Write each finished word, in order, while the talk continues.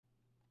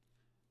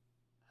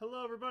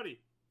Hello, everybody.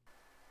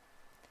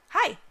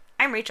 Hi,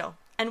 I'm Rachel,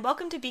 and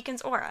welcome to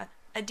Beacon's Aura,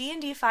 a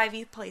D&D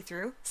 5e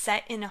playthrough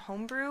set in a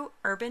homebrew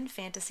urban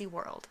fantasy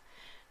world.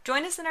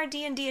 Join us in our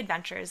D&D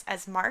adventures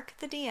as Mark,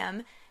 the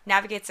DM,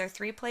 navigates our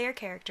three-player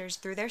characters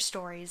through their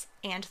stories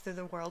and through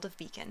the world of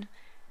Beacon.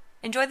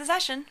 Enjoy the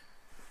session!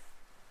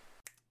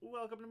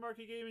 Welcome to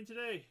Marky Gaming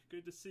today.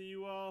 Good to see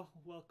you all.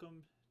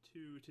 Welcome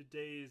to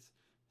today's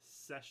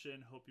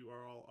session. Hope you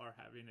all are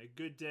having a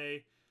good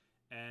day.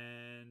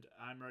 And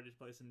I'm ready to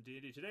play some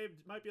D&D. Today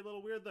might be a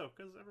little weird, though,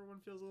 because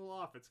everyone feels a little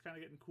off. It's kind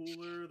of getting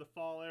cooler. The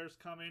fall air's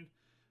coming,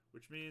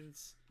 which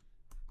means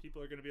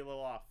people are going to be a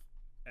little off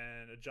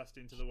and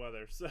adjusting to the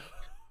weather. So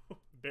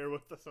bear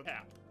with us on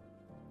that.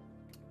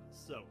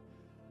 So,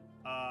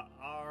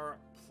 our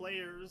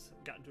players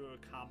got into a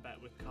combat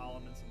with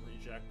Column and some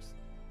rejects.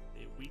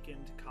 They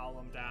weakened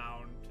Column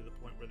down to the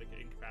point where they could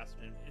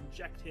incapacitate him,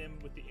 inject him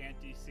with the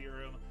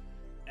anti-serum,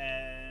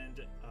 and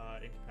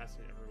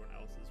incapacitate everyone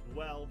else as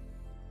well.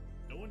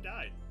 No one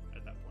died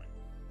at that point.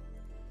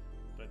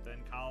 But then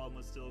Column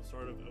was still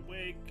sort of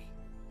awake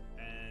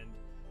and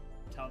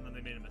telling them they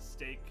made a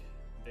mistake.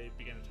 They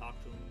began to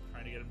talk to him,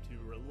 trying to get him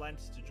to relent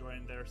to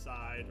join their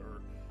side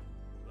or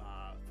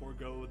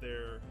forego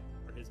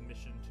his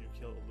mission to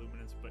kill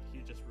Illuminance, but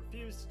he just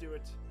refused to do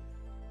it.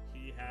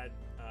 He had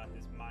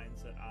his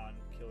mindset on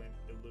killing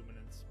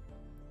Illuminance.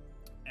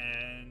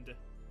 And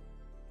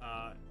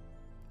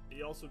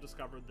he also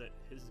discovered that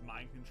his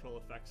mind control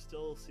effects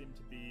still seemed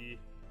to be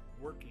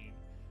working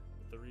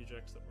with the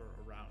rejects that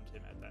were around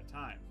him at that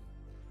time.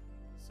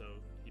 So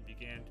he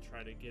began to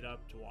try to get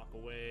up, to walk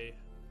away,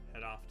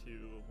 head off to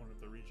one of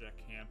the reject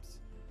camps.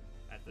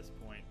 At this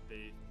point,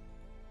 they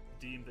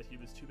deemed that he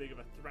was too big of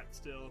a threat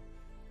still,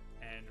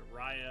 and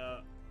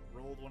Raya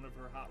rolled one of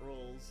her hot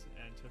rolls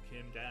and took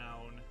him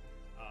down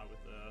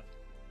with a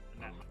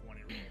nat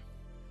 20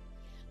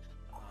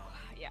 roll.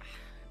 Yeah.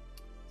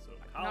 So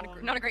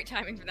Not a great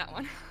timing for that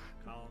one.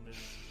 Column is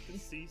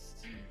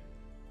deceased.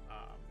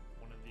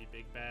 One of the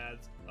big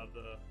bads of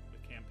the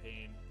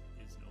campaign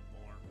is no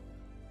more.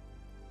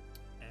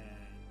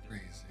 And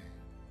Crazy.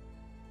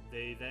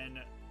 they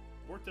then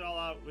worked it all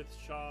out with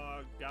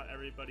Shaw, got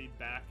everybody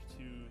back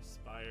to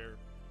Spire,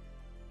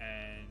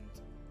 and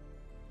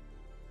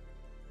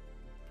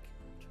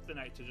took the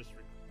night to just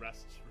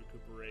rest,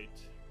 recuperate,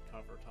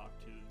 recover, talk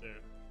to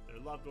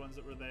their loved ones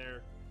that were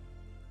there.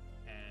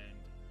 And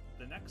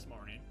the next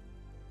morning,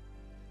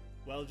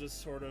 well,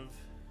 just sort of,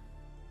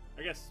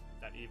 I guess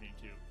that evening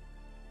too,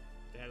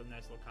 they had a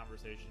nice little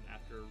conversation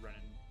after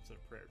Renan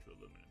said a prayer to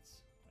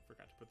Illuminance. I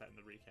forgot to put that in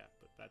the recap,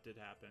 but that did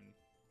happen.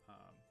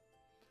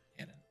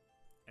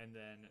 And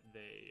then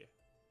they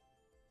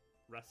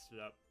rested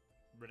up.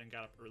 Renan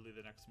got up early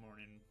the next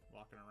morning,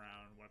 walking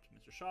around, went up to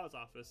Mr. Shaw's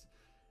office,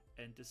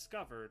 and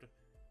discovered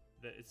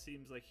that it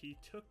seems like he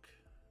took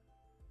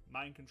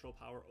mind control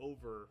power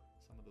over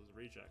some of those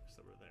rejects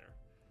that were there.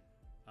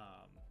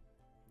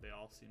 They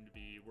all seem to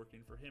be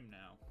working for him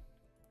now.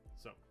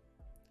 So,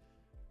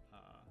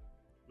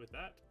 with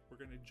that, we're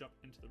going to jump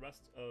into the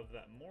rest of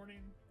that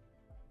morning.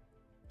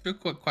 Two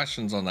quick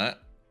questions on that.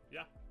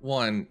 Yeah.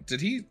 One,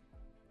 he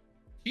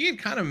had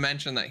kind of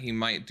mentioned that he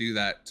might do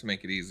that to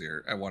make it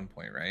easier at one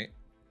point, right?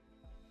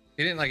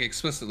 He didn't like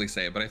explicitly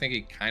say it, but I think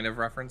he kind of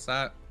referenced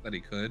that he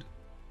could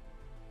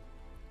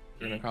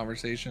during a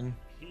conversation.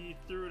 He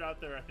threw it out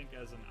there, I think,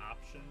 as an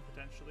option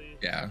potentially.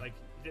 Yeah. Like,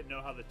 he didn't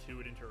know how the two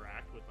would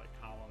interact with like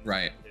Column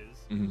right. and his.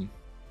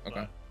 Mm-hmm.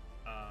 Okay. But,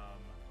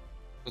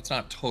 so it's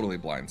not totally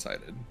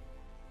blindsided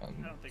on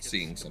I don't think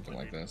seeing it's something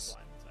like this.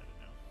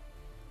 blindsided, no.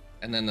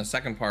 And then the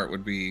second part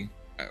would be,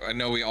 I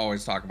know we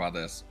always talk about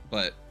this,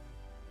 but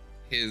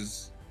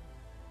his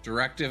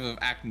directive of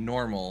act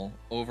normal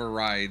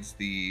overrides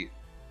the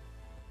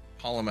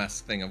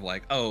Column-esque thing of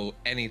like, oh,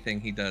 anything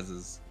he does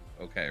is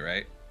okay,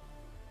 right?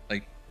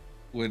 Like,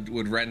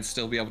 would Ren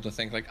still be able to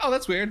think like, oh,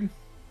 that's weird,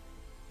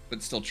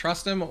 but still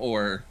trust him,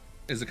 or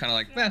is it kind of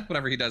like,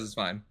 whatever he does is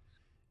fine?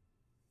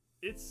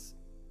 It's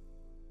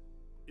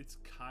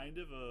kind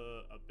of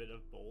a bit of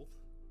both.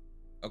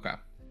 Okay,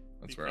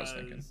 that's where I was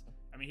thinking.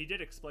 I mean, he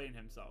did explain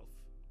himself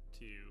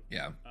to you.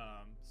 Yeah.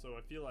 So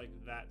I feel like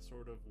that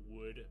sort of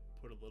would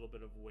put a little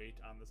bit of weight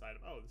on the side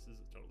of, oh, this is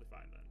totally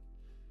fine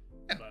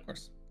then. Yeah, but, of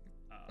course.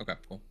 Okay,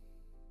 cool.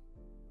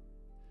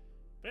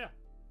 But yeah,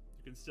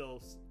 you can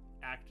still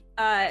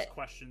ask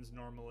questions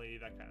normally,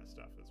 that kind of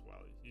stuff as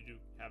well. You do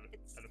have it.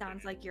 It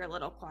sounds like you're a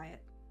little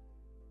quiet.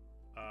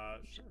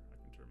 Sure. I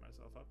can turn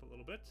myself up a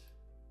little bit.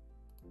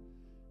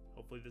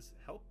 Hopefully this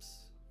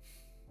helps.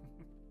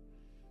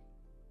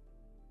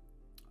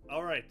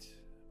 All right,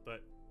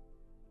 but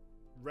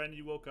Ren,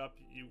 you woke up.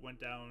 You went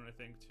down, I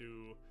think,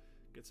 to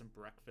get some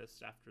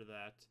breakfast after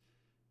that,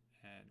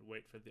 and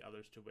wait for the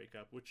others to wake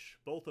up. Which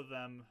both of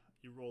them,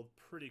 you rolled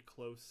pretty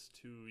close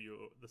to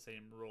the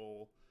same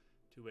roll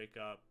to wake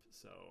up.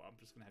 So I'm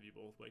just gonna have you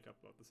both wake up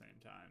about the same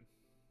time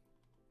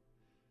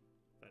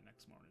that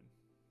next morning.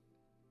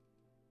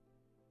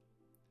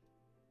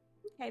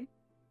 Okay.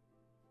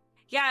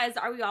 Yeah,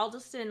 are we all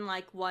just in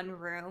like one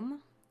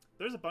room?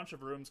 there's a bunch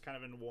of rooms kind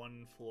of in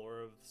one floor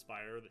of the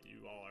spire that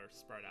you all are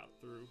spread out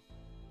through,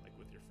 like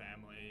with your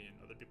family and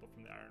other people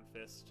from the Iron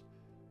Fist.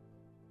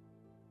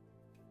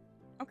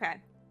 Okay.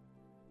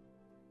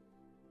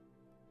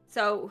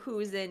 So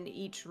who's in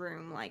each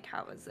room? Like,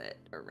 how is it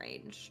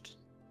arranged?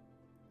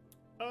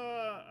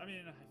 I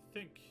mean, I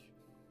think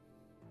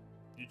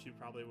you two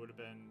probably would have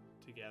been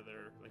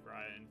together, like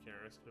Raya and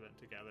Karis could have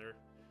been together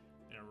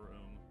in a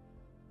room.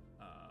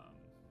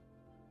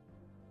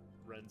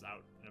 Ren's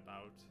out and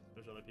about.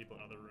 There's other people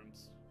in other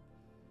rooms.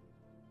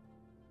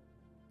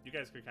 You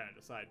guys could kind of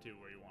decide too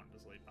where you wanted to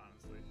sleep,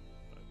 honestly.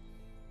 But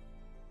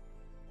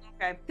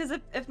Okay, because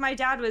if my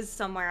dad was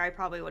somewhere, I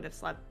probably would have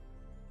slept,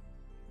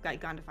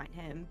 like, gone to find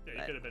him. yeah, you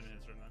but... could have been in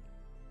his room then.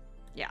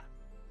 Yeah.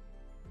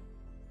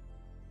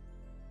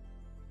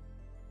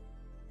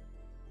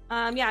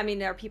 Yeah, I mean,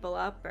 there are people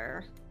up,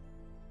 or...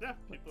 Yeah,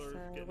 people are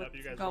getting up.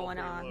 You what's guys are all going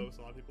pretty on? low,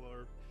 so a lot of people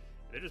are...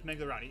 They're just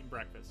mingling around eating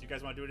breakfast. You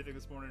guys want to do anything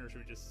this morning, or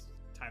should we just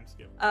time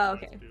skip? Oh,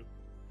 okay.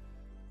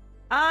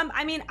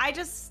 I mean, I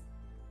just...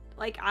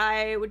 Like,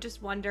 I would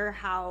just wonder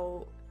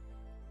how,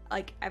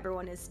 like,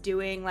 everyone is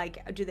doing.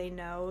 Like, do they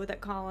know that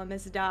Colum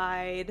has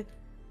died?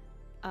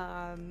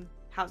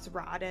 How's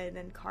Rodden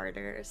and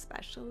Carter,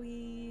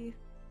 especially?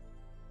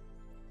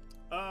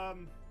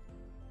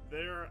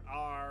 There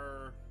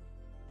are...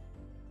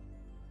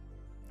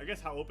 I guess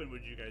how open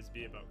would you guys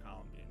be about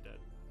Colin being dead?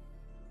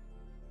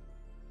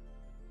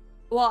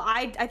 Well,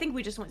 I think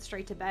we just went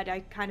straight to bed.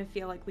 I kind of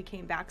feel like we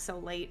came back so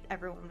late,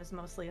 everyone was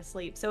mostly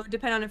asleep. So it would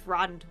depend on if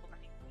Rodden told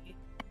anybody.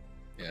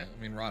 Yeah, I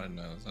mean, Rodden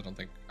knows. I don't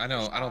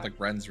think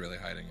Ren's really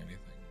hiding anything.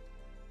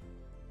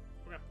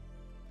 Okay.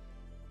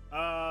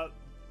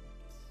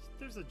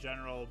 There's a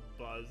general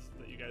buzz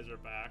that you guys are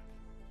back,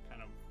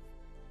 kind of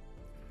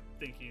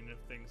thinking of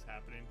things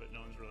happening, but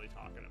no one's really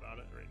talking about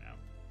it right now.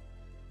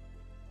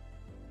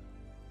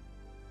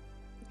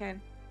 Okay.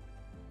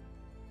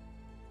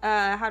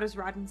 How does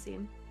Rodden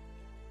seem?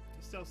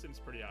 He still seems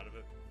pretty out of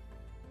it.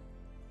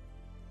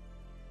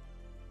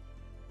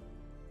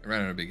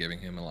 Ren would be giving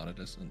him a lot of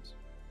distance.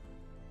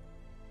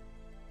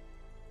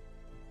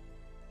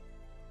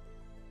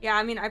 Yeah,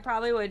 I mean, I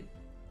probably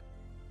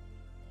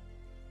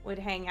would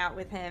hang out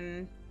with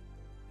him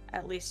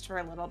at least for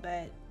a little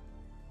bit.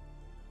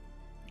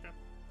 Okay.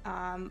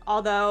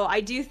 Although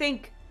I do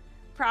think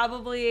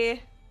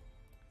probably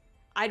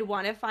I'd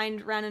want to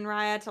find Ren and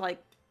Raya to,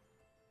 like,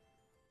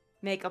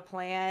 make a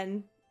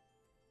plan.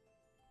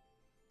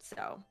 So.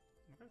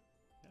 Okay.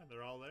 Yeah,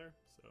 they're all there,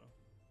 so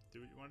do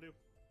what you want to do.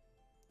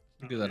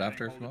 You do that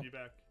after if you want. You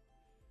back.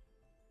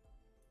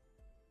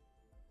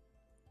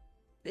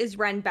 Is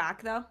Ren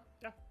back, though?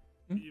 Yeah.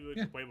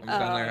 Yeah. Way I'm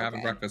down there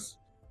having okay. breakfast.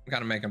 I'm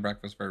kind of making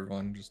breakfast for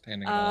everyone, just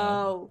handing it all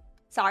out. Oh,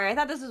 sorry. I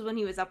thought this was when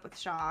he was up with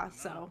Shaw,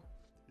 so.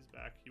 He's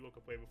back. He woke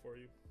up way before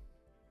you.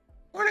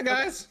 Morning,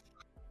 guys.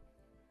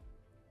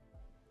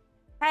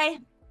 Hey.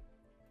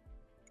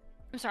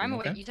 I'm sorry, I'm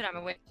Okay. awake. You said I'm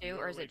awake too, You're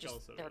or is it awake just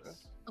also, there?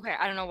 yes. Okay,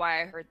 I don't know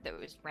why I heard that it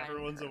was Ren.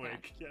 Everyone's or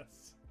awake,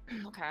 yes.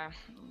 Ren. Okay,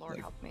 Lord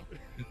Like- help me.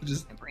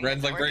 Just My brain Ren's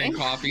isn't like bringing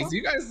working. coffees.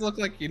 You guys look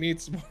like you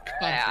need some more coffee.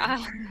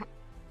 Yeah.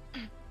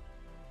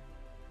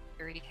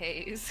 Dirty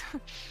haze.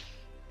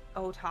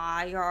 Oh,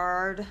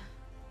 tired.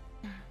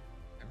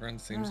 Everyone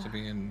seems to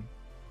be in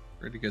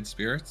pretty good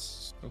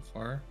spirits so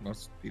far.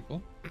 Most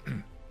people.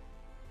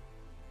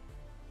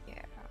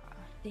 Yeah.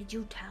 Did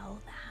you tell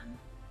them?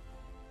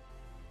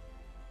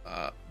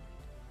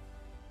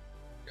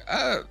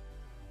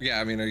 Yeah.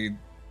 I mean, are you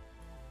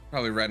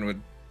probably Ren would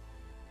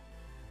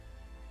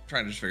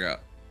trying to just figure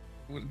out.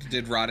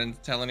 Did Rodden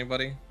tell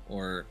anybody,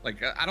 or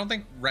like I don't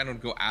think Ren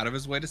would go out of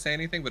his way to say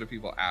anything, but if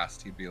people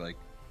asked, he'd be like,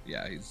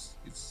 "Yeah, he's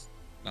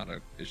not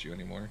an issue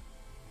anymore."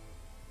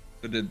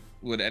 But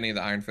would any of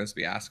the Iron Fists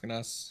be asking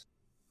us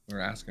or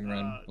asking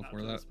Ren Not before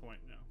to that? this point,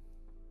 no.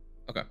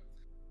 Okay.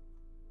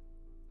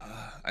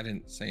 I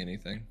didn't say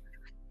anything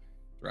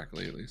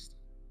directly, at least.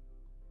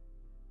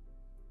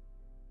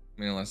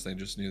 I mean, unless they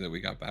just knew that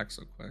we got back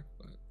so quick,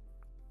 but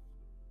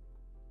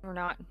We're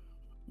not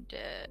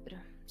dead,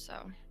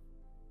 so.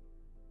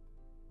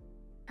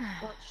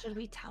 Well, should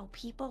we tell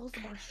people,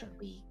 or should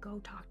we go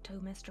talk to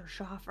Mr.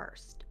 Shaw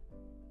first?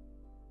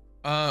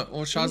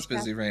 well, Shaw's Yeah.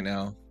 busy right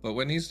now, but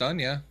when he's done,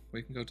 yeah,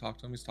 we can go talk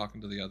to him. He's talking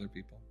to the other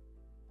people.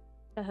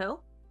 To who?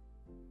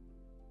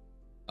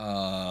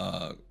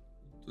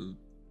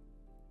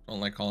 Don't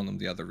like calling them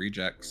the other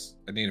rejects.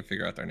 I need to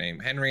figure out their name.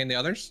 Henry and the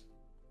others?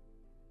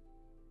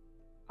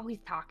 Oh, he's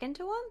talking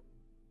to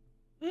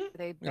him? Are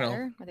they You know.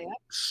 better? Are they up?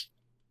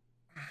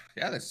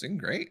 Yeah, they sing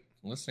great.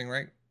 Listening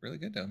right, really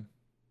good to them.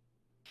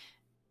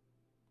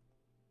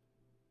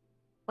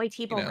 Wait,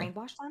 T-Bone You know.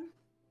 brainwashed them?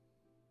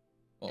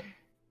 Well,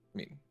 I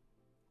mean,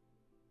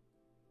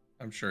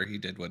 I'm sure he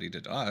did what he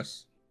did to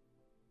us.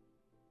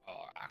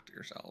 Oh, act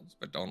yourselves,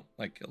 but don't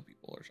like kill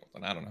people or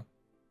something. I don't know.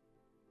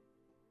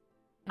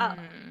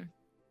 Mm.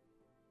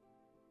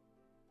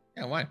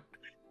 Yeah, why?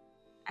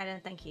 I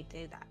didn't think he'd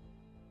do that.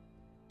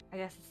 I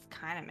guess it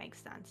kind of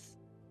makes sense.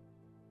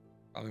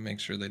 Probably make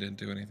sure they didn't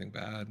do anything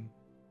bad.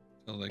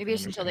 Until they Maybe can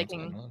just until they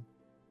understand what's can- going on.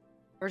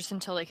 Or just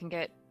until they can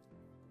get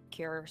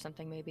cure or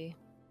something, maybe.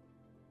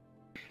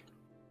 I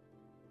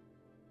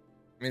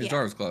mean, the Yeah.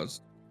 door was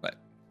closed, but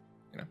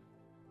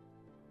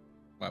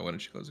why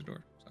wouldn't she close the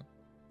door? So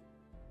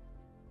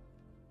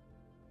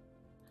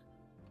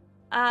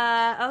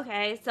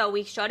Okay, so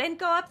we shouldn't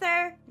go up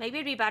there? Maybe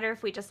it'd be better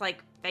if we just,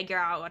 like, figure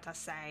out what to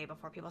say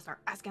before people start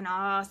asking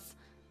us.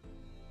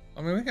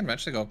 I mean, we can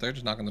eventually go up there,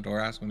 just knock on the door,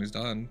 ask when he's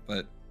done.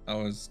 But I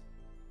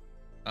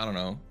don't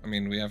know. I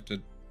mean, we have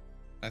to.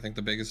 I think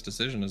the biggest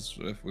decision is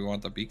if we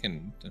want the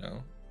beacon,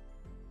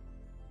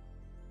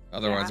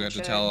 Otherwise, we have to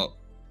should. tell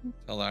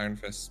the Iron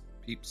Fist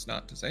peeps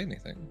not to say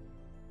anything.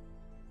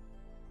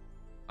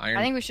 I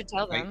think we should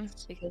tell them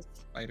Fights. because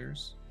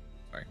Fighters.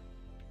 Sorry.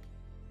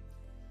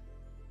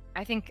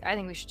 I think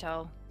we should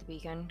tell the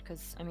beacon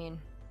because I mean,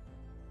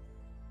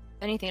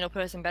 if anything, it'll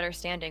put us in better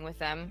standing with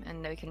them,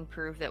 and they can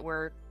prove that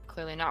we're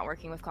clearly not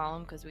working with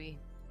Column because we,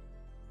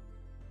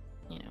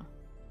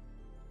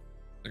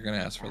 They're gonna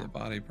ask for the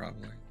body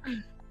probably.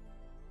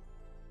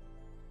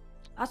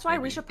 That's why we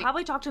Maybe. should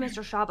probably talk to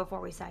Mr. Shaw before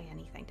we say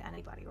anything to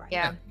anybody, right?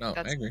 Yeah. No, I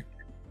that's- agree.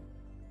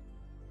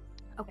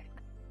 Okay.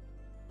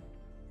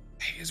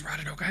 Hey, is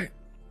Rodden okay?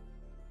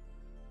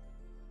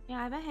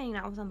 Yeah, I've been hanging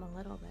out with him a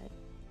little bit.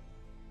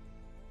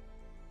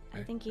 I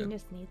Okay, think he good.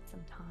 just needs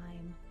some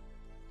time.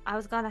 I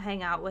was gonna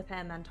hang out with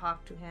him and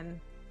talk to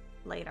him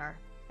later,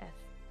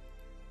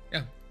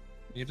 if...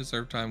 You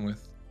deserve time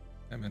with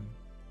him and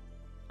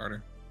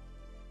Carter.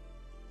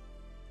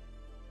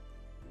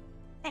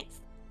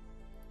 Thanks.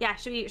 Yeah,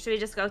 should we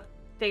just go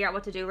figure out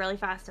what to do really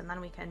fast and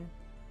then we can...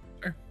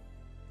 Sure.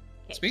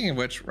 Okay. Speaking of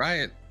which,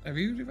 Riot, have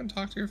you even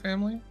talked to your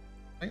family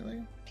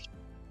lately?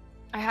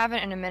 I haven't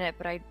in a minute,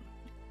 but I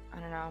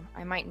don't know.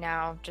 I might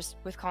now, just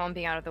with Colin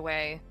being out of the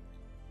way.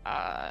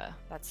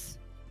 That's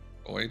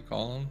Boyd,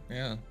 call him.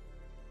 Yeah.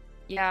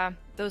 yeah.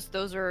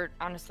 Those are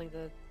honestly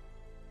the.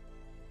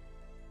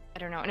 I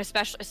don't know, and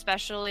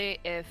especially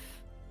if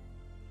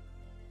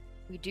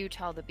we do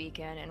tell the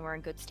beacon and we're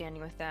in good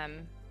standing with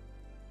them,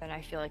 then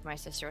I feel like my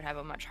sister would have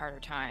a much harder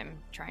time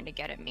trying to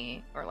get at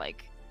me, or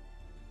like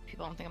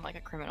people don't think I'm like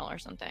a criminal or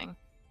something,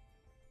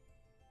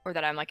 or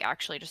that I'm like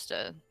actually just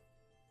a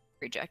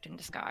reject in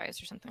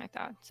disguise or something like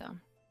that. So.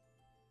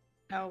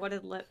 Oh, what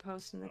did Lit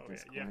post in the Oh yeah,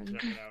 Discord? you have to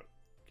check it out.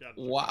 Gotta check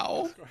it out.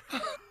 Wow.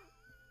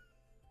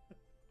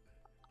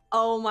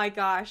 Oh my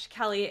gosh,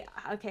 Kelly.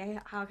 Okay,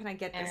 how can I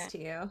get this to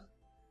you?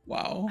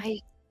 Wow. I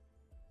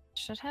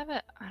should have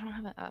it. I don't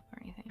have it up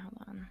or anything. Hold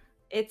on.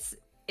 It's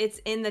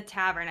in the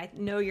tavern. I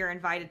know you're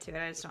invited to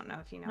it. I just don't know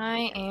if you know. how to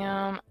I get to it.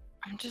 am.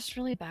 I'm just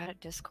really bad at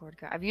Discord.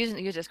 I've used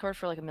Discord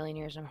for like a million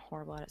years and I'm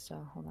horrible at it. So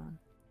hold on.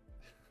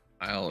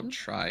 I'll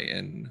try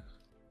and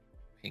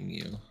ping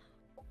you.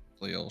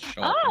 Hopefully it'll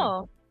show up.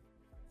 Oh,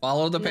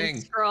 Follow the And then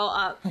ping. Scroll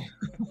up.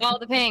 follow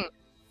the ping.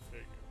 There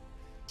you go.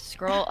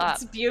 Scroll up.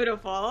 It's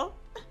beautiful.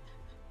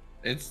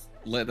 It's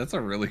lit. That's a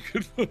really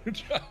good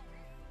Photoshop.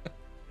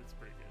 It's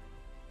pretty good.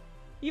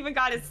 You even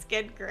got his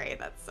skin gray.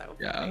 That's so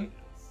Yeah. funny.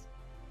 Yes.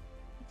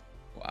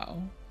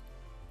 Wow.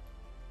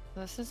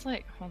 This is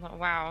like. Hold on.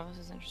 Wow, this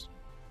is interesting.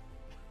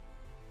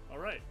 All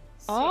right.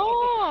 So,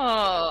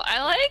 Oh,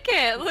 I like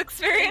it. It looks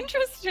very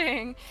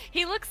interesting.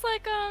 He looks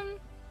like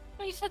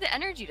He just had the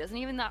energy, doesn't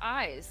he? Even the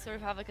eyes sort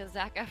of have like a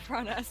Zac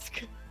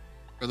Efron-esque.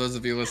 For those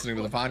of you listening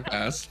to the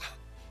podcast,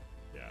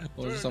 yeah.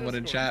 well, Join our someone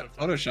in Discord chat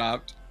sometime.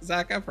 photoshopped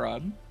Zac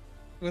Efron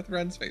with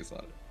Ren's face on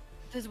it.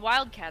 His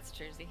Wildcats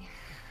jersey.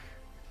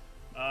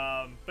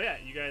 But yeah,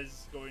 you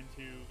guys going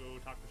to go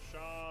talk to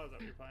Shaw? Is that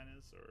what your plan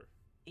is, or?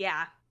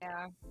 Yeah.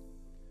 Yeah.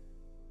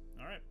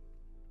 All right.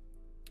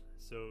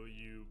 So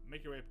you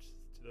make your way up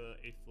to the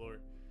 8th floor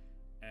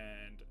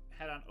and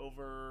head on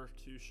over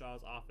to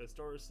Shaw's office.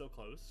 Door is still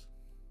closed.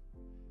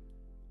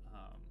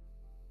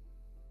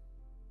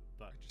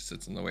 But Just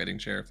sits in the waiting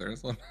chair if there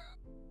is one.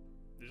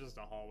 there's just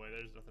a hallway.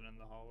 There's nothing in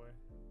the hallway.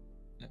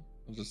 Yeah,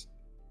 we'll just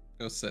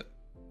go sit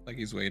like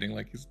he's waiting,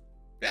 like he's.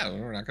 Yeah,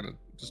 we're not gonna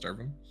disturb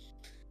him.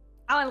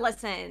 I want to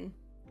listen.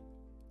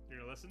 You're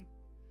gonna listen?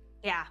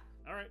 Yeah.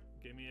 All right.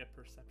 Give me a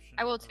perception.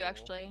 I will too, roll.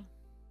 actually.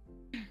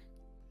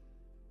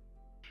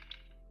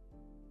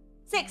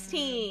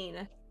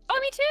 16. Oh,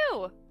 me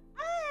too.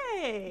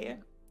 Hey.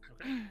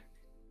 Okay.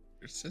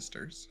 Your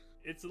sisters.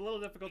 It's a little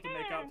difficult to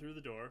make out through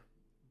the door,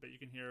 but you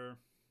can hear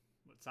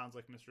what sounds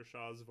like Mr.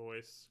 Shaw's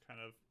voice kind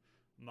of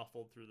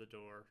muffled through the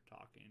door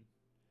talking.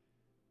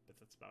 But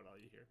that's about all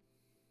you hear.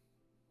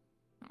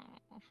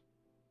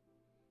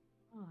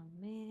 Oh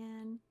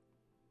man.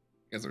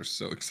 You guys are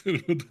so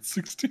excited about the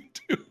 16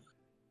 too.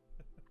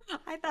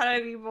 I thought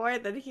I'd be more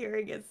than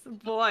hearing his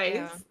voice.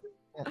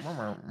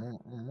 Yeah.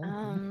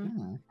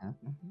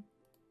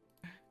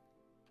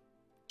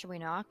 Should we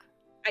knock?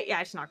 Yeah,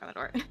 I just knock on the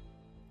door.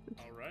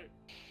 All right.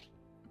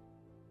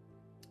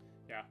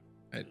 Yeah.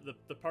 I-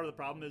 The part of the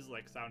problem is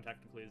like sound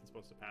technically isn't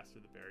supposed to pass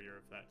through the barrier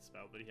of that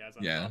spell that he has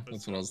on his Yeah, office.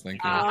 that's what I was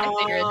thinking. I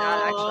figured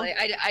that Oh,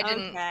 actually. I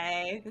didn't.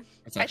 Okay.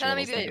 That's I actually thought what I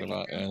was maybe thinking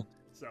about. Yeah.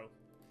 So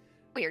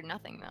Weird,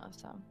 nothing though.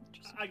 So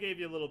interesting. I gave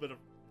you a little bit of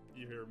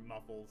you hear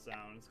muffled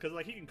sounds because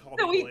like he can call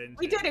So people we in.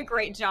 we too. did a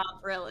great job,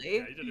 really.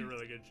 Yeah, you did a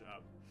really good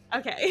job.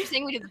 Okay. You're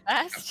saying we did the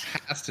best?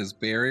 Past his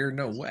barrier?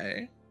 No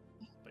way.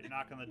 But you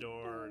knock on the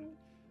door, and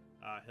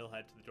he'll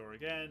head to the door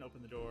again,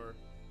 open the door.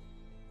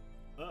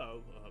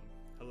 Hello?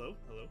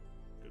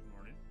 Good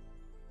morning.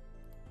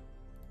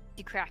 Is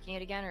he cracking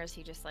it again, or is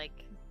he just like...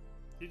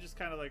 He just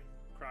kind of like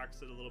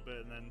cracks it a little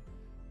bit, and then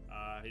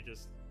he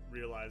just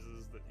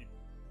realizes that he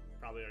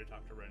probably already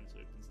talked to Ren, so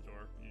he opens the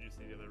door. You do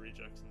see the other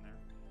rejects in there.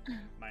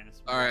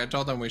 Minus All right, I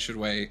told them we should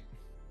wait.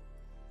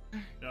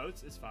 No,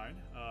 it's fine.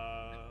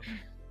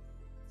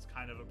 It's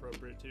kind of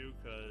appropriate too,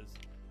 because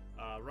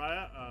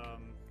Raya,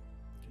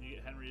 can you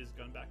get Henry's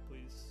gun back,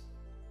 please?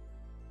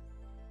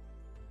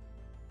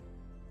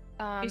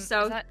 You're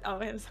so. Oh,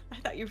 I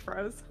thought you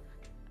froze.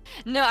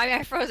 No, I mean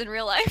I froze in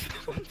real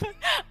life.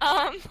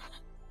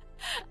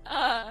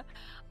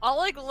 I'll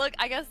like look.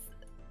 I guess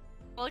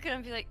I'll look at him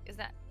and be like, "Is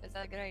that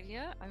a good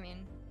idea?" I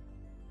mean,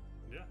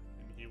 Yeah,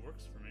 he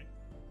works for me.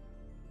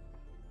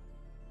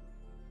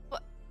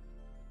 what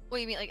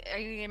do you mean? Like, are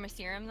you gonna give him a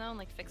serum though, and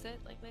like fix it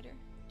like later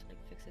to like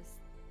fix his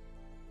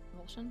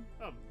convulsion?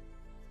 Of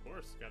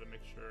course, got to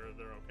make sure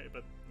they're okay.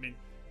 But I mean,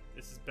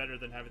 this is better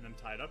than having them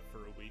tied up for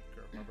a week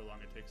or however long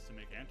it takes to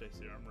make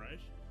anti-serum, right?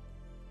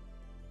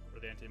 Or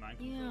the anti-mind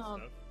control Yeah.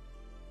 stuff.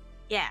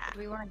 Yeah. Do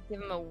we want to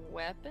give him a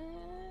weapon?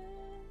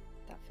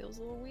 That feels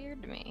a little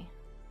weird to me.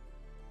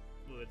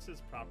 Well, it's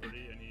his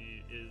property, and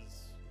he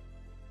is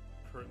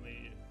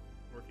currently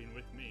working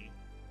with me.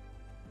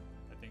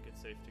 I think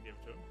it's safe to give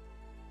to him.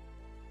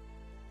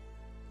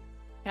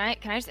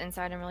 Can I just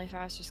inside him really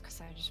fast, just because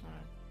I just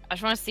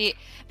want to see.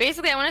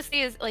 Basically, I want to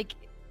see is like,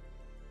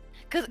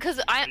 cause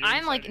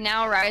I'm like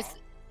now rise.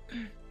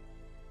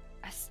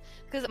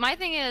 Because my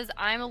thing is,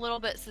 I'm a little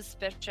bit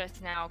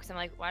suspicious now, because I'm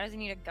like, why does he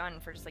need a gun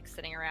for just like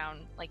sitting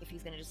around? Like if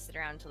he's gonna just sit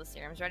around until the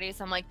serum's ready.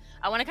 So I'm like,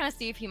 I want to kind of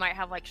see if he might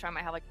have like Sean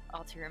might have like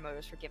ulterior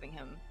motives for giving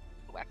him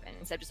a weapon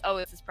instead of just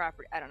it's his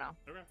property. I don't know.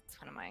 Okay. It's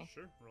kind of my.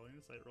 Sure. Roll an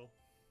insight roll.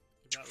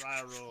 Give that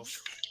Raya roll.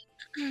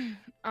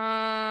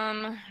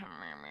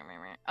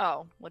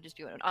 We'll just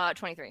do it.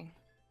 23. He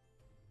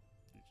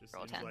just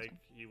Roll seems 10. like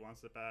he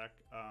wants it back.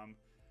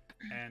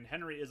 And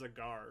Henry is a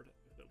guard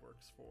that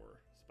works for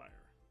Spire.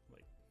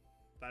 Like,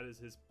 that is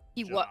his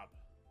He job. what?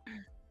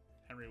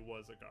 Henry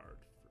was a guard.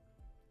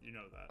 You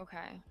know that.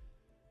 Okay.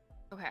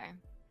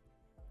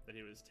 That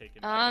he was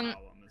taken by the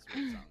column is what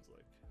it sounds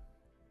like.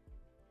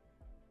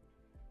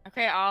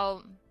 Okay,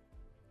 I'll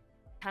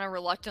kind of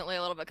reluctantly,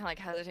 a little bit, kind of like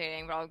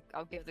hesitating, but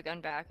I'll give the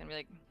gun back and be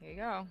like, here you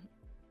go.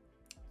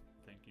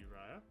 Thank you,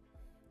 Raya.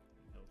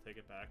 He'll take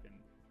it back and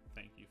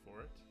thank you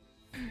for it.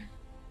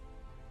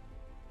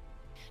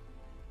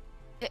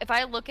 If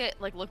I look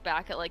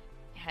back at like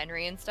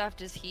Henry and stuff,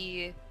 does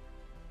he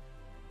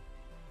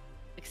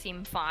like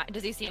seem fine?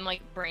 Does he seem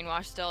like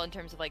brainwashed still in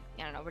terms of like,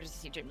 I don't know, or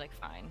does he seem like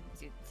fine?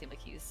 Does he seem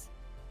like he's,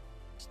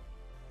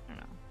 I don't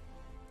know.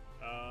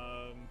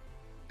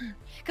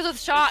 Because with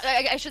Shaw,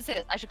 I should say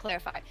this, I should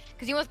clarify.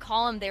 Because with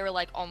Column, they were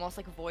like almost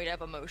like void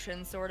of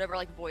emotions, sort of, or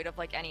like void of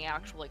like any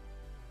actual like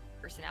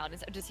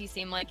personalities. Does he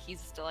seem like he's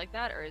still like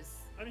that, or is?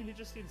 I mean, he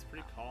just seems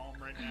pretty calm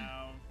right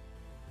now.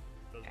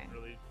 Doesn't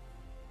really.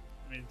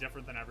 I mean,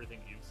 different than everything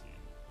you've seen.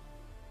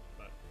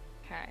 But.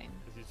 Okay.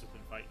 Because he's just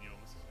been fighting you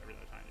almost every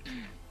other time you've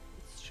seen him.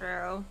 It's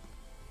true.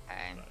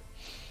 Okay. But,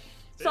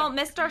 So,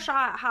 yeah. Mr.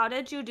 Shaw, how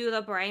did you do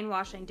the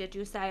brainwashing? Did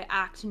you say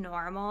act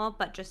normal,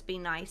 but just be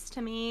nice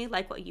to me,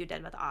 like what you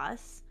did with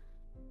us?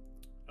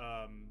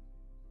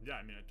 Yeah,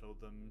 I mean, I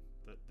told them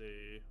that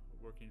they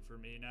are working for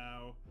me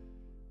now,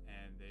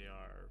 and they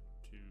are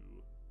to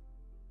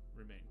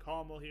remain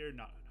calm while here,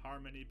 not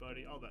harm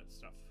anybody, all that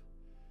stuff.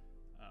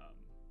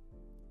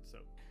 So,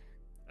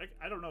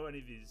 I don't know any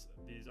of these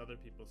other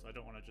people, so I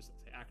don't want to just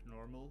say act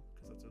normal,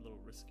 because that's a little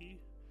risky.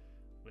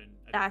 When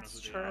I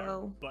That's don't know who they are.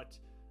 true. But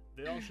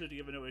they all should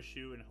give no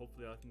issue, and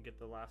hopefully I can get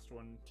the last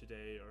one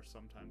today or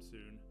sometime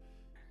soon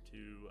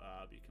to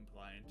be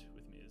compliant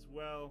with me as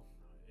well.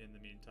 In the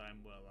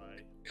meantime, while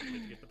I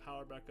wait to get the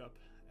power back up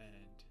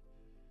and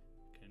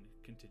can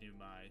continue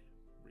my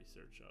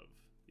research of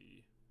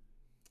the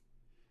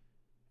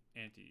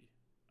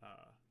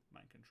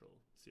anti-mind control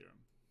serum.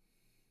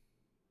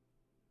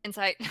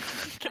 Insight.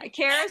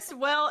 Karis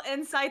will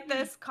incite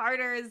this.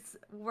 Carter's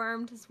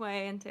wormed his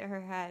way into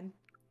her head.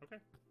 Okay.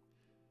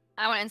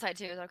 I want insight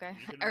too. Is that okay?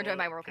 You can Or do roll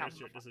my it. roll count?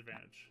 Here's your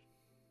disadvantage.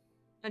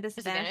 A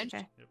disadvantage? Disadvantage?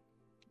 Okay. Yep.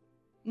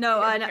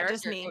 No, Yeah, not Karis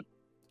just or- me.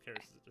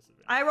 Karis is a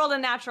disadvantage. I rolled a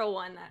natural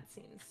one. That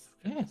seems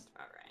just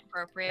about right.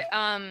 Appropriate.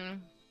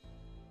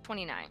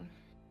 29.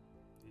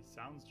 He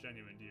sounds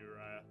genuine to you,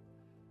 Raya.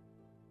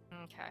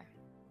 Okay.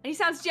 And he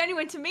sounds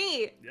genuine to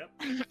me. Yep.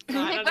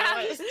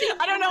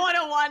 I don't know what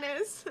a one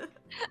is.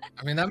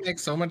 I mean, that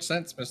makes so much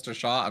sense, Mr.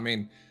 Shaw. I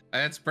mean,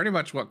 it's pretty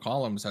much what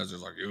Column says.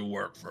 Is like, you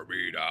work for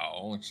me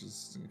now, which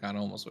is kind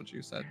of almost what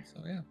you said.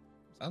 So yeah,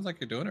 sounds like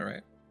you're doing it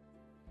right.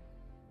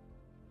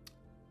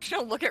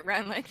 She'll look at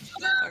Ren like,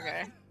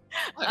 okay.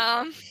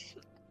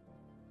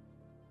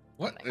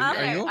 What? Okay,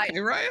 Are you okay,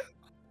 Raya?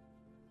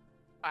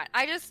 Fine.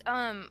 I just,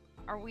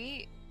 are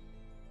we?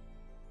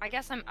 I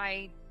guess I'm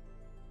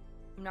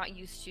not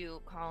used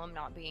to Column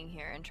not being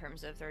here in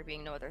terms of there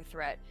being no other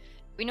threat.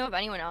 we know of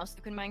anyone else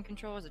who can mind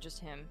control? Or is it just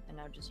him and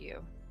now just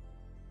you?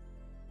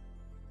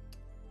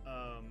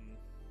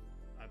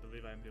 I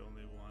believe I'm the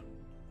only one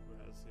who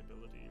has the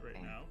ability right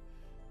Okay. now.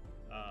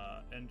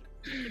 And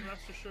you can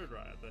rest assured,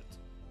 Raya, that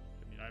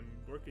I'm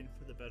working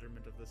for the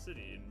betterment of the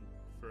city and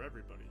for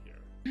everybody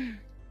here.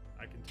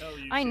 I can tell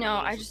you. I seem know, a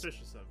little I just-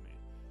 suspicious of me.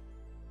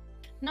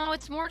 No,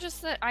 it's more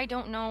just that I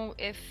don't know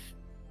if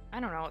I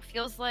don't know. It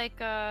feels like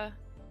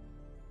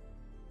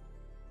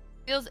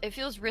it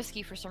feels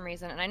risky for some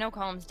reason, and I know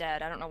Column's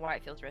dead. I don't know why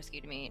it feels risky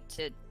to me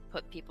to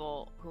put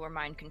people who are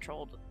mind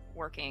controlled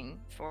working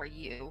for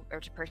you or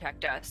to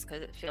protect us,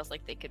 because it feels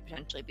like they could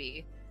potentially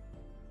be.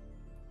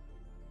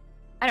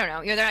 I don't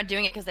know. They're not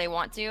doing it because they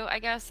want to, I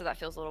guess. So that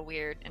feels a little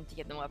weird, and to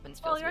give them weapons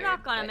feels Well, you're weird,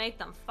 not gonna but- make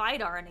them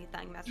fight or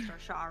anything, Mr.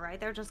 Shaw, right?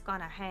 They're just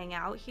gonna hang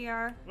out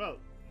here. Well,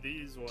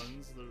 these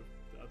ones, the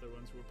other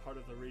ones who were part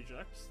of the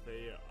rejects,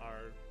 they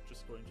are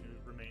just going to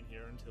remain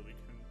here until we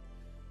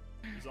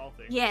can resolve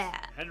things. Yeah.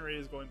 Henry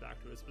is going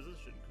back to his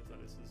position because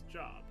that is his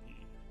job. He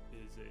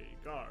is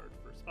a guard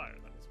for Spire.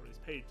 That is what he's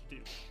paid to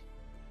do.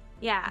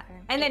 Yeah. Okay.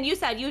 And then you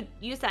said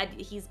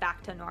he's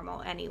back to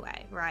normal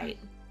anyway, right?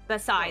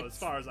 Besides, Well, as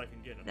far as I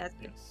can get him, that's-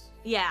 yes.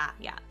 yeah.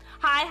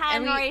 Hi,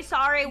 And we- Henry.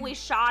 Sorry we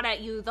shot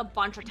at you the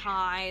bunch of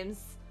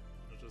times.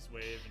 I'll just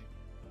wave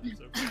and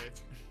that's okay.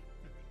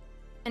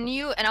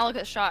 And I'll look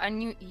at Shaw,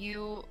 and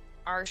you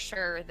are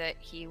sure that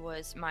he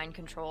was mind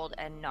controlled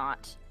and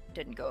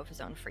didn't go of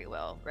his own free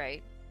will,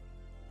 right?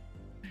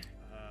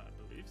 I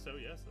believe so,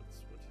 yes.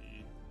 That's what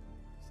he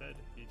said.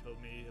 He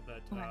told me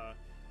that Okay.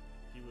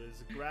 he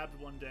was grabbed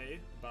one day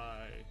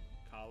by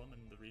Column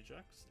and the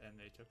rejects, and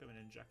they took him and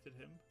injected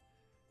him.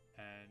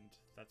 And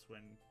that's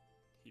when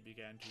he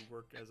began to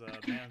work as a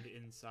man on the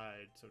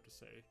inside, so to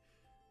say.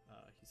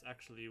 He's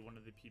actually one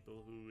of the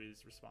people who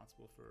is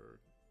responsible for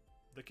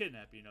the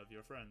kidnapping of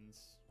your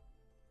friends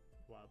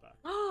a while back.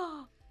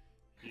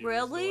 He was the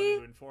Really? one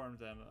who informed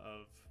them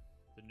of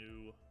the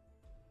new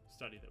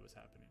study that was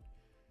happening.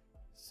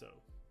 So,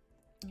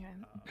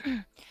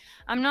 Yeah.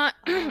 I'm not.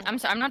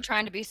 I'm not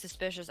trying to be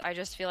suspicious. I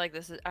just feel like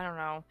this is. I don't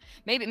know.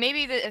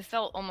 Maybe that it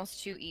felt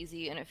almost too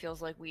easy, and it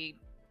feels like we.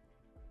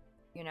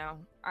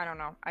 I don't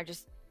know.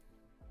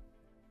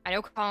 I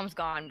know Column's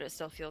gone, but it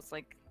still feels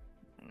like,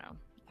 I don't know,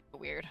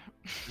 weird.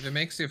 If it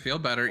makes you feel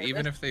better, Well,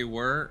 even this- if they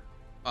were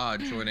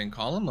joining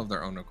Column of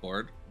their own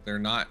accord, they're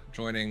not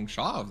joining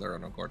Shaw of their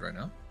own accord right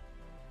now.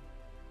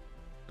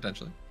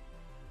 Potentially.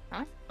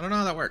 Huh? I don't know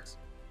how that works.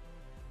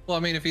 Well, I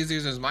mean, if he's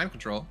using his mind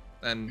control,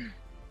 then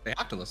they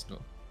have to listen to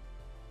him.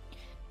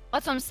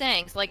 That's what I'm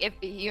saying. So, like,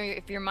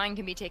 if your mind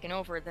can be taken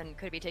over, then it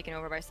could be taken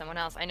over by someone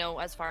else. I know,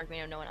 as far as we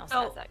know, no one else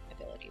Oh. has that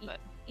ability, but.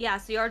 Yeah,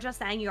 so you're just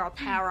saying you're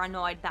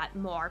paranoid that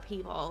more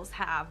peoples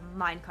have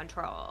mind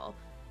control.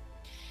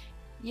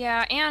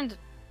 Yeah, and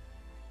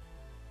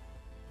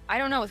I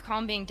don't know, with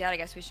Colin being dead, I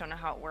guess we just don't know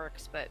how it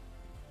works, but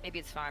maybe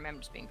it's fine. I'm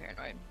just being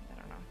paranoid. I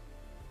don't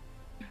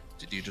know.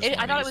 Did you just I want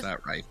thought to it use was-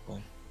 that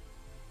rifle?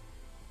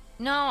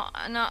 No,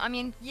 I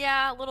mean,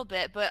 yeah, a little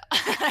bit, but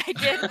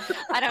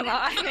I don't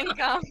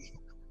know.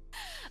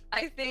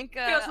 I think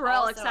Feels real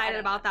also, I excited don't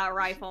about know. that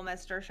rifle,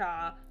 Mr.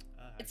 Shaw.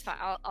 It's fine.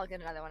 I'll get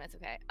another one. It's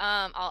okay.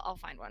 I'll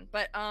find one.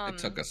 But It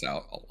took us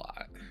out a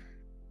lot.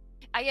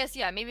 I guess,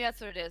 yeah, maybe that's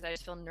what it is. I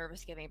just feel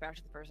nervous giving it back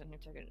to the person who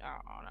took it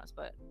out on us.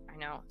 But I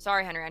know.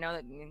 Sorry, Henry. I know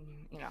that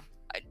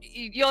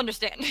you'll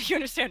understand. You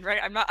understand, right?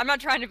 I'm not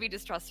trying to be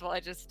distrustful. I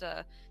just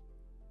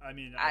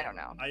I don't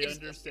know. I It's just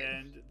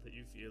understand that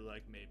you feel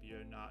like maybe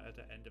you're not at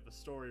the end of a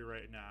story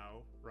right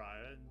now,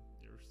 Raya, and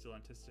you're still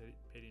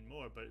anticipating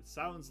more, but it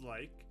sounds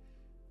like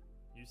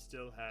you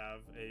still have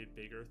a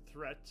bigger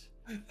threat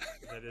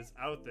that is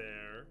out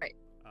there Right.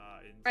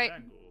 In Right.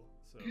 Zangul.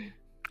 So,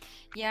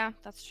 yeah,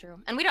 that's true.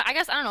 And we don't. I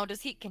guess I don't know.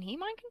 Can he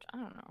mind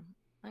control? I don't know.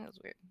 I think that's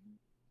weird.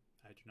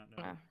 I do not know.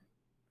 Yeah.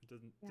 It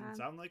didn't Yeah.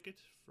 sound like it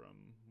from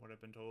what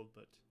I've been told,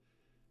 but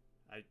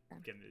I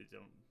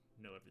don't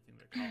know everything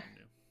that Colin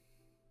knew.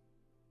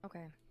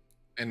 Okay.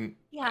 And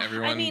Yeah,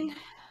 everyone, I mean,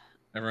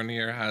 everyone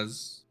here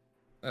has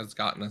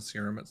gotten a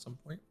serum at some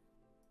point.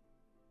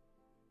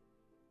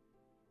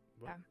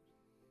 What? Yeah.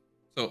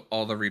 So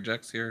all the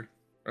rejects here.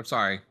 I'm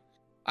sorry.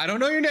 I don't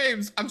know your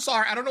names. I'm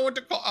sorry. I don't know what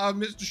to call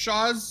Mr.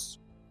 Shaw's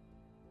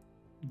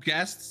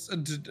guests.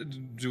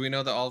 Do we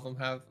know that all of them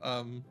have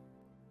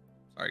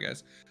sorry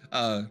guys.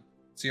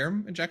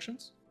 Serum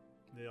injections?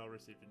 They all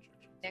received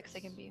injections. Yeah, 'cause they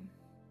can be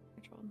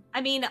controlled.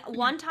 I mean,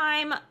 one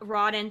time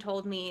Rodden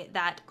told me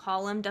that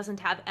Colum doesn't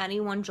have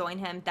anyone join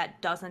him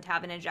that doesn't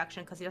have an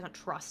injection because he doesn't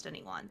trust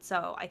anyone.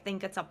 So I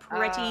think it's a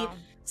pretty Oh.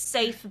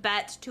 safe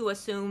bet to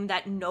assume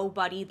that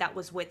nobody that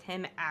was with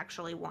him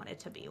actually wanted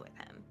to be with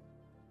him.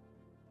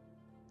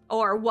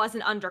 Or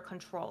wasn't under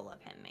control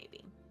of him,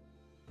 maybe.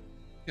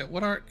 Yeah,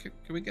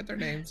 can we get their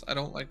names? I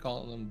don't like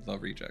calling them the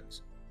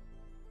rejects.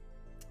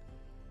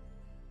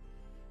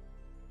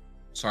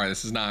 Sorry,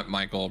 this is not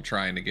Michael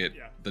trying to get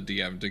Yeah. the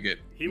DM to get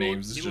He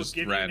names. will, It's he will just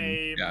give red. you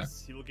names. Yeah,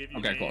 He will give you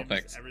Okay, names. cool,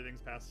 thanks.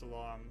 Everything's passed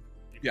along.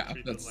 You can Yeah,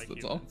 treat them that's like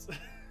all. humans.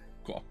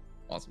 Cool.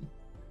 Awesome.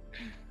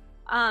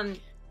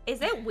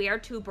 Is it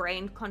weird to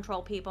brain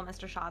control people,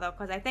 Mr. Shaw, though?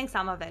 Because I think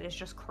some of it is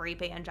just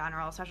creepy in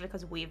general, especially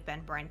because we've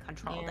been brain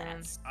controlled Yeah. and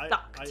it's I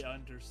sucked.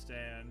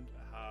 understand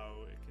how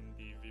it can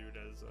be viewed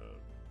as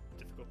a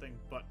difficult thing,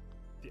 but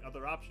the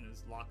other option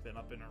is lock them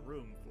up in a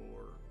room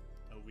for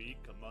a week,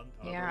 a month.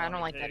 however Yeah, I long don't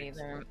it like that takes.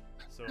 either.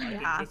 So I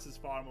Yeah. think this is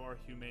far more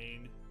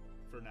humane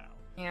for now.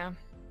 Yeah,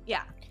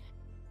 Yeah.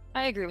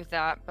 I agree with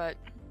that, but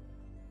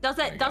Does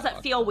I it got does it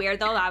locked feel up. weird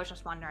though? I was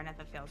just wondering if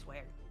it feels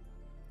weird.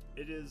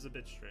 It is a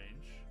bit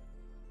strange.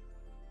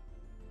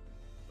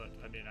 But,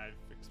 I mean, I've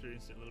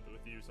experienced it a little bit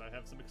with you, so I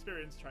have some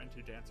experience trying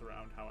to dance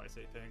around how I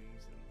say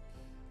things.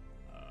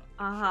 And,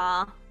 Uh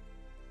huh.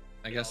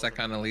 I guess that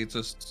kind of leads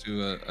us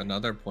to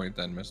another point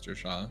then, Mr.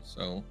 Shaw.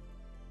 So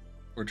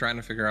we're trying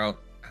to figure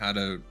out how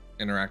to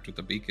interact with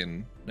the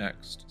beacon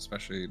next,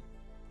 especially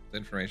the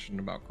information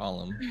about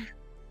Column.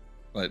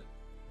 But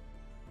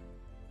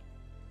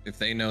if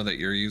they know that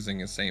you're using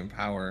the same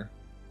power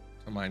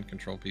to mind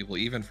control people,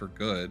 even for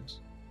good,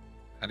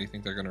 how do you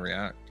think they're going to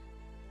react?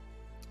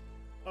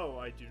 Oh,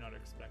 I do not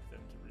expect them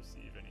to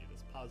receive any of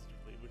this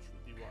positively, which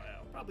would be why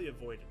I'll probably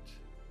avoid it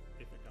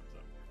if it comes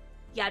up.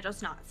 Yeah,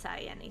 just not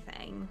say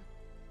anything.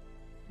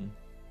 Hmm.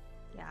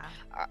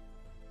 Yeah.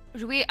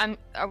 do we?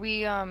 Are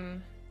we?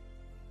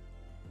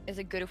 Is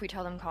it good if we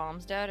tell them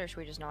Column's dead, or should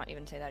we just not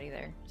even say that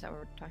either? Is that what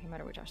we're talking about,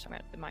 or are we just talking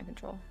about the mind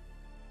control?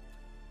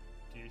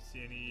 Do you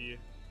see any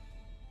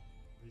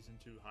reason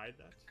to hide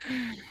that?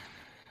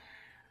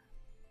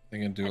 They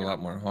can do a lot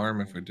more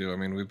harm if we do. I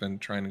mean, we've been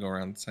trying to go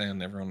around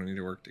saying everyone will need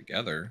to work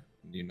together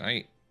and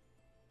unite.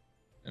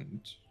 And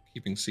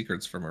keeping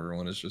secrets from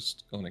everyone is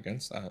just going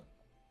against that.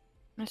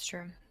 That's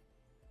true.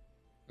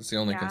 That's the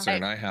only Yeah.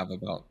 concern I have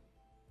about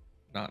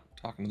not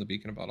talking to the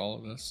beacon about all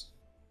of this.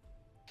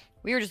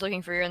 We were just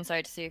looking for your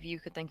insight to see if you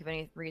could think of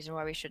any reason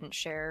why we shouldn't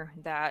share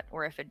that,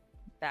 or if it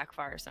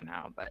backfires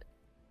somehow. But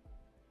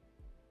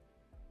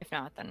if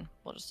not, then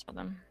we'll just tell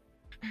them.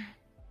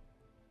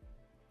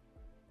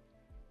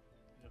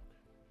 Yep.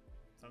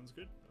 Sounds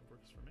good. That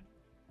works for me.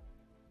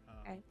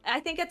 Okay. I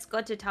think it's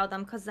good to tell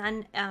them because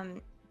then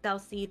they'll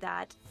see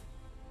that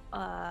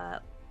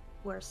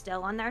we're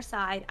still on their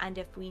side, and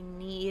if we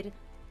need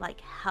like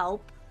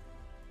help,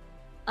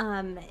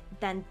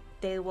 then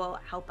they will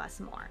help us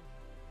more.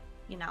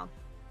 You know.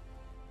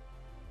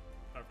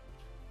 Perfect.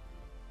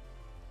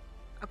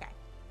 Okay.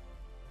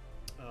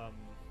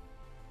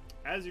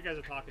 As you guys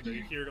are talking, though,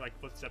 you hear like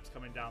footsteps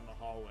coming down the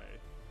hallway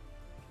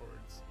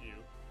towards you,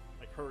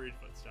 like hurried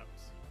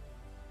footsteps.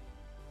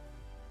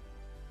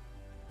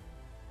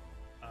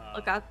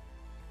 Look up.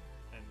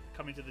 And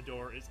coming to the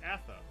door is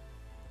Atha.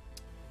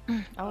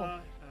 Oh,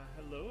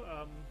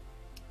 Hello.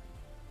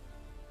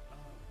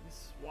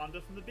 Miss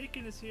Wanda from the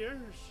Beacon is here.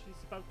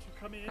 She's about to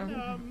come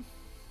in.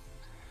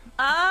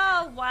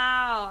 Oh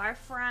wow, our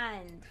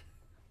friend.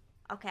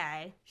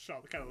 Okay. Shaw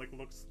kind of like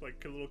looks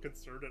like a little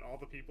concerned at all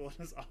the people in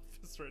his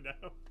office right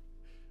now.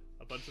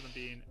 A bunch of them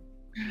being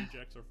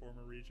rejects or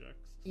former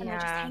rejects. And they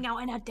just yeah. hang out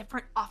in a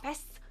different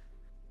office.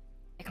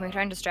 Can we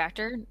try and distract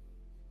her?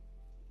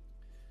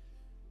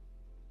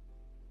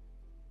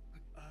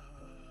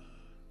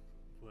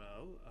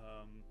 Well,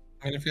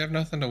 I mean, if you have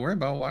nothing to worry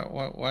about,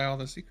 why all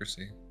the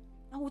secrecy?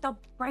 Oh, the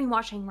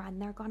brainwashing run.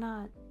 They're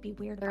gonna be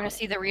weird. They're gonna about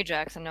see it. the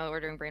rejects and know that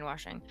we're doing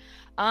brainwashing.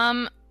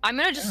 I'm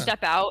gonna just Yeah.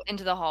 step out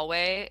into the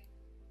hallway,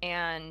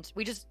 and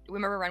we just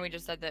remember when we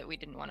just said that we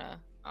didn't want to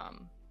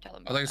tell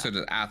them. I thought you said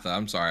Atha.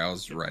 I'm sorry, I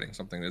was writing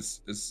something.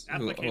 Is Atha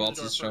who came to else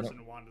the door is showing first, up?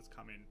 and Wanda's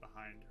coming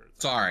behind her.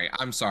 Sorry,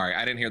 I'm sorry.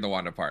 I didn't hear the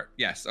Wanda part.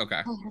 Yes,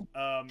 okay,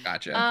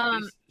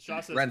 gotcha.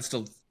 Shaw says, Ren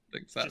still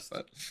thinks that, just-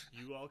 but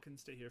 "You all can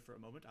stay here for a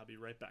moment. I'll be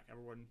right back.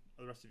 Everyone,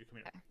 the rest of you come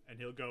here." And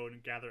he'll go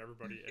and gather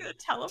everybody and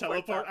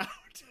teleport them. out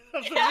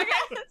of the Yeah, room.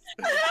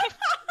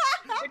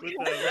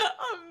 With them.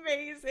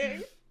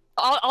 Amazing.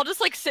 I'll just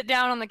like sit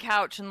down on the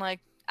couch and like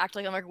act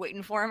like I'm like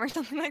waiting for him or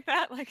something like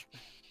that. Like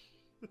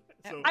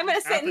So I'm gonna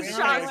sit in Atha's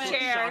Shaw's like,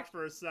 chair. shocked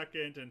for a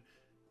second, and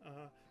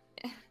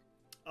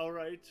all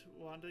right,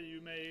 Wanda,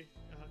 you may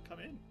come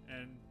in.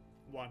 And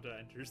Wanda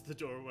enters the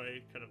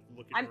doorway, kind of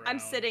looking around. I'm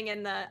sitting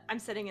in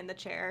the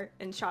chair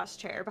in Shaw's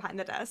chair behind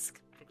the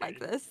desk Okay, like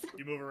this.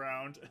 You move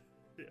around.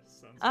 Yes,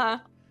 sounds Uh-huh.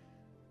 good.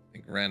 I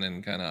think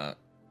Renan kind of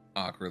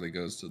awkwardly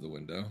goes to the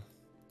window.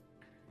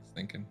 He's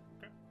thinking.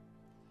 Okay.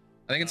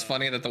 I think it's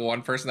funny that the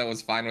one person that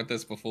was fine with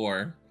this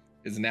before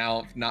is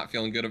now not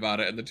feeling good about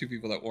it, and the two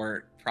people that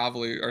weren't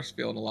probably are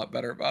feeling a lot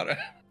better about it.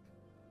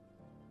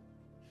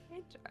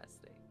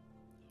 Interesting.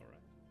 All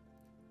right.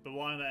 But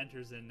Wanda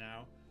enters in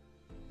now.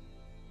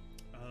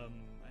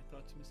 I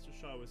thought Mr.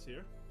 Shaw was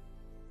here.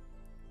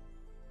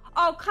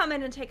 Oh, come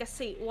in and take a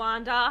seat,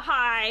 Wanda.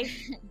 Hi.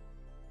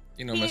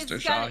 You know, He's Mr.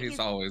 Shaw, he's- he's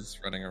always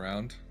running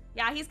around.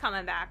 Yeah, he's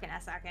coming back in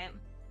a second.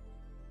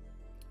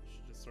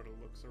 She just sort of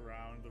looks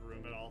around the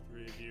room at all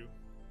three of you.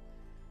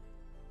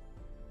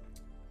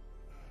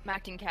 I'm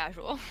acting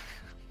casual.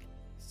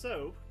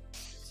 So,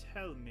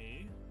 tell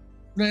me,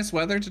 Nice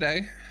weather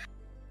today.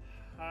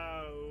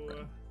 how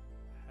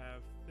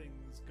have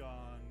things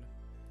gone?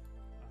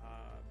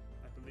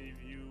 I believe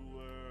you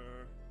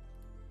were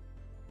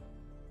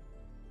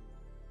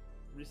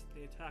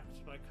recently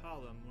attacked by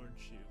Column, weren't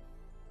you?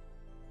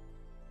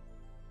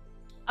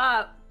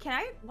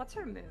 What's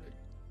her mood?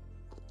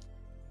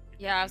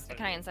 Yeah,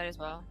 can I insight as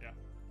well? Yeah.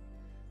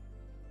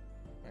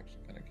 I'm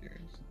actually kind of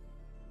curious.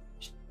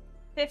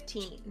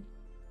 15.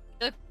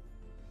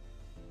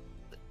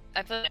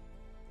 I feel like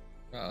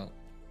Well,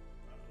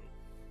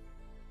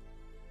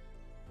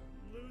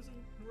 Losing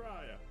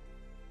Raya.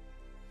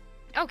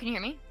 Oh, can you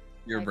hear me?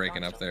 you're I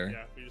breaking gotcha. up there.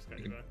 Yeah, we just got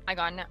you back. I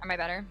got it. Am I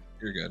better?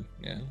 You're good.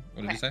 Yeah.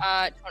 What did Okay, you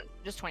say?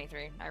 Just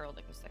 23. I rolled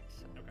like a 6.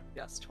 So.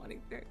 Yes,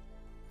 23.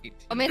 18.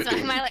 I mean, it's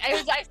not my, I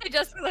was actually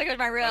just like with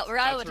my real That's her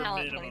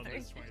talent, minimum 23.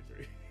 is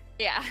 23.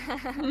 Yeah.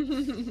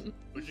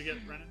 What'd you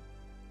get, Brennan?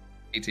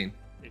 18.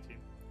 18.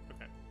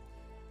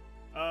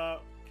 Okay.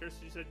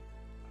 Kirsten, you said,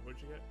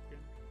 what'd you get again?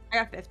 I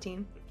got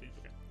 15. 15.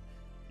 Okay.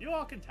 You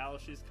all can tell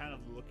she's kind of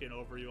looking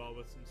over you all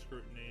with some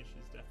scrutiny.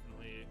 She's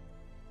definitely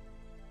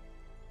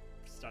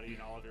studying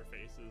all of your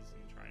faces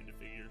and trying to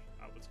figure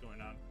out what's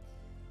going on.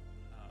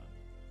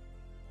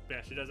 But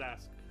yeah, she does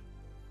ask.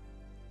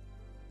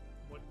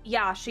 What?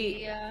 Yeah,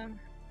 she. Yeah.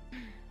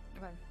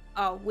 Okay.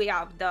 Oh,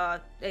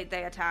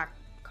 they attacked.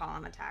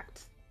 Colin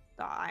attacked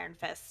the Iron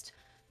Fist.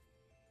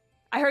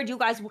 I heard you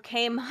guys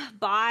came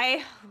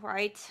by,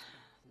 right?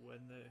 When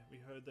we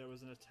heard there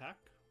was an attack,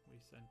 we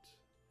sent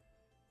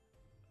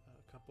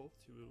a couple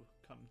to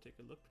come take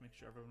a look to make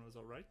sure everyone was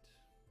all right.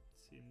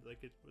 Seemed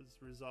like it was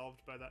resolved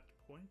by that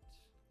point.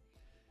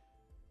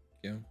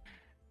 Yeah.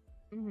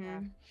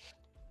 Mm-hmm.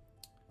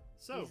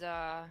 So, He's,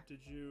 did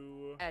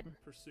you Ed.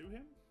 pursue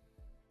him?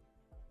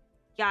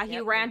 Yeah, he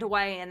Yep. ran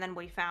away and then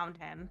we found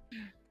him.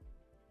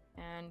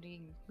 And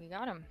we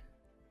got him.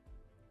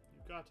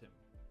 You got him.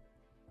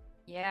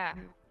 Yeah.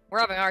 We're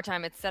having our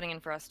time. It's setting in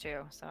for us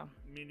too, so.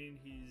 Meaning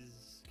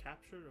he's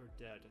captured or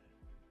dead?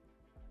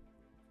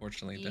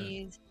 Fortunately, dead.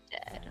 He's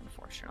dead,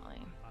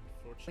 unfortunately.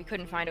 Unfortunately. We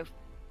couldn't find a.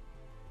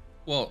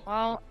 Well,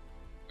 Well,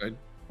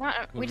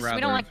 I we would just rather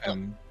we don't like. have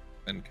him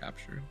been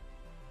captured.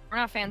 We're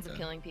not fans of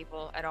Okay. killing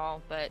people at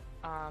all, but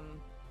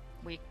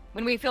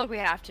when we feel like we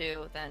have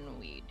to, then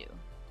we do.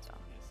 So.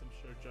 Yes, I'm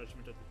sure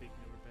judgment at the beginning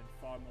would have been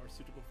far more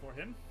suitable for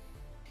him.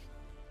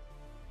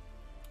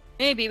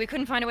 Maybe we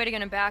couldn't find a way to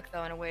get him back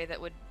though, in a way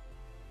that would.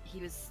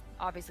 He's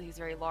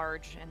very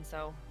large, and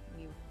so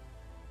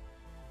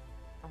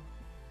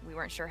we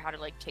weren't sure how to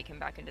like take him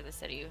back into the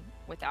city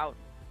without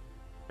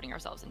putting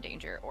ourselves in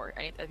danger or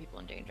any other people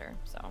in danger.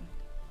 So.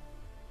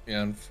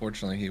 Yeah,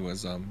 unfortunately, he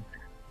was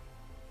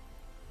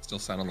still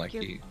sounded like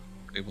he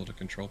was able to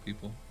control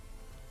people.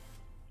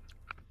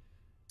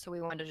 So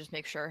we wanted to just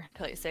make sure,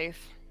 play it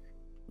safe.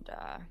 And,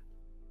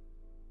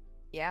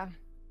 yeah.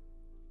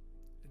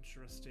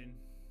 Interesting.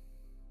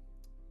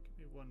 Give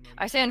me one moment.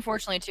 I say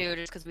unfortunately too,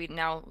 just because we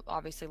now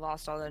obviously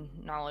lost all the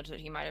knowledge that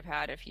he might have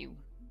had if you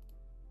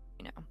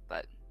know,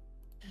 but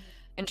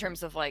in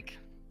terms of like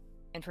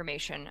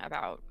information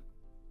about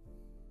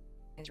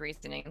his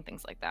reasoning and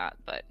things like that,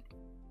 but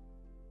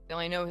we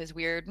only know his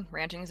weird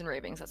rantings and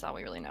ravings. That's all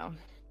we really know.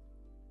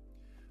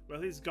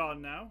 Well, he's gone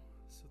now,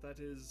 so that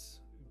is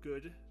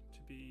good to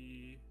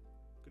be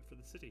good for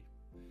the city.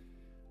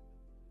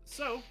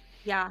 So,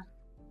 Yeah.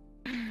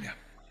 Yeah.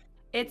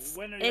 It's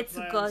when are your it's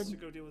plans good. to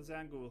go deal with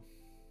Zangul?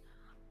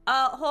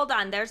 Hold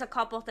on. There's a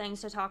couple things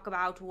to talk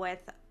about with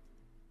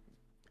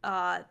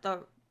the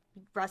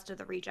rest of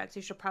the rejects.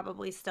 You should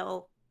probably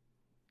still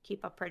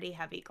keep a pretty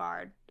heavy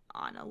guard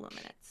on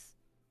Illuminates.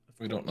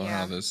 We don't know Yeah.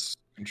 how this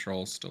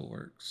control still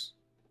works.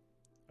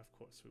 Of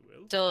course we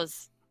will. Still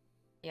is,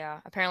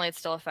 yeah. Apparently, it's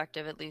still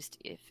effective, at least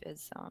if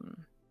is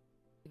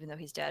even though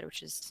he's dead,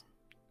 which is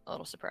a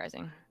little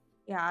surprising.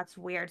 Yeah, it's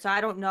weird. So I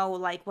don't know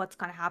like what's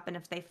gonna happen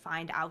if they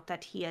find out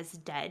that he is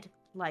dead.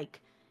 Like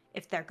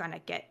if they're gonna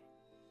get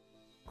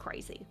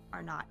crazy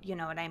or not. You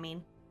know what I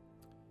mean?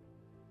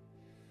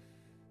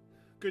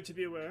 Good to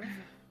be aware.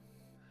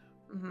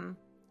 Mm-hmm.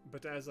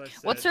 But as I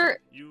said, What's her-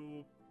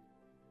 you...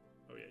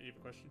 Oh yeah, you have a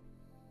question?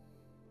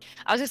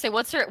 I was gonna say,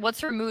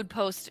 what's her mood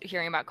post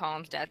hearing about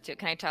Column's death too?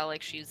 Can I tell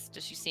like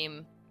does she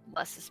seem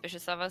less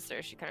suspicious of us, or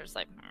is she kind of just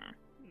like?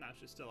 Nah,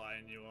 she's still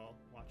eyeing you all,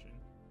 watching.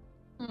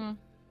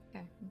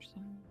 Okay,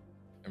 interesting.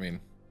 I mean,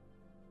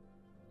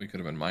 we could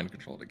have been mind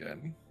controlled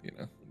again, you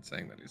know, and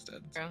saying that he's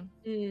dead.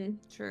 True.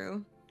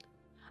 True.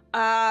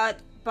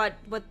 But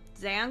with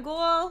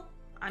Zangul,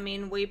 I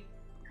mean, we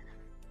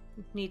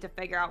need to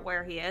figure out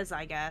where he is,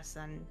 I guess,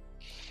 and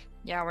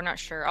Yeah, we're not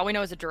sure. All we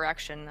know is a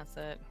direction. That's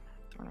it.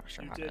 We're not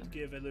sure You how to. did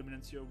give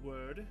Illuminance your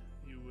word.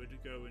 You would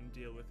go and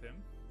deal with him.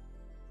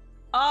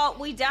 oh,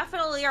 we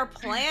definitely are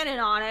planning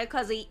on it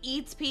because he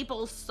eats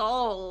people's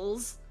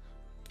souls.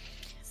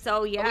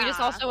 So yeah, But we just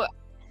also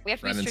we have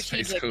to be Brennan's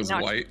face strategic, goes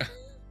not, white.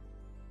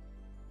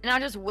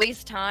 not just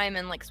waste time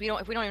and like 'cause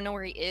if we don't even know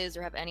where he is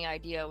or have any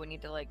idea, we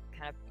need to like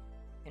kind of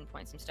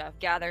pinpoint some stuff,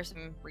 gather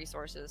some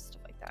resources,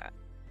 stuff like that.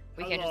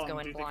 We How can't just long go do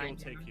in you think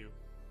blind. it will take you?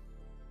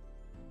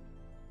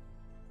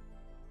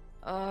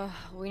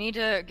 We need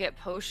to get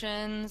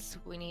potions.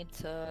 We need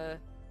to,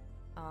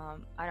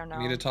 I don't know.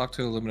 We need to talk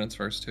to Illuminance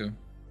first, too.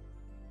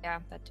 Yeah,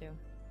 that too.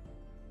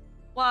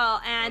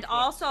 well, and That's what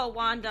also you need to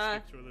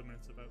Wanda. speak to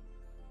Illuminance about.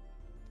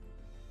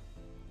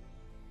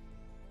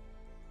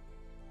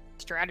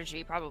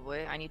 strategy,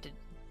 probably.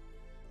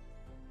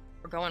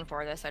 We're going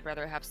for this. I'd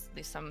rather have at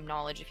least some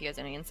knowledge if he has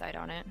any insight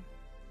on it.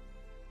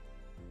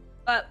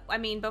 But, I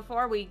mean,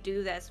 before we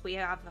do this, we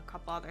have a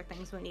couple other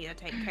things we need to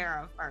take care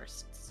of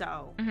first,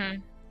 so...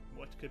 Mm-hmm.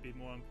 What could be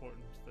more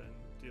important than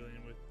dealing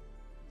with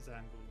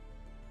Zangul?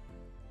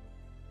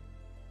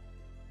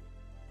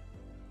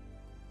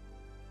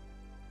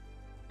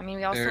 I mean,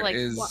 we also,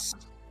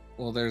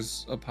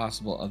 there's a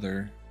possible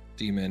other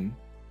demon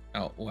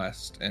out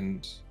west,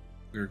 and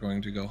we're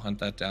going to go hunt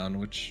that down,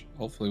 which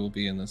hopefully will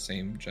be in the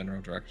same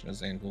general direction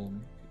as Zangul,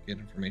 and get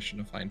information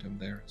to find him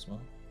there as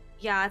well.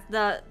 Yeah,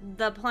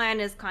 the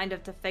plan is kind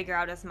of to figure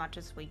out as much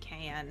as we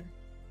can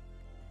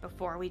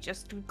before we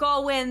just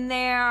go in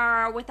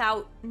there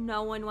without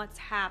knowing what's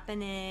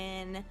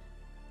happening.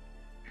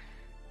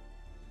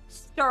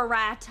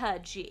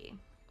 Strategy.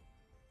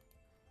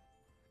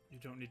 You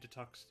don't need to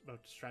talk about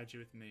strategy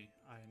with me.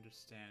 I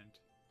understand.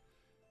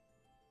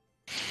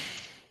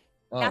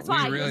 Well, That's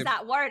why I used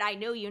that word. I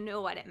knew you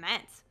knew what it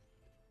meant.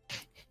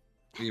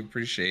 We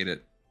appreciate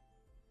it,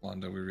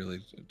 Wanda. We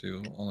really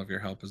do. All of your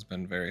help has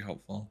been very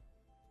helpful.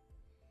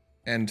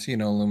 And,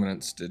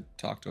 Luminance did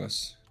talk to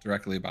us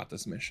directly about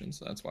this mission,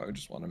 so that's why we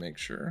just want to make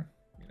sure,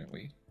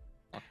 we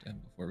talk to him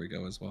before we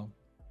go as well.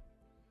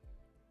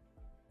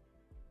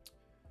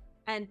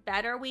 And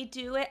better we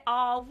do it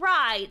all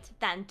right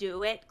than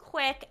do it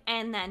quick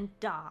and then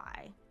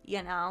die,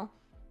 Yeah,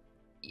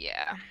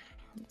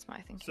 that's my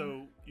thinking.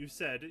 So, you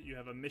said you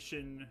have a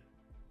mission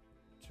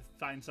to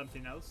find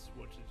something else?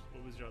 What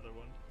was your other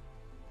one?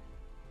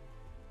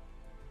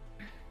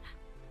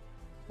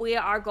 We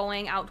are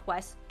going out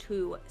west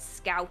to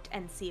scout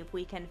and see if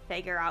we can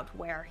figure out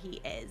where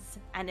he is.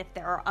 And if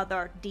there are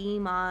other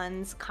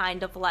demons,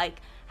 kind of like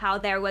how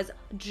there was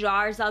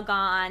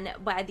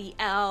Jarzagon by the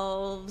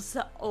elves,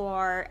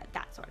 or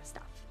that sort of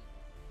stuff.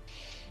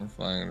 We're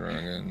flying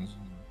dragons,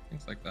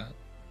 things like that.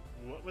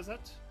 What was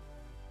that?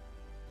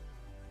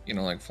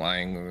 Like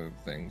flying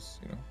things,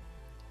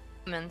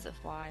 Demons that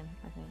fly,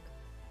 I think.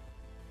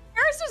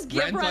 Paris just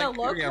give Ren's Ren a like-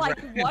 look yeah,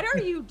 like, Ren- what are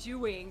you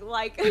doing?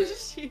 Like,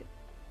 she...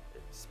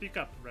 Speak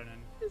up, Renan.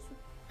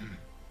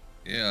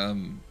 Yeah,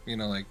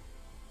 like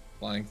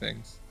flying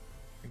things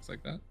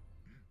like that.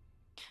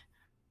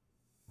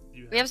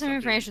 We have some something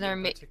information there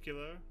in ma-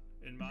 particular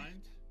in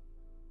mind?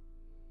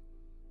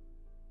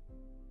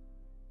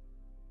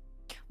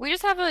 We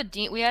just have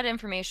we had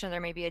information there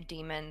may be a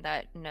demon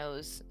that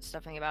knows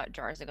something about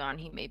Jarzagon.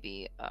 He may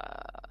be,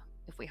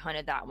 if we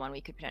hunted that one,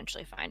 we could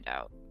potentially find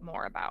out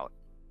more about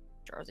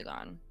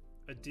Jarzagon.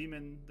 A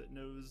demon that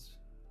knows...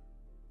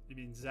 You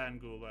mean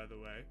Zangul, by the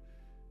way.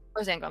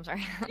 Oh, Zangul, I'm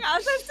sorry. Yeah, I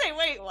was gonna say,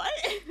 wait, what?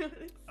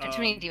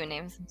 Too many demon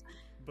names.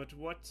 But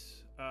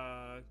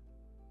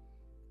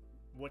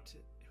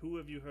who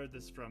have you heard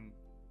this from?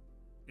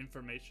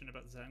 Information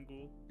about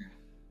Zangul?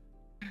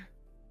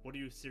 What are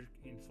you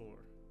searching for?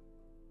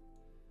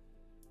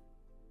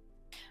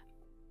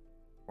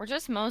 We're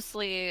just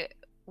mostly...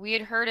 We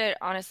had heard it,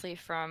 honestly,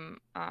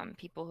 from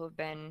people who have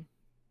been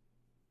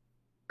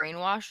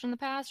brainwashed in the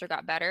past or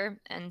got better.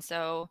 And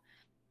so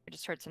I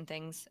just heard some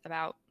things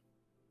about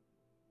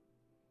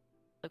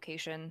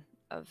location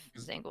of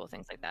Zangul,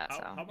 things like that.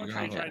 How much Yeah.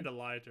 are you trying to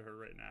lie to her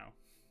right now?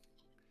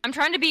 I'm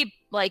trying to be,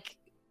 like...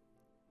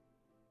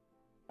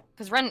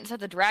 Because Ren said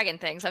the dragon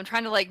thing, so I'm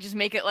trying to, just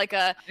make it like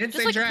a... I didn't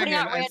just, say dragon, putting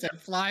out I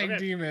said flying Okay.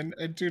 demon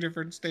in two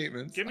different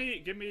statements. Give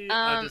me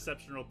a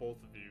deception roll,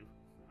 both of you,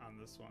 on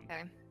this one.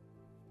 Okay.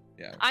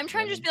 Yeah. I'm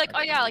trying to just be like,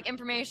 oh yeah,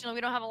 informational.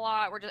 We don't have a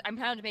lot. I'm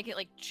trying to make it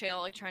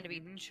chill, trying to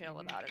be chill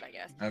about it, I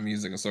guess. I'm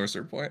using a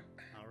sorcerer point.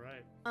 All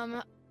right.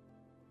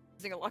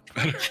 Using a luck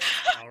point.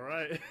 All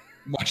right.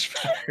 Much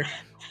better.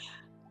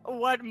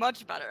 What?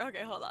 Much better.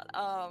 Okay, hold on.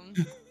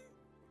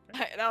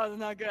 That was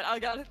not good. I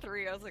got a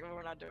 3. I was like, well,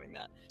 we're not doing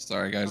that.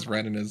 Sorry, guys.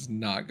 Renan is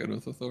not good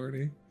with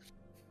authority.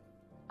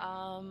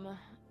 Dirty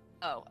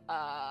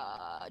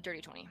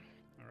 20.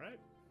 All right.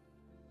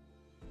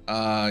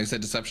 You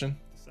said deception?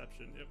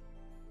 Deception, yep.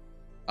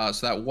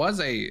 So that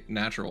was a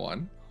natural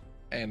one,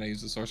 and I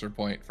used a sorcerer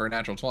point for a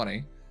natural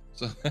 20.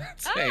 So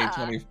that's a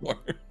 24.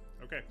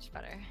 Okay. Much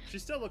better. She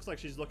still looks like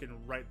she's looking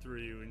right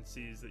through you and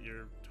sees that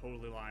you're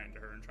totally lying to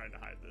her and trying to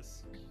hide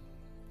this.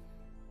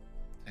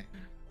 Hey.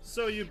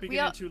 So you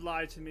begin to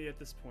lie to me at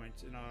this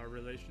point in our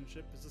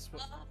relationship? Is this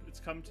what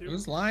it's come to?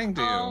 Who's lying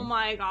to you? Oh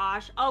my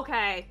gosh.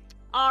 Okay.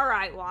 All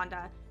right,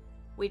 Wanda.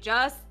 We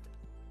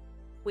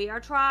are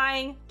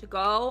trying to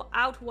go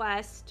out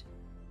west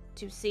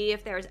to see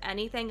if there's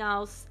anything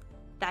else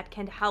that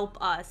can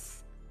help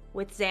us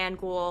with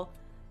Zangul.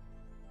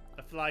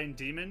 A flying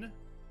demon?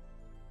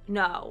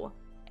 No.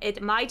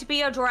 It might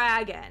be a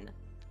dragon.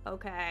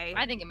 Okay.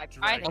 I think it might.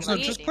 Dragon. Also,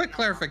 be just quick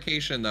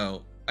clarification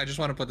though. I just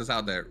want to put this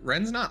out there.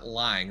 Ren's not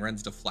lying.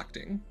 Ren's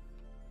deflecting.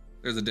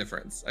 There's a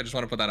difference. I just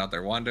want to put that out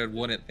there. Wanda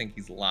wouldn't think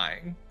he's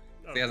lying.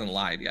 He hasn't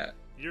lied yet.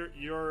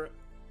 Your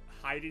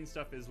hiding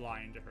stuff is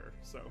lying to her,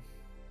 so.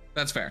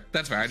 That's fair.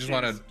 That's fair. I just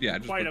want to,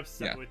 just quite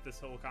upset with this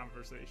whole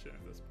conversation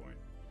at this point.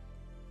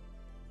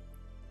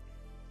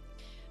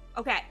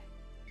 Okay.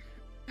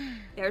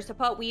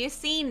 We've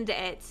seen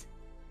it.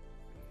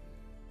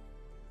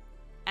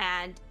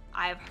 And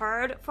I've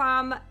heard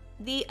from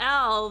the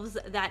elves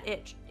that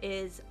it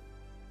is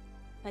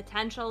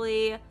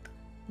potentially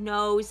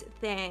knows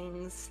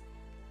things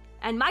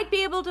and might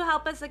be able to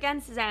help us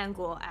against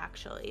Zangul,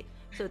 actually.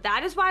 So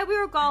that is why we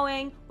were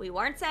going. We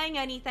weren't saying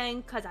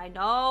anything because I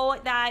know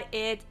that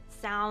it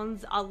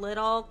sounds a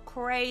little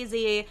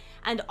crazy,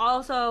 and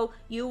also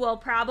you will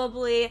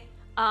probably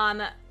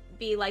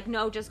be like,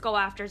 no, just go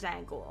after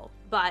Zangul.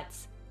 But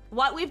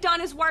what we've done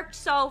has worked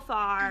so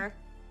far,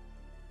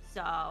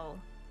 so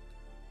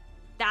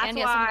that's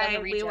why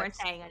we weren't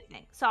saying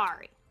anything.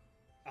 Sorry.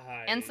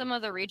 And some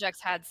of the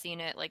rejects had seen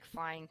it like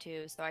flying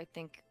too, so I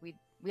think we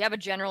have a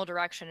general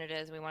direction it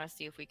is. We want to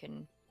see if we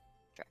can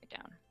track it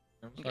down.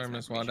 I'm sorry,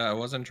 Miss Wanda. I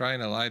wasn't trying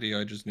to lie to you.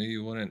 I just knew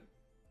you wouldn't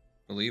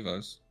believe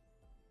us.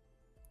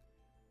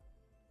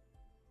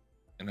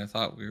 And I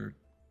thought we were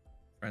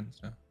friends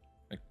now.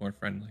 Like, more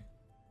friendly.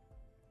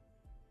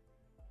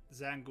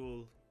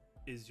 Zangul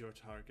is your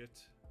target.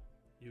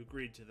 You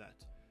agreed to that.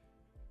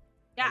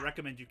 Yeah. I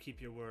recommend you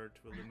keep your word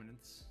to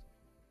Illuminance.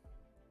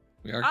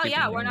 We are. Oh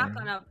yeah, keeping we're our not word.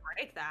 gonna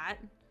break that.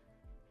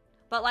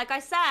 But like I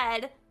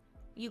said,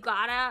 you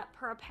gotta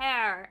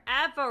prepare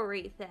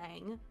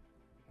everything,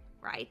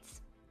 right?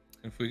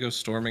 If we go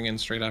storming in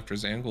straight after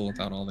Zangul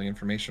without all the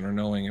information or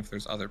knowing if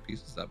there's other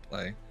pieces at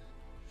play,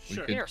 we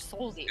Sure. could Our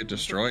souls get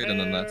destroyed and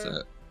then that's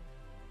it.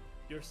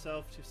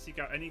 Yourself to seek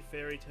out any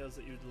fairy tales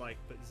that you'd like,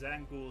 but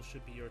Zangul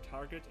should be your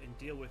target and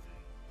deal with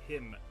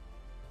him.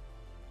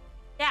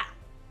 Yeah.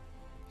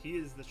 He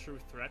is the true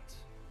threat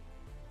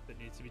that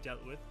needs to be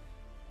dealt with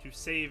to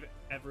save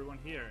everyone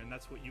here, and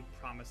that's what you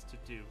promised to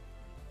do.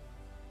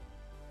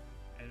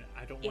 And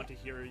I don't want to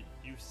hear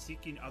you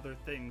seeking other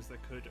things that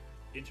could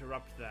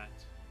interrupt that.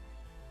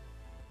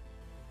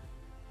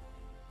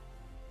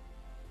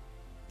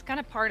 It's kind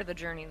of part of the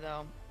journey,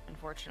 though,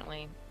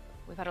 unfortunately.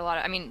 We've had a lot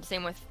of... I mean,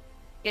 same with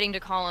getting to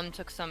Column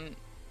took some...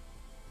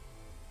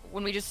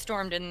 When we just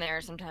stormed in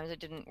there, sometimes it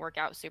didn't work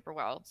out super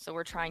well. So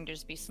we're trying to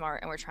just be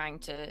smart, and we're trying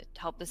to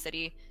help the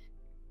city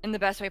in the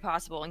best way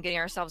possible, and getting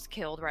ourselves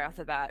killed right off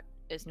the bat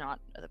is not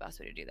the best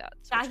way to do that.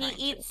 So Yeah,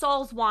 he eats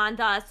souls,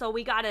 Wanda, so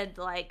we gotta,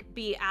 like,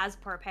 be as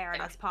prepared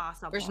as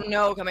possible. There's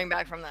no coming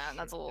back from that.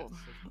 That's a little...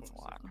 Yes, That's a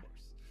lot. of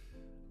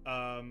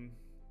course.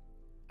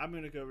 I'm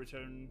gonna go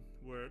return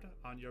word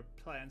on your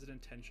plans and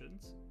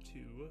intentions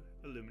to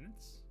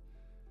Illuminance,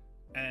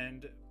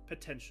 and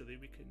potentially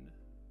we can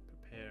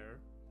prepare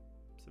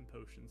some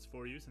potions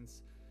for you,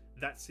 since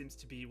that seems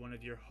to be one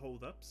of your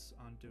holdups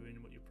on doing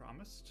what you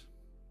promised.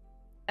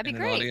 That'd be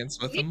In an great. audience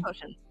with We need him?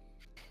 potions.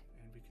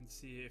 And we can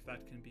see if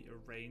that can be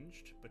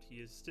arranged, but he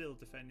is still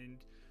defending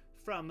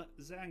from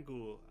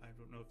Zangul. I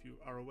don't know if you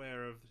are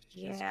aware of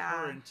his Yeah.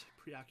 current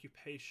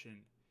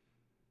preoccupation.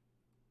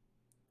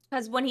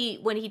 Because when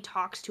he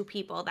talks to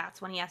people,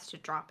 that's when he has to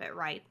drop it,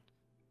 right?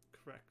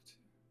 Correct.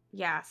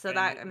 Yeah, so And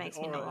that the makes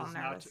me a aura little is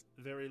nervous.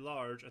 not very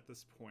large at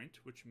this point,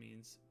 which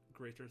means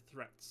greater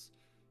threats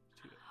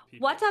to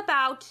people. What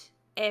about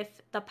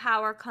if the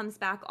power comes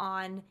back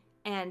on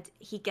and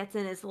he gets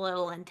in his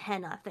little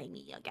antenna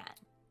thingy again?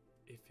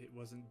 If it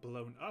wasn't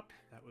blown up,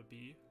 that would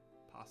be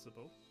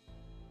possible.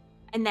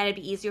 And then it'd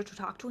be easier to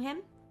talk to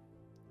him?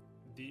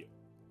 The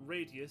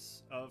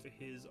radius of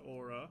his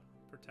aura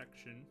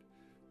protection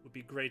would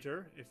be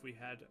greater if we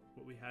had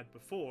what we had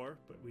before,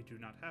 but we do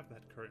not have that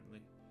currently.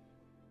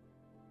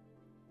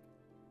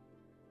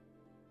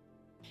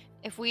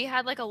 If we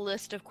had like a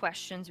list of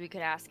questions we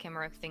could ask him,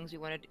 or things we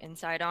wanted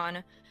insight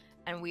on,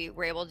 and we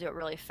were able to do it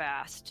really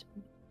fast,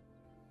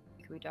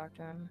 could we talk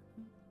to him?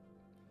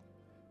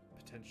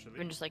 Potentially.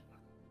 Even just like,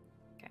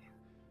 okay.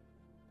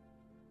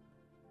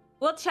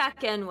 We'll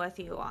check in with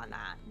you on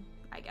that,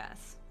 I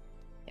guess.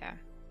 Yeah.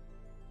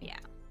 Yeah.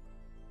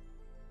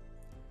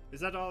 Is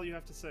that all you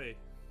have to say?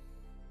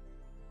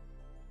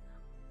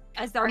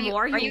 Is there Are you-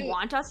 more are you you-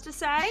 want us to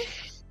say? I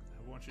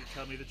want you to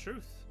tell me the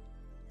truth.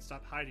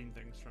 Stop hiding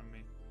things from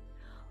me.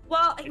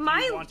 Well, If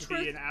my you want to be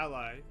truth... an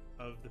ally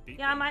of the Beacon,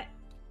 Yeah,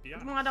 be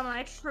honest. Wanda,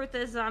 my truth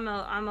is I'm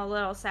a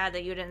little sad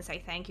that you didn't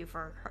say thank you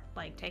for,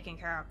 like, taking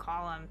care of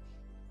Colin.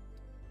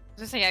 I was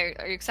gonna say,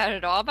 are you excited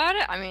at all about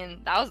it? I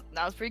mean, that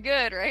was pretty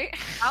good, right?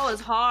 That was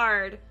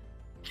hard.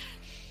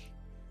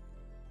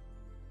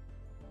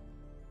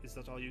 Is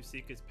that all you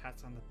seek is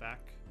pats on the back?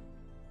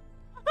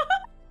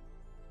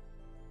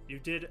 You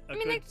did a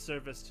mean, good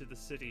service to the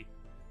city,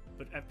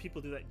 but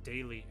people do that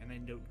daily and they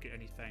don't get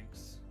any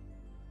thanks.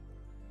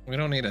 We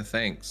don't need a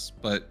thanks,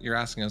 but you're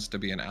asking us to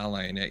be an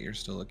ally, and yet you're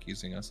still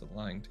accusing us of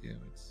lying to you.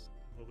 It's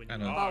Well, when I you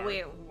know. are, Well,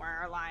 we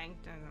were lying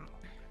to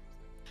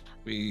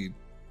them.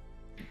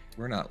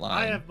 we're not I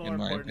lying, have more in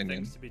my important opinion.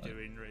 things to be but-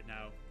 doing right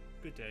now.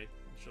 Good day.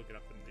 And she'll get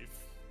up and leave.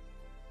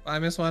 Bye,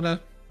 Miss Wanda.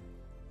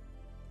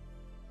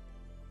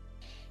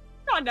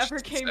 God never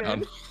Sits came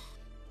down. in.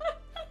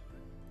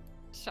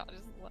 Shaw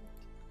just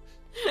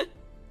left.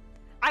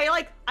 I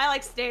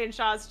like stay in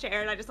Shaw's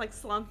chair and I just like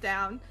slump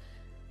down.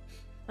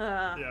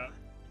 Yeah.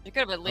 You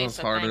could have at That least was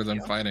said harder thank than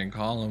you. fighting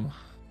Column.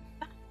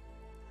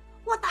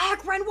 What the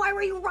heck, Ren? Why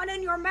were you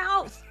running your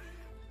mouth?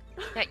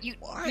 Yeah, you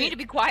Why? need to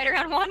be quiet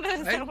around Wanda.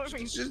 Is that what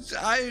we-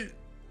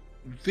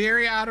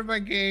 very out of my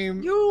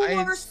game. You I-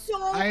 are so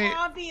I-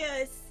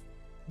 obvious.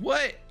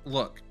 What?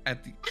 Look,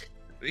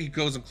 he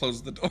goes and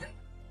closes the door.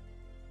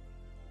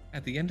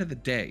 At the end of the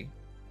day,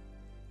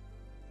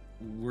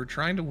 we're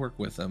trying to work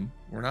with him.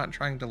 We're not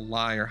trying to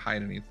lie or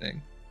hide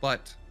anything.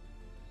 But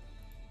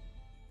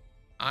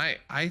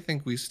I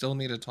think we still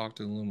need to talk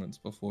to the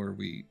Lumens before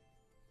we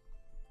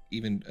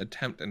even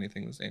attempt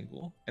anything with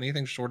Zangul.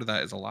 Anything short of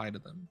that is a lie to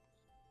them.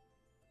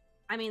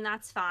 I mean,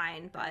 that's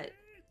fine, but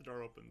The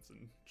door opens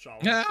and Shaw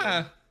walks in.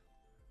 Yeah.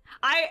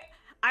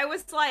 I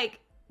was like,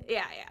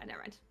 yeah, never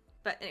mind.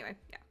 But anyway,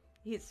 yeah,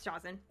 he's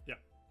Shaw's in.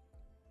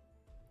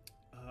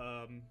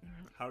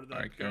 How did that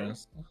Alright, go?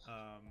 Karis.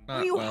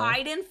 Were you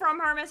hiding from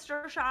her,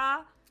 Mr.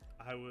 Shaw?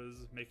 I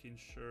was making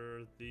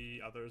sure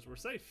the others were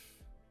safe.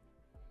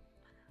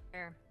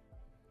 Fair.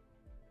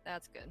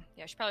 That's good.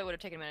 Yeah, she probably would have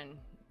taken him in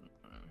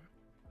and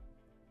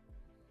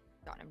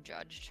gotten him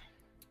judged.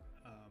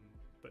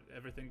 But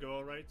everything go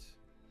all right?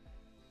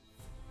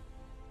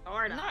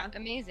 Or Not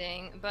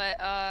amazing,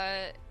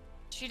 but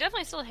she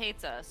definitely still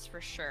hates us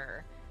for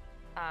sure.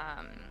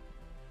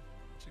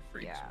 She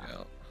freaks Yeah. me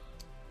out.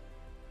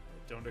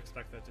 I don't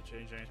expect that to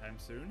change anytime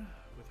soon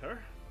with her.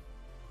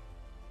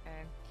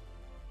 Okay.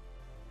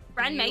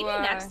 Ren, You, maybe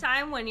next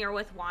time when you're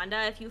with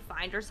Wanda, if you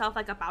find yourself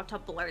like about to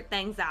blurt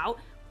things out,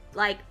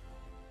 like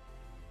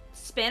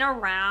spin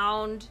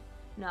around.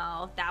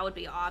 No, that would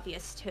be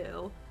obvious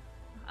too.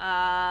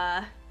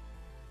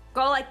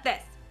 Go like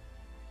this.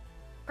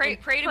 Pray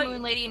to put-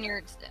 Moon Lady in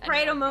your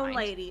Pray to Moon mind.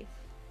 Lady.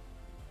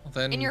 Well,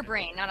 then, In your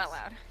brain, not out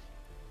loud.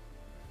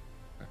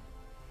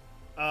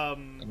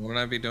 then wouldn't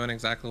I be doing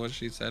exactly what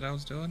she said I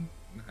was doing?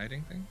 And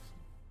hiding things?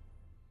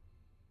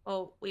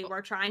 Oh, we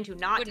were trying to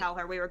not Wouldn't- tell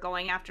her we were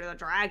going after the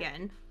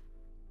dragon.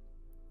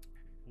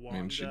 Wanda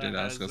mean, she did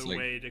has ask us, a like-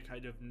 way to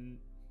kind of.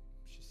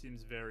 She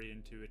seems very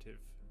intuitive.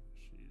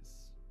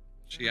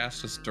 She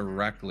asked us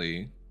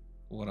directly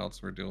what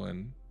else we're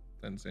doing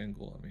than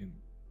Zangul. I mean,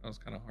 that was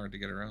kind of hard to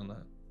get around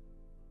that.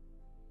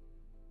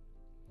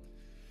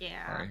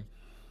 Yeah. Sorry.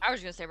 I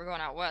was gonna say we're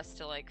going out west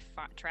to like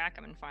track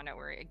him and find out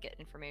where to get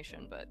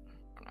information, but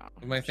I don't know.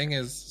 But my thing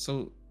is,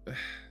 so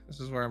this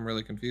is where I'm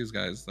really confused,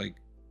 guys. Like,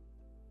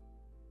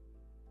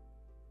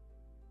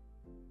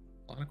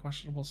 a lot of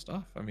questionable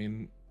stuff. I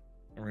mean,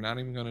 we're not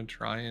even going to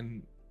try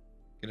and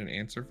get an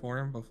answer for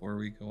him before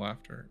we go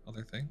after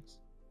other things.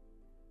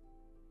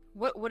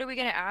 What are we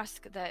gonna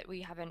ask that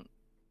we haven't?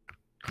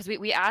 Because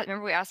we asked.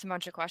 Remember we asked him a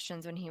bunch of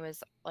questions when he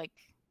was like,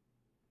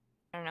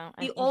 I don't know.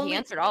 The He only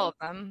answered all of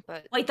them,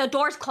 but Wait, the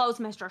door's closed,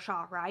 Mr.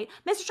 Shaw, right?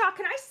 Mr. Shaw,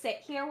 can I sit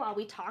here while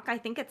we talk? I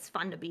think it's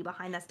fun to be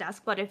behind this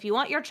desk, but if you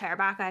want your chair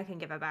back, I can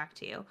give it back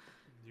to you.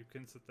 You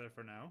can sit there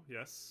for now.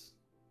 Yes.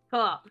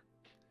 Oh,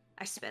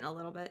 I spin a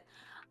little bit.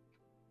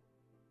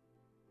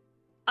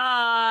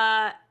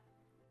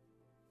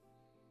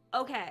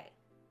 Okay.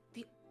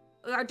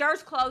 Our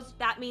door's closed.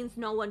 That means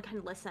no one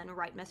can listen,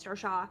 right, Mr.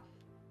 Shaw?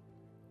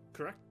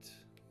 Correct.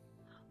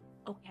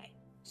 Okay.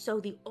 So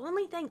the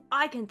only thing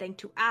I can think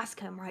to ask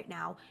him right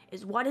now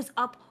is what is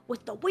up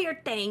with the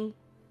weird thing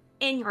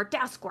in your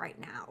desk right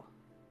now.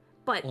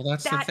 But Well,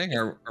 that's the thing.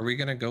 Are we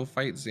going to go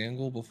fight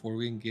Zangul before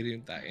we can get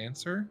him that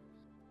answer?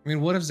 I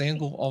mean, what if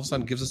Zangul all of a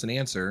sudden gives us an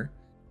answer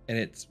and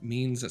it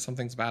means that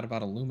something's bad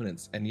about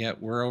Illuminance and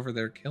yet we're over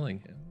there killing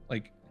him?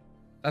 Like,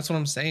 that's what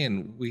I'm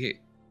saying. We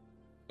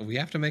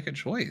have to make a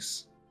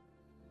choice.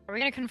 are we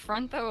gonna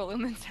confront the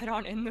Illuminance head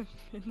on in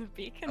the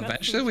beacon? That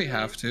Eventually seems we really-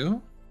 have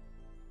to.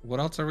 What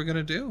else are we going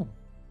to do?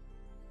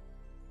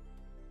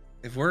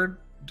 If we're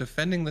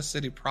defending the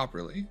city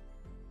properly,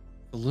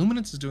 the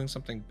Illuminance is doing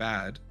something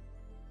bad.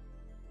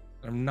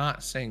 I'm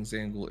not saying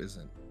Zangul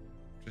isn't.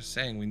 I'm just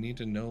saying we need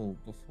to know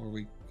before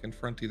we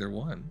confront either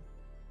one.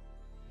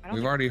 I don't We've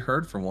think- already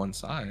heard from one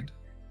side.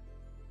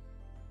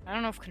 I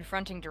don't know if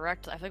confronting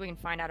directly. I feel like we can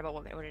find out about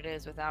what it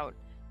is without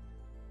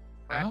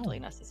directly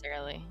How?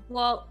 necessarily.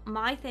 Well,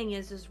 my thing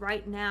is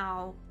right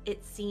now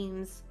it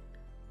seems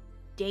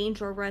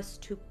dangerous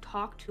to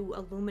talk to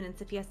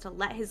Illuminance if he has to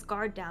let his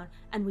guard down,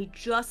 and we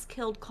just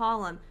killed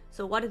Column.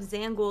 So what if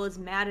Zangul is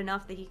mad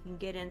enough that he can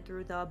get in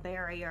through the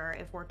barrier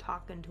if we're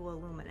talking to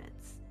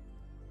Illuminance?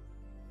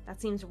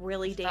 That seems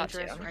really Thought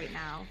dangerous too. right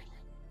now.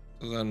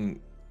 So then,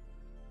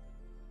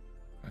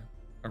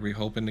 are we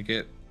hoping to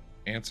get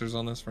answers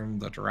on this from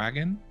the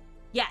dragon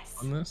Yes,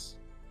 on this?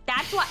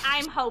 that's what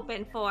I'm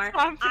hoping for.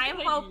 I'm I'm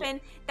feeling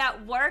hoping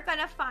that we're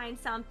gonna find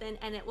something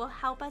and it will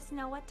help us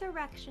know what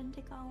direction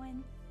to go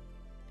in.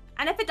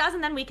 And if it doesn't,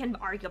 then we can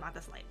argue about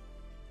this later.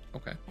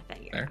 Okay. I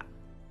figure Fair. it out.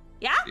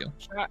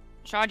 Yeah?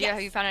 Shaw, do you, have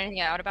Yes. you found anything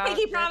out about?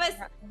 Pinky the- promise.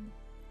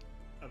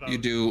 About You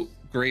do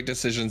great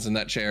decisions in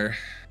that chair,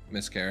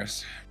 Miss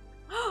Karis.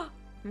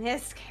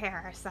 Miss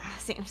Karis, that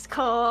seems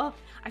cool.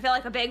 I feel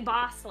like a big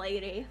boss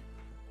lady.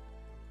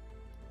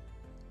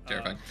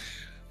 Terrifying.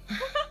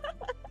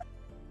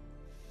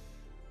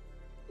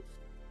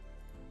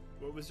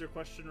 What was your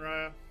question,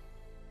 Raya?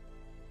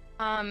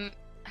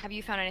 Have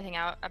you found anything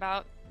out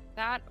about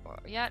that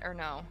yet, or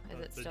no? Is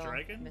About it the still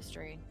dragon? a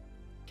mystery?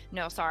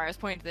 No, sorry, I was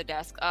pointing to the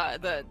desk.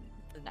 The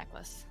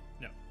necklace.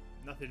 No,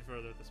 nothing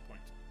further at this point.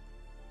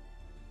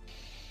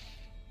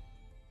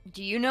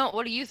 Do you know?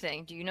 What do you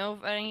think? Do you know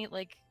of any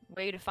like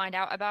way to find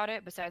out about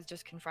it besides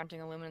just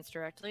confronting Illuminance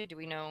directly? Do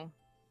we know?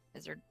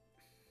 Is there?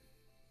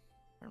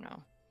 I don't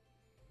know.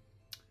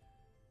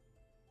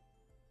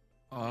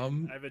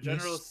 I have a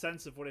general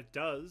sense of what it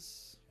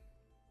does,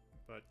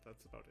 but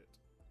that's about it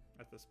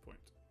at this point.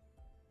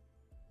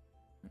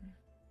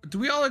 Do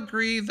we all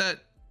agree that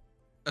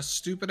a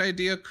stupid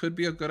idea could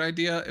be a good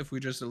idea if we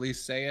just at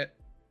least say it?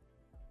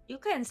 You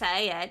can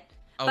say it.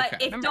 Okay.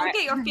 But if don't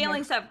get your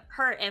feelings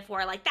hurt if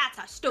we're like, that's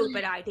a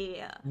stupid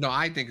idea. No,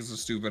 I think it's a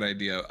stupid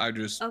idea. I'm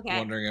just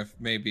wondering if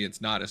maybe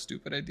it's not a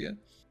stupid idea.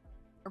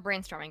 We're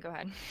brainstorming. Go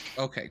ahead.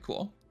 Okay,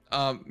 cool.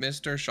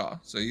 Mr. Shaw,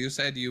 so you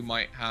said you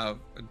might have,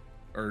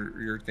 or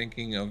you're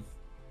thinking of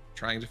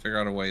trying to figure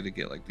out a way to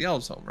get like the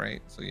elves home,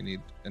 right? So you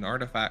need an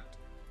artifact,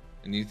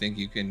 and you think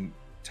you can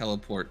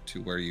teleport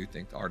to where you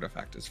think the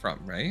artifact is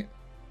from, right?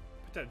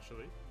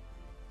 Potentially.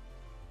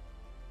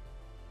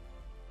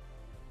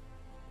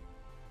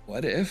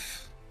 What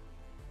if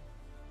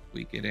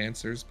we get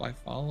answers by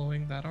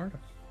following that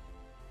artifact?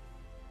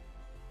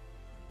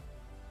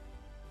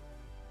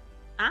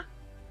 Huh?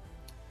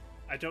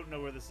 I don't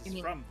know where this is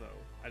from, though.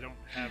 I don't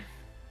have...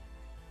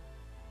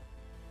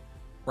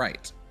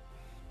 Right.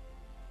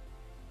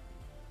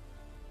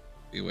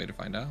 Be a way to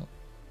find out.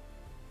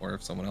 Or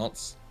if someone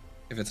else,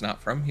 if it's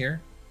not from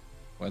here,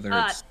 whether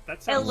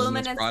it's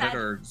Illuminance brought it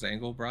or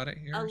Zangle brought it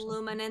here.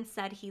 Illuminance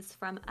said he's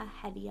from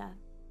Ahedia.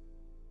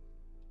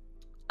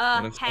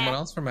 What if someone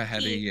else from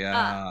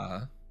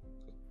Ahedia,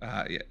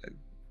 yeah,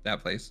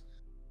 that place?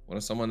 What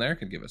if someone there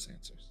could give us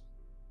answers?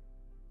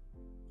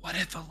 What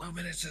if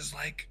Illuminance is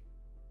like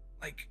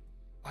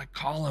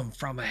Column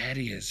from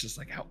Ahedia is just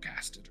like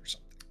outcasted or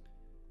something?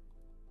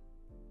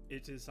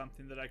 It is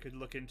something that I could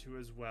look into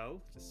as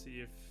well to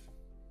see if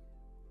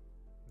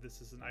this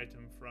is an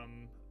item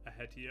from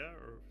Ahedia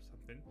or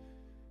something.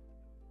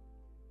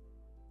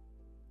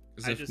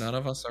 Because if none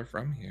of us are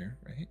from here,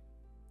 right?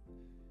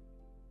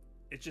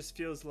 It just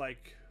feels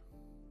like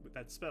with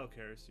that spell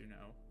curse, you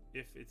know,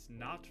 if it's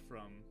not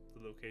from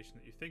the location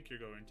that you think you're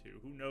going to,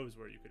 who knows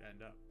where you could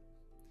end up?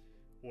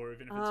 Or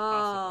even if it's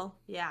possible. Oh,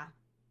 yeah.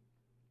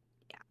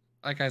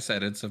 Like I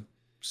said, it's a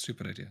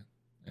stupid idea.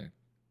 Yeah.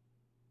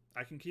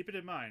 I can keep it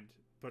in mind,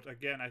 but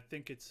again, I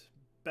think it's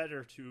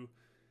better to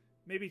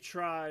maybe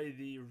try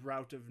the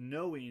route of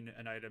knowing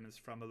an item is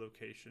from a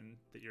location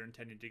that you're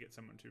intending to get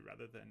someone to,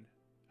 rather than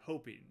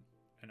hoping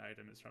an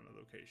item is from a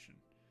location.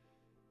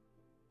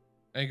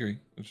 I agree.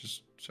 I was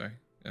just sorry.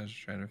 I was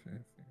just trying to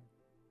figure.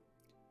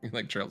 You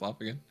like trailed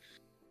off again.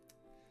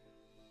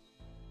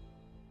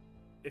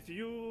 If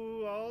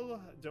you all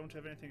don't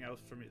have anything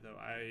else for me, though,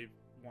 I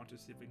want to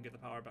see if we can get the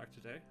power back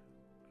today.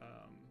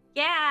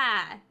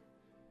 Yeah.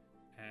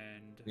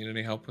 And need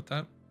any help with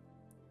that?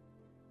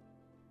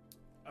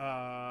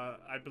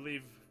 I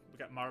believe we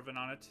got Marvin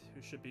on it,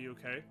 who should be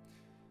okay.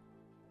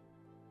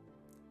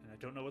 And I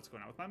don't know what's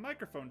going on with my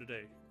microphone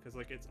today, because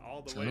like it's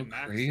all the way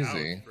maxed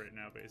out right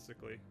now,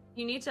 basically.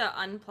 You need to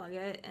unplug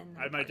it and.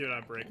 I might do it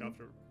on break. I'll have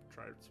to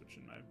try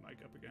switching my mic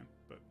up again,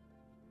 but.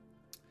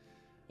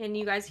 Can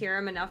you guys hear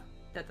him enough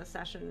that the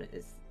session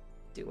is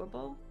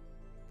doable?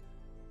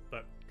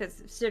 But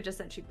because Siv just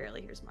said she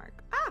barely hears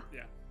Mark.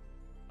 Yeah.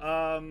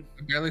 I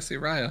barely see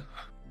Raya.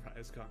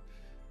 Raya's gone.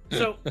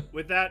 So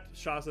with that,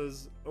 Shaw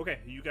says, "Okay,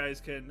 you guys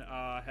can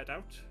head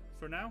out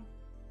for now.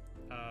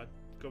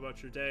 Go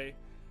about your day,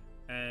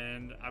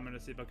 and I'm gonna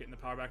see about getting the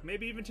power back.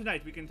 Maybe even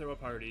tonight we can throw a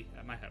party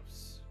at my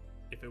house,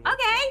 if it works.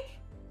 Okay.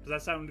 Does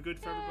that sound good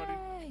for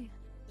everybody?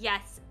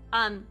 Yes.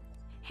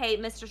 Hey,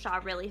 Mr. Shaw,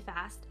 really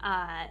fast.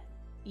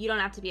 You don't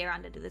have to be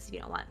around to do this if you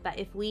don't want, but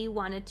if we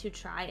wanted to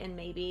try and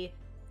maybe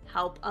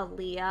help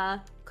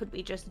Aaliyah, could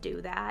we just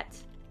do that?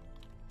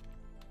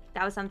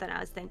 That was something I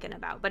was thinking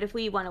about, but if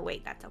we want to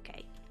wait, that's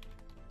okay.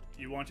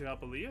 You want to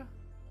help Aaliyah?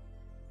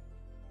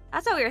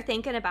 That's what we were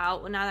thinking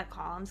about. Well, now that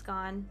Column's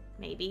gone,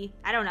 maybe.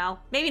 I don't know.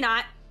 Maybe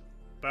not.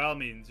 By all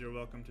means, you're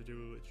welcome to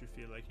do what you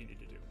feel like you need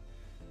to do.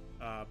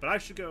 But I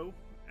should go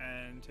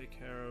and take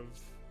care of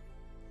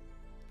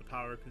the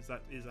power, because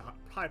that is a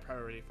high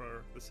priority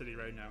for the city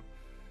right now.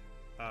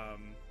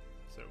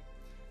 So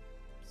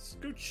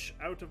scooch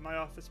out of my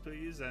office,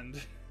 please, and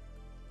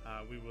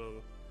we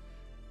will...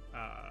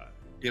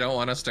 You don't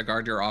want us to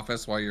guard your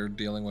office while you're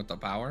dealing with the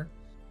power?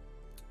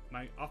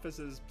 My office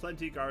is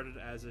plenty guarded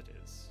as it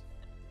is.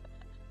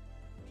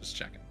 Just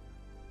checking.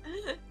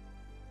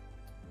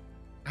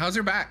 How's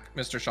your back,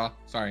 Mr. Shaw?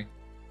 Sorry.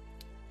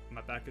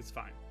 My back is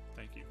fine.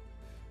 Thank you.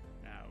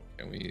 Now...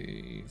 Can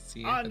we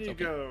see on if you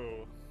okay?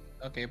 go!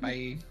 Okay,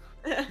 bye.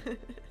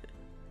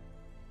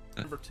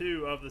 Number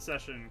 2 of the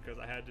session, because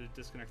I had to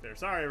disconnect there.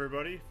 Sorry,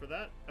 everybody, for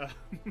that.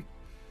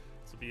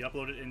 This will be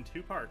uploaded in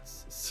 2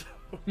 parts. So,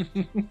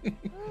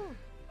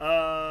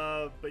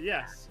 but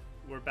yes,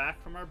 we're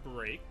back from our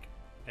break,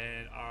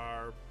 and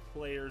our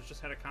players just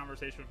had a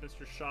conversation with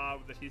Mr. Shaw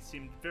that he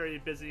seemed very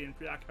busy and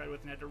preoccupied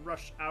with, and had to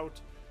rush out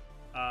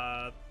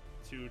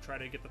to try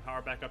to get the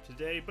power back up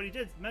today. But he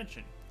did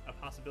mention a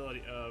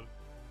possibility of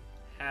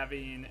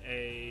having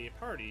a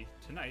party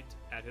tonight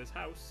at his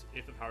house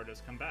if the power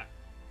does come back.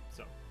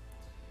 So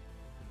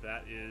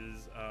that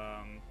is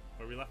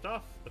where we left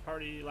off. The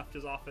party left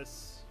his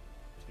office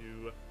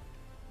to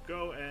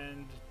go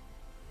and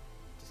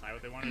decide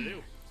what they want to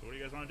do. So what do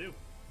you guys want to do?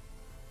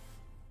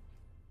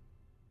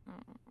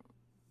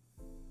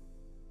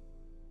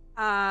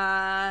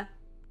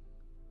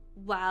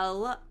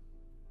 Well,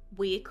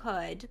 we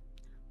could,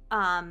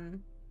 I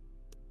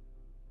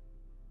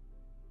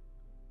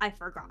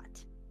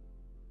forgot.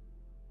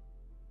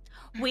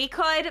 We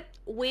could,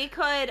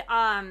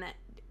 I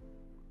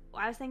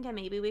was thinking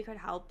maybe we could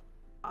help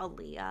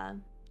Aaliyah.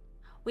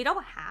 We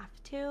don't have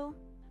to,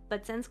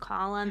 but since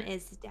Colum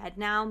is dead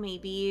now,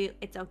 maybe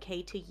it's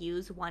okay to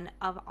use one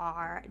of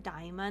our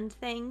diamond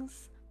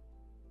things.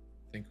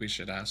 I think we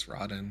should ask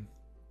Rodden.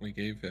 We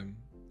gave him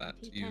that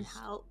He to can use.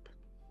 help.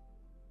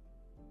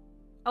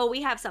 Oh,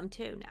 we have some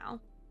too now.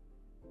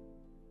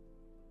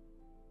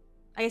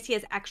 I guess he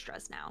has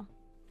extras now.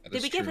 That Did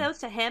is we give true. those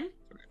to him?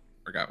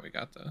 Forgot we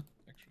got the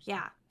extras.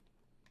 Yeah.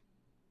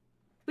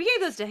 We gave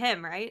those to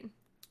him, right?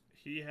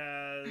 He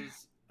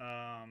has,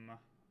 I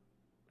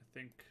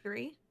think,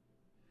 3?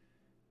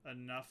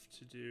 enough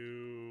to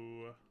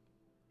do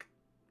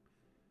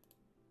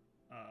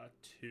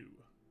 2,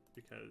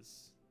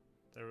 because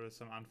there was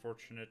some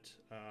unfortunate.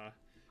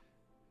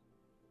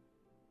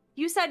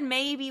 You said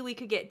maybe we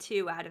could get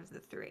 2 out of the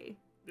 3.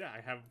 Yeah,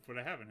 I have what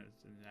I have in his,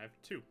 and I have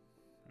 2,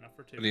 enough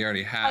for 2. But he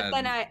already had.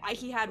 But then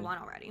he had 1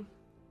 already.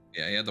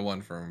 Yeah, he had the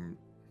one from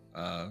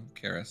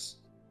Karis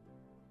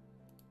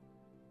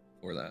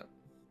for that.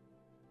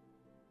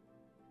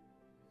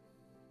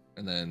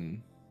 And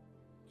then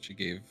she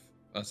gave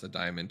us a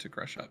diamond to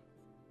crush up.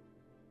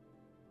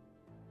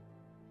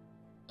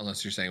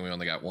 Unless you're saying we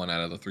only got 1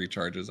 out of the 3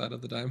 charges out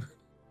of the diamond.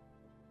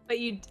 But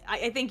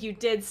I think you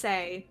did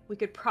say we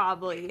could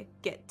probably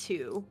get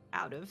 2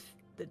 out of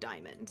the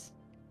diamond.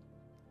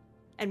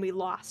 And we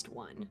lost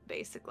 1,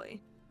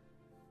 basically.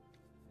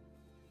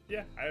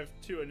 Yeah, I have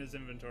 2 in his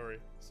inventory,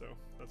 so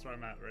that's where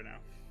I'm at right now.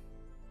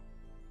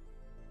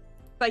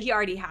 But he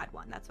already had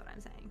 1, that's what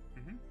I'm saying.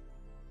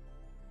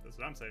 That's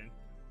what I'm saying.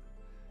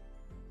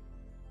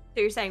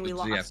 So you're saying we Did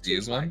he have lost to 2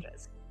 use one?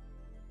 charges.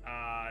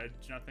 I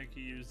do not think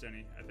he used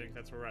any. I think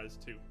that's where Raz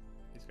 2.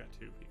 He's got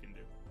 2 he can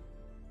do.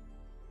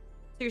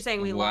 So you're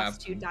saying we What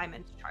lost 2 happened?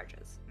 diamond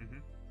charges.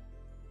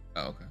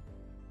 Oh, okay.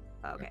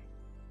 Okay.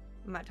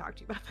 I'm gonna talk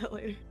to you about that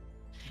later.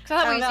 So I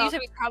I don't thought know. you said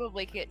we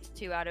probably could get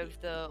 2 out of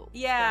the.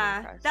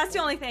 Yeah, Diamond that's the Crest.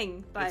 only thing.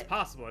 It's But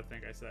possible, I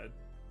think I said,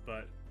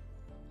 but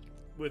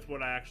with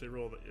what I actually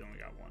rolled, you only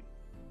got 1.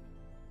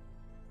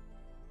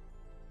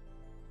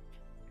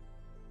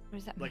 What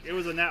does that Like, it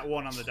was a nat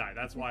 1 on the die.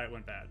 That's why it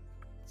went bad.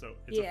 So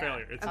it's a Yeah,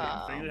 failure. It's okay.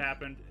 a thing that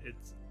happened.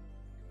 It's.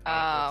 Oh,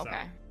 it works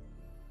okay. out.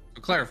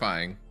 So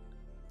clarifying,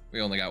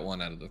 we only got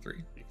 1 out of the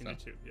 3. You can So,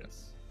 do 2,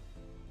 yes.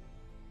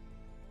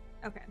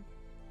 okay.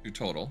 2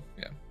 total,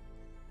 yeah.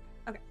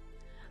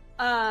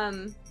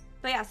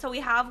 But yeah, so we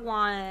have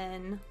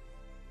 1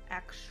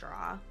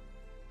 extra. I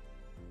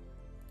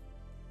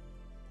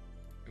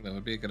think that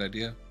would be a good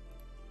idea.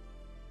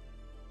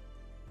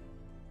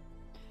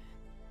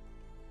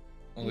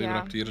 I'll leave it Yeah.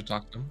 up to you to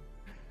talk to him.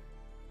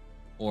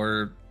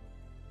 Or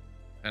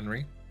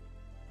Henry.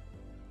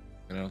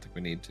 I don't think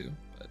we need to,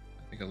 but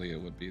I think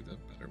Aaliyah would be the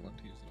better one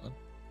to use it on.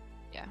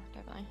 Yeah,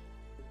 definitely.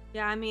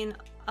 Yeah, I mean,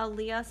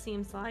 Aaliyah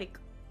seems like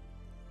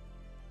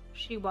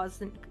she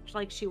wasn't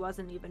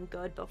even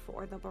good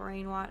before the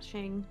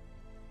brainwashing.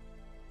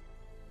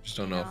 Just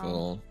don't know if Yeah.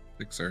 it'll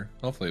fix her.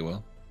 Hopefully it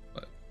will,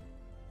 but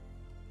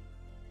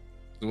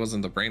it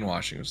wasn't the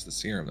brainwashing, it was the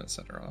serum that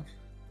set her off.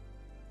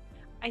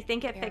 I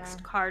think it Yeah.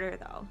 fixed Carter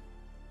though.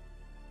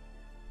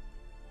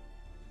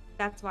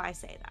 That's why I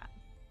say that.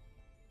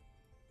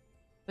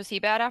 Was he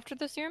bad after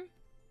the serum?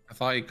 I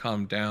thought he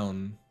calmed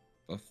down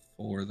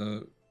before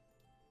the No,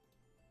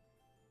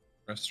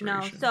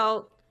 restoration.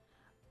 so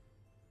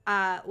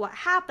what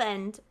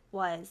happened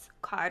was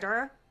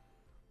Carter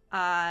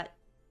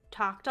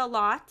talked a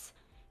lot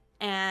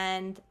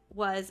and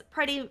was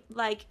pretty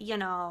like,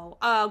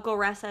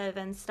 aggressive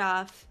and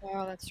stuff.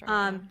 Oh, that's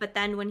right. But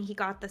then when he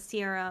got the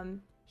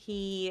serum,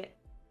 he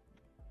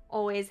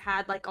always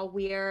had like a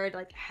weird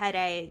like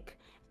headache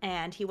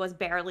and he was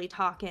barely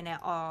talking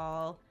at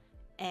all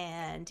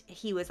and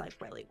he was like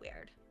really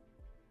weird.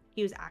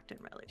 He was acting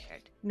really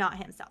weird,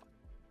 not himself.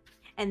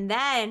 And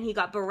then he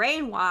got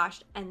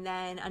brainwashed and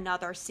then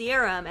another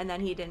serum and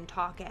then he didn't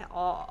talk at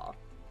all.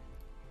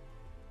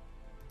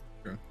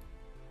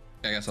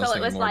 I guess I so was it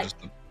thinking was more like- just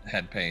the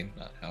head pain,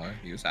 not how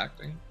he was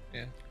acting.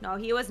 Yeah. No,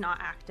 he was not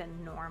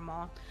acting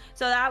normal.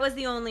 So that was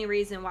the only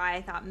reason why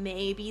I thought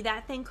maybe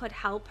that thing could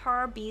help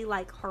her be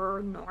like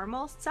her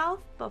normal self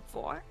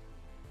before.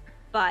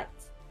 But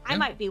I Yeah.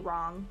 might be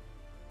wrong.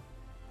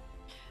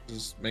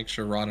 Just make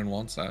sure Rodden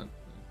wants that.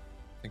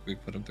 I think we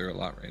put him through a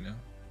lot right now.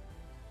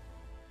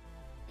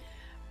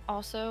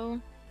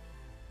 Also,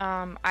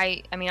 I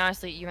mean,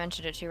 honestly, you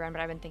mentioned it too, Ren,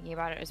 but I've been thinking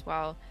about it as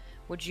well.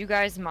 Would you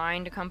guys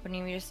mind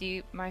accompanying me to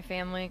see my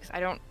family? Because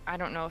I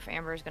don't know if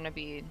Amber's gonna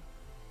be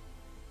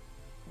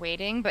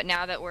waiting, but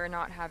now that we're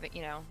not having,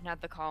 now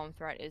that the column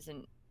threat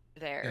isn't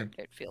there,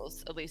 it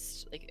feels at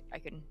least like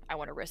I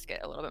want to risk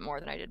it a little bit more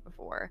than I did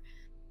before.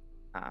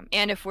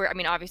 And if I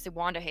mean, obviously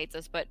Wanda hates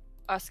us, but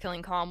us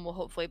killing Calm will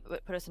hopefully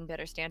put us in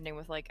better standing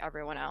with like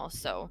everyone else.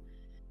 So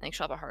I think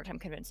she'll have a hard time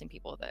convincing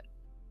people that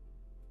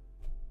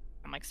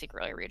I'm like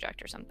secretly a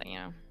reject or something, you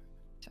know.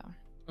 So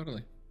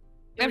Totally.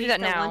 we have to do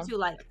that now. Want to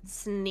like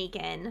sneak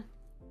in?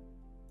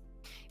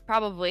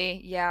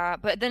 Probably, yeah.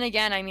 But then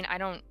again, I mean, I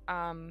don't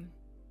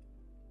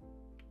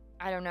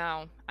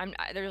know.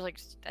 There's like,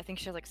 I think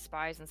she has like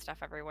spies and stuff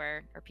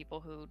everywhere, or people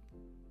who.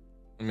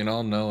 I mean,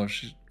 I'll know if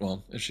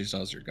she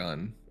sells your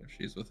gun, if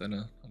she's within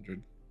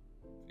 100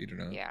 feet or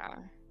not. Yeah.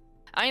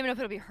 I don't even know if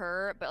it'll be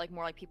her, but like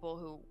more like people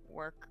who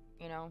work,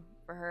 you know,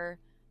 for her.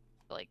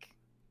 Like.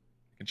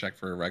 You can check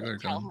for regular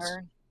tell guns.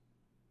 her.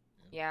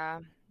 Yeah.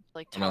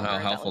 Like. I don't know how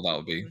her helpful that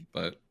would be,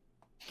 but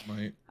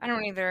might. I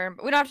don't either.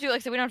 But we don't have to do, like I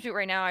said, we don't have to do it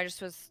right now. I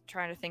just was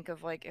trying to think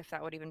of like if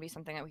that would even be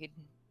something that we could,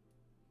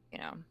 you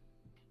know,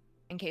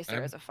 in case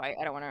there is a fight.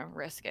 I don't want to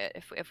risk it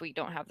if we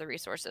don't have the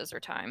resources or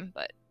time.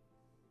 But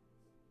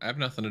I have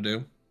nothing to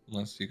do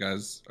unless you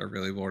guys are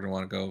really bored and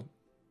want to go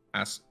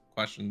ask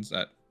questions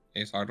at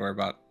Ace Hardware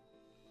about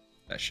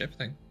that ship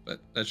thing. But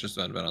that's just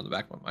been on the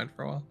back of my mind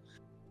for a while.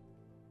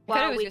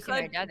 Well, we could see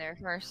my dad there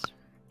first.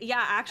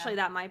 Yeah, actually,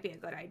 that might be a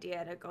good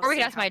idea to go. Or we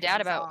could see ask how my dad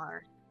things about.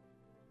 are.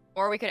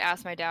 Or we could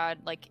ask my dad,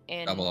 like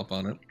Double up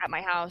on it. at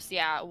my house.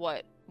 Yeah,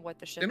 what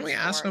the ship. Didn't we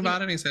ask him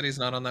about it? He said he's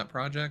not on that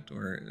project,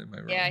 or am I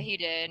wrong? Yeah, he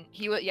did.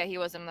 He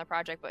wasn't on the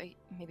project, but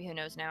maybe who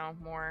knows now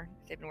more.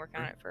 They've been working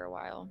on it for a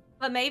while.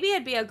 But maybe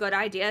it'd be a good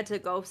idea to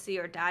go see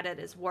your dad at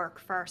his work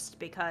first,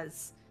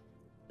 because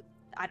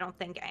I don't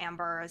think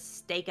Amber is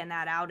staking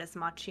that out as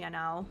much, you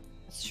know.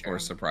 That's true. Or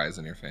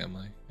surprising your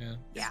family. Yeah.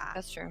 Yeah.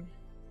 That's true.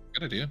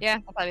 Good idea. Yeah,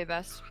 that'll probably be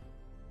best.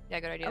 Yeah,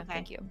 good idea. Okay.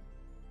 Thank you.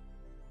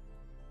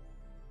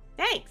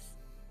 Thanks.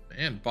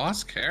 Man,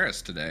 Boss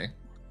Karis today.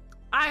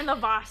 I'm the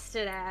boss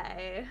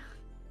today.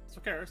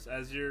 So, Karis,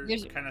 as you're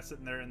Yes. kind of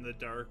sitting there in the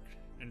dark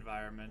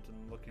environment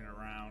and looking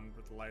around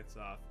with the lights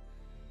off,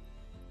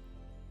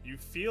 you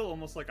feel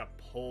almost like a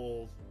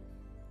pull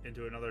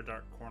into another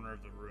dark corner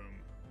of the room.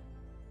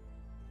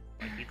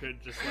 Like you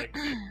could just like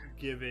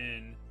give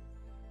in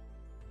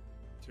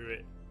to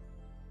it.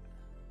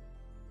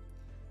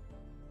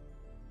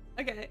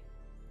 Okay.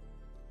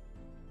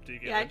 Do you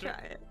get Yeah, I into try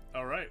it? it.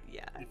 All right.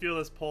 Yeah. You feel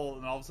this pull,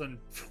 and all of a sudden,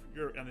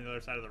 you're on the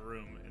other side of the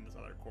room in this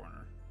other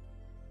corner.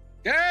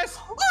 Yes!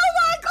 Oh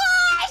my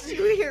gosh!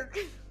 You hear.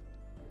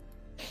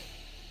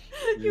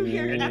 You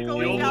hear And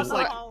echoing you down almost the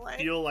like hallway.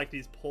 feel like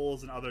these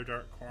pulls in other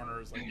dark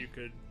corners, like you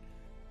could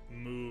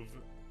move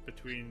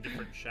between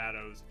different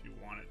shadows if you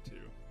wanted to.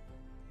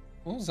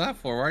 What was that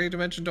for? Why are you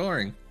dimension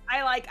dooring?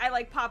 I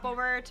like pop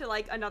over to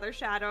like another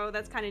shadow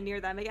that's kind of near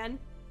them again.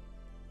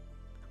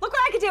 Look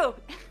what I can do!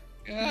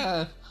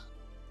 Yeah.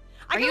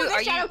 I Are can you- do are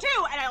this shadow you-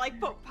 too, and I like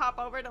pop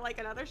over to like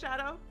another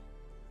shadow.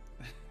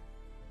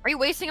 Are you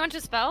wasting a bunch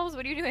of spells?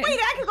 What are you doing? Wait,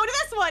 I can go to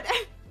this one.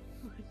 Oh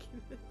my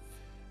goodness.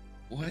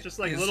 What It's just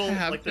like is little,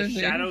 like the happening?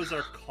 shadows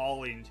are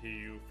calling to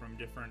you from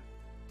different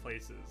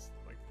places.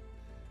 Like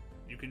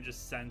you can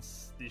just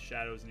sense these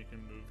shadows and you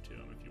can move to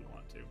them if you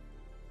want to.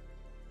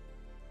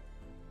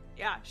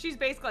 Yeah, she's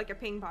basically like a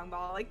ping pong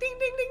ball, like ding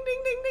ding ding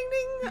ding ding ding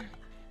ding.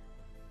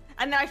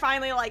 And then I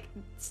finally like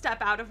step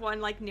out of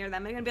one like near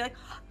them and gonna be like,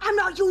 I'm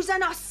not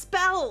using a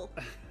spell.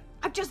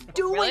 I'm just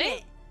doing Really?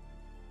 it.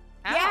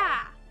 How? Yeah.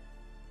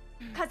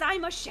 Cause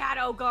I'm a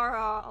shadow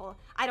girl.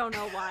 I don't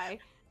know why.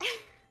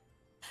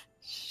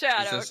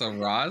 Shadow. Is this a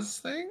Roz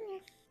thing?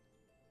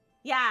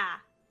 Yeah,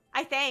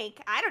 I think.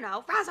 I don't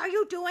know. Raz, are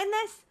you doing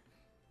this?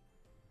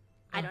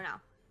 I don't know.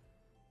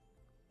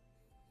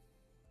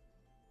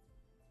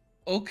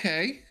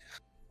 Okay.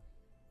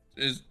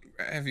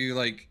 Have you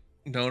like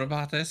known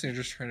about this and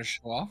you're just trying to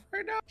show off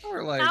right now?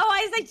 Or like, No,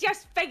 I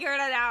just figured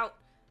it out.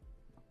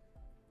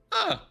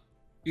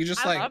 you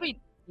just That'll like be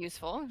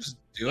useful. just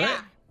do Yeah.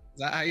 it? Is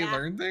that how you Yeah.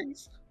 learn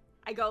things?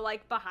 I go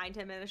like behind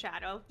him in the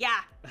shadow.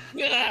 Yeah.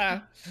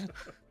 Yeah.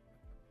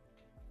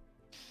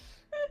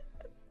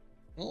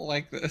 I don't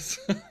like this.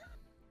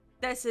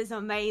 This is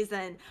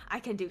amazing. I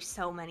can do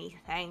so many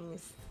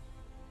things.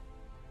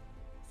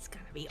 It's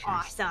gonna be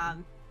Interesting.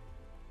 awesome.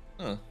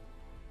 Huh.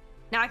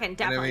 Now I can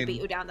definitely mean-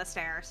 beat you down the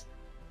stairs.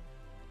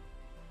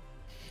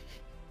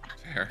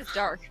 Fair. It's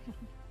dark.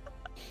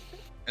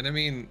 And I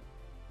mean,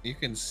 you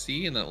can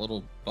see in that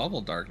little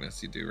bubble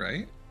darkness you do,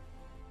 right?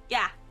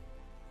 Yeah.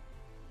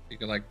 You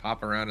can like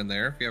pop around in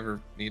there if you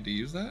ever need to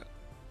use that.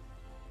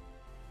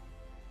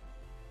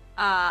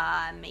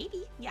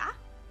 Maybe. Yeah.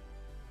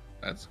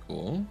 That's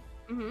cool.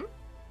 Mm-hmm.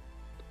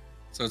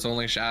 So it's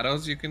only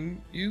shadows you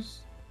can use?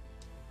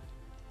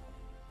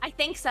 I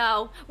think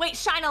so. Wait,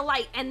 shine a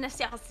light and this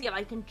I'll see if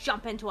I can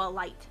jump into a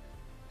light.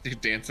 Do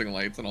dancing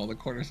lights in all the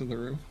corners of the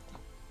room?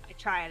 I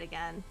try it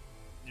again.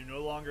 You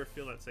no longer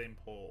feel that same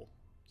pull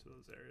to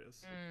those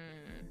areas.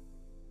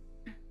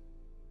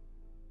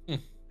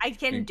 I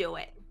can do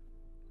it.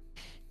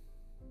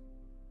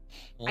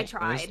 Well, I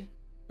tried.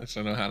 I just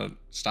don't know how to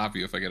stop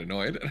you if I get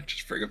annoyed and I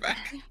just bring it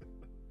back.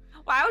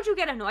 Why would you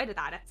get annoyed at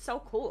that? It's so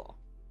cool.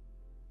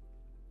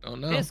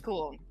 Don't know. It is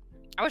cool.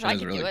 I wish It I is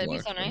could really do it. It'd cool,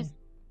 be so actually. nice. Can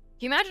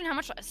you imagine how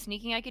much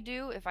sneaking I could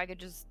do if I could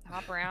just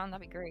hop around?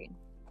 That'd be great.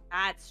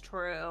 That's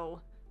true.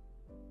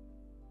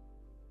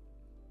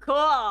 Cool.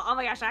 Oh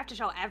my gosh, I have to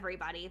show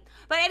everybody.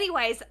 But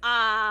anyways,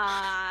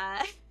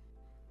 yeah,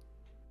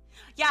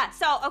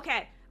 so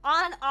okay.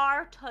 On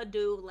our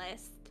to-do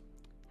list,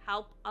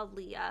 help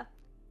Aaliyah,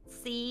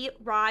 see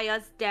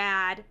Raya's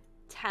dad,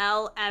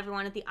 tell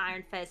everyone at the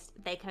Iron Fist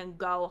they can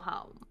go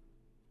home.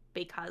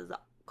 Because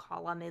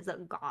Column is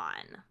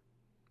gone.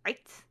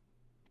 Right?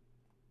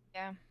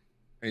 Yeah.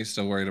 Are you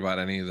still worried about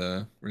any of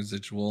the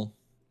residual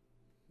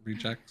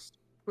rejects?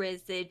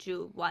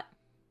 What?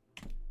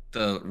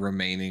 The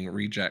remaining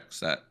rejects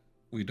that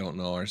we don't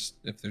know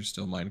if they're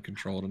still mind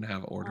controlled and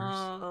have orders.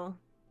 Oh,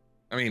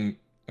 I mean,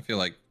 I feel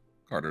like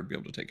Carter would be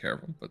able to take care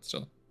of them, but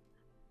still.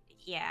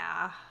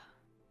 yeah.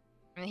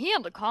 I mean, he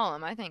had to call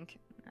him. I think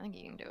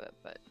he can do it,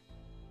 but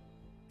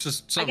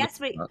Just I something guess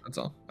we that's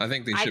all. I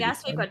think they I should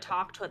guess be we fine. could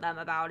talk to them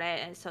about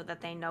it and so that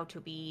they know to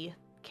be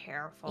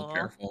careful. Be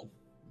careful.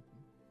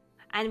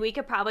 And we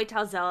could probably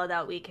tell Zilla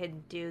that we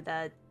could do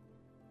the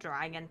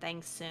dragon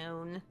thing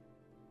soon.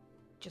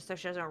 Just so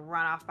she doesn't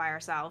run off by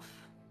herself.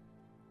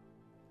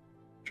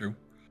 True.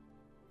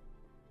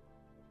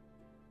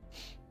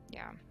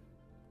 yeah.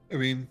 I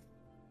mean,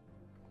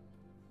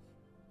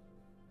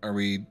 are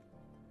we?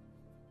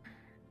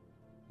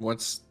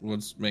 What's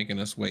making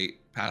us wait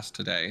past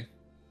today?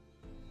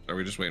 Are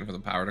we just waiting for the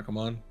power to come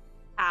on?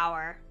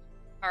 Power.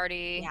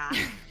 Party. Yeah.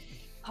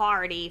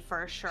 Party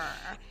for sure.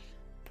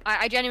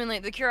 I genuinely,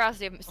 the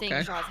curiosity of seeing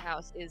Okay. Shaw's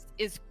house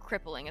is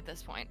crippling at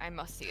this point. I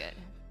must see it.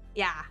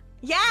 Yeah.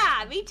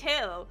 Yeah, me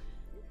too.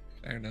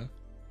 Fair enough.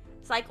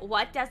 It's like,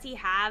 what does he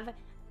have,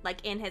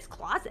 like, in his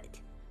closet?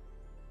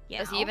 You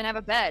Does he know? even have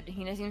a bed?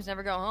 He seems to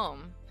never go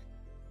home.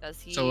 Does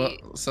he So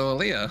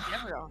Aaliyah,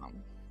 never go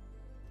home?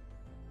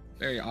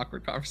 very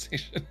awkward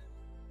conversation.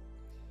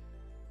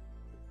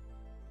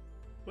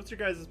 What's your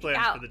guys' plans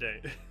Yeah. for the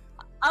day?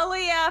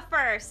 Aaliyah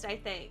first, I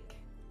think.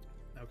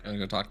 Okay. Gonna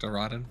go talk to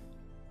Rodden.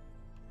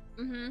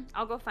 Mm-hmm.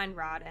 I'll go find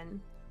Rodden.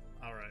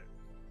 All right.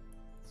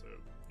 So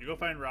you go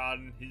find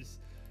Rodden. He's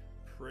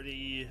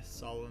pretty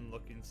sullen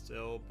looking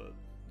still, but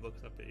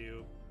looks up at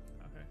you.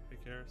 Okay, hey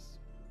Karis.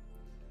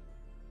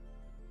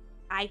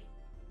 I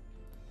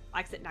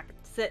like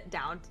sit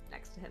down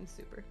next to him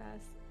super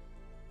fast.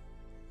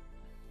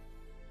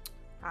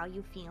 How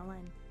you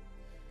feeling?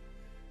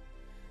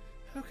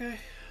 Okay.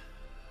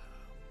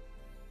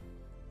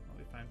 I'll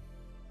be fine.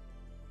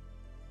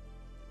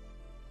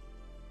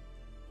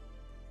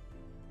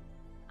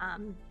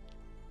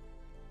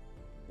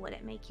 Would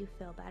it make you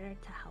feel better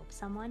to help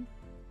someone?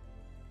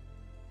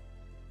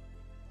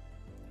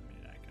 I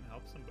mean, I can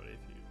help somebody if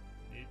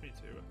you need me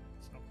to.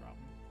 It's no problem.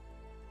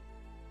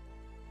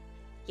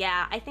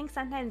 Yeah, I think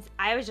sometimes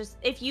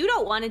if you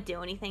don't want to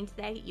do anything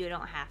today, you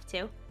don't have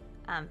to.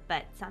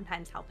 But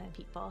sometimes helping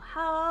people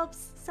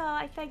helps, so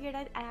I figured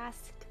I'd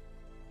ask.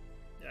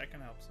 Yeah, I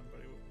can help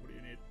somebody. What do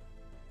you need?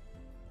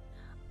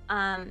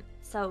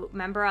 So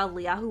remember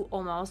Aaliyah who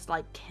almost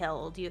like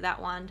killed you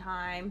that one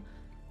time?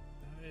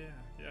 Oh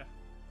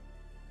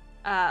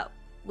yeah.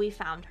 We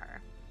found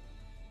her.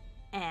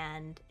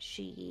 And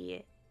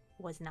she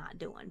was not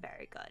doing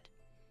very good.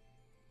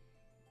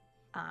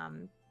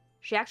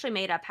 She actually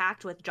made a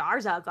pact with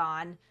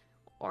Jarzagon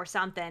or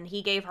something.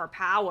 He gave her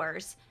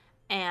powers,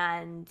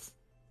 and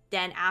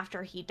then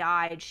after he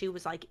died, she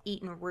was like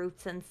eating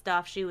roots and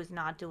stuff. She was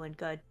not doing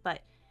good.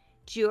 But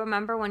do you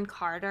remember when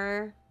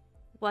Carter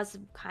was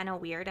kind of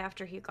weird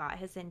after he got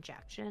his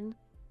injection?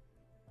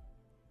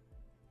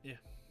 Yeah.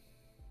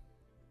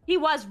 He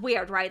was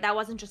weird, right? That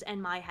wasn't just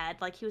in my head.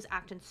 Like, he was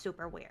acting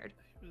super weird.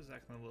 He was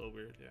acting a little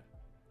weird, yeah.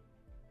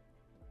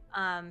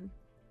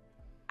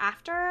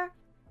 After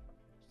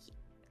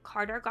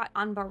Carter got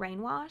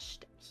unbrainwashed,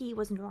 he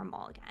was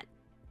normal again.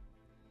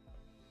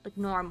 Like,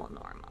 normal.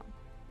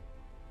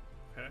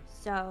 Okay.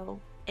 So,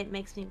 it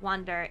makes me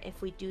wonder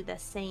if we do the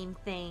same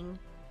thing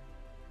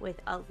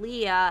with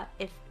Aaliyah,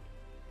 if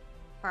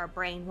her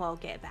brain will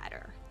get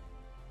better.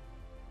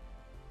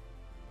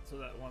 So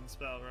that one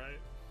spell, right?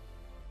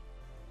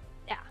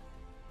 Yeah.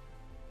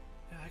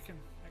 Yeah, I can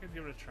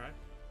give it a try.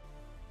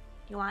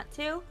 You want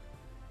to?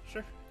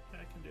 Sure. Yeah,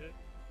 I can do it.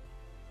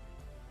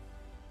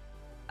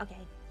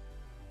 Okay.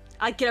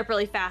 I get up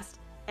really fast,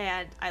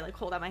 and I, like,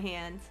 hold out my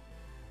hands.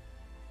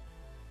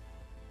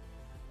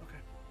 Okay.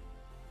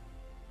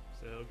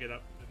 So he'll get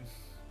up and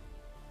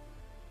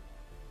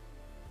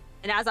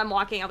And as I'm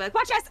walking, I'll be like,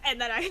 watch us!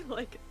 And then I,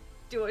 like,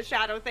 do a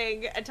shadow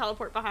thing and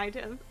teleport behind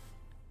him.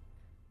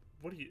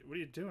 what are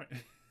you doing?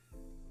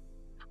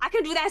 I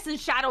can do this in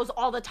shadows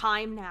all the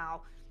time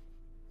now.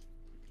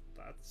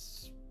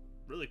 That's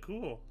really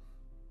cool.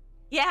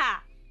 Yeah.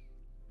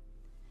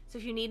 So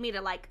if you need me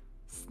to, like,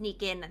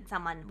 sneak in on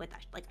someone with,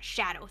 a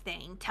shadow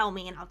thing, tell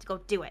me and I'll go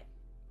do it.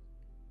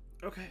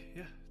 Okay,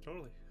 yeah,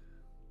 totally.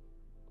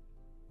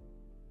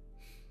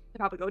 I'll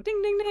probably go ding,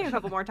 ding, ding a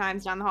couple more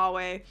times down the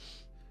hallway.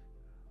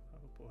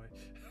 Oh boy.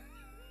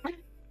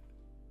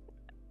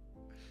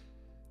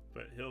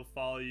 But he'll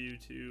follow you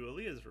to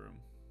Aaliyah's room.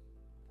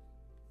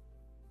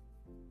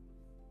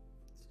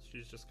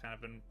 she's just kind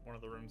of in one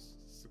of the rooms,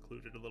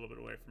 secluded a little bit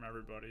away from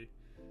everybody.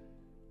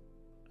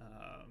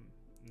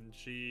 And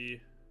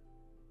she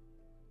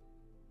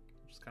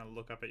just kind of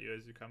look up at you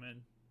as you come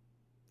in.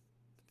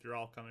 If you're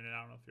all coming in,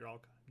 I don't know if you're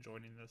all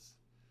joining this.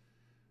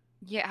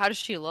 Yeah, how does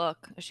she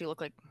look? Does she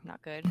look like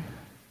not good?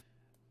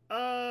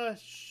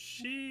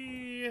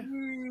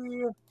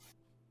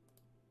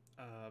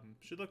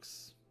 She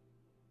looks.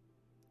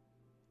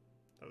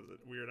 That was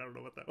weird. I don't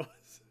know what that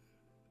was.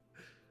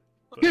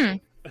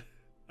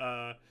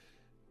 But,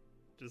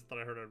 just thought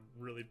I heard a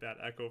really bad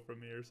echo from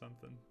me or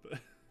something. But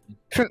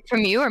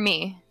From you or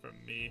me? from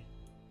me,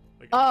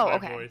 like Oh, my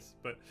okay. voice.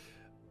 But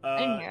I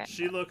didn't hear it.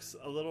 she looks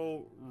a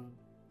little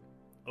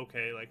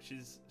okay. Like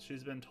she's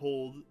been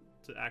told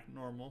to act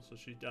normal, so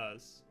she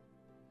does.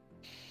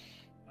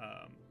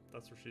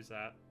 That's where she's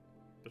at.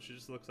 But she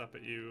just looks up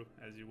at you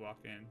as you walk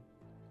in.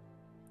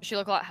 Does she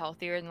look a lot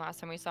healthier than last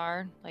time we saw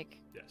her? Like,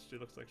 Yes, she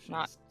looks like she's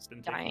Not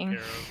been dying.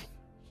 taken care of.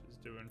 She's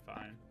doing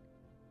fine.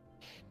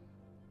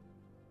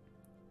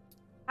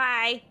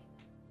 Hi.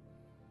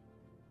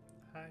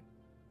 Hi.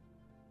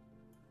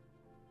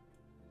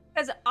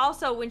 Because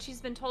also, when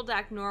she's been told to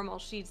act normal,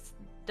 she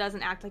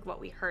doesn't act like what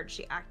we heard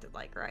she acted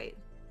like, right?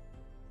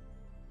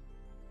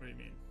 What do you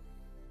mean?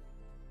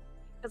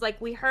 Because, like,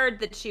 we heard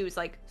that she was,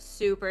 like,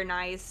 super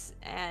nice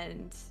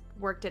and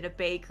worked at a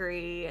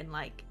bakery and,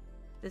 like,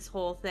 this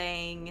whole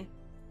thing.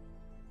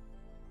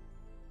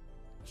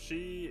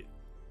 She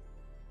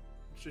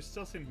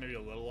still seems maybe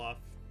a little off,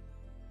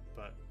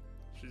 but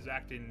she's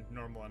acting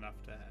normal enough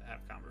to have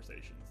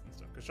conversations and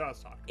stuff. Because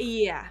Shaw's talking.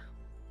 Yeah.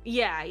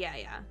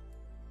 Yeah.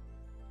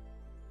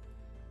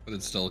 But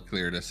it's still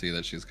clear to see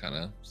that she's kind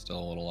of still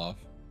a little off.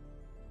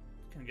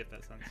 Can get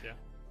that sense, yeah.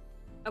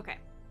 Okay.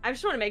 I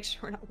just want to make sure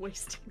we're not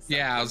wasting something.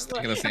 Yeah, I was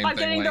thinking the same If I'm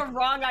thing, getting like- the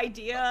wrong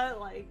idea,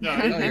 like... No,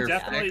 No, it you're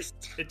definitely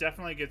fixed. it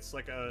definitely gets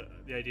like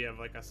the idea of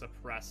like a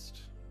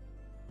suppressed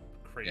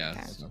crazy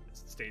Yeah,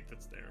 state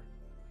that's there.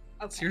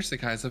 Okay. Seriously,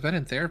 guys, I've been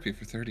in therapy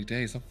for 30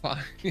 days. I'm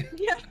fine.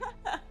 Yeah.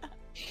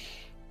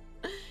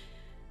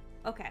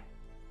 Okay.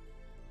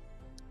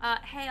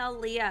 Hey,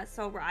 Aaliyah.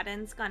 So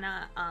Rodden's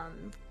gonna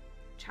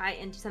try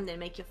and do something to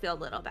make you feel a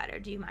little better.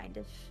 Do you mind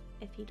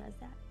if he does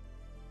that?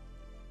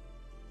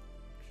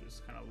 She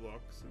just kind of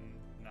looks and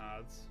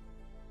nods.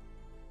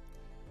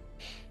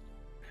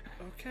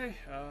 Okay,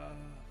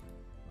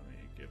 let me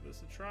give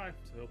this a try.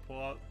 So he'll pull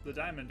out the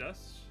diamond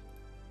dust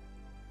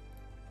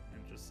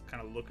and just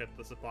kind of look at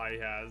the supply he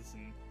has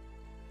and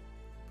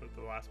put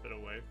the last bit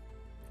away.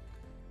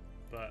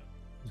 But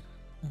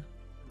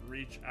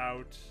reach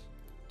out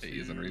to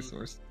Using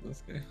resource in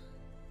this game.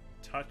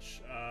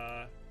 touch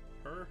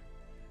her,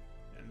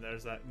 and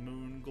there's that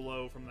moon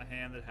glow from the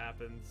hand that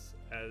happens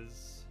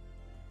as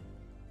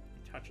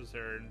he touches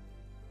her, and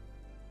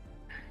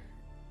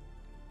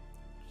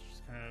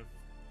she's kind of,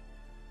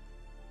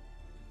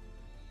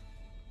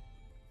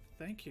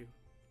 thank you.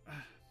 I'm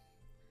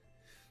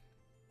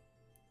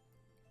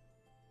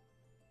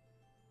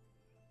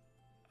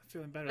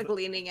feeling better. Like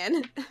leaning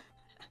in.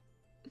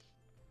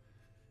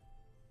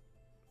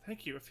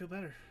 Thank you. I feel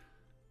better.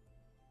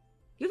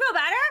 You feel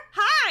better?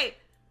 Hi!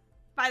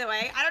 By the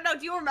way, I don't know,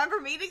 do you remember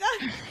meeting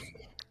us?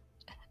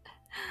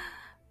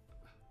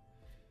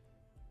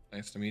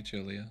 Nice to meet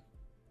you, Leah.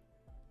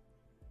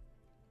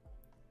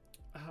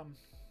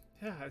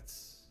 Yeah,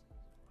 it's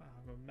wow,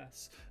 I'm a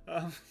mess.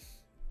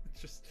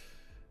 It's just,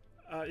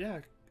 yeah.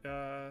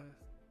 I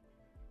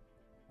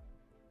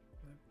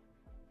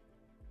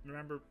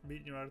remember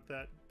meeting you out at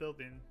that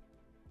building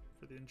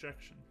for the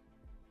injection.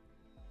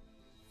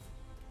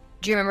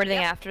 Do you remember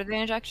anything Yep. after the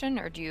injection,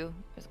 or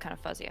was it kind of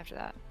fuzzy after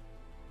that?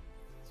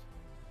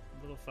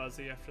 A little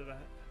fuzzy after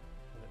that,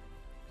 but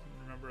I can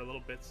remember a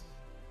little bits.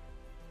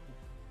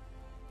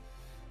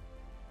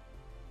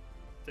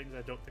 Things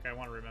I don't think I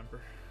want to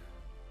remember.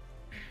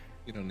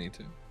 You don't need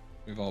to.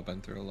 We've all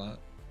been through a lot.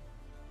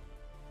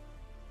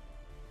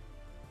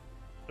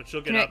 But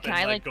she'll get Can I- up can and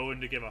I, like like- go in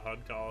to give a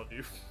hug to all of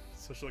you.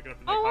 So she'll get up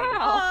and Oh, like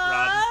wow. hug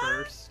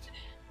Rodden first.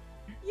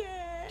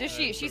 Yeah. Does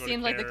she? She we'll go to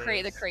seemed like the Kara's.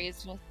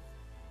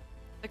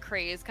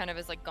 craze kind of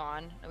is like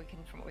gone.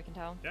 From what we can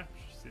tell. Yeah,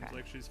 she seems Okay.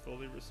 like she's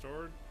fully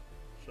restored.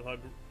 She'll hug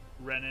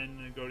Renan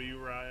and go to you,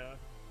 Raya.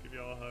 Give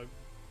you all a hug.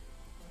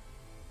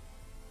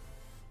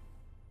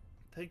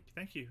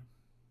 Thank you.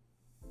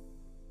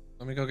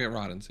 Let me go get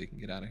Rodden so you can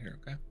get out of here,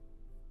 okay?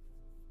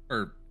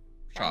 Or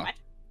Shaw. what?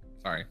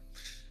 Sorry.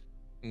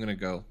 I'm gonna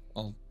go.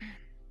 I'll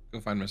go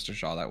find Mr.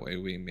 Shaw. That way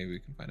maybe we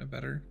can find a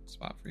better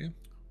spot for you.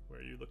 Where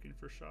are you looking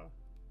for Shaw?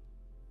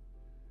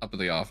 Up at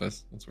the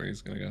office. That's where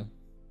he's gonna go.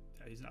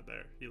 Yeah, he's not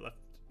there. He left.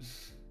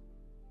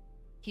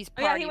 He's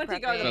Oh, yeah, party he went to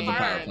go to To the the power,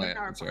 power the plant,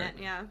 power that's right. plant,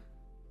 yeah.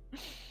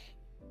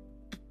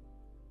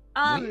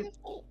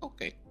 Oh,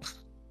 okay.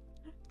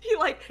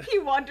 He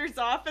wanders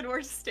off and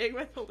we're staying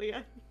with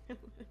Aaliyah.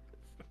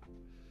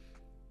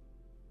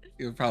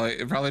 It'd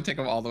probably take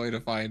him all the way to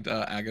find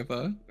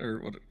Agatha or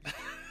what?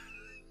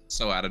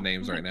 So out of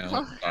names right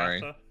now. Sorry.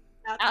 Atha.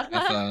 Atha?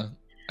 Atha.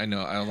 I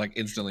know. I like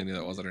instantly knew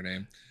that wasn't her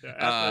name. Yeah,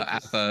 Atha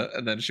just- Atha,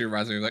 and then she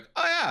reminds me like,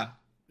 oh yeah,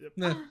 Yep.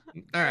 Nah,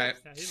 all right.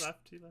 Yeah, he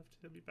left.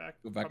 He'll be back.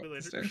 Go back probably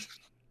up the later. stairs.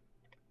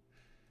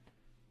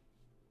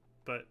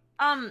 But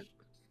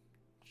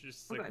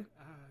just like, Okay.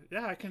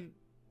 yeah, I can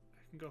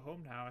go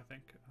home now. I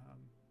think,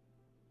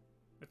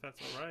 if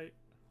that's all right.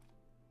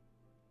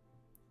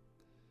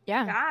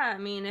 Yeah. Yeah, I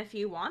mean, if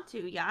you want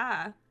to,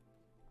 yeah.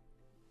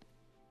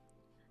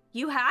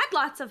 You had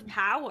lots of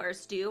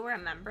powers. Do you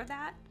remember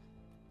that?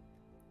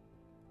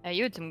 Yeah,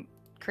 you had some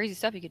crazy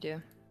stuff you could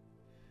do.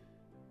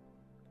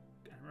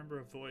 I remember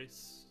a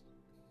voice,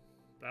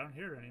 but I don't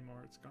hear it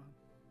anymore. It's gone.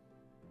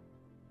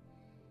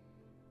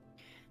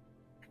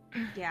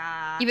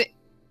 Yeah. Even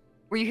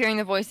were you hearing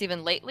the voice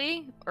even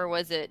lately, or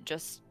was it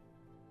just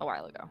a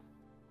while ago?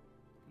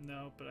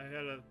 No, but I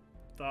had a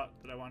thought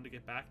that I wanted to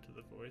get back to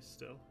the voice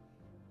still.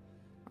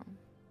 Oh.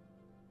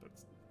 But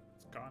it's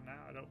gone now.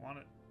 I don't want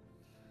it.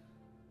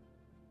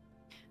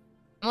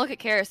 I'm gonna look at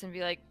Karis and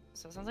be like,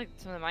 so it sounds like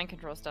some of the mind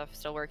control stuff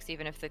still works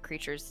even if the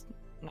creature's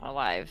not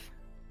alive.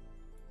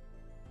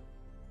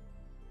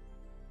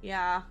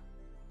 Yeah.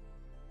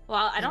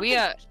 Well, I 'Cause don't we,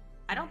 think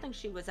I don't think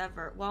she was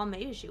ever. Well,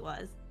 maybe she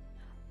was.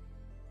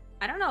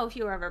 I don't know if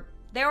you were ever.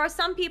 There were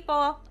some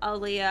people,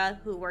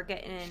 Aaliyah, who were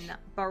getting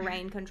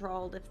brain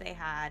controlled if they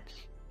had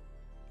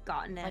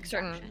gotten an Like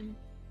infection.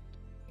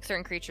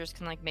 certain creatures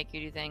can like make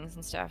you do things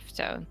and stuff.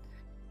 So,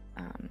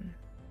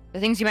 the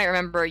things you might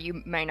remember,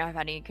 you might not have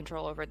had any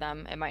control over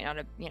them. It might not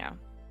have,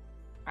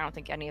 I don't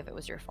think any of it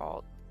was your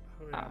fault.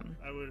 Oh yeah,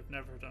 I would have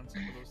never done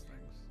some of those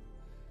things.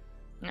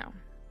 No.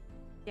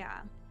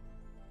 Yeah.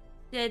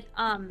 Did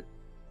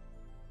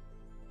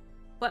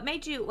what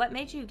made you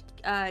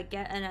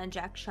get an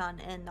injection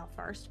in the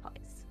first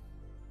place?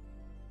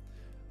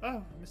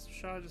 Oh, Mr.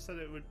 Shaw just said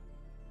it would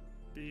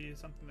be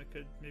something that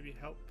could maybe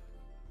help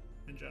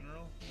in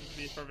general. It would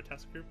be part of a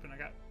test group, and I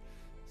got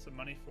some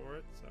money for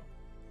it, so.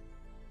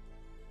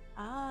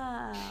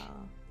 Oh.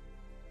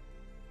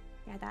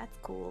 Yeah, that's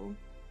cool.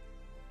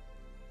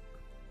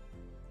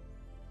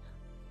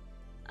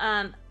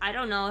 I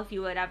don't know if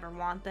you would ever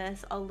want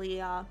this,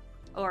 Aaliyah,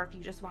 or if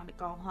you just want to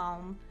go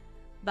home,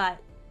 but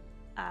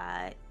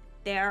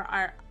there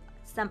are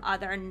some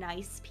other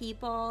nice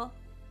people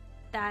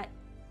that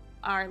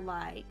are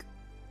like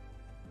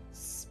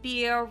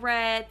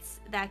spirits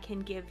that can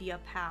give you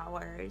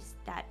powers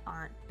that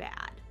aren't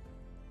bad.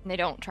 And they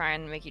don't try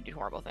and make you do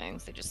horrible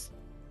things. They just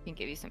can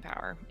give you some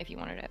power if you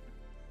wanted it.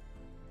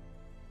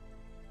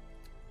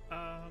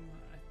 I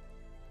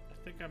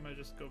think I might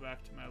just go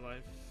back to my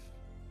life.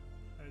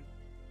 I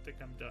think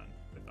I'm done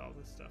with all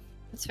this stuff.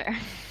 That's fair.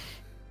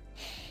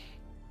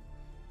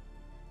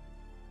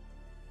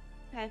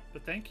 Okay.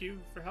 But thank you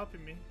for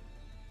helping me.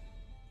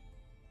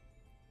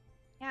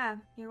 Yeah,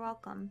 you're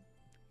welcome.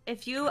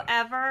 If you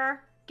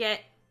ever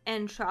get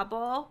in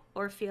trouble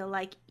or feel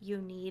like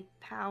you need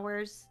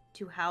powers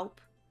to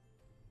help,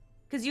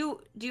 because do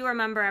you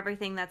remember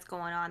everything that's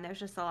going on? There's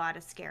just a lot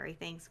of scary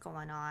things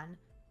going on.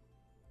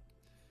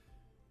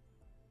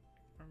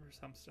 Remember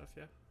some stuff,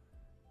 yeah.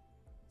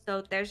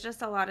 So there's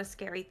just a lot of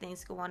scary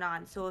things going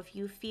on. So if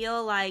you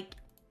feel like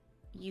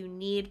you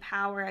need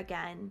power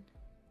again,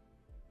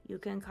 you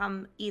can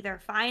come either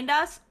find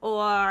us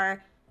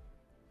or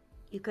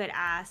you could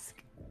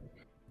ask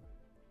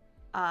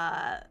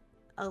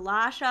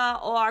Elisha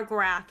or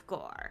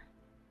Grathgor.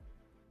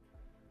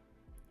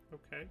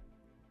 Okay.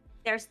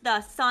 There's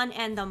the sun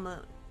and the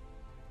moon.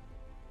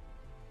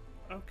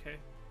 Okay.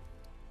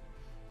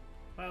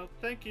 Well,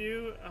 thank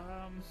you.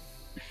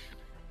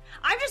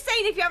 I'm just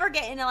saying if you ever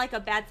get into like a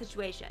bad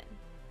situation.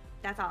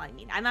 That's all I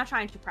mean. I'm not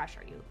trying to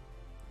pressure you.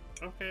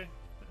 Okay.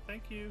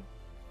 Thank you.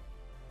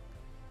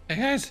 Hey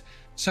guys,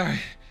 sorry.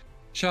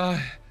 Shaw,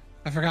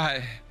 I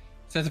forgot.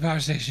 It's at the power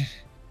station.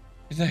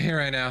 He's not here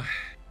right now.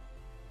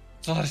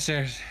 It's a lot of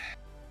stairs.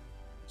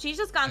 She's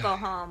just gonna go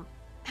home.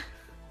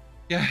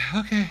 Yeah,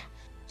 okay.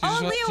 So you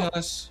just want to Leo. tell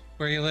us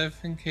where you live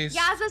in case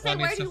Yeah, I was gonna say, Shaw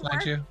where needs do to you find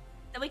work? you?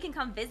 Then we can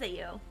come visit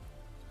you.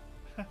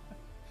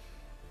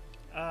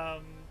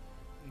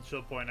 And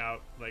she'll point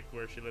out like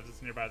where she lives.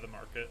 It's nearby the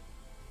market.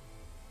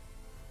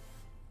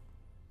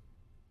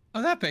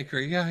 Oh, that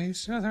bakery. Yeah, I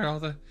used to go there all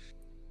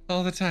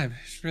the time.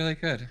 It's really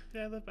good.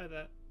 Yeah, I live by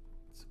that.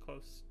 It's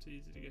close, to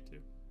easy to get to.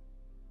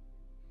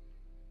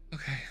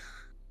 Okay.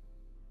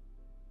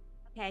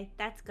 Okay,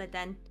 that's good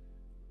then.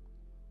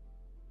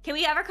 Can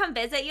we ever come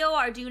visit you,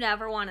 or do you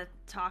never want to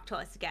talk to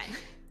us again?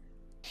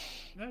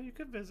 No, you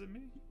could visit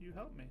me. You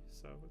helped me,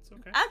 so it's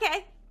okay.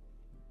 Okay.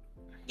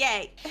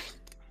 Yay.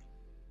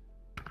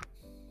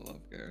 Love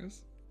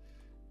Garrus.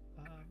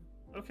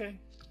 Okay.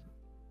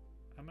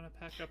 I'm gonna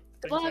pack up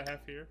the Good things luck. I have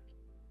here.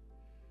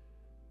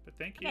 But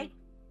thank you. Okay.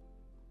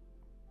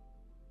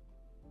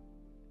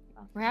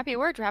 We're happy it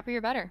worked. We're happy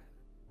you're better.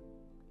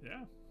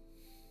 Yeah.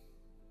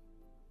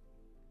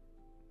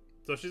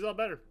 So she's all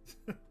better.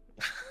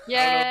 Yeah.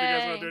 I don't know if you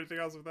guys want to do anything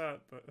else with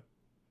that, but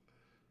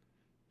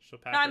she'll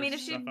pack No, I her mean,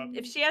 if stuff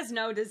up. she has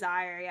no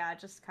desire, yeah,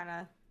 just kind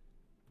of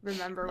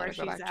remember Let where her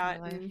go she's back to her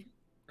at. life. And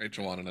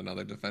Rachel wanted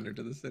another defender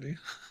to the city.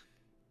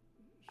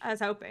 I was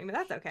hoping, but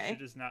that's okay.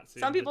 She does not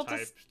seem Some the people type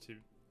just- to.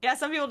 Yeah,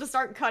 some people just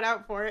aren't cut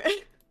out for it.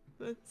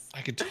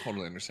 I could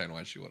totally understand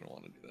why she wouldn't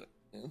want to do that.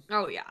 Yeah.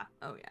 Oh yeah.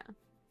 Oh yeah.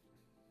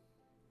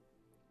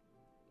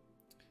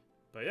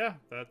 But yeah,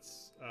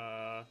 that's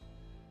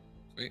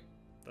Sweet.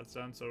 that's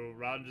done. So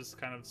Rodden just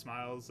kind of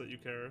smiles at you,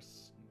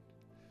 Karis.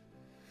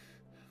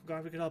 I'm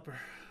glad we could help her.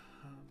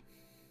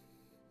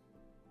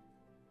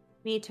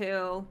 Me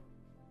too.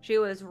 She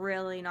was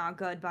really not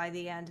good by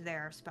the end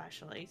there,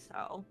 especially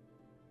so.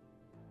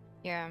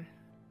 Yeah.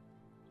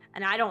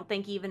 And I don't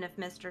think even if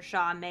Mr.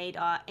 Shaw made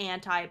a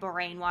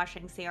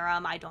anti-brainwashing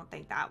serum, I don't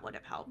think that would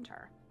have helped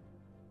her.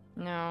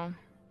 No.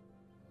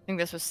 I think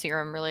this was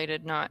serum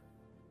related, not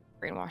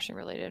brainwashing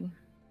related.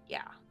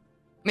 Yeah.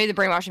 Maybe the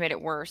brainwashing made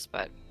it worse,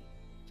 but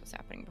it was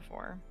happening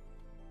before.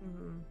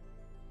 Mm-hmm.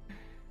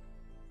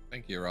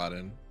 Thank you,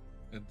 Rodden.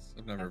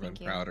 I've never been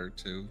thank you. prouder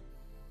to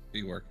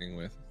be working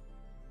with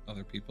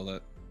other people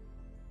that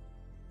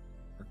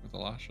work with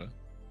Alasha.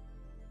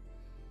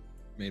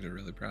 Made her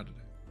really proud today.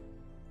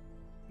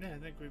 Yeah, I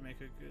think we make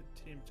a good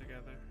team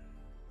together.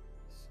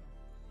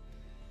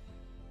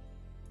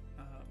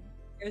 So,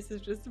 This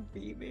is just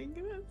beaming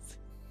us.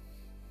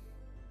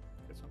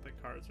 guys want to play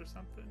cards or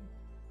something?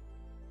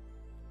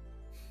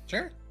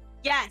 Sure.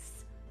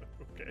 Yes.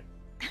 Okay.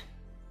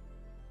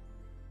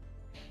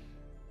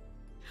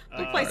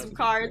 We'll play cards some would be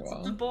cards,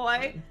 well.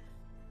 boy.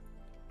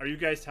 Are you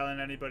guys telling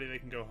anybody they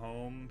can go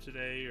home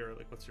today, or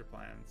like, what's your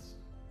plans?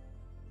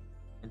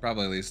 I'm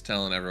probably at least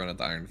telling everyone at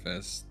the Iron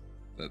Fist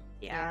that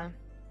Yeah.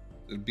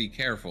 be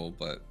careful,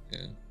 but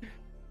yeah,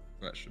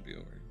 that should be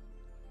over.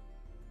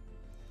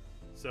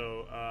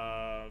 So,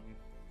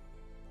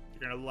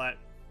 you're gonna let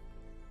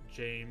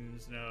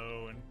James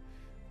know and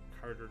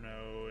Carter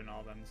know and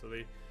all them. So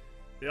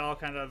they all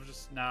kind of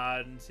just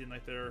nod and seem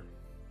like they're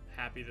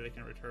happy that they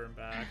can return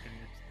back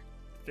and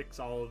fix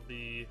all of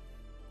the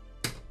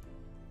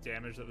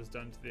damage that was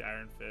done to the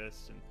Iron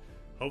Fist and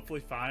hopefully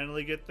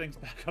finally get things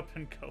back up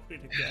and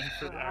going again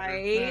for the Iron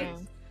Right.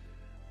 Fist.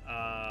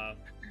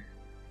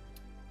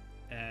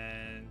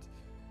 And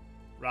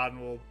Rodden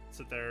will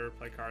sit there,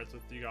 play cards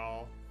with you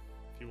all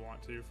if you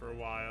want to for a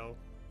while,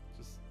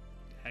 just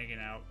hanging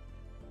out.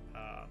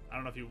 I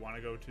don't know if you want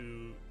to go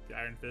to the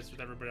Iron Fist with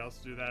everybody else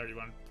to do that, or you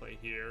want to play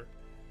here,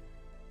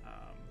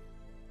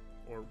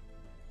 or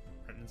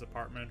Brendan's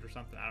apartment or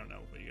something. I don't know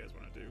what you guys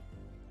want to do.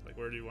 Like,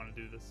 where do you want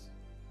to do this?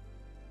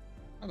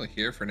 Probably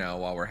here for now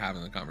while we're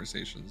having the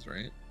conversations,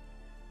 right?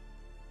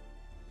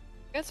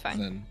 It's fine.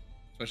 Then,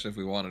 especially if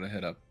we wanted to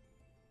hit up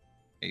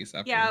Ace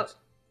Yeah. afterwards.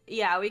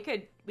 Yeah, we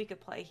could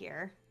play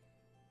here.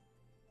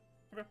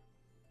 Okay.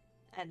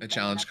 And I then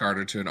challenged that's-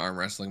 Carter to an arm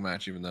wrestling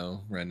match, even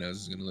though Ren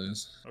knows he's gonna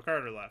lose. Well,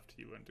 Carter left.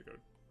 He went to go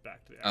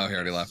back to the Oh, Iron he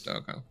already Fist.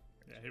 left. Okay.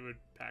 Yeah, he would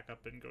pack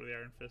up and go to the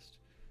Iron Fist,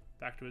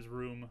 back to his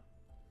room.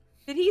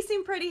 Did he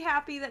seem pretty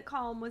happy that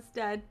Colm was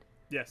dead?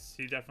 Yes,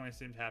 he definitely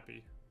seemed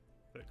happy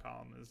that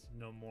Colm is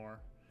no more.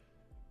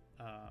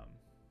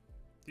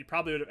 He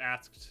probably would have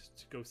asked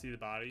to go see the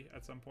body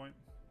at some point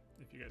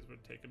if you guys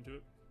would take him to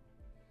it.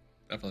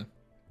 Definitely.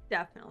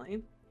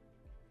 Definitely.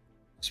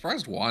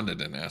 Surprised Wanda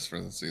didn't ask for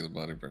to see the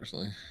body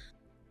personally.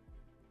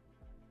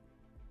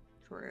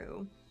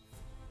 True.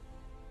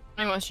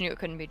 I mean, once she knew it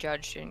couldn't be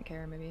judged, she didn't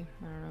care, maybe.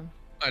 I don't know.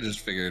 I just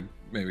figured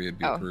maybe it'd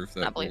be Oh, proof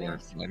not that we believing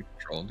weren't us. mind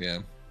controlled. Yeah,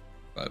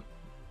 but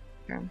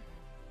Sure.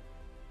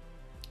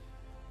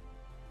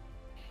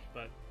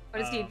 But What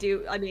does he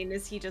do? I mean,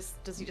 does he just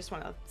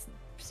want to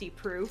see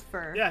proof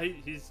or? yeah,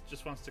 he's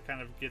just wants to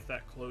kind of get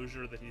that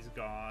closure that he's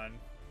gone.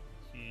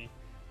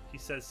 He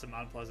says some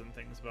unpleasant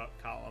things about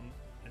Colm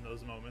in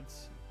those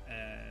moments,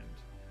 and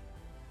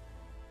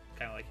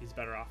kind of like he's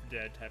better off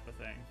dead type of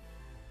thing.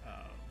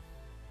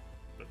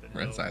 But then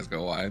Ren's eyes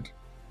go wide.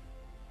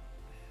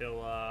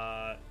 he'll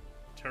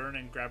turn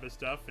and grab his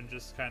stuff and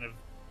just kind of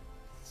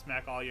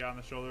smack all you on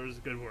the shoulders.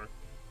 Good work,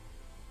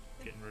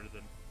 getting rid of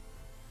them.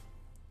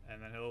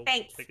 And then he'll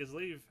Thanks. take his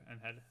leave and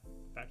head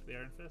back to the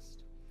Iron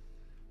Fist.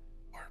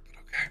 But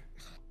okay.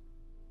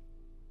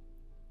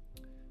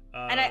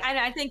 And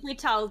I think we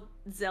tell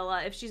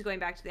Zilla if she's going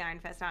back to the Iron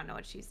Fist. I don't know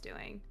what she's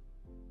doing.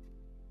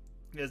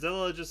 Yeah,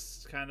 Zilla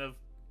just kind of,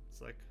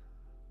 it's like,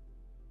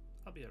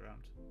 I'll be around.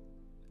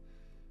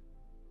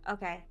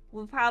 Okay,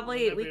 we Whenever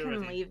we you're can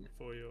ready leave.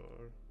 for your.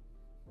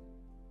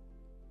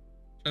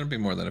 Shouldn't be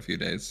more than a few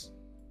days.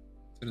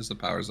 As soon as the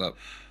power's up,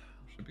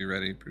 should be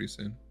ready pretty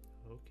soon.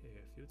 Okay,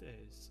 a few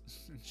days.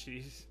 And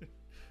she's.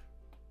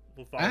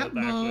 We'll follow At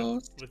back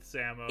most. with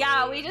Samo.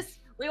 Yeah, we and-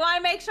 want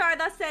to make sure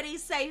the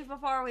city's safe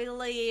before we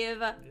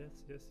leave.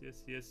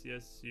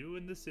 Yes. You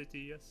in the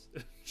city, yes.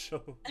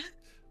 She'll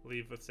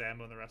leave with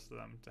Samo and the rest of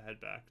them to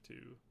head back to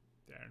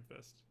the Iron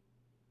Fist.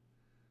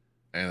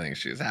 I think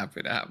she's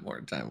happy to have more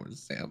time with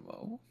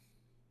Samo.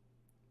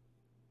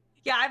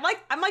 Yeah,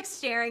 I'm like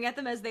staring at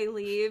them as they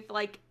leave,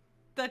 like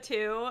the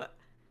two.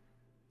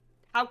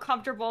 How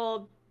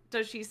comfortable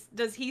does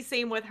he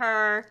seem with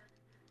her?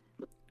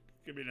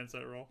 Give me an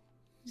insight roll.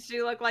 Does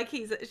she look like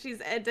she's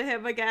into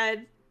him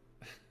again?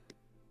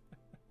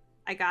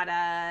 I got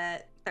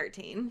a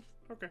 13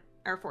 Okay.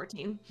 or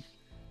 14.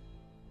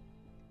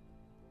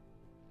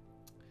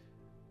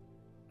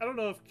 I don't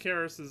know if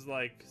Karis is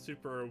like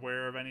super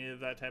aware of any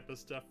of that type of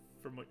stuff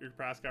from what your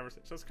past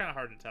conversation. So it's kind of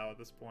hard to tell at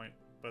this point.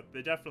 But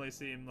they definitely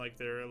seem like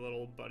they're a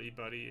little buddy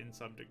in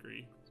some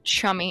degree.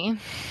 Chummy.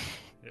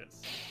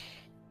 Yes.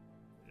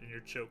 And you're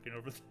choking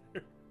over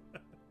there.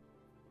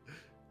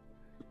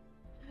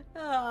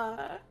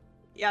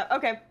 Yeah,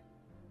 okay.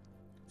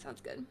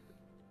 Sounds good.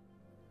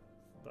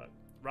 But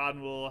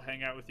Rodden will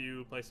hang out with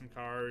you, play some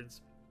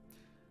cards.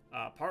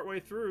 Partway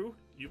through,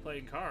 you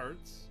playing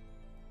cards,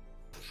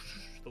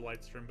 the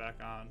lights turn back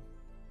on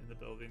in the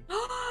building.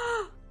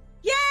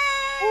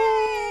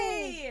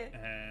 Yay!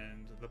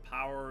 And the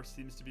power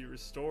seems to be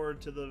restored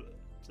to the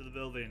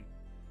building.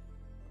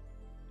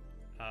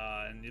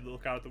 And you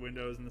look out the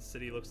windows, and the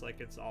city looks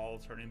like it's all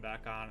turning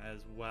back on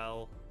as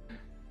well.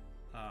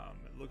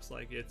 It looks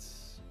like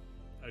it's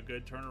a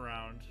good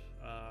turnaround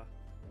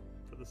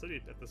for the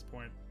city at this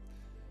point.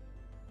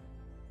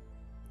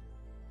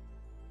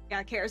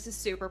 Yeah, Karis is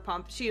super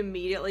pumped. She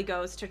immediately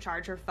goes to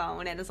charge her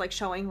phone and is like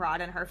showing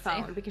Rodden her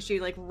phone Same. because she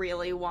like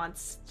really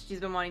wants. She's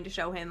been wanting to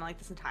show him like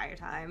this entire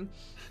time.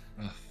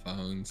 Ugh,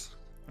 phones.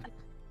 Yeah.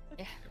 I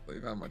can't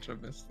believe how much I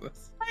missed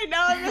this. I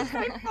know, I miss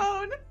my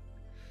phone.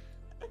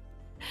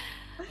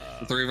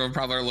 The three of them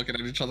probably are looking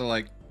at each other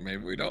like,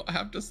 maybe we don't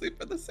have to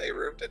sleep in the same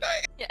room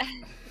tonight. Yeah.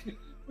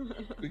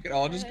 We can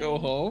all just go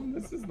home.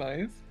 This is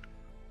nice.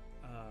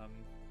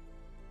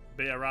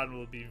 But yeah, Rodden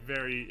will be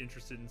very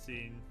interested in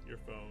seeing your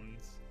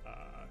phones,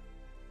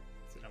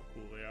 seeing how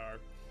cool they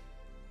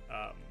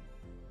are.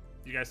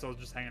 You guys still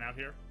just hanging out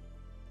here?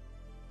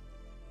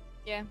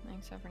 Yeah, I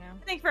think so for now.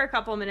 I think for a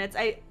couple minutes.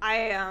 I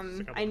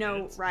couple know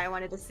minutes. Raya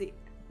wanted to see.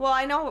 Well,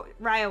 I know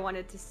Raya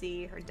wanted to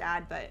see her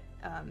dad, but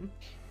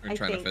We're I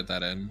trying think- to fit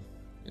that in.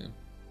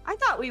 I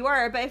thought we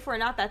were. But if we're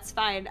not, that's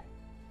fine.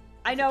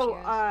 I That's know.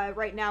 what she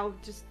Right now,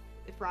 just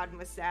if Rodden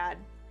was sad,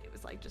 it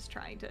was like just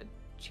trying to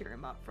cheer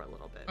him up for a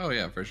little bit. Oh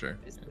yeah, for sure.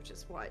 Which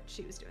is what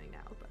she was doing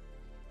now. But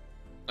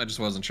I just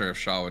wasn't sure if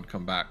Shaw would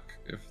come back.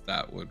 If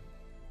that would.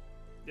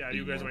 Yeah, Be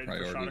you guys more waiting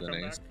for Shaw priority to than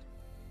come back? Ace.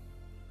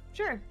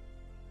 sure.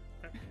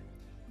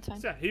 It's fine.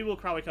 So yeah, he will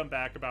probably come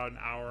back about an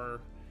hour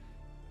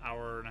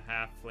and a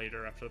half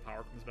later after the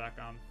power comes back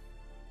on.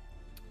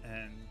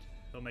 And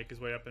he'll make his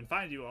way up and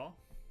find you all.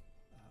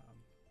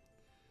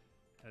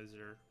 As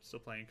you're still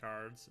playing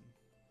cards. And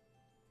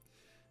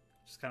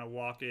just kind of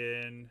walk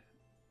in.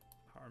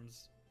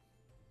 Harm's...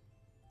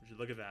 Would you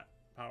look at that?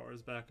 Power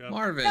is back up.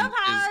 Marvin The is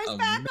power's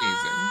back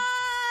amazing.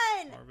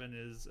 on! Marvin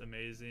is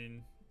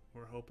amazing.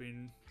 We're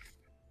hoping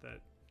that...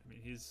 I mean,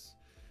 he's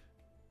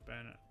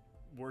been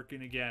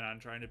working again on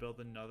trying to build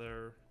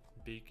another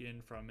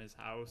beacon from his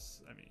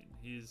house. I mean,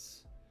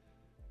 he's...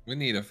 We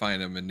need to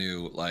find him a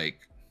new like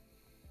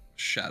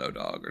shadow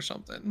dog or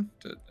something.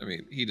 I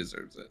mean, he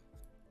deserves it.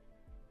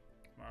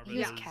 Marvin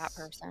He's is a cat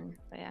person,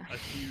 but yeah. a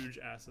huge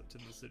asset to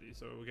the city.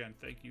 So again,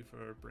 thank you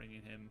for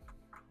bringing him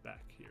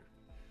back here.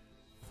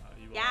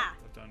 You all Yeah.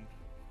 have done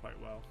quite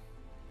well.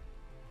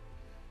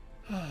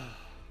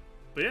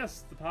 But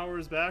yes, the power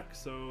is back,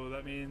 so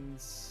that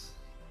means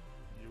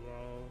you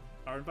all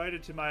are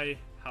invited to my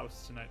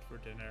house tonight for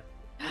dinner.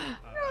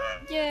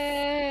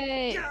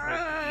 Yay!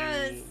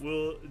 Hope you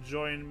will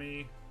join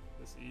me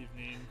this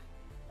evening.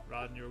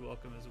 Rodden, you're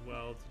welcome as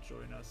well to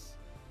join us.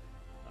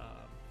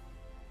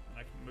 And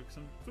I can make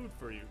some food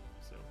for you.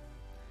 So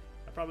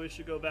I probably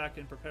should go back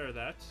and prepare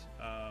that.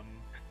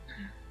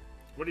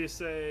 What do you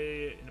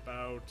say in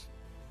about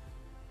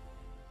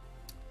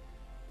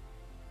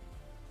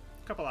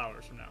a couple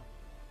hours from now?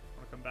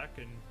 Want to come back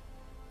and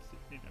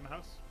meet me in my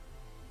house?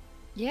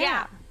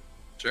 Yeah.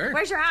 Sure.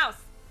 Where's your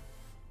house?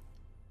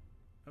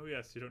 Oh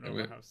yes, you don't know Yeah,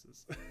 where we- my house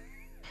is.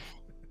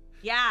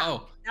 Yeah.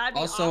 Oh, that'd be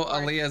also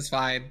awkward. Aaliyah's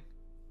fine.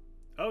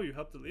 Oh, you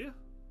helped Aaliyah?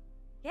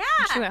 Yeah.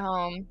 She went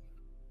home.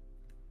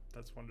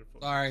 That's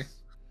wonderful. Sorry.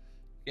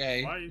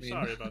 Yay. Why are you I mean-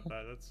 sorry about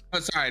that? That's Oh,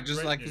 sorry, just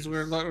Great like because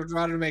news. we're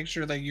trying to make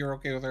sure that you're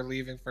okay with her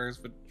leaving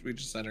first, but we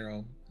just sent her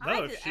home. no.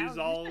 I If just- she's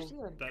I all was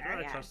especially better, there,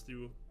 I yeah. trust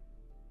you.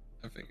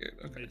 I figured.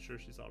 Okay. Made sure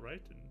she's all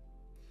right. And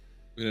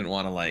We didn't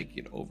want to like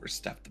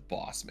overstep the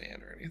boss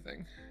man or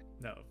anything.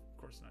 no, of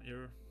course not.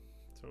 You're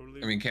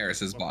totally. I mean,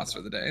 Karis is welcome boss to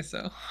for the day,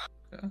 so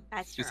yeah.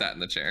 That's She true. sat in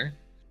the chair.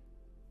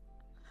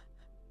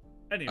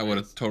 Anyways, I would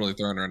have totally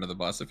thrown her under the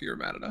bus if you were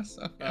mad at us.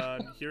 So yeah.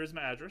 Here's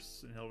my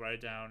address, and he'll write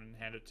it down and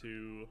hand it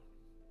to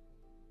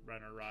Ren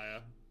or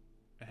Raya.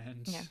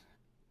 And Yeah.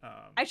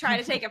 I try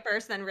to take it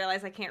first, then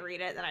realize I can't read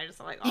it. Then I just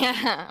like, oh.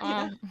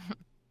 Yeah.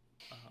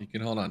 well, You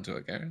can hold on to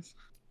it, Karis.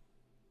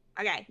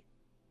 Okay.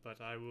 But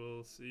I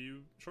will see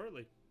you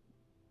shortly.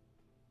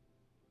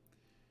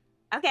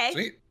 Okay.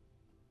 Sweet.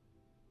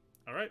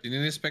 All right. Do you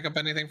need us to pick up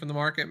anything from the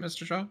market,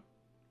 Mr. Shaw? I'll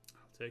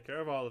take care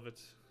of all of it.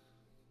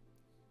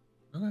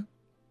 Okay.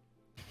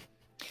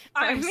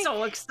 I'm I mean-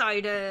 so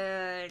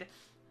excited.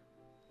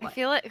 I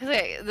feel like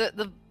because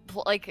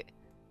like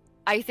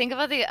I think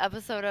about the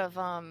episode of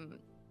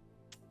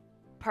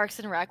Parks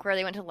and Rec where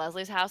they went to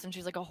Leslie's house and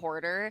she's like a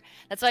hoarder.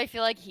 That's why I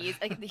feel like he's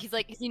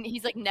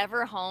like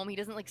never home. He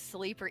doesn't like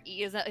sleep or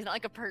eat. He's not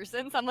like a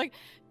person. So I'm like,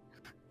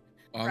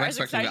 Well, I'm Guys,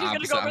 expecting the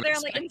excited. You're gonna opposite. go over I'm there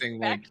and, like, expecting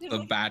like inspect the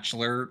and-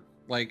 Bachelor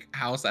like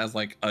house as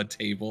like a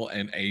table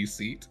and a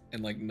seat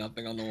and like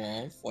nothing on the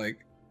walls?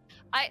 Like,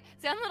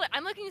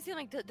 I'm looking to see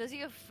like, does he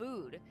have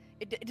food?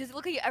 Does it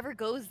look like he ever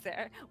goes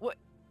there? What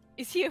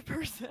is he a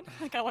person?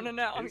 Like, I want to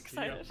know. I'm Is he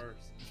a excited.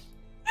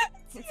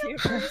 person? Is he a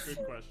person?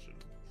 Good question.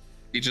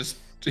 he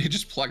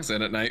just plugs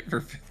in at night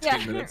for 15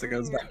 Yeah. minutes and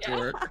goes back to Yeah.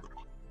 work.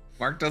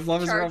 Mark does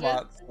love his Charges.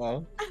 robots.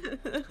 Well,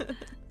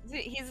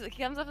 He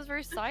comes off as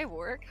very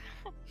cyborg.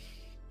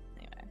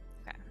 Anyway,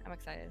 okay, I'm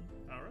excited.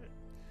 All right.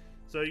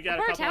 So you got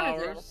What a part couple of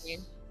town is it,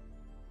 hours.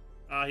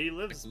 Lucky? He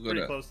lives Go pretty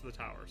to- close to the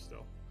tower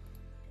still.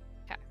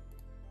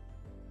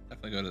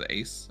 definitely go to the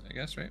Ace, I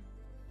guess, right?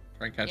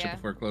 Try and catch Yeah. it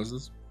before it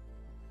closes.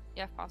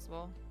 Yeah, if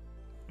possible.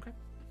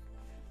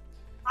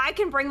 I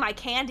can bring my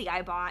candy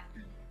I bought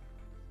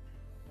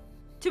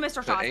to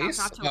Mr. Shaw's Ace?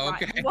 house, not to Oh,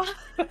 Ryan. okay. What?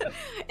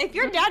 If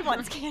your dad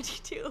wants candy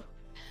too.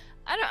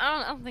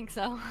 I don't think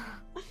so.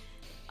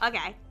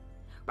 Okay.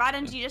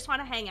 Rodden, do you just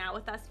want to hang out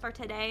with us for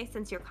today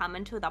since you're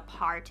coming to the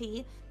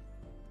party?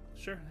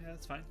 Sure, yeah,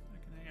 that's fine. I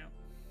can hang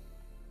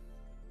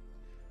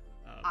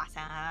out.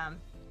 Awesome.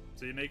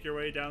 So you make your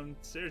way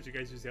downstairs. You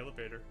guys use the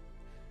elevator.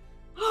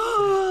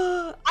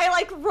 I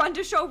like run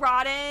to show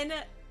Rodden.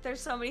 There's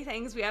so many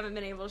things we haven't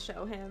been able to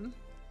show him.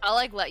 I'll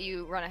like let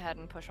you run ahead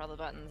and push all the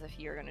buttons if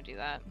you're gonna do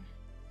that.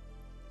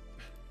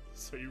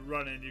 So you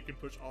run in, you can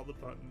push all the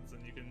buttons,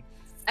 and you can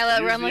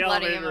I'm use like the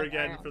letting him elevator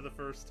again around. for the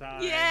first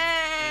time. Yay! in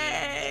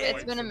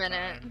It's quite been a some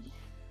minute.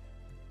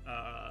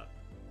 time.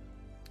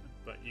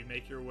 But you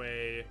make your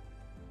way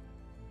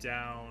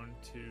down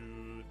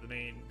to the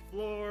main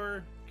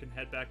floor. You can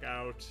head back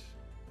out.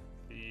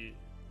 The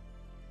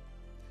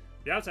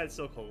outside's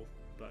still cold,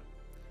 but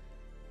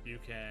you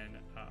can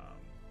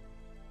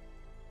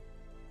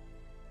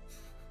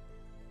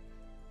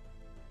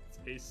it's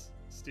Ace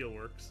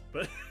Steelworks,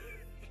 but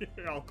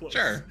you're all close.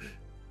 Sure.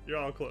 You're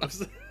all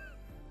close.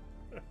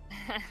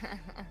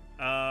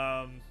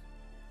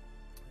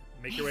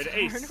 Make your way to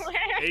Ace. Hardware.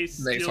 Ace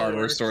The Ace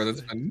hardware Steelworks. store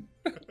that's been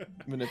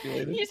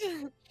manipulated. You just-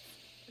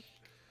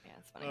 Yeah,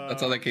 it's funny.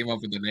 That's how they came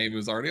up with the name. It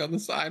was already on the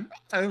side.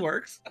 It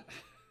works.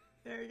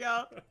 There you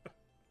go.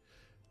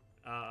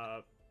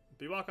 But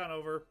you walk on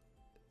over.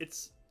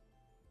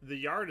 The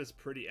yard is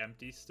pretty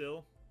empty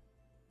still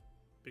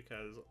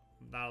because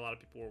not a lot of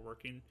people were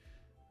working.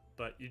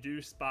 But you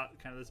do spot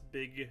kind of this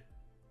big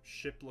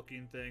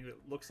ship-looking thing that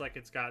looks like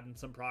it's gotten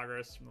some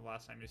progress from the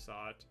last time you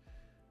saw it.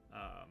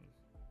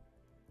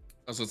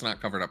 Oh, so it's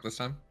not covered up this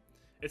time?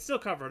 It's still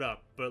covered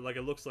up, but like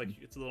it looks like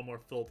it's a little more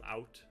filled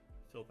out,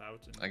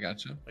 and I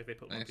gotcha. like they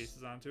put more Nice.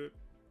 pieces onto it.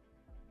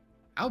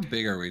 How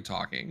big are we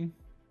talking?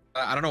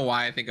 I don't know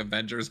why I think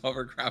Avengers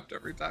hovercraft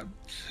every time.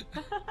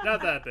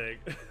 Not that big,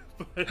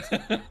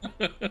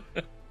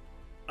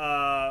 but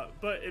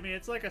I mean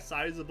it's like a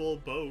sizable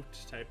boat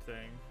type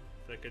thing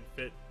that could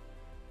fit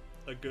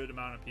a good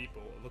amount of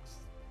people. It looks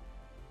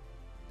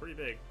pretty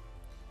big.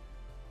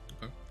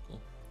 Okay,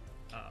 cool.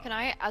 Can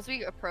I, as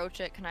we approach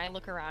it, can I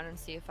look around and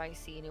see if I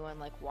see anyone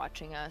like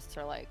watching us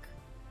or like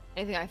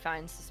anything I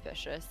find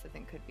suspicious? I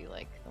think could be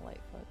like the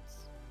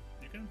Lightfoots.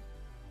 You can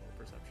roll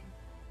perception.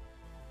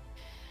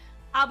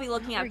 I'll be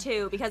looking out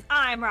too because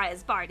I'm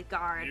Raya's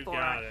bodyguard You for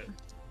got it.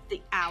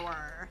 the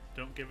hour.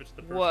 Don't give it to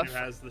the person Woof. who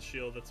has the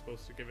shield that's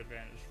supposed to give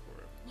advantage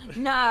for it.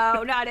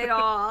 No, not at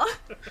all.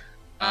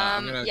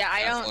 I'm gonna yeah,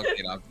 I cast don't.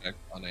 locate object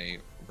on a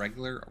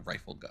regular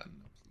rifle gun.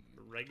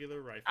 A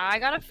regular rifle. I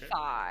got a Okay.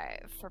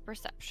 5 for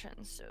perception,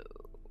 so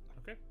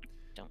Okay.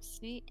 don't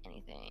see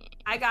anything.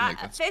 I feel got like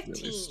a that's really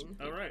 15.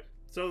 stupid. All right.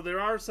 So there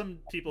are some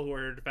people who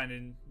are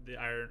defending the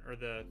iron or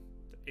the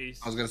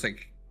ace. I was gonna say,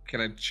 can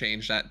I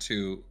change that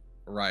to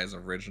Raya's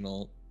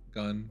original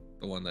gun,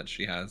 the one that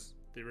she has?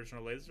 the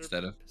original laser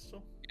Instead of-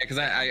 pistol. Yeah, because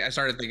I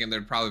started thinking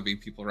there'd probably be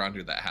people around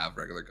here that have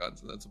regular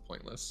guns, and that's a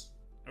pointless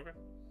Okay.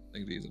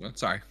 thing to use it on.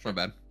 Sorry, my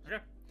bad. Okay.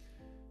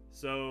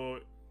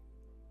 So,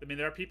 I mean,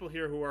 there are people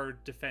here who are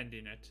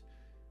defending it.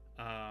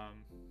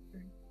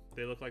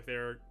 They look like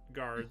they're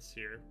guards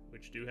here,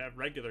 which do have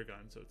regular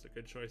guns, so it's a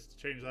good choice to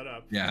change that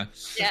up. Yeah.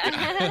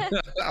 Yeah.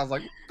 I was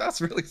like,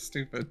 that's really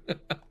stupid.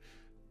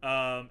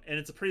 And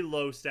it's a pretty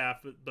low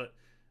staff, but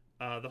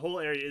the whole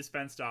area is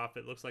fenced off.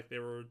 It looks like they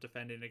were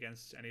defending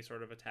against any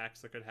sort of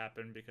attacks that could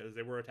happen because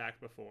they were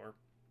attacked before.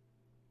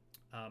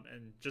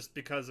 And just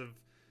because of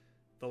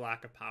the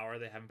lack of power,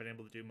 they haven't been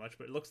able to do much.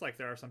 But it looks like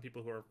there are some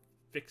people who are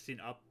fixing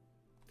up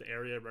the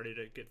area, ready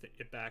to get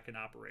it back and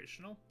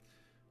operational.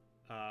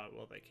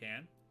 Well, they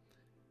can.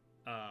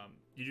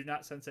 You do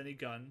not sense any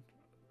gun,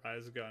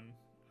 Raya's gun,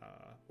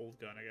 old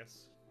gun, I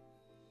guess,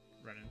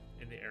 running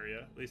in the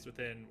area, at least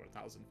within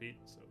 1,000 feet.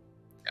 So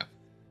Yeah,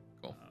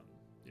 cool.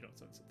 You don't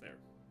sense it there.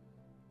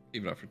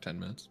 Keep it up for 10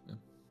 minutes. Yeah.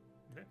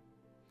 Okay.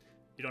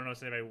 You don't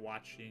notice anybody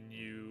watching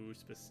you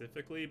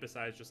specifically,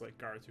 besides just like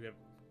guards who have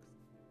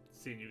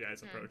seen you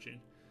guys approaching.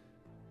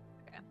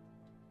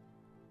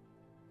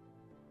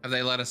 Have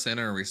they let us in,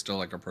 or are we still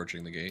like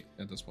approaching the gate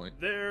at this point?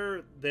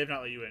 They've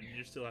not let you in.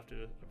 You still have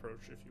to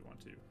approach if you want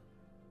to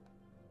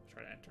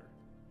try to enter. Do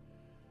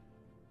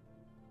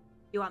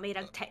you want me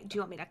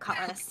to cut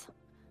us?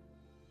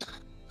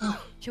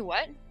 To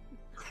what?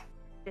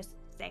 Just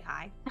say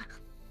hi.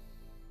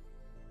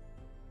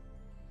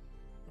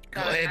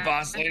 Go ahead,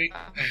 boss lady.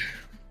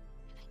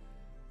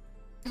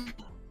 Oh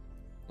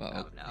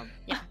Well, no.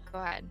 Yeah, go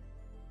ahead.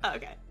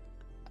 Okay.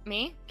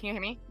 Me? Can you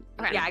hear me?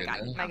 Okay. Yeah, I good got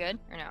now. you. Am I good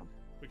or no?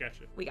 We got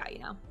you. We got you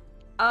now.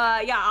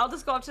 Yeah, I'll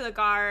just go up to the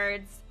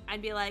guards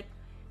and be like,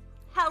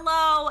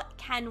 "Hello,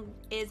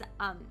 is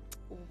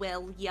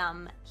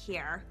William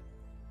here?"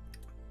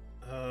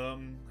 I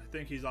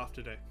think he's off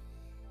today.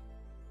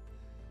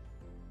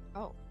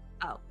 Oh.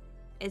 Oh,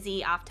 is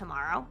he off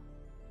tomorrow?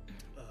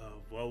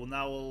 Well,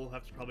 now we'll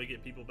have to probably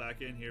get people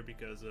back in here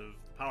because of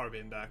the power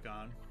being back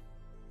on.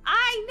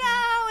 I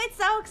know, it's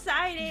so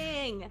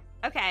exciting.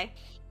 Okay.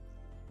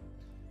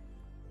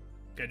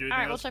 Can I do anything All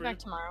right, we'll else check for you? back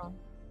tomorrow.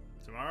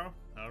 Tomorrow?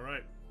 All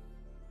right.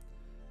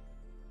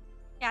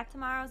 Yeah,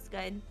 tomorrow's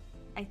good,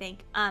 I think.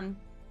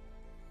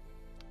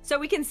 So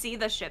we can see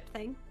the ship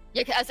thing.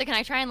 Yeah, so can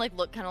I try and like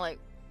look kind of like?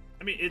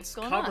 I mean, it's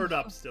What's going covered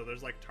on? up still.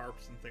 There's like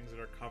tarps and things that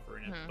are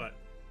covering it, Mhm. but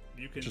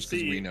you can Just 'cause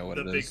see we know what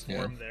the it big is,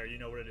 yeah. form there. You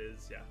know what it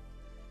is, yeah.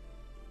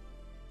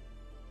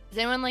 Does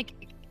anyone like?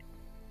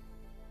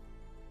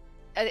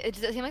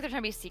 Does it seem like they're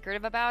trying to be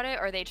secretive about it,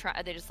 or are they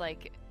just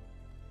like,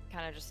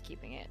 kind of just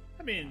keeping it?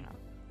 I mean,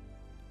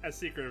 as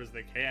secretive as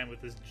they can with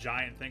this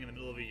giant thing in the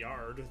middle of a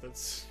yard.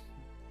 That's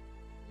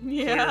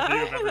clear view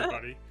of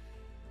everybody.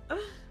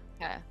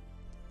 Okay.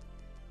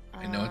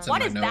 I know it's in What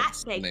my is that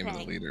notes, the big name of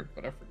thing? the leader,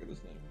 but I forget his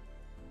name.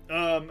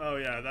 Oh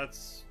yeah,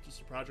 that's just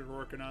a project we're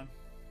working on.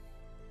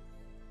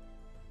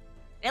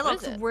 It What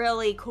looks is it?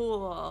 really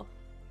cool.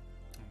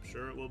 I'm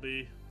sure it will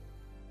be.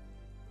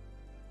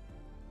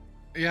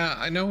 Yeah,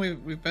 I know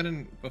we've been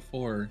in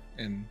before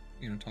and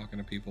talking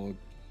to people.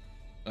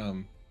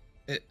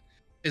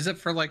 Is it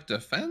for like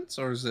defense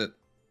or is it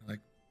like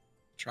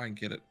try and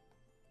get it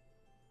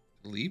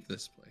to leave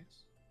this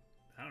place?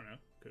 I don't know.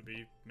 Could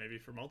be maybe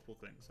for multiple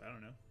things. I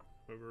don't know.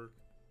 Whoever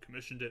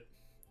commissioned it.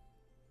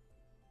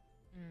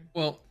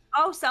 Well,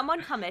 Oh,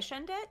 someone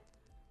commissioned it?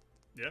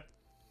 Yeah.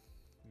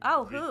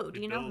 Oh, We- who? we Do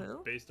you know build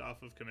who? Based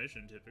off of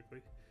commission,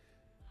 typically.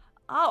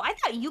 Oh, I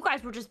thought you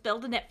guys were just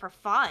building it for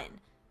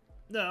fun.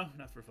 No,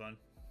 not for fun.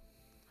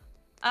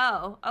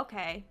 Oh,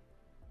 okay.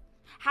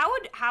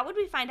 How would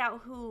we find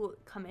out who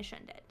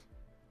commissioned it?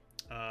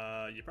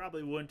 You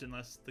probably wouldn't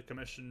unless the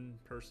commission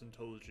person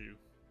told you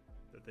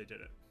that they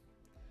did it.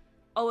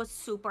 Oh, it's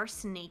super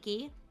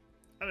sneaky.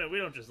 I mean, we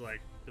don't just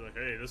like be like,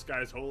 hey, this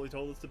guy's totally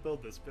told us to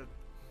build this, but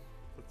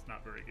that's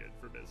not very good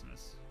for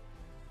business.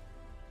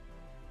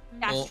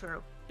 That's Well-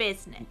 true.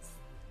 Business.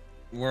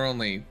 we're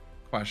only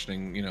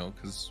questioning,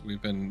 because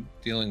we've been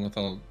dealing with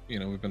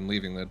we've been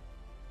leaving the.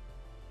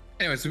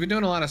 Anyways, we've been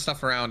doing a lot of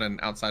stuff around and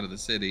outside of the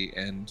city,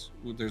 and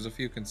there's a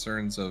few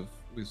concerns of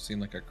we've seen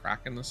like a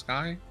crack in the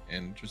sky,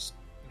 and just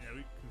Yeah,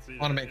 we can see.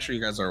 want to that, make sure you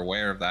guys are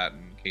aware of that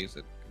in case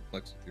it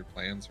conflicts with your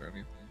plans or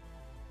anything.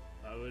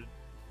 I mean,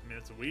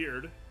 it's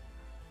weird,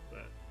 but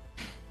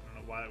I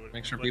don't know why it would.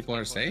 Make sure conflict people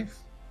with are our plans. safe.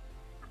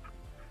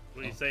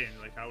 What are you Oh. saying?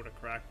 Like, how would a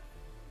crack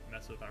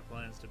mess with our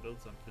plans to build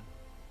something?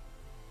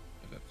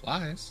 If it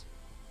flies,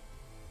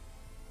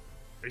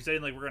 Are you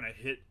saying like we're gonna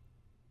hit?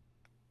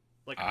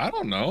 Like, I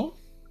don't know.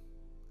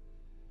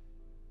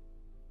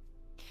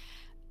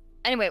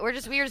 Anyway, we're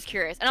just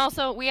curious, and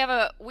also we have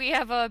a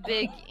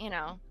big, I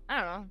don't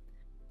know.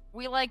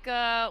 We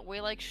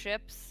like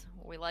ships.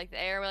 We like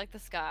the air. We like the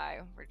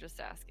sky. We're just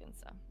asking.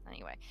 So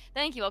anyway,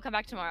 thank you. I'll come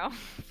back tomorrow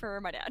for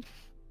my dad.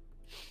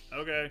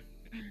 okay.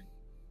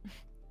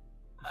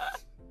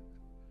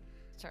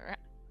 Turn around.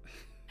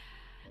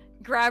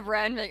 Grab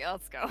Ren. Like,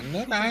 let's go.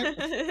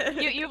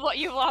 Okay.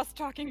 You've lost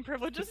talking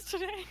privileges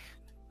today.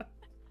 Oh,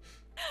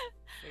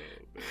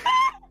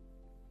 man.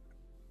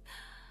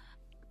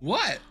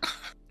 What?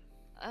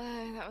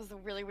 That was a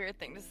really weird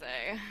thing to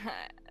say.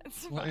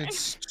 It's Well, fine.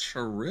 it's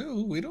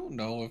true. We don't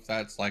know if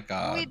that's like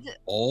a We d-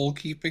 all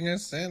keeping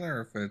us in,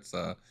 or if it's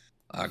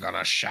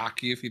gonna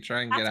shock you if you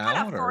try and That's get gonna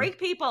out. Or freak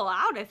people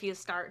out if you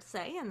start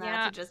saying that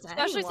Yeah, to just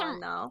especially anyone,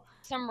 though.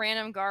 Some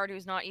random guard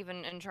who's not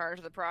even in charge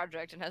of the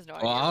project and has no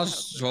idea. well, I what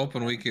was the hell-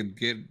 hoping we could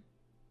get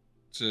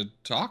to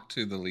talk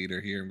to the leader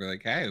here and be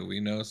like, "Hey, we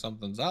know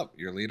something's up.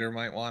 Your leader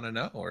might want to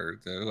know, or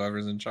to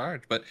whoever's in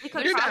charge." But We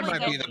could your dad probably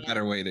might be get- the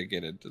better way to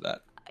get into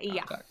that.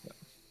 Yeah. contact.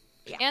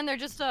 And they're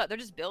just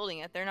building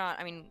it. They're not.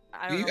 I mean,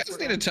 I don't You know. if guys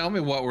we're need to tell me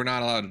what we're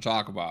not allowed to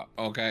talk about.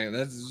 Okay,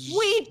 that's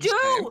We just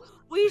do!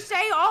 We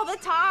say all the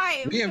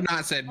time! We have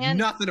not said And-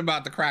 nothing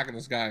about the crack in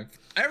the sky.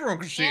 Everyone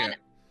can see And-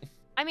 it.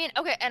 I mean,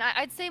 okay, and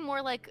I'd say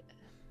more like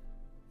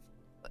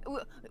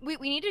we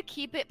need to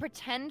keep it.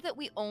 Pretend that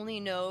we only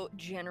know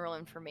general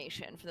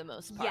information for the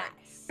most part.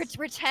 Yes.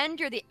 Pretend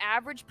you're the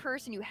average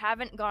person. You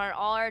haven't gone on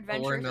all our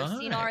But we're adventures or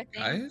seen all our not,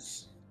 things.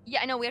 guys.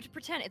 Yeah, I know. We have to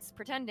pretend. It's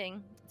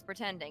pretending. It's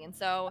pretending, and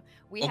so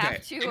we Okay,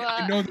 have to.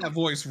 I know that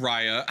voice,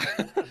 Raya.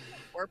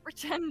 We're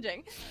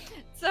pretending.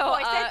 So Oh,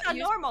 it's a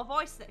use- normal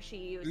voice that she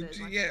uses.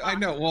 when Yeah, she I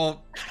know. talks.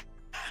 Well,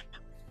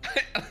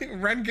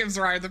 Ren gives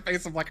Raya the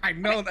face of like, I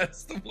know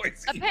that's the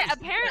voice. he uses.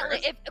 Apparently,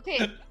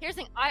 here's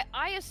the thing.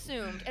 I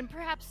assumed, and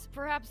perhaps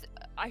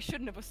I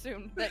shouldn't have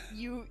assumed that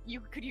you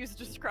could use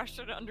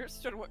discretion and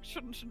understood what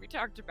should and shouldn't be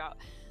talked about.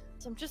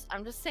 So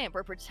I'm just saying,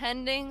 we're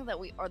pretending that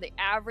we are the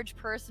average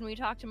person we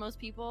talk to most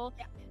people,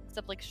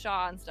 except like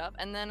Shaw and stuff.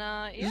 And then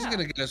This is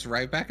gonna get us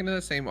right back into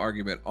the same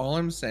argument. All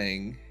I'm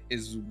saying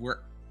is we're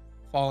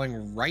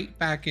falling right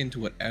back into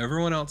what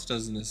everyone else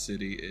does in the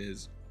city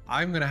is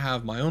I'm gonna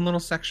have my own little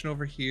section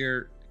over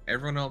here.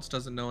 Everyone else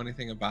doesn't know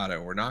anything about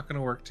it. We're not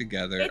gonna work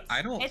together.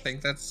 I don't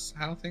think that's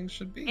how things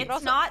should be.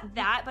 It's not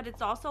that, but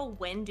it's also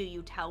when do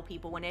you tell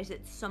people? When is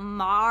it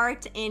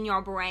smart in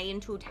your brain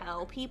to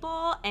tell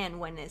people, and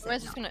when is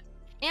it not?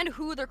 And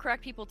who are the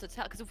correct people to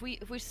tell? Because if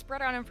we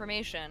spread out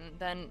information,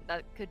 then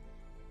that could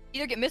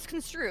either get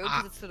misconstrued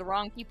because it's to the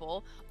wrong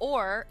people,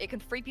 or it can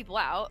freak people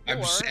out.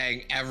 I'm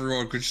saying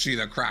everyone could see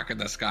the crack in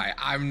the sky.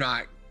 I'm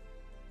not.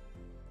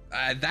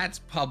 That's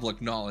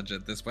public knowledge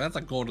at this point. That's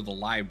like going to the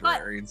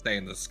library and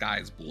saying the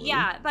sky's blue.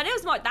 Yeah, but it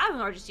was more. That was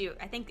more just you.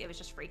 I think it was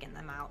just freaking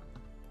them out.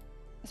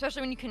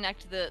 Especially when you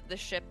connect the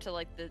ship to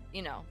like the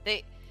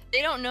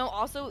they don't know.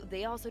 Also,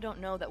 they also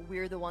don't know that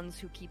we're the ones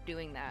who keep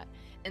doing that.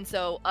 And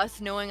so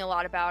us knowing a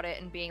lot about it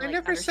and being I like,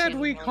 never said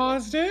we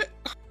caused it.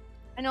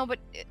 I know, but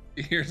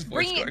here's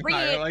voice going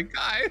higher, like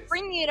guys.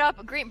 Bringing it up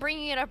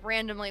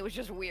randomly was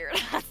just weird.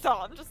 That's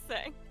all I'm just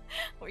saying.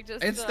 We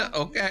just. It's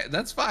okay.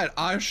 That's fine.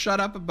 I'll shut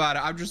up about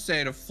it. I'm just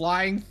saying a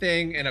flying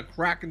thing and a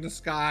crack in the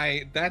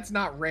sky. That's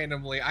not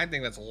randomly. I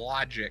think that's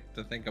logic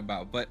to think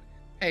about. But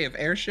hey, if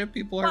airship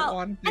people are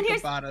wanting to think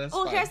about it,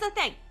 here's the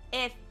thing.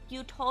 If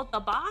you told the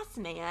boss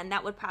man,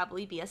 that would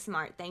probably be a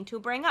smart thing to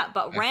bring up.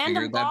 But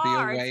random guards,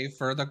 that'd be a way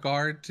for the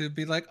guard to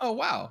be like, oh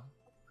wow,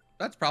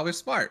 that's probably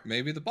smart.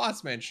 Maybe the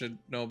boss man should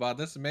know about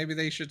this, and maybe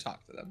they should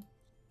talk to them.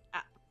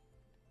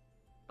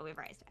 But we've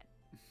raised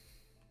it.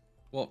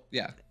 Well,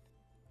 yeah.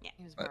 Yeah,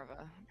 he was more of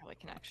a probably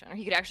connection, or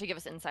he could actually give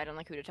us insight on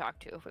like who to talk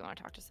to if we want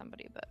to talk to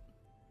somebody. But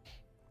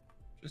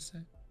just say,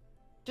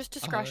 just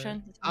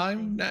discretion.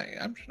 I'm not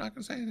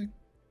gonna say anything.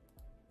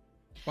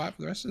 Quiet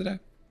for the rest of the day.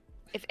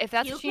 If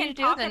that's what you need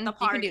to do, then you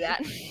can do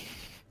that.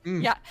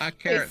 Yeah, I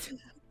care.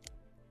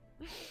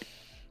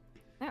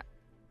 Yeah,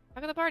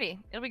 talk at the party.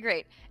 It'll be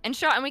great. And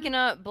Shaw, and we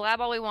can blab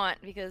all we want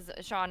because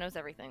Shaw knows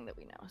everything that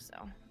we know. So.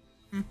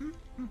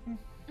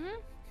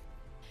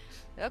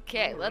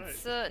 Okay,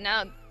 let's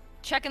now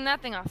checking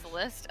that thing off the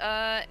list.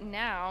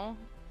 Now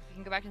we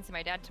can go back and see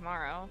my dad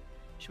tomorrow.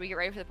 Should we get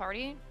ready for the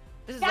party?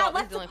 This is the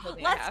only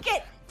clothing I have. Let's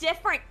get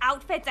different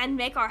outfits and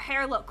make our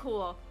hair look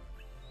cool.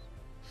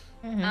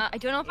 I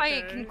don't know if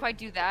I can quite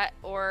do that,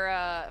 or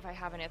if I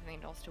have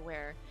anything else to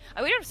wear.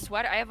 I would have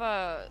sweater. I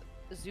have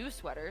zoo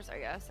sweaters. I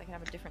guess I can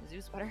have a different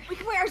zoo sweater. We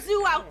can wear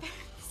zoo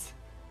outfits.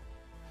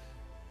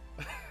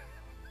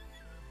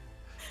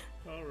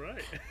 All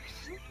right.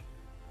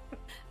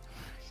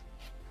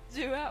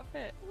 Zoo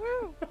outfit.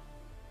 Woo! I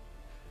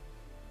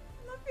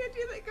love the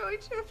idea that going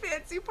to a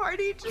fancy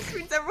party just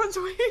means everyone's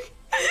wearing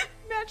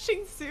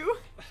matching zoo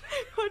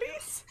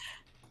hoodies.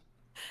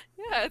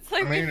 Yeah, it's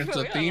like. I mean, it's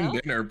a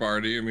themed dinner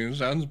party. I mean, it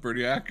sounds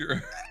pretty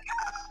accurate.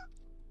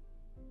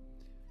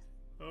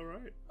 All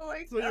right. Oh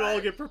my so God. you all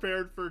get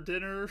prepared for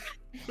dinner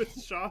with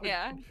Shaw?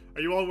 Yeah.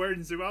 Are you all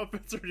wearing zoo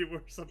outfits, or do you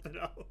wear something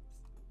else?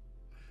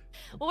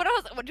 Well, what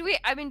else? What do we?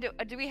 I mean,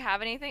 do we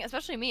have anything?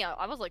 Especially me.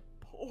 I was like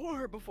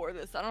poor before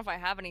this. I don't know if I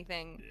have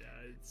anything.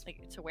 Yeah, it's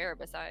like to wear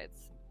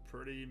besides.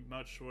 Pretty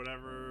much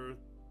whatever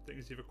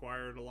things you've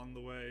acquired along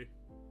the way.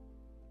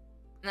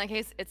 In that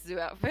case, it's zoo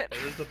outfit.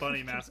 There's the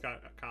bunny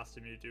mascot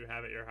costume you do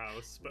have at your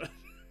house, but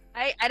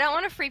I don't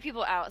want to freak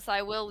people out, so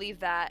I will leave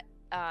that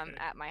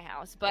at my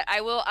house. But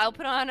I'll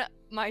put on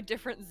my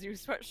different zoo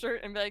sweatshirt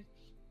and be like,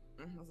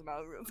 that's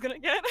about as good as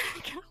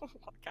it's gonna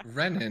get.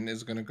 Renan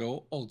is gonna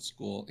go old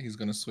school. He's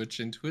gonna switch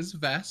into his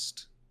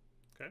vest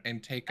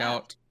and take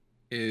out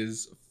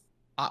his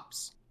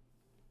ops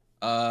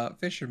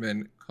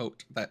fisherman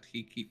coat that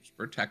he keeps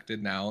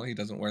protected now. He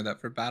doesn't wear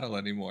that for battle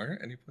anymore,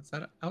 and he puts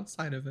that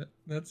outside of it.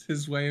 That's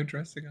his way of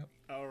dressing up.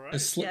 All right.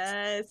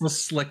 We'll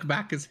slick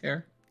back his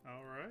hair.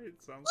 All right.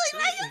 Sounds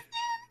great.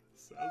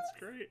 Sounds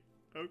great.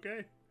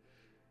 Okay.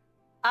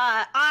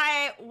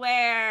 I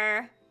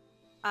wear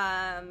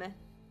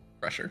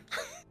Crusher.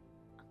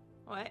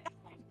 What?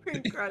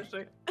 Cream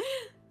Crusher.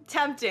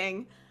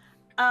 Tempting.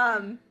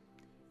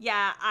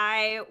 Yeah,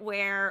 I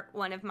wear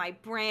one of my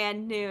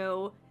brand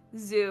new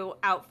zoo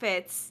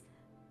outfits,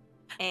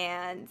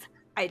 and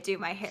I do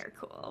my hair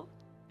cool.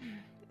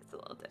 It's a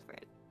little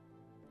different.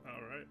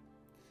 All right.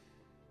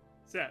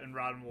 So yeah, and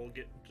Rodden will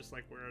just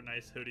wear a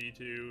nice hoodie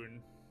too,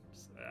 and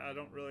I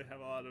don't really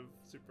have a lot of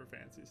super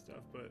fancy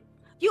stuff, but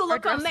you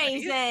look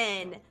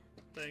amazing.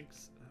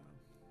 Thanks.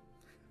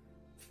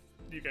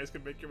 You guys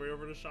can make your way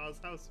over to Shaw's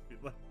house if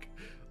you'd like,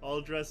 all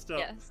dressed up.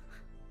 Yes.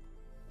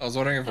 I was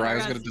wondering if Ryan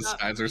was gonna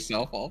disguise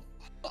herself all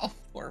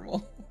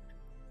formal.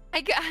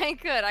 I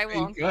could. I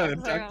won't. You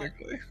could,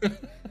 technically.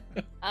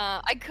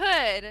 I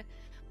could,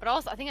 but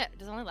also I think it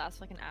does only last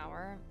for like an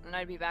hour, and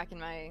I'd be back in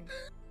my.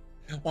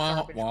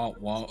 Wow!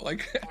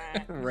 Like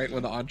right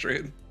when the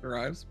entree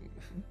arrives.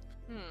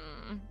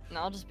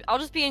 No, I'll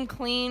just be in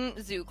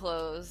clean zoo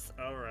clothes.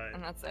 All right.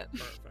 And that's it.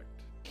 Perfect.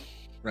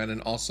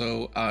 Renan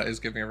also is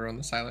giving everyone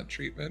the silent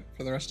treatment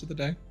for the rest of the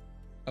day,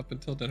 up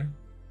until dinner.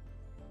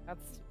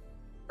 That's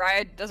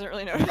Ryan doesn't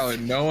really notice. Oh,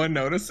 no one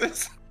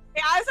notices.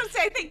 Yeah, I was gonna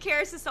say, I think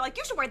Karis is still like,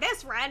 you should wear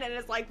this, Ren, and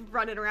is like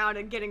running around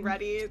and getting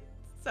ready.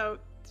 So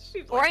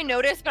she's Or I like,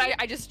 notice, but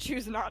I just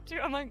choose not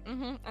to. I'm like,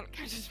 and I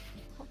just.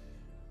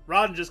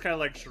 Ron just kind of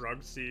like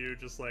shrugs to you,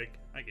 just like,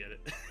 I get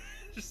it.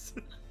 Just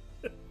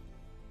It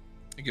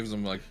gives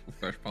him like a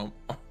fresh pump.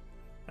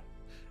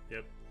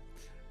 Yep.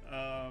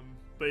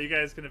 But you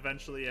guys can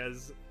eventually,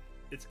 as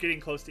it's getting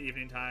close to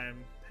evening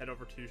time, head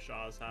over to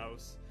Shaw's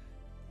house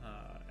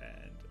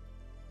and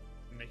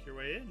make your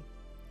way in.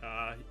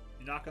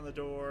 You knock on the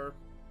door,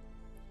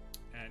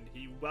 and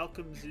he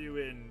welcomes you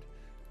in.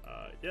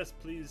 Yes,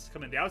 please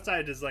come in. The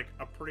outside is like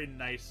a pretty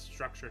nice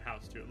structured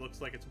house too. It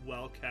looks like it's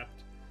well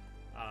kept.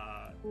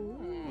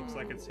 Looks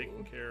like it's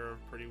taken care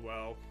of pretty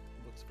well.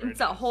 Looks very it's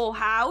nice. a whole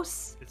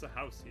house. It's a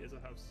house. He has a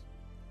house.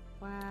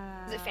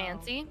 Wow. Is it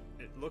fancy?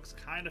 It looks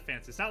kind of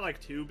fancy. It's not like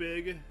too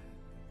big,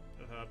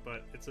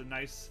 but it's a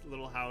nice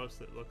little house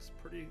that looks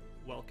pretty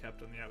well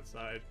kept on the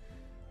outside.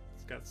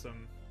 It's got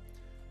some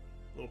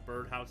little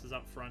birdhouses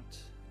up front,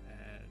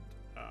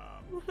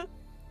 and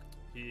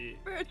he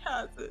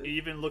Birdhouses.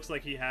 even looks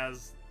like he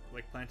has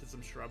like planted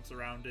some shrubs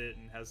around it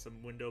and has some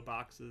window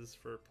boxes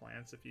for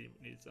plants if he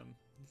needs them.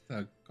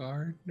 The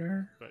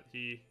gardener. But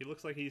he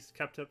looks like he's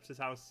kept up his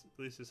house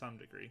at least to some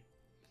degree.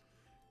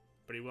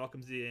 But he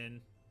welcomes you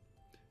in.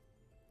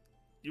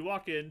 You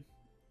walk in.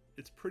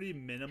 It's pretty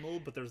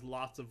minimal, but there's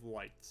lots of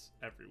lights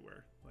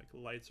everywhere. Like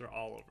lights are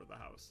all over the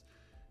house.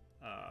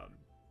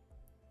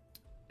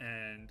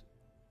 And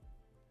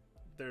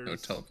there's No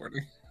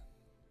teleporting.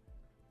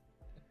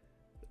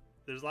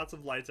 There's lots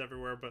of lights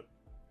everywhere, but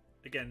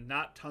again,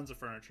 not tons of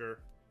furniture,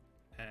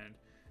 and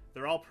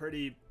they're all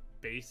pretty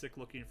basic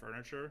looking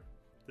furniture.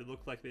 They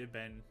look like they've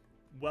been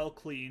well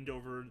cleaned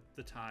over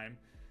the time.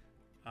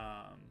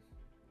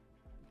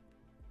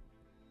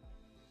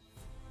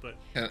 But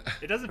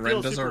it doesn't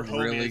feel Ren super does a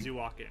homey really- as you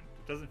walk in.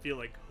 It doesn't feel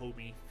like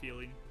homey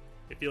feeling.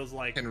 It feels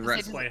like Can a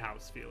Ren-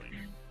 playhouse feeling.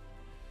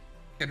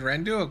 Can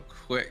Ren do a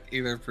quick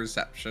either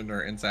perception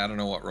or insight? I don't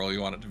know what role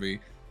you want it to be.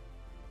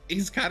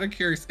 He's kind of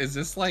curious. Is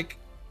this like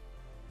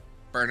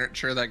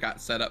furniture that got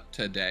set up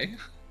today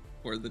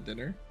for the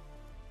dinner?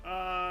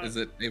 Is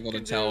it able to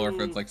can tell, or if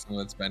do- it's like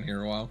someone that's been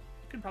here a while?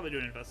 You can probably do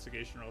an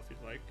investigation roll if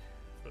you'd like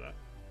for that.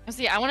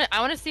 See, I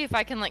want to see if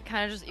I can like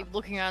kind of just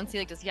looking around and see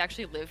like, does he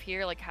actually live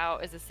here? Like, how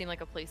does this seem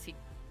like a place he?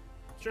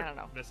 Sure. I don't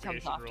know.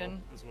 Investigation Comes roll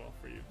often. as well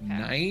for you.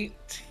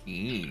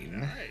 19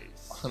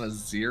 Nice. on a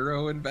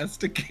 0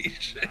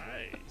 investigation.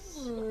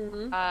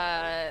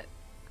 Nice.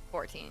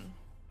 14.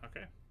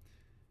 Okay.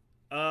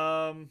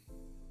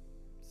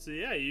 So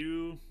yeah,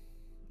 you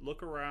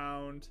look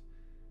around.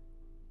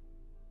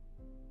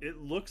 It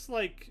looks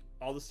like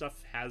all the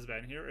stuff has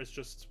been here. It's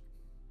just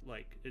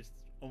like it's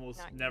almost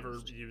Not never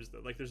used. used.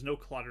 Like there's no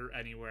clutter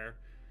anywhere.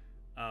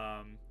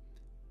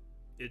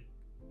 It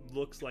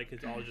looks like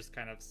it all just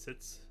kind of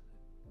sits.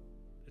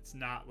 It's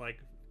not like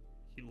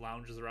he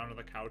lounges around on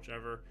the couch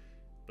ever,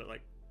 but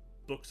like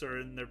books are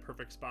in their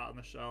perfect spot on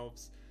the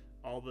shelves.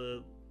 All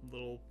the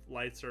little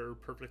lights are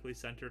perfectly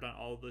centered on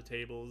all the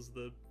tables.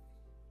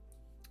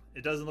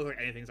 It doesn't look like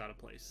anything's out of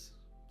place.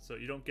 So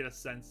you don't get a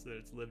sense that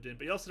it's lived in,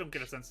 but you also don't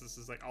get a sense this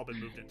is like all been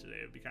moved in today.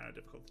 It'd be kind of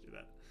difficult to do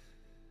that.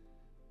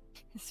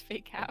 His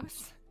fake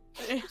house.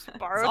 It's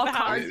Borrowed all the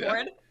house.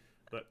 cardboard.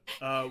 But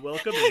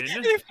welcome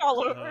in. They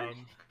fall over.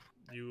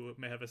 You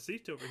may have a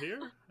seat over here,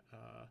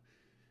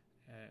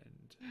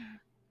 and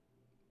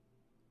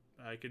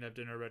I can have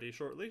dinner ready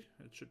shortly.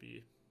 It should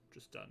be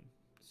just done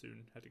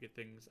soon. Had to get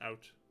things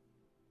out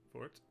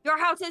for it. Your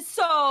house is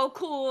so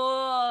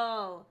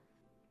cool.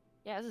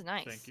 Yeah, this is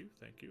nice. Thank you.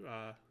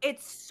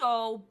 It's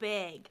so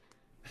big.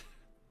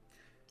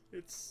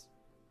 It's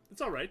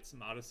all right. It's a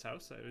modest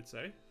house, I would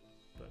say.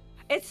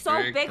 It's so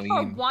Very big for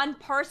clean. one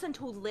person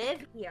to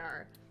live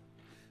here.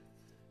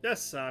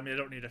 Yes, I mean I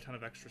don't need a ton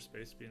of extra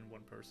space being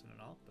one person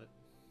and all, but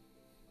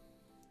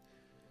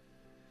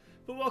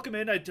welcome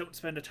in. I don't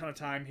spend a ton of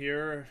time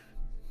here,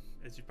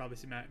 as you probably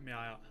see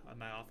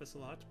my office a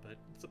lot, but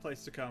it's a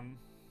place to come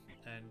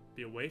and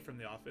be away from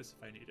the office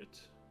if I need it.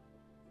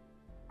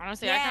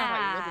 Honestly, I kind of thought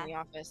you lived Yeah. in the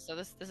office, so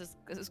this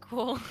is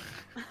cool.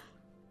 I'm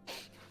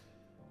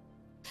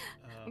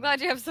Um,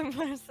 glad you have some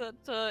place that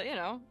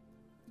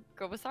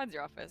go besides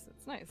your office.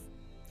 It's nice.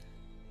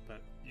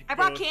 But you I can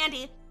brought go-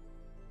 candy.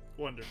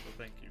 Wonderful,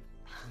 thank you.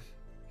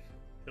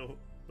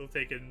 he'll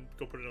take it and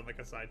go put it on like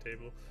a side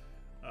table.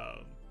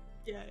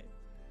 Yeah.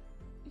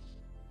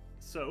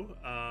 So,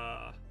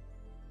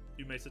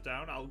 you may sit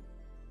down. I'll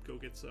go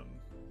get some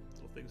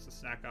little things to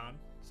snack on.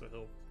 So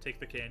he'll take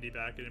the candy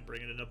back and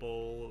bring it in a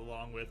bowl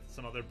along with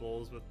some other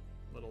bowls with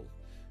little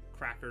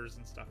crackers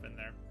and stuff in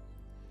there.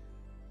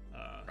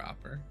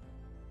 Proper.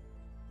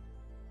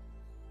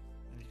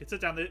 And you can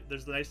sit down.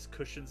 There's the nice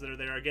cushions that are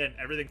there. Again,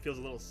 everything feels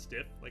a little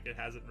stiff, like it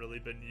hasn't really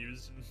been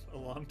used in a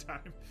long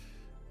time.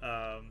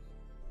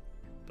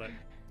 But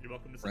you're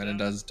welcome to sit Renan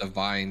down. does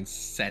divine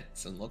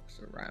sets and looks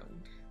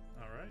around.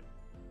 All right.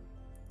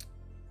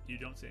 you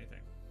don't see anything.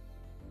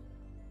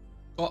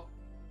 Well,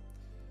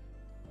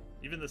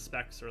 Even the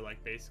specs are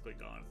like basically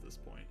gone at this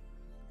point.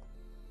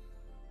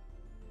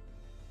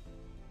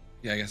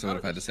 yeah, I guess I would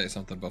have had to say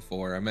something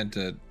before. I meant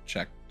to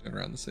check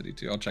around the city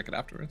too. I'll check it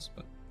afterwards,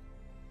 but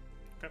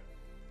Okay.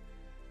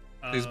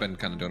 he's been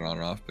kind of doing it on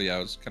and off. But yeah, I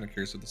was kind of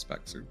curious if the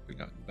specs have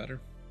gotten better.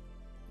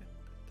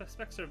 The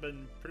specs have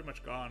been pretty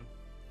much gone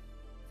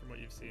from what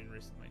you've seen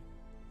recently.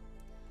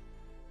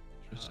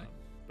 Interesting.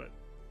 But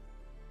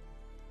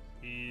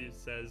he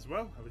says,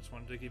 well, I just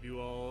wanted to give you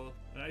all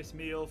a nice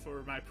meal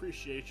for my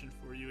appreciation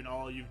for you and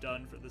all you've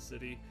done for the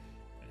city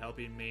and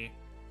helping me.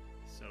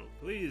 So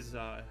please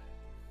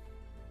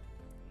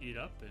eat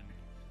up, and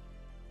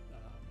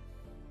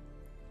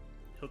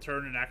he'll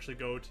turn and actually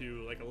go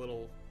to like a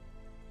little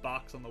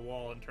box on the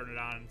wall and turn it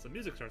on, and some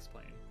music starts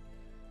playing.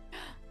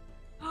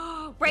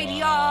 Radio.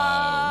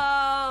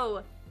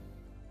 Wow.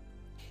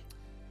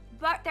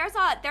 But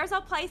there's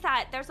a place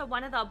there's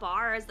one of the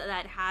bars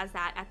that has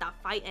that at the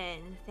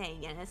fighting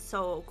thing, and it's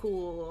so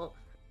cool.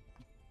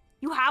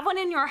 You have one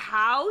in your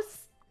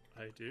house?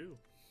 I do.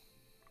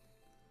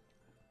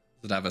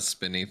 Does it have a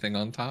spinny thing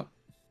on top,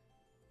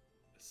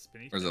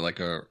 Spinny. or is it like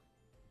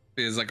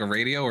a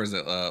radio, or is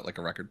it like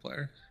a record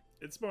player?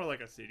 It's more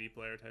like a CD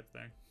player type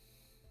thing.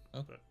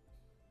 Oh. But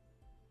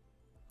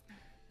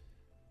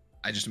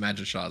I just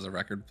imagine Shaw as a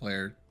record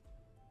player,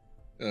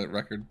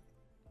 record,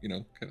 kind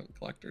of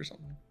collector or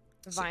something.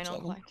 Sixth Vinyl level.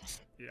 collector.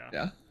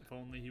 yeah. If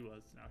only he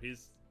was. Now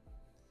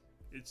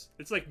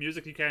it's like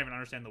music you can't even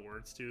understand the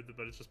words to,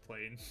 but it's just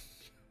playing.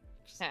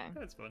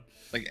 That's fun.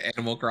 Like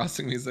Animal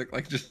Crossing music,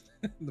 like just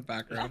in the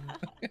background.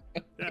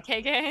 Yeah.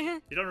 Okay.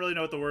 You don't really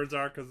know what the words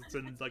are because it's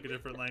in like a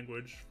different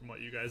language from what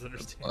you guys That's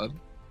understand. fun.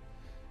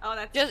 Oh,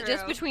 that's Just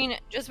true. between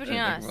didn't think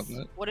us. about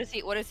that. What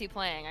is he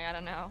playing? I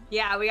gotta know.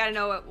 Yeah, we gotta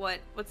know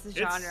what's the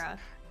It's- genre.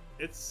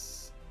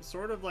 It's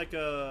sort of like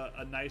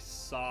a nice,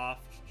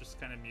 soft, just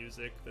kind of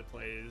music that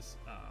plays.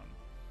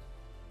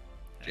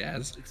 And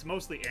Jazz. It's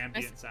mostly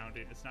ambient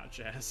sounding. It's not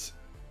jazz.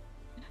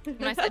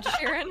 Nice Ed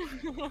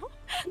Sheeran.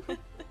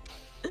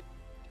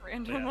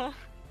 Random. Yeah.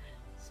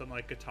 Some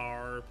like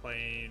guitar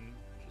playing,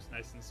 just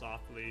nice and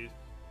softly,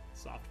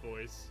 soft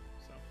voice.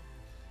 So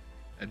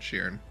Ed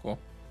Sheeran, cool.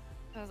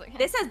 I was like,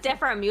 This is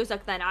different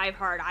music than I've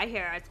heard. I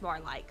hear it's more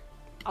like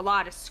a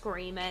lot of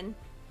screaming.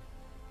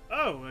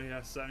 oh well,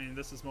 yes, I mean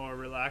this is more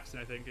relaxing,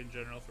 I think, in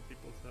general for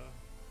people to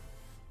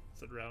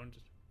sit around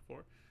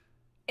for.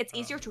 It's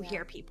easier to Yeah.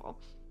 hear people.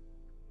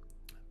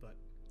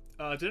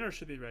 But dinner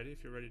should be ready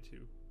if you're ready to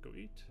go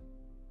eat.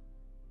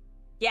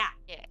 Yeah.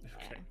 yeah.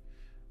 Okay.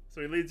 So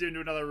he leads you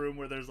into another room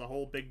where there's a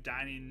whole big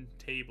dining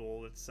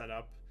table that's set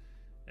up.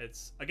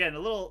 It's again a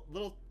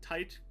little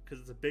tight because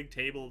it's a big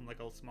table in like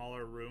a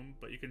smaller room,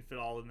 but you can fit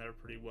all in there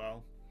pretty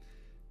well.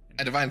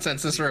 And I divine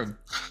sense this room.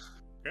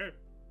 Okay.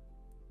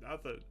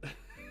 Nothing.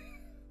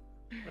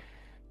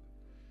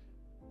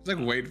 It's like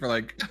wait for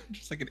like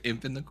just like an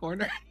imp in the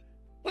corner.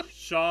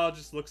 Shaw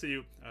just looks at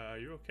you.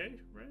 You okay,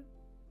 right?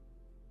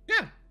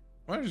 Yeah.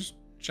 Well, I'm just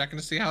checking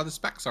to see how the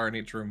specs are in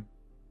each room.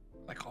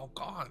 Like, oh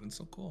god, it's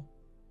so cool.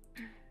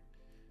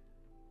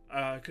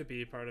 It could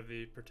be part of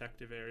the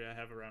protective area I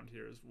have around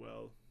here as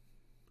well.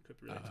 Could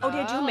relate to Oh,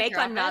 that. did you Oh, make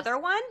your office? another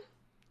one?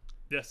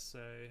 Yes,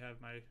 I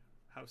have my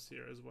house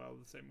here as well,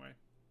 the same way.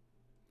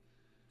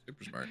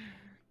 Super smart.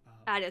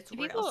 That is Do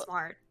real people-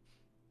 smart.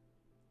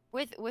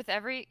 With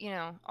every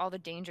all the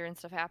danger and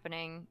stuff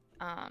happening,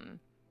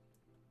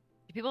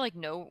 do people like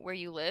know where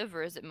you live,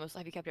 or is it mostly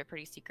have you kept it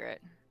pretty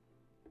secret?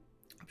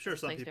 I'm sure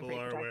some place been people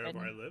pretty are aware of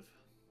protected. where I live.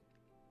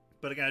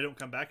 But again, I don't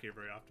come back here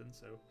very often,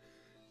 so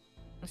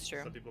That's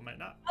true. some people might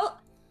not.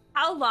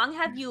 How long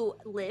have you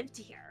lived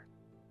here?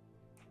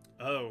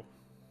 Oh,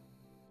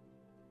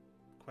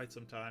 quite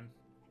some time.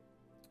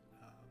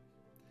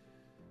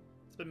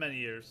 It's been many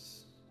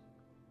years.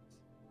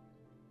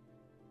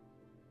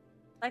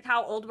 Like,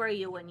 how old were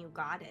you when you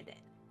got it?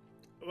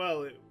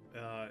 Well,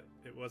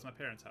 it was my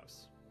parents'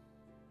 house.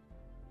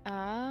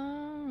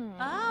 Oh.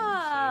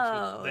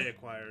 Oh, So they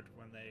acquired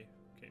when they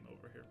came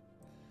over here.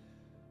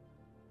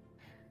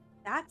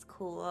 that's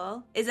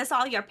cool. Is this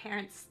all your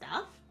parents'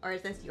 stuff, or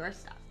is this your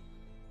stuff?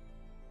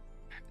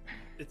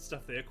 It's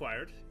stuff they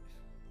acquired.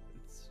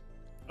 It's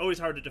always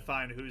hard to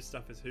define whose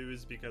stuff is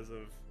whose because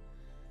of,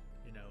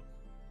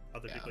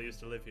 other Yeah. people used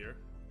to live here.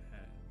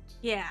 And,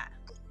 Yeah.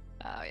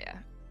 Oh yeah.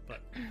 but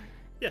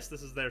yes,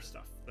 this is their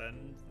stuff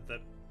then that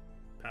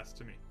passed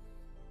to me.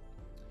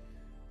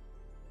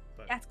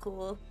 But That's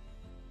cool.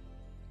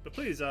 But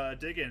please,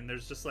 dig in.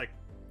 There's just like,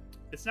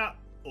 it's not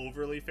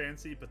overly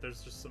fancy, but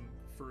there's just some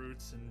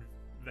fruits and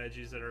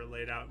veggies that are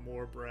laid out,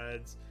 more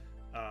breads.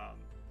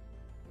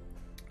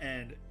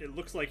 And it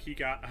looks like he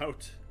got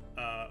out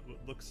what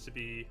looks to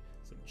be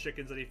some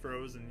chickens that he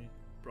froze and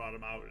brought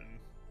them out and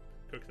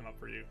cooked them up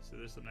for you. So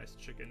there's some nice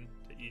chicken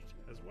to eat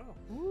as well.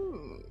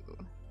 Ooh.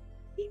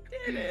 He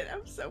did it.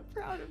 I'm so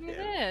proud of You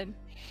did.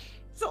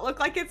 Does it look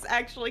like it's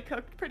actually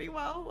cooked pretty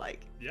well?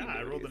 Like, Yeah,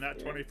 I rolled a nat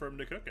 20 for him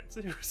to cook it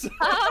too. So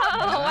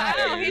Oh wow,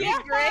 Nice. he's Yeah.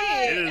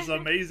 great. it is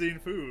amazing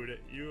food.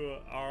 You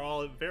are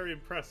all very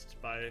impressed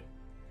by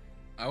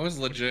I was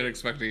legit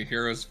expecting a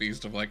hero's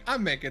feast of like,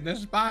 I'm making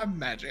this by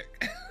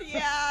magic.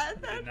 Yeah,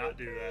 He did not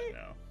do that,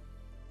 no.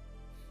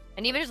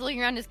 And even just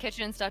looking around his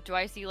kitchen and stuff, do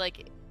I see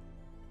like?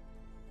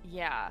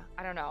 Yeah,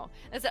 I don't know.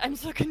 I'm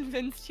so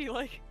convinced he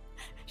like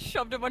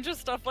shoved a bunch of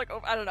stuff like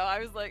I don't know. I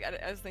was like,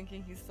 I was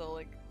thinking he still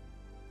like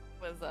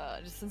was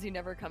just since he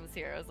never comes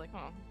here. I was like,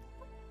 oh.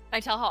 Can I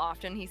tell how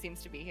often he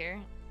seems to be here?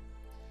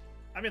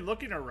 I mean,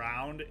 looking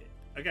around,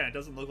 again, it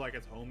doesn't look like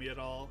it's homey at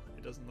all.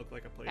 It doesn't look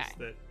like a place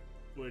that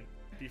would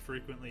be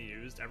frequently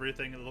used.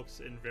 Everything looks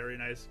in very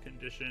nice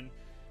condition.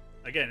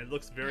 Again, it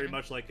looks very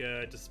much like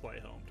a display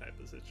home type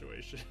of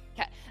situation.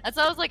 Okay, that's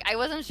what I was like. I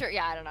wasn't sure.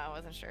 Yeah, I don't know. I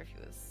wasn't sure if he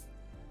was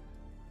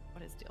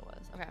what his deal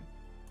was. Okay.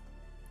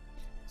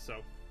 So,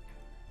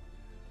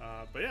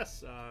 but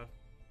yes,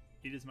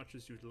 eat as much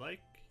as you'd like.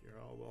 You're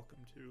all welcome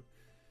to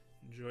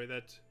enjoy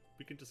that.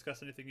 We can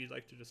discuss anything you'd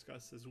like to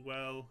discuss as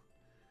well.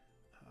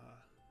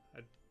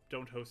 I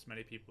don't host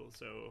many people,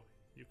 so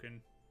you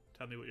can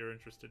tell me what you're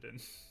interested in.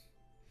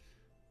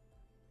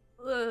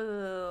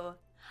 Ooh.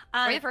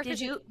 Are you the first did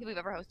you? people we've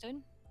ever hosted?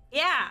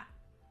 Yeah.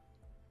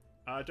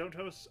 Don't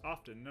host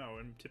often, no,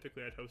 and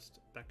typically I'd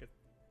host back at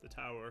the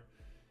tower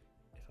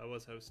if I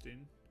was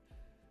hosting.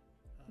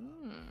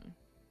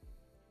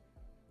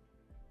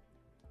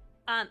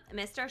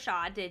 Mr.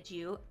 Shaw,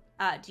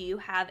 do you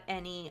have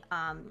any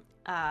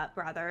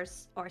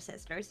brothers or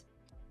sisters?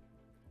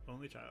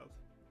 Only child.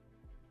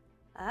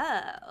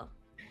 Oh.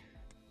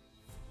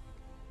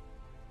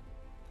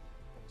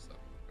 So,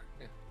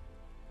 yeah.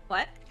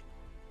 What?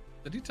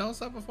 Did he tell us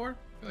that before?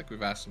 I feel like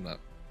we've asked him that.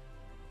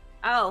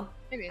 Oh,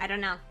 Maybe. I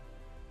don't know.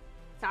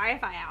 Sorry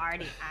if I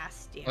already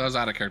asked you. Oh, that was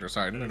out of character.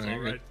 Sorry. No, That is you're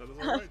all good. right. That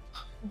is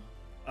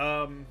all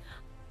right.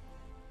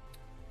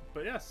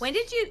 But yes. When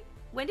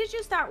did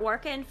you start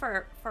working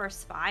for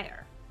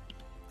Spire?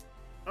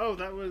 Oh,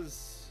 that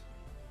was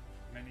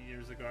many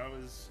years ago. I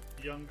was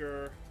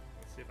younger.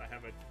 Let's see if I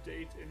have a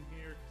date in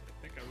here.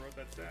 I think I wrote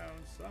that down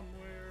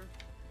somewhere.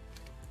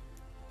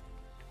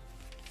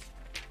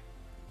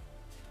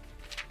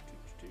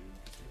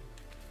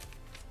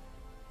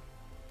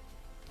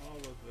 All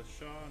of the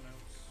Shaw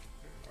notes.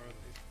 Where are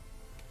they?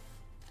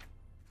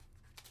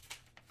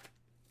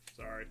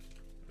 Sorry,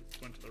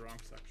 I went to the wrong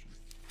section.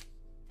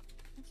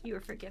 You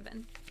were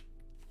forgiven.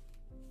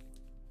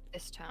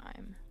 This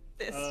time.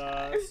 This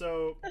time.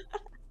 So,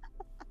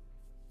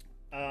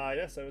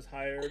 yes, I was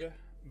hired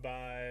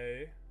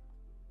by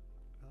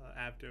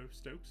Abdo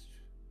Stokes.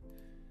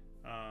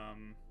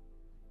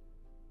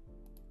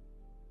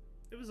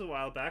 It was a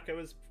while back. I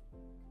was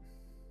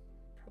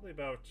probably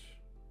about.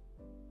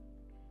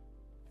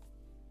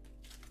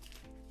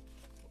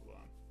 Hold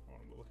on. I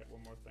want to look at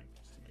one more thing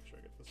just to make sure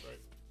I get this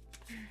right.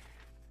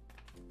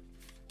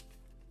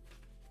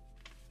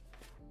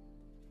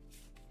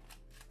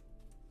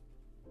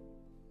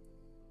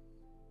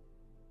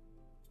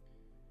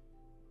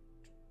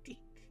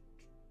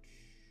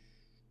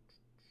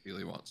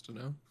 Really wants to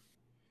know.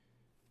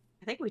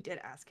 I think we did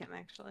ask him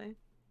actually. I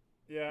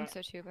Yeah,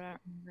 think so too, but I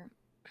don't remember.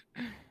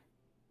 I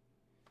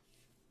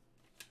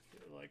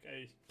feel like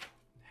I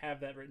have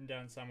that written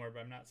down somewhere, but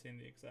I'm not seeing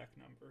the exact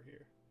number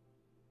here.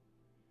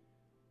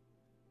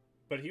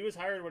 But he was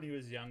hired when he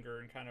was younger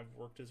and kind of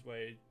worked his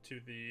way to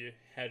the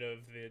head of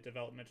the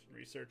development and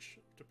research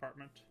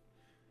department.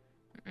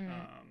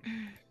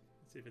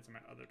 Let's see if it's in my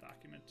other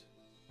document.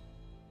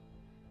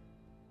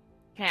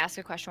 Can I ask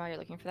a question while you're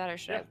looking for that, or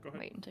should Yeah, I go ahead.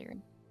 wait until you're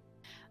in?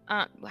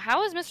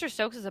 How was Mr.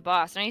 Stokes as a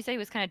boss? I know you said he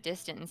was kind of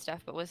distant and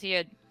stuff, but was he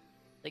a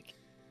like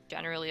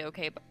generally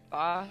okay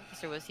boss,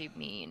 or was he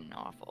mean and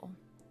awful?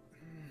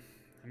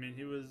 I mean,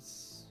 he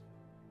was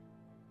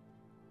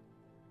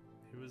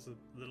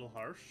a little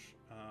harsh,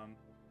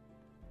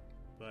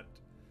 but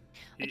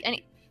he, Like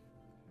any-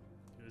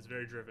 he was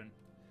very driven.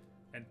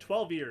 And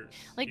 12 years.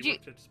 Like, he do you-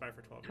 worked at Spy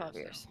for 12 years. 12 now.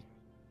 years.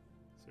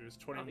 So he was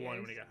 21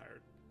 when he got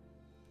hired.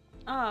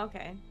 Oh,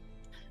 okay.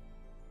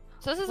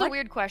 So this is a What?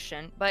 weird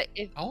question, but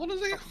if How old is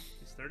he?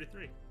 He's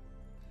 33.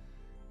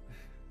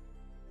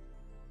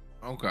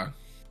 Okay.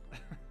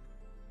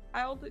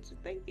 How old did you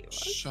think he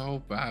was?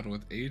 So bad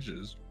with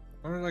ages.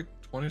 Or like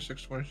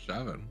 26,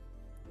 27.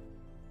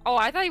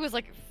 I thought he was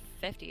like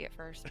 50 at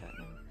first.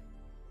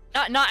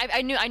 But no.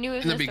 I knew he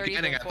was In the his 30s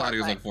beginning, I before, thought he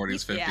was but like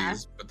 40s, 50s, yeah.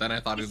 but then I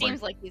thought he he was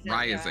seems like like he's in,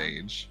 Raya's yeah.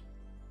 age.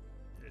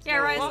 He's Yeah, a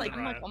little Raya's older like- than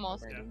I'm like Raya.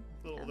 almost. Yeah, a little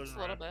Yeah, older just than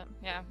a little Raya. bit.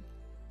 Yeah,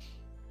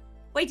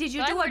 Wait, did you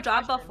So I do have a a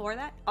job question. before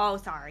that? Oh,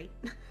 sorry.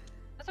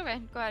 that's okay.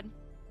 Go ahead.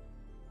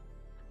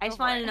 I Go just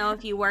for wanted it. to know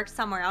if you worked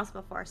somewhere else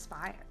before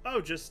Spire.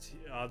 Oh, just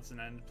odds and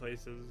end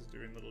places,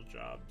 doing little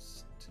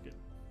jobs to get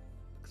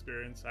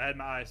experience. I had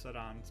my eye set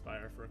on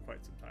Spire for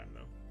quite some time,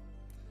 though.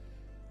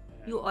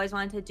 And- You always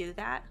wanted to do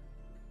that?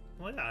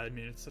 Well, yeah, I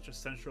mean, it's such a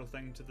central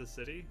thing to the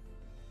city.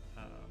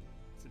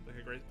 Seems like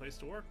a great place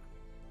to work.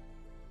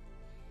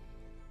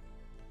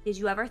 Did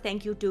you ever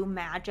think you'd do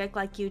magic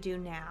like you do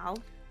now?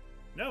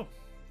 No,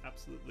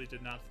 absolutely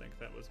did not think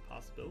that was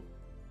possible.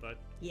 But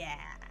Yeah.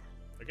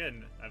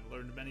 again, I've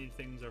learned many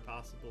things are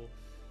possible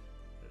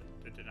that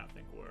I did not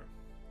think were.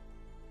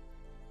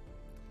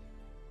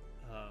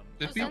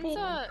 Did Since, people?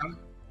 uh, Go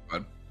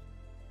ahead.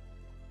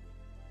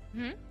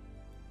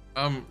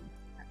 Hold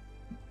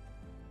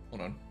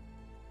on.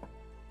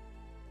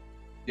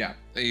 Yeah,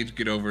 he'd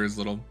get over his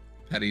little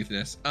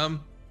pettiness.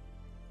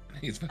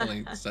 He's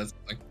finally says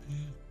something.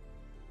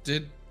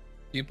 Did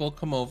people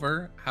come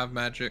over have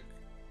magic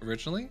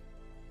originally,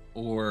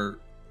 or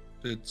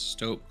did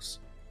Stokes?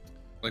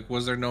 Like,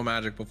 was there no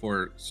magic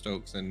before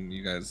Stokes and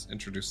you guys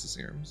introduced the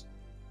serums?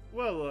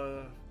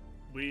 Well,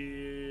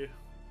 we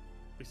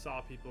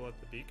saw people at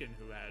the beacon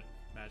who had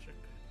magic.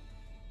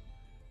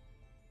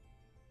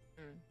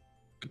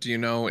 Do you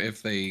know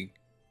if they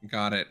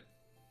got it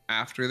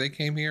after they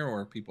came here,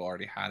 or people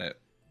already had it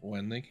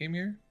when they came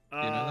here? Do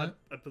you know that?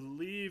 I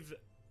believe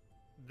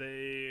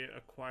they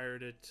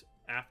acquired it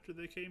after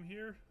they came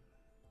here.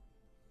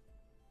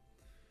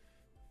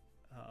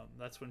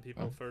 That's when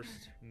people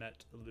first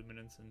met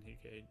Illuminance, and he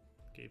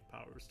gave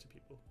powers to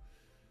people.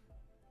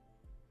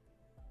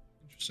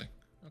 Interesting.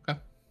 Okay.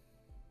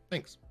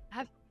 Thanks.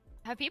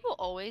 Have people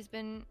always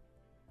been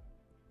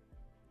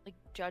like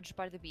judged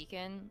by the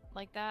beacon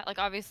like that? Like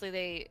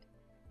obviously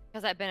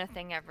has that been a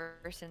thing ever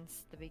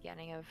since the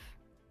beginning of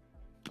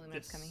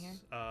Illuminance coming here?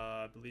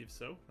 I believe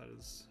so. That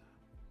has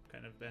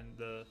kind of been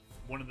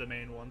one of the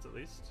main ones, at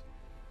least.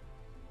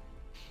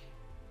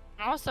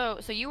 Also,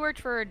 so you worked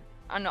for,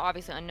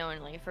 obviously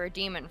unknowingly, for a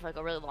demon for like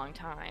a really long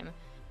time.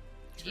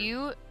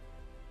 True.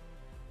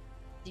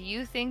 Do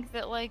you think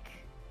that, like,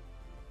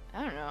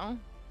 I don't know,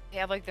 they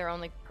have like their own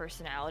like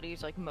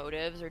personalities, like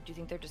motives, or do you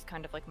think they're just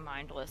kind of like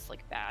mindless,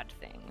 like bad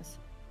things?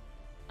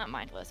 Not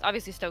mindless.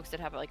 Obviously Stokes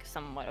did have like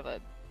somewhat of a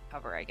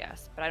cover, I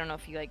guess, but I don't know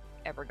if you like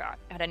ever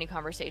had any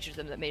conversations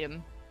with them that made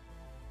him,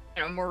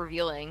 I don't know, more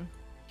revealing.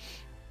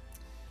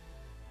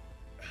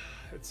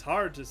 It's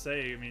hard to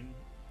say. I mean,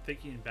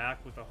 thinking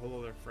back with a whole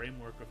other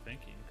framework of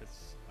thinking,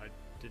 because I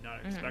did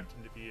not expect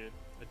him to be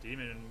a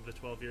demon in the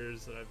 12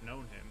 years that I've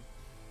known him.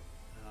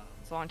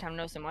 It's a long time to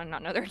know someone,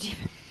 not know they're a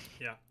demon.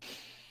 Yeah.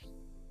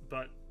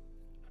 But,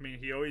 I mean,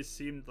 he always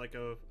seemed like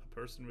a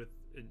person with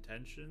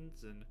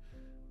intentions and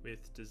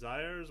with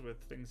desires, with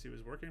things he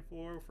was working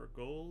for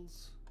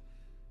goals.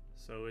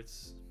 So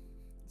it's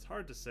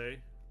hard to say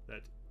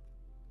that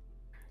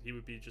he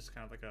would be just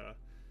kind of like a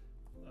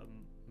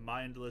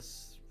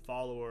mindless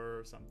follower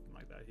or something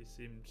like that. He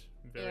seemed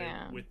very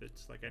with it,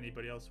 like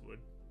anybody else would.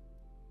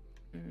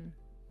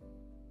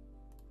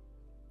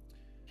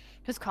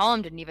 Because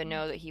Colum didn't even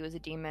know that he was a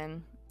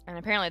demon, and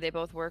apparently they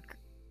both work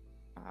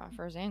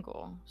for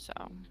Zangul, so...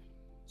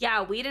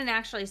 Yeah, we didn't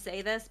actually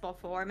say this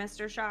before,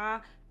 Mr.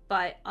 Shaw,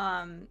 but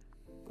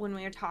when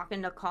we were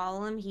talking to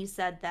Colum, he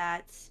said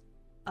that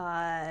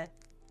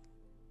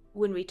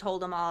when we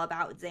told him all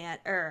about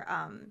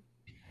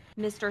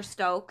Mr.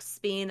 Stokes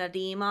being a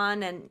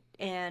demon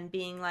and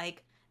being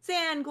like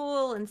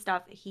Zangul and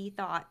stuff,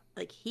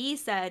 he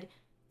said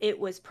it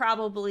was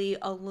probably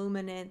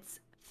Illuminance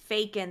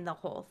faking the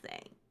whole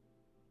thing,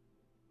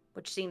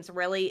 which seems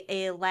really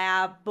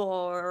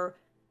elaborate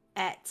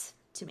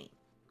to me.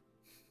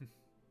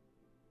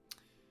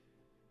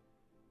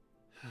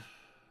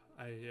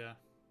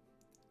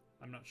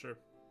 I'm not sure.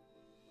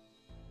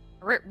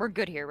 We're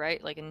good here,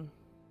 right? Like in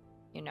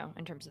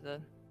terms of the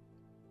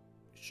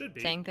should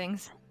be saying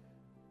things.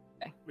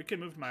 Okay. We can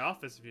move to my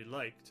office if you'd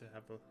like to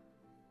have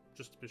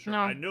just to be sure. No.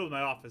 I know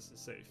my office is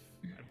safe.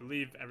 I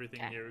believe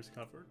everything here is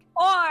covered.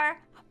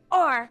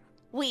 Or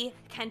we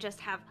can just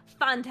have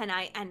fun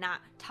tonight and not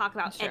talk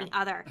about any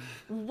other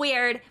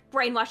weird,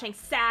 brainwashing,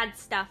 sad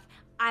stuff.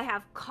 I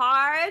have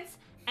cards,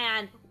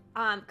 and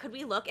could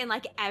we look in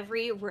like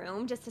every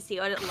room just to see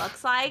what it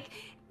looks like?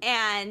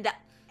 And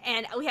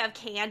we have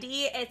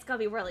candy. It's gonna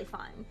be really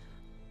fun.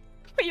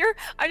 But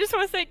I just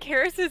want to say,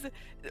 Karis is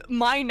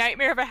my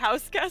nightmare of a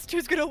house guest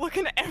who's gonna look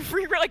in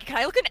every room. Like, can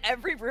I look in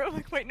every room?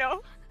 Like, wait,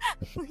 no,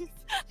 please.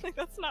 Like,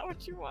 that's not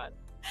what you want.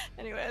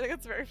 Anyway, I think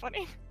that's very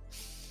funny.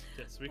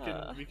 Yes, we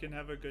can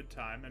have a good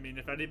time. I mean,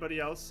 if anybody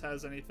else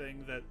has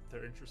anything that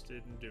they're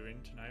interested in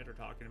doing tonight or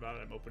talking about,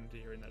 I'm open to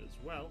hearing that as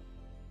well.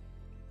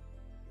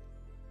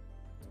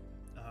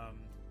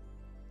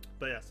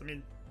 But yes, I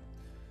mean,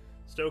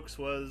 Stokes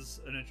was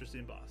an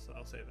interesting boss,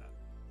 I'll say that.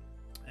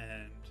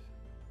 And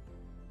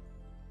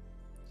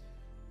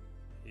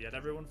he had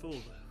everyone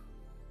fooled.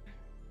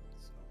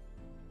 So.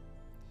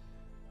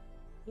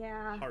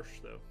 Yeah.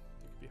 Harsh, though.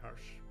 He could be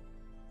harsh.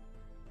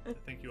 I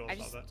think you all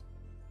saw that.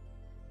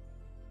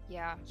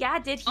 Yeah. Yeah,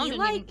 did he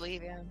like...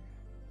 believe him.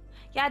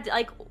 Yeah,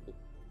 like...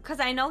 Because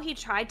I know he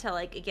tried to,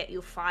 like, get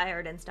you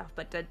fired and stuff,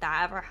 but did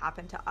that ever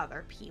happen to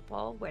other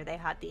people where they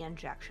had the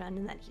injection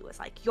and then he was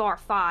like, you're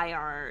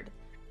fired?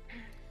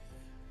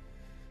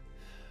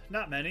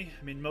 Not many.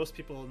 I mean, most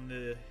people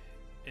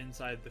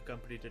inside the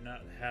company did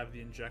not have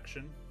the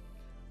injection.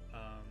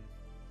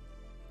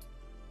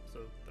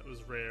 So that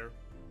was rare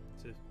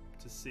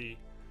to see.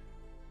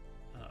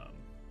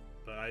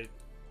 But I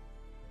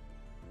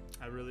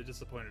really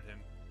disappointed him,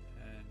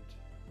 and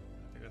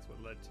I think that's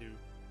what led to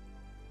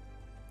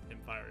him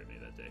firing me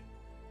that day.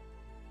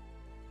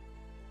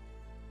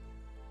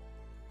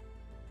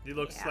 He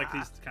looks like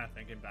he's kind of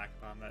thinking back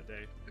upon that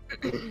day.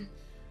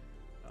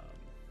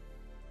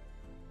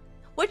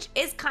 Which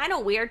is kind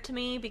of weird to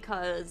me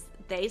because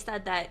they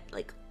said that,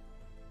 like,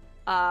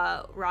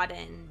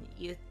 Rodden,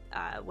 you,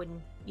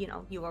 when, you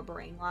know, you were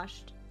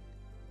brainwashed,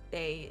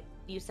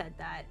 you said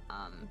that,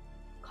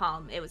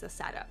 Calm, it was a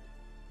setup.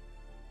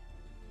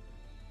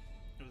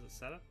 It was a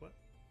setup? What?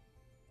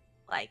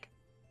 Like,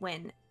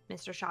 when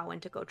Mr. Shaw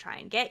went to go try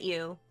and get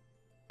you,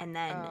 and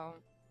then,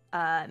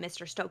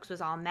 Mr. Stokes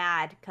was all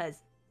mad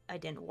because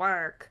it didn't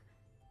work,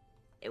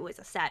 it was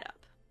a setup.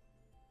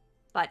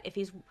 But if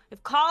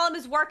Colum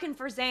is working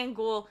for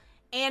Zangul,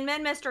 and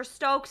then Mr.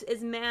 Stokes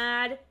is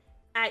mad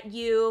at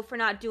you for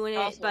not doing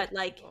it, but,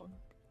 like,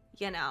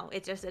 you know,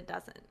 it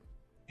doesn't.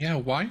 Yeah,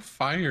 why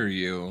fire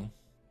you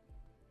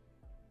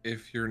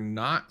if you're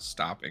not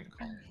stopping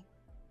Colum?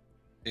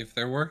 If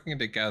they're working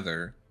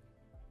together,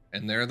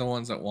 and they're the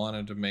ones that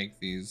wanted to make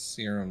these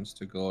serums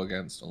to go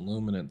against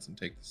Illuminants and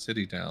take the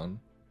city down,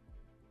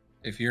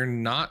 if you're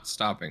not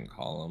stopping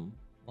Colum,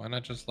 why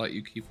not just let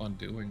you keep on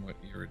doing what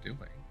you were doing?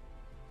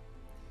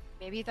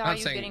 Maybe he thought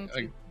you were getting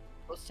too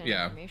close to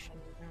information.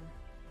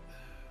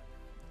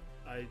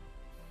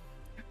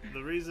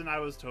 The reason I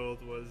was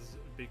told was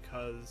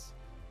because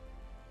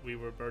we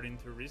were burning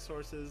through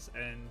resources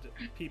and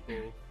people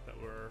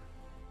that were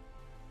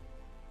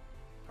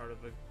part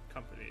of the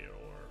company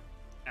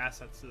or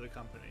assets to the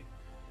company.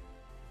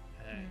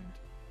 And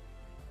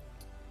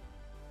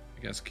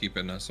I guess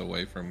keeping us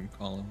away from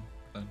Colum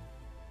then.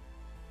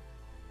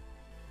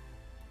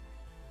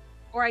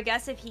 Or I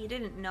guess if he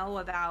didn't know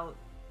about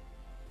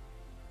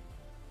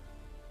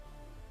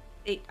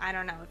it, I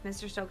don't know, if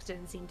Mr. Stokes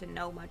didn't seem to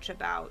know much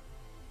about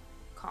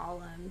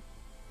Colum.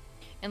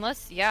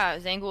 Unless,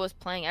 Zangul was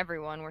playing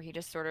everyone, where he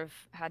just sort of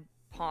had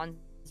pawns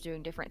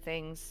doing different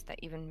things that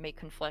even may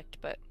conflict,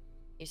 but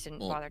he just didn't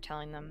bother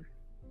telling them.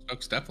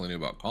 Stokes definitely knew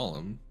about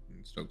Colum.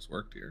 Stokes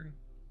worked here.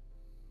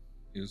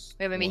 He was.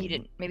 Maybe he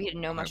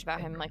didn't know much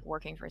about him, like,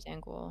 working for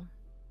Zangul. Or,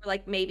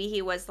 like, maybe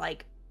he was,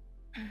 like,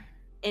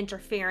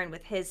 interfering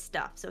with his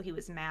stuff, so he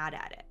was mad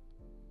at it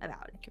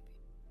about it.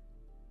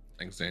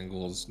 I think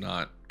Zangul's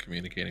not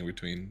communicating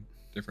between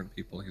different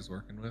people he's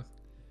working with.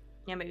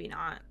 Yeah, maybe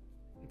not.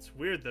 It's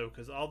weird though,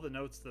 because all the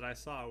notes that I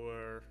saw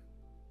were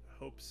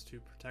hopes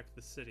to protect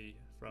the city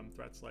from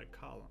threats like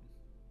Colum.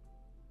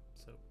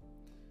 So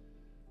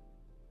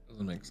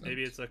doesn't make sense.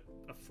 Maybe it's a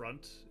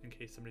front in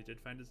case somebody did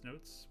find his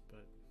notes,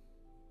 but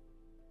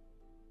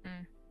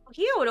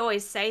he would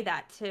always say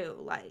that too,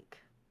 like,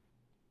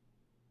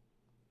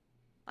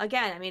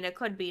 again, I mean, it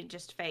could be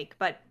just fake,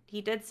 but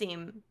he did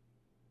seem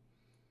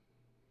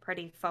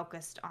pretty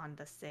focused on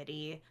the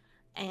city,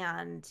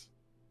 and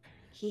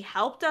he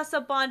helped us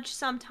a bunch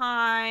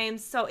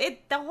sometimes, so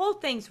the whole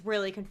thing's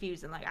really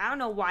confusing. Like, I don't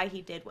know why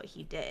he did what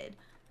he did.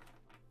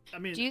 I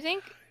mean, do you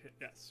think?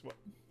 Yes. What?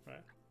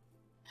 Right.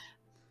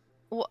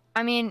 Well,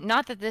 I mean,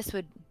 not that this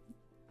would.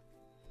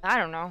 I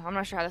don't know. I'm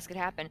not sure how this could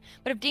happen.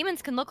 But if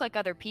demons can look like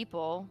other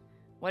people,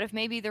 what if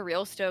maybe the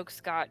real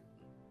Stokes got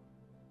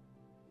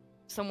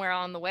somewhere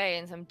on the way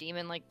and some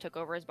demon, like, took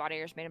over his body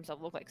or just made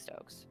himself look like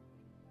Stokes?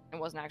 It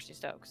wasn't actually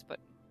Stokes, but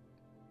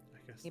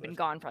he'd been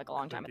gone for, like, a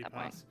long time at that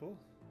point.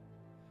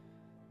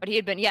 But he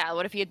had been,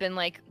 what if he had been,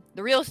 like,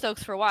 the real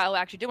Stokes for a while, who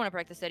actually did want to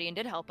protect the city and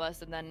did help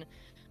us, and then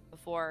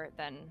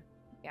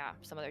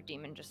some other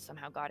demon just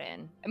somehow got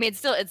in. I mean, it's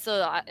still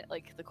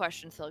like, the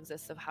question still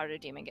exists of how did a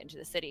demon get into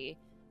the city.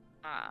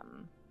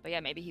 But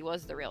yeah, maybe he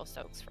was the real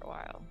Stokes for a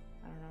while.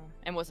 I don't know,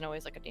 and wasn't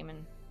always like a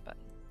demon. But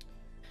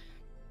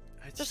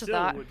just a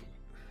thought.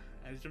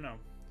 I don't know.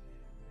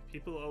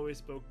 People always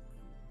spoke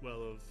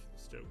well of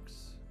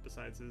Stokes,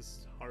 besides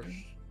his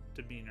harsh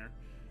demeanor.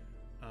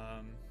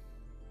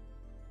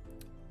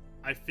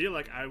 I feel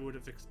like I would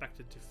have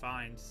expected to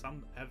find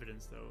some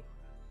evidence, though.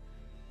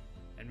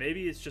 And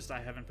maybe it's just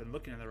I haven't been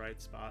looking in the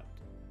right spot.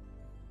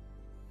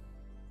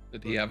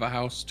 Did he have a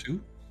house,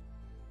 too?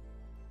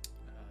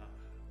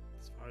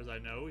 As far as I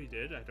know, he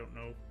did. I don't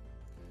know.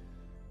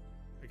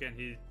 Again,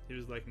 he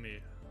was like me,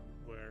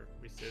 where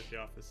we stayed at the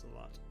office a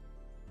lot. Is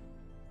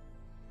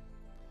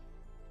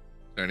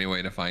there any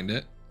way to find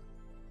it?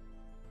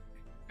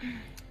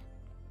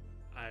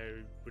 I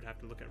would have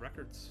to look at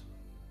records.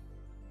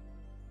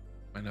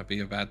 Might not be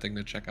a bad thing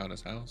to check out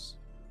his house.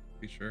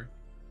 Be sure.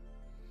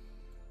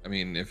 I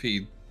mean, if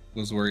he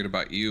was worried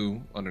about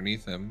you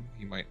underneath him,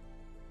 he might,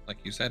 like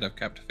you said, have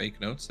kept fake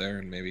notes there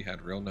and maybe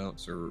had real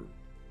notes, or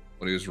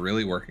what he was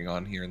really working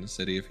on here in the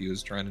city if he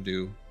was trying to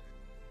do.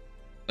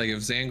 Like, if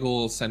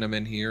Zangul sent him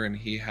in here and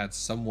he had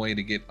some way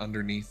to get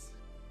underneath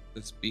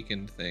this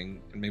beacon thing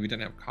and maybe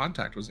didn't have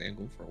contact with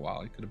Zangul for a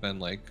while, he could have been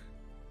like,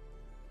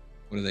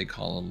 what do they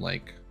call him?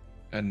 Like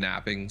a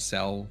napping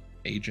cell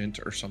agent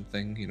or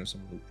something, you know,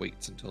 someone who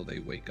waits until they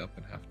wake up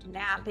and have to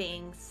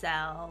napping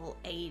cell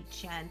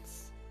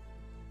agents.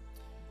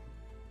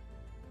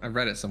 I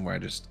read it somewhere, I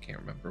just can't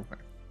remember where.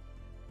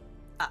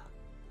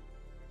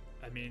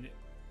 I mean,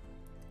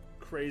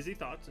 crazy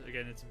thoughts.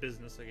 Again, it's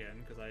business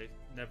again, because I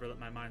never let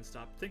my mind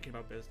stop thinking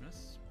about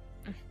business.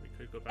 We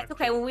could go back. It's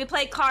okay, when we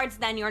play cards,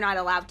 then you're not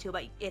allowed to,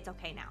 but it's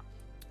okay now.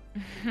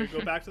 We could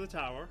go back to the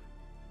tower.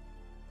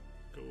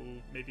 go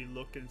maybe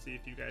look and see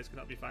if you guys can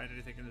help me find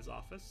anything in his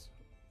office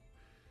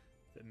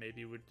that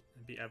maybe would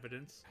be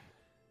evidence.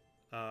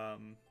 We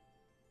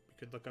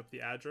could look up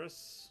the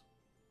address.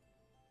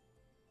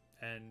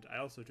 And I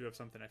also do have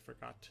something I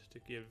forgot to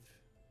give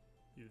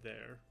you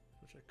there,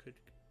 which I could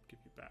give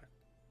you back.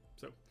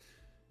 So,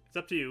 it's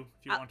up to you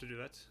if you want to do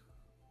that.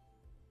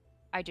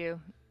 I do.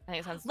 I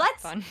think it sounds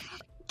Let's- fun.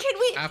 Can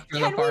we? After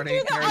can the party, we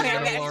do the there's other no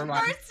bits more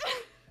money. first?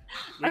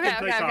 We Okay, can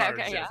play okay, cards.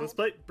 okay, Yes. yeah.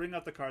 Let's bring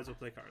out the cards. We'll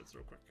play cards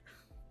real quick.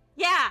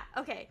 Yeah.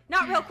 Okay.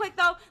 Not real quick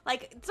though.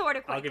 Like sort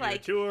of quick. I'll give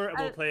like you a tour, and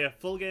we'll play a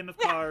full game of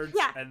yeah, cards,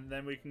 yeah. and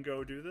then we can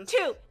go do this.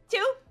 two.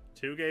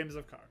 2 games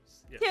of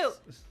cards. Yes. 2.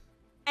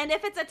 And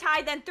if it's a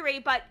tie, then 3.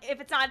 But if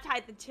it's not a tie,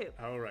 then 2.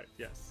 All right.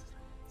 Yes.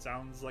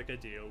 Sounds like a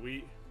deal.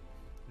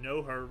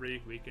 No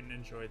hurry. We can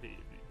enjoy the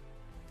evening.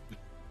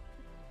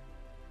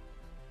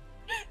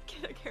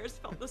 Kara's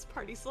felt this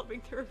party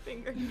slipping through her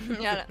fingers.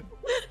 Yeah. No.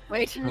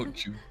 Wait.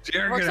 Don't you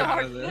dare Work get so out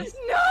hard. of this.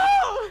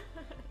 No.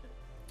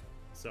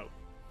 So,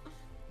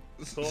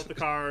 pull up the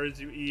cards.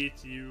 You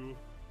eat. You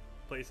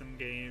play some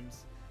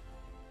games.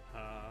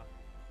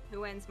 Who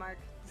wins, Mark?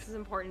 This is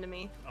important to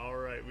me. All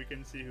right. We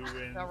can see who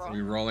wins. Go Are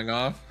we rolling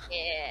off?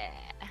 Yeah.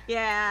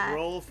 Yeah.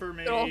 Roll for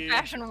me. Good old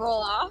fashioned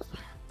roll off.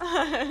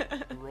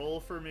 Roll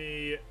for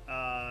me.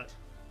 5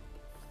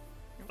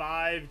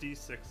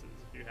 d6s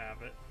if you have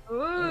it.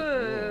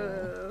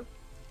 Ooh.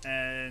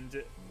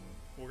 And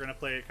we're gonna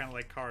play it kind of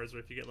like cards,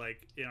 where if you get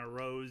like in a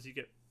rows, you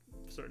get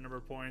a certain number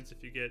of points.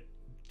 If you get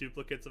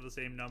duplicates of the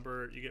same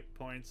number, you get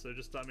points. So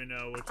just let me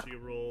know what you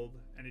rolled.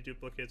 Any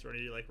duplicates or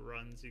any like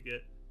runs you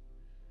get.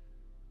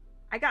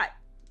 I got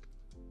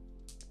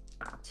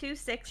 2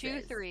 6s.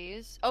 2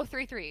 3s. Oh,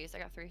 3 3s. I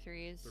got 3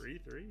 3s. 3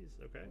 3s.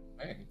 Okay.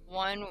 Hey.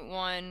 1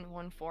 1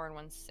 1 4 and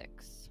 1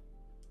 6.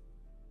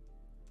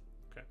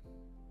 Okay.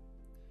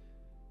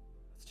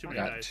 That's too I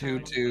many got dice. 2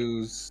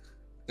 2s,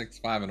 6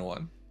 5 and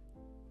 1.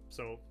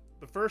 So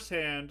the first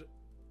hand,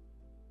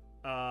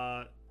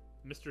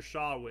 Mr.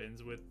 Shaw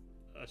wins with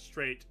a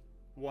straight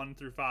 1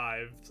 through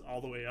 5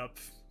 all the way up.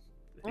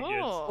 He gets.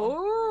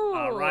 Oh.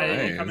 Ooh. Ryan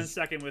will Nice. come in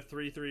second with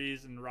 3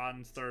 3s, and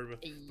Rodden's third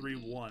with 3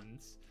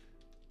 1s.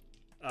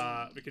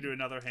 We could do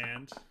another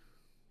hand.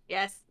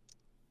 Yes.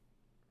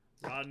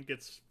 Rodden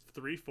gets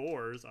 3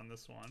 4s on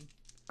this one.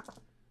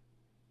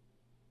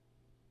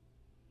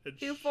 And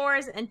 2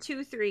 4s and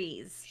 2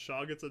 3s.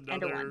 Shaw gets a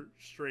another one.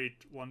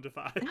 straight 1 to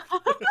 5.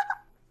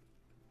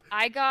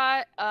 I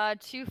got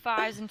 2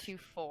 5s and 2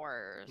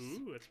 4s.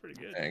 Ooh, that's pretty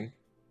good. Dang.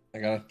 I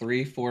got a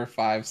 3 4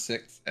 5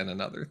 6 and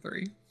another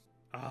 3.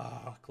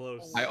 Ah,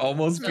 close. I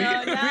almost beat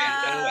Oh, it.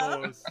 no.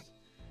 Close.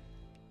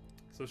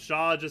 So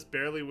Shaw just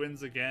barely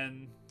wins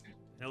again.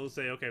 He'll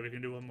say, okay, we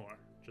can do one more.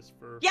 Just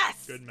for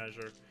Yes! good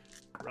measure.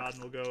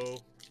 Rodden will go.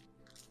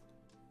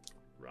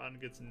 Rodden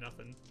gets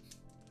nothing.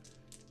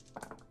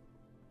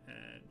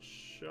 And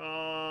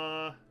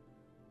Shaw...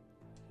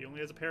 He only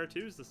has a pair of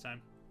 2s this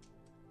time.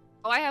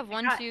 Oh, I have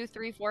 1 got- 2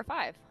 3 4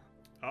 5.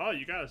 Oh,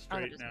 you got a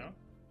straight just now.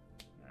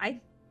 I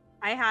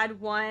had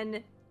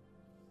 1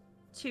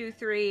 2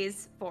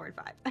 3s 4 and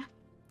 5.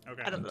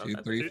 Okay. I don't know. 1 2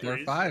 that's 3 2 4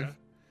 threes, 5. yeah.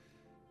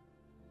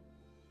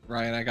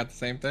 Ryan, I got the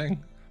same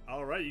thing.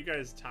 All right, you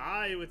guys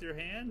tie with your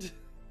hand.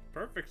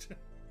 Perfect.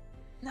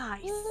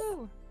 Nice.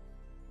 Woo.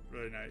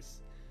 Really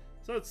nice.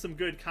 So it's some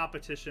good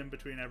competition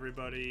between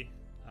everybody.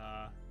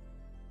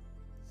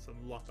 Some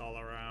luck all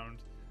around.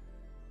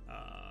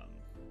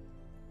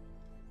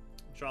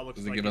 Shaw looks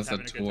Does he like give he's us a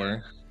having good tour?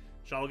 time.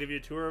 Shaw will give you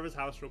a tour of his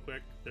house real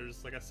quick.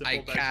 There's like a simple I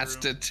bedroom.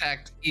 cast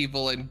detect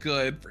evil and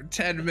good for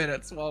 10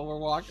 minutes while we're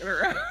walking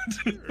around.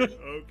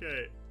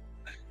 Okay.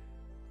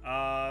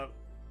 That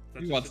He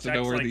just wants to know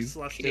detects, where like, these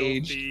celestial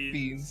caged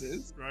fiends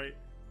is. Right.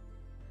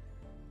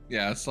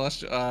 Yeah,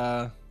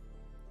 celestial.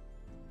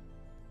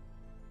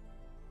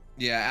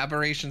 Yeah,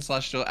 aberration,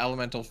 celestial,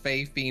 elemental,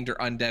 fey, fiend, or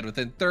undead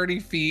within 30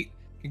 feet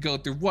can go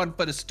through 1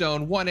 foot of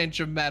stone, 1 inch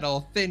of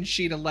metal, thin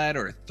sheet of lead,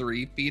 or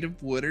 3 feet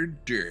of wood or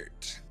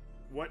dirt.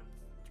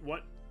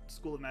 What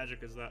school of magic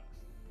is that?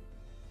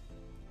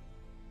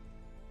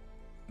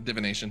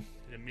 Divination.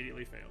 It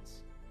immediately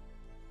fails.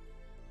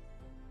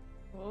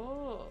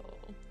 Oh.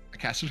 I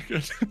cast it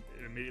again.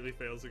 It immediately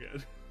fails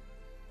again.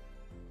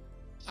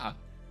 Ah,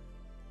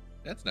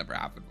 that's never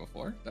happened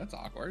before. That's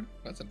awkward.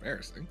 That's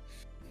embarrassing.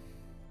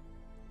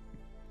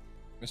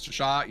 Mr.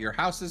 Shaw, your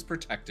house is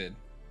protected.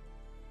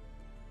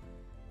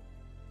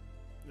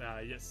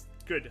 Yes.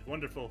 Good.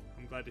 Wonderful.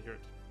 I'm glad to hear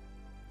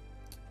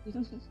it.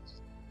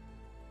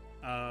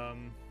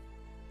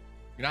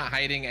 You're not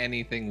hiding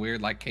anything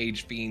weird like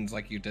cage fiends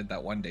like you did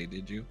that one day,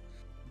 did you?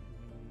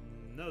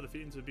 No, the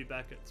fiends would be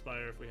back at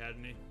Spire if we had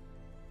any.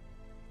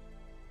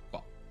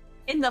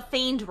 In the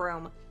fiend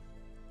room.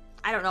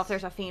 I don't know if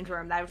there's a fiend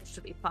room. That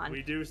should be fun.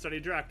 We do study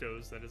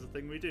Dractos. That is a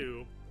thing we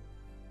do.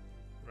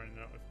 I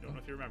don't know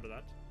if you remember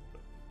that.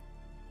 But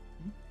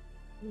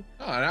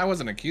Oh, and I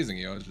wasn't accusing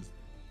you. I was just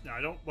no, I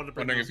don't want to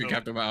bring wondering those if you home.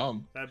 kept them at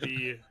home. That'd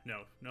be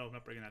no, I'm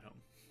not bringing that home.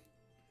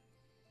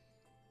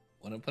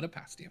 Want to put it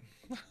past you.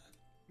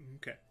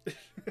 Okay.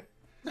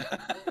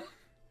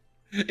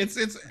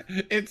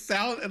 It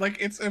sounds like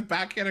it's a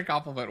backhanded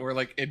compliment where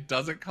like it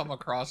doesn't come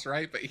across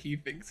right, but he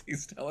thinks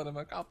he's telling him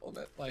a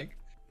compliment. Like,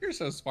 you're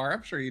so smart.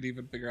 I'm sure you'd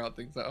even figure out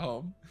things at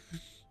home.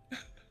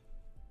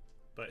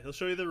 But he'll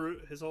show you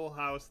his whole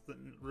house, the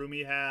room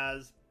he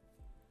has.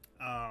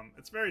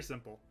 It's very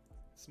simple.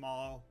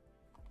 Small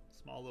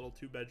little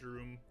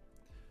 2-bedroom,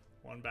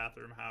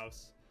 1-bathroom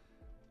house.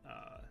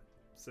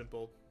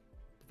 Simple.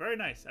 Very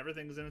nice.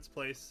 Everything's in its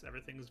place.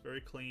 Everything's very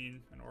clean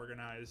and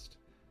organized.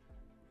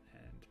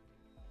 And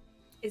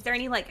Is there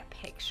any like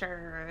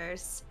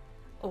pictures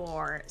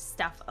or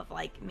stuff of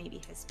like maybe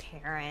his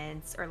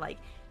parents or like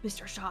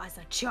Mr. Shaw as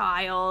a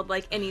child,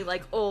 like any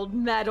like old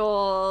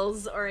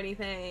medals or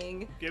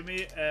anything? give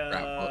me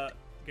a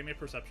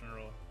perception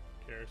roll,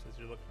 Karis, as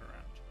you're looking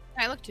around.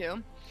 I look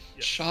too.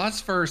 Yes.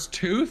 Shaw's first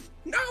tooth?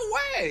 No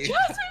way!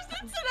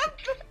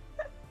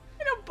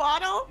 In a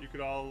bottle? You could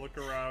all look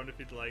around if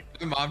you'd like.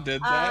 My mom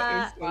did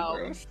that. It's so wow.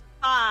 gross.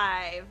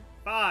 5.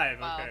 5.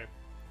 Wow. Okay.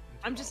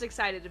 I'm just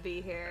excited to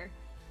be here.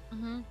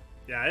 Mm-hmm.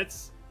 Yeah,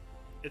 it's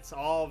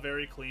all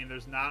very clean.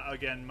 There's not,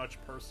 again, much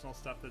personal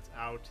stuff that's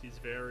out. He's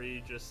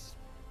very just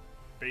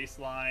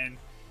baseline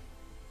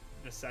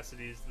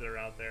necessities that are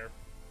out there.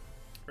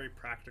 Very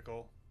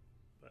practical.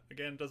 But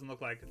again, it doesn't look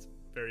like it's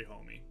very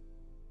homey.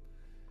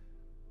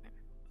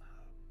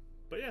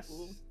 But yes,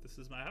 this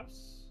is my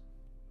house.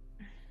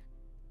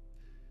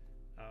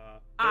 Very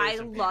I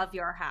simple. love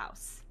your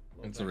house.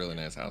 Well, It's a thank really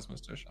you. nice house,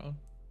 Mr. Shaw.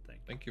 Thank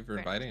you. Thank you for Very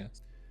inviting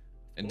us.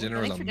 And Cool.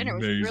 dinner was Thanks for amazing.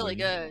 dinner. It was really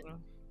good.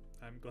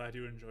 I'm glad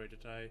you enjoyed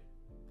it. I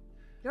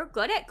You're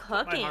good at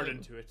put cooking. my heart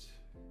into it.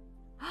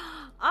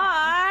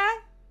 Ah,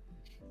 Uh,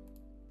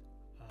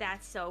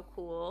 that's so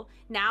cool.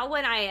 Now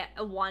when I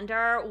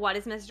wonder what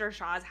does Mr.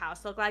 Shaw's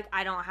house look like,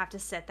 I don't have to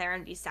sit there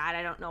and be sad.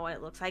 I don't know what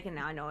it looks like, and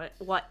now I know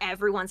what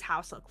everyone's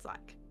house looks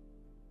like.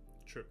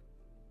 True.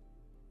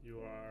 You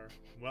are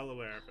well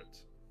aware of it.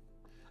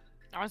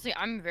 Honestly,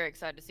 I'm very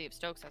excited to see if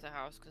Stokes has a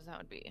house because that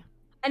would be.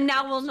 And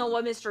now we'll know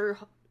what Mr.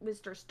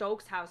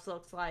 Stokes' house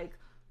looks like.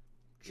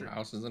 Two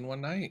houses in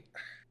one night.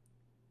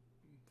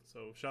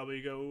 So shall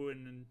we go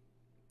and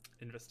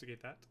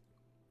investigate that?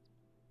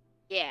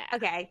 Yeah.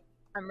 Okay.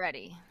 I'm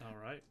ready. All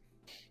right.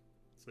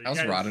 So you How's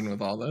guys- Rodden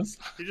with all this?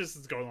 He just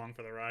is going along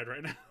for the ride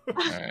right now.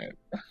 Alright.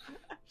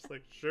 Just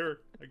like, sure,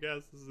 I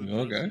guess this is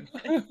Okay.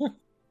 interesting.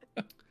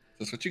 Is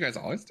this what you guys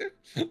always do?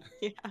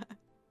 Yeah.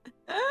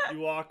 You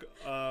walk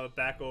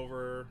back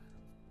over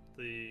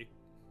the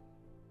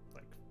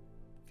like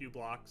few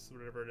blocks,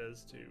 whatever it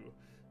is, to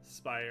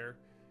Spire,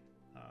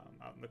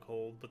 out in the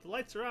cold. But the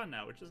lights are on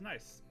now, which is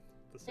nice.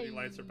 The city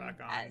lights are back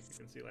on. Yes. You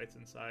can see lights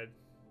inside.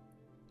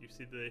 You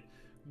see the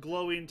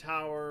glowing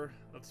tower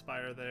of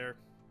Spire there,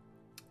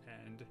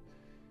 and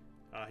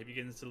he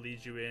begins to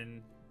lead you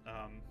in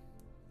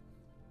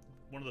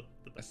one of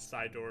the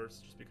side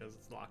doors, just because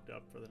it's locked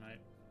up for the night.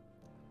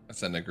 I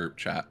send a group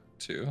chat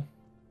to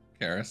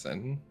Karis,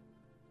 and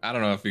I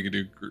don't know if we could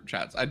do group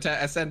chats.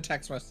 I send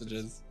text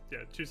messages Yeah,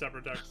 2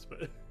 separate texts,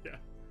 but yeah.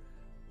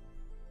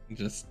 and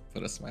just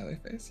put a smiley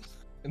face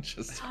and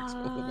just text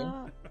both of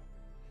them.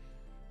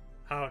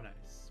 How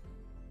nice.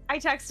 I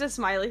text a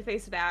smiley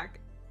face back.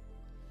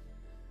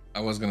 I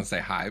was gonna say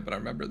hi, but I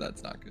remember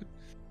that's not good.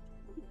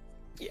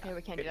 Yeah,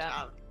 we can't Good do that.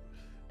 job.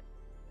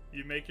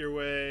 You make your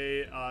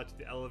way to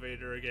the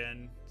elevator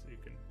again, so you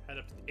can head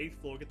up to the 8th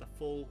floor, get the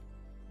full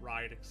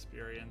ride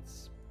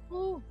experience.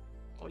 Ooh.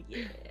 Oh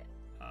yeah.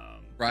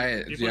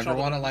 Riot, do you push ever all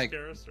the want to buttons, like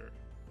Garrus, or-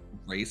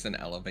 race an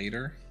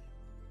elevator?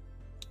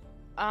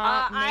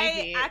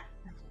 Maybe.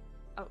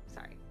 Oh,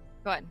 sorry.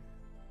 Go ahead.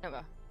 No,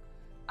 go.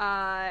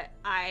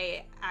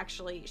 I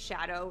actually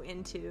shadow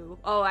into.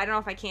 Oh, I don't know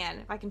if I can.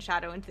 If I can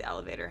shadow into the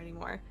elevator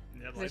anymore.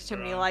 Yeah, There's lights too are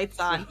many on. lights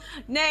on.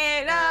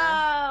 Nay,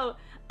 no.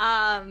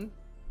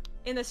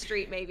 In the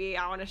street, maybe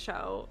I want to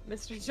show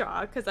Mr.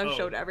 Jaw because I've Oh.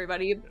 showed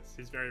everybody. Yes,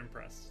 he's very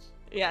impressed.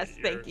 Yes,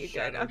 by thank your you. Good.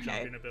 shadow Okay.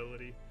 jumping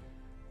ability.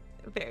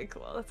 Very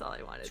cool. That's all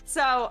I wanted.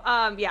 So,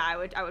 yeah, I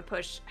would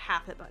push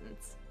half the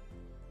buttons.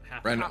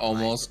 Half Ren the-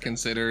 almost Okay.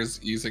 considers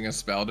using a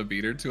spell to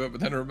beat her to it,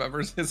 but then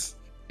remembers his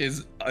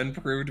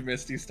unproved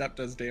Misty Step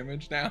does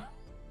damage now.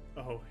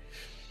 Oh.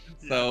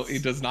 So yes. he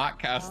does not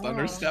cast Oh.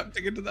 Thunder Step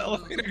to get to the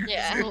elevator.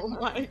 Yeah. Oh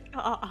my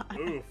god.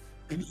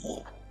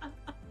 Oof.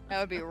 That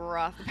would be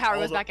rough. The power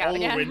all goes the, back out all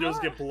again. the windows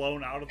get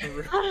blown out of the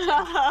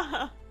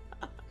room.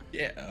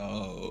 Yeah.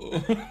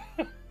 Oh.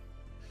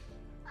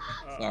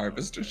 Sorry, Uh,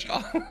 Mr.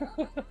 Shaw.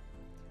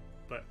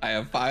 But I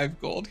have 5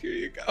 gold. Here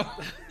you go.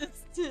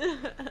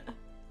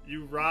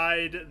 you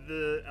ride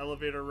the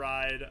elevator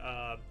ride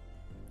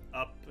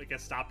up, I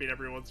guess stopping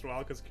every once in a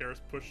while because Karis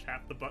pushed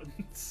half the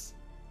buttons.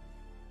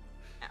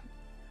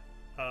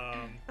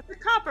 It's a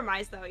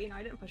compromise, though. You know,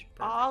 I didn't push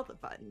all the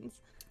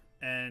buttons.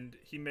 And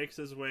he makes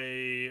his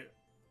way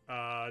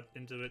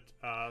into it.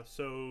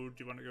 So, do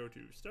you want to go to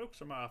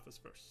Stokes or my office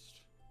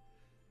first?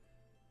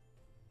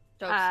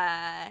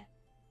 Stokes.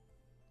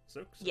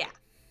 Stokes? Yeah.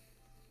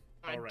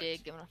 I'm gonna alright.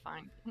 dig. I'm gonna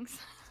find things.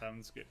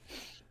 Sounds good.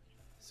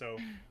 So,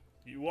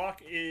 you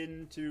walk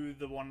into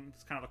the one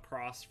that's kind of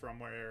across from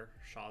where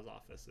Shaw's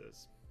office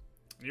is.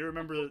 You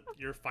remember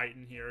you're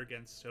fighting here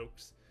against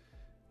Stokes.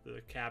 The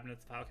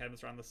file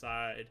cabinets are on the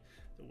side,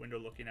 the window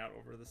looking out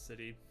over the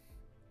city,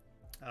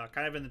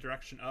 kind of in the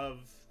direction of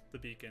the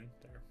beacon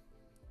there.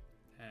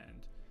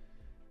 And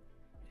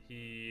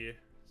he's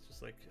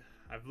just like,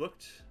 I've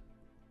looked,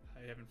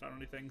 I haven't found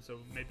anything, so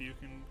maybe you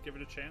can give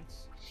it a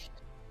chance.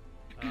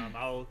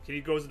 He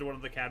goes into one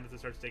of the cabinets and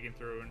starts digging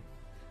through and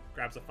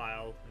grabs a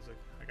file. He's like,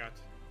 I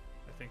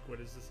think,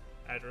 what is this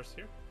address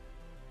here?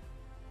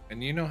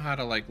 And you know how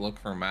to like look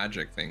for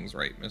magic things,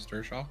 right,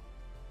 Mr. Shaw?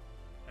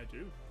 I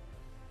do.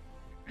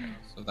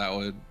 So that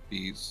would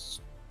be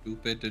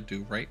stupid to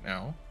do right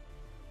now.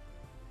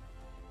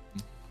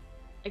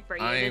 Like for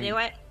you to do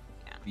it?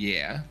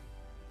 Yeah.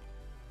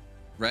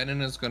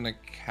 Renan is gonna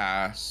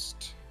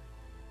cast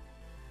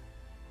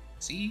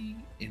see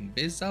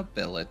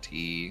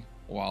invisibility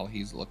while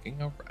he's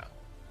looking around.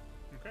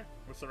 Okay.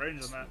 What's the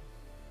range on that?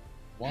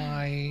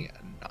 Why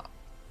not?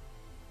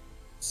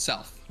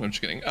 Self. I'm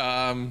just kidding.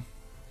 I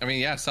mean,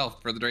 yeah,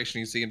 self. For the duration,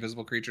 you see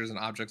invisible creatures and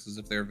objects as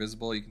if they're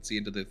visible. You can see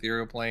into the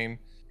ethereal plane.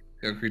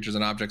 The creatures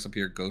and objects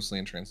appear ghostly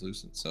and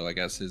translucent. So I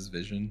guess his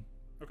vision.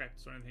 Okay,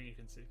 so anything you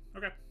can see.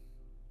 Okay.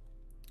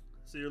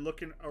 So you're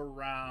looking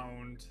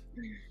around.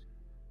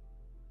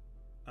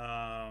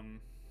 How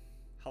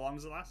long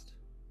does it last?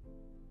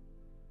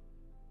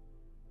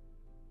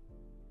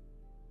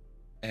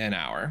 An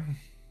hour.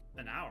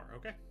 An hour,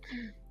 okay.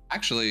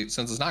 Actually,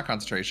 since it's not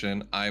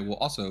concentration, I will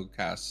also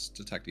cast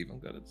Detect Evil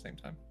Good at the same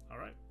time. All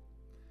right.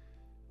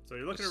 So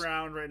you're looking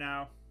around right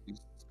now.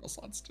 Use spell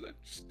slots today.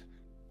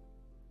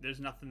 There's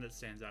nothing that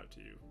stands out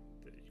to you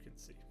that you can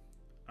see.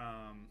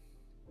 Or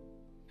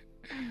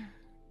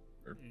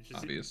you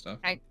just obvious stuff.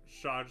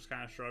 Shaw just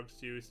kind of shrugs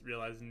to you,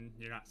 realizing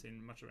you're not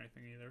seeing much of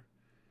anything either.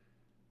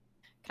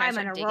 Can I I'm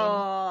start gonna digging?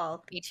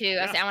 roll. Me too.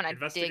 I want to dig and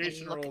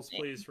Investigation look rolls, at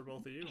please, for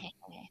both of you.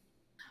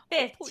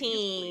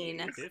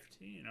 15.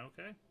 15,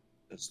 okay.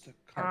 It's the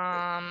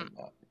carpet.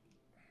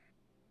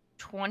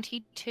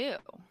 22.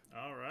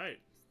 All right.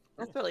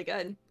 That's really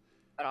good.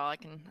 But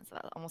that's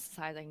almost as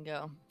high as I can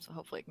go. So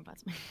hopefully I can find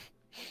something.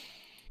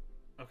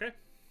 Okay.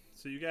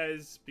 So you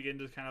guys begin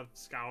to kind of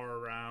scour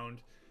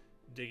around,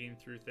 digging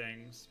through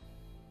things.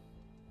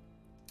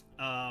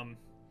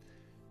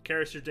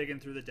 Karis, you're digging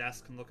through the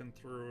desk and looking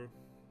through,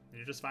 and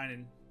you're just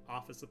finding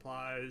office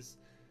supplies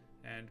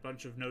and a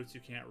bunch of notes you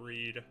can't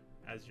read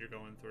as you're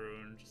going through,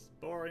 and just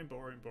boring.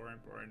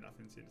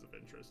 Nothing seems of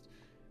interest.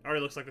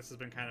 Already looks like this has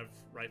been kind of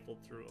rifled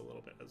through a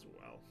little bit as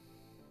well.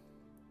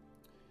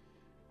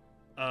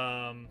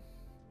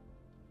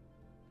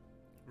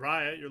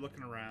 Riot, you're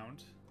looking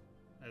around.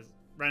 As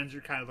Ren's,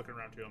 you're kind of looking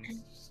around too.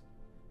 Just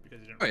because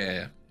you didn't. Oh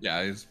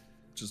yeah. It's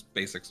just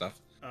basic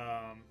stuff.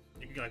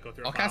 You can like go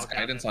through. I'll cast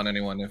guidance on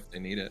anyone if they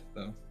need it,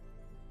 though.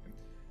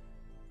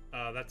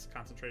 That's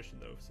concentration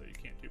though, so you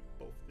can't do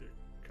both your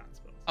con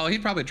spells. Oh,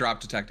 he'd probably drop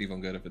Detect Evil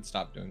Good if it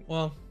stopped doing.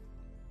 Well,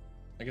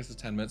 I guess it's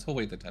 10 minutes. We'll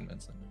wait the 10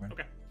 minutes then.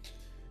 Okay.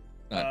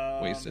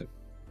 Not wasted.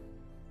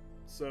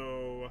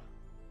 So,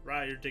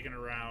 Riot, you're digging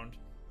around,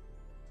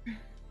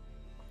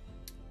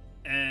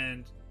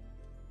 and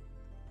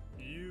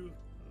you.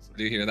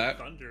 Do you hear that?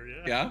 Thunder,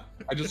 yeah. Yeah,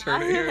 I just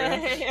heard it here.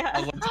 Yeah. I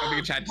was like talking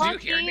to chat.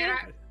 Did you hear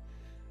that?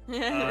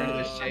 Yeah.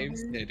 The Shame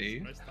City.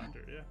 Nice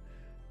thunder, yeah.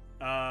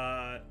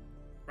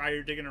 Riot,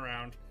 you're digging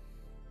around,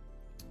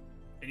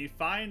 and you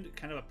find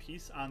kind of a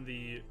piece on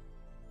the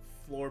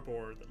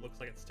floorboard that looks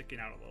like it's sticking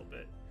out a little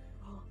bit.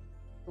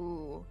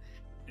 Ooh.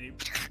 And you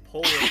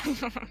pull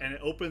it, and it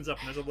opens up,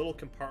 and there's a little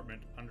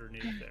compartment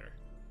underneath there.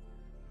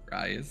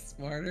 Rye is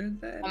smarter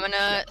than. I'm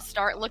gonna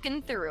start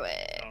looking through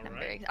it. All I'm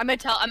right.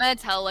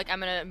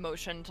 gonna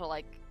motion to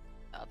like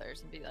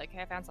others and be like,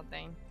 hey, I found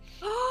something.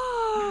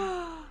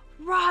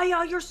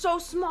 Raya, you're so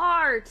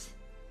smart.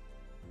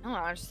 Oh,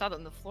 I just saw them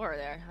on the floor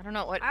there. I don't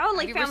know what. I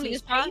only have you ever found seen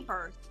these this pod?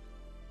 papers.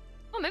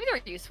 Oh, maybe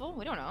they're useful.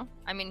 We don't know.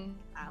 I mean,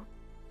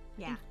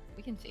 Yeah.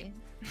 we can see.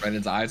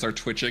 Brennan's eyes are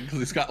twitching because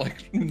he's got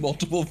like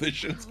multiple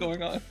visions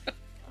going on.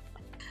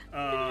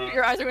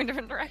 Your eyes are going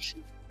different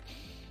directions.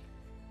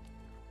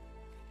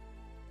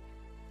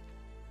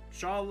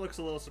 Shaw looks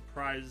a little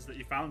surprised that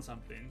you found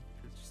something.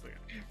 It's just like,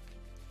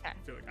 I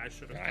feel like I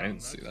should have. I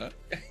didn't see that.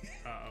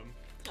 Um,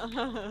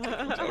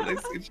 Totally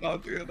see Shaw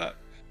doing that.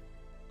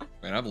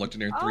 Man, I've looked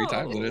in here 3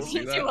 times. I didn't see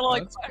that. You wanna,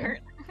 like, That's swear.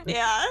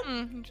 Yeah.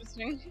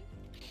 Interesting.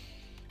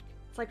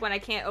 It's like when I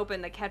can't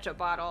open the ketchup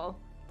bottle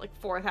like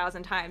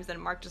 4,000 times, and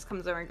Mark just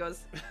comes over and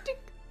goes, "Tink,"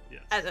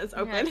 yes. and it's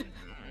open.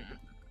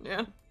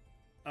 Yeah.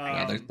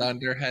 Another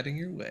thunder heading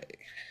your way.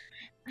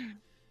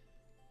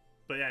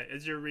 But yeah,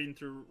 as you're reading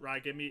through, Rye,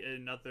 give me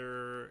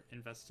another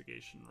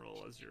investigation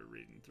roll as you're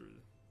reading through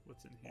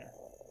what's in here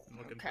and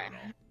looking through it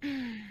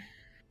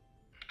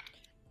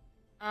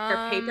all. There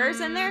are papers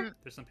in there?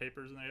 There's some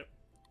papers in there. Yep.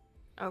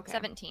 Okay.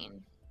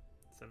 17.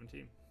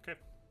 17. Okay.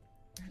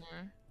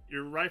 Mhm.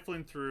 You're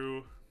rifling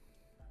through,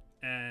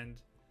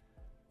 and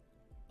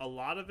a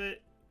lot of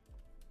it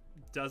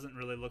doesn't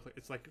really look like,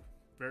 it's like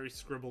very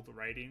scribbled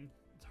writing.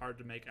 It's hard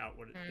to make out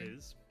what it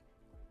is.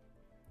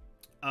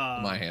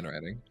 My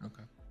handwriting.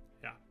 Okay.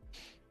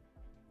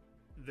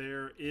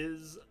 There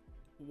is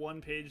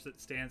one page that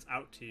stands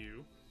out to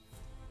you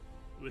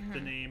with the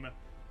name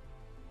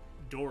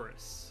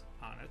Doris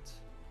on it.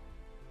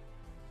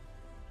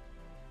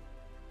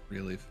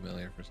 Really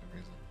familiar for some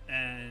reason.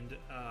 And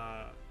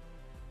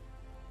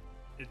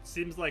it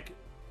seems like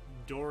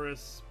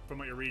Doris, from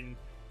what you're reading,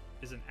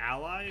 is an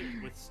ally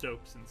with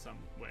Stokes in some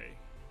way.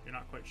 You're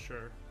not quite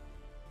sure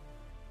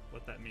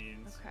what that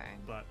means. Okay.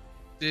 But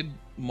Did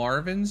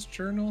Marvin's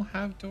journal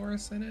have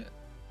Doris in it?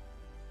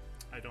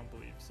 I don't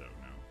believe so,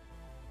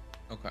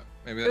 no. Okay,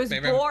 maybe It was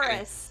maybe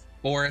Boris.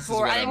 Boris is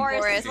what I'm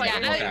Boris, thinking.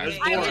 yeah. Okay. It was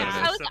I was, Boris.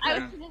 I was, I was, I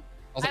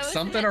was like, I was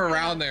something gonna-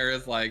 around there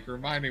is like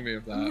reminding me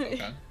of that.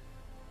 Okay.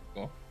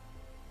 Cool.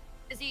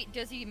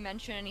 Does he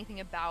mention anything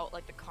about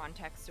like the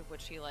context of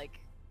which he like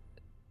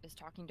is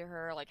talking to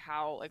her, like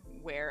how, like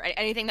where,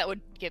 anything that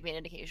would give me an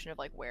indication of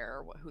like where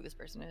or who this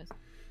person is?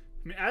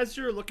 I mean, as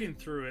you're looking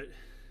through it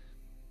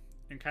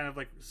and kind of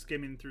like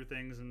skimming through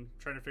things and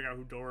trying to figure out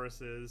who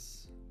Doris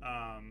is,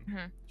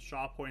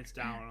 Shaw points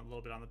down a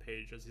little bit on the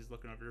page as he's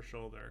looking over your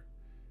shoulder.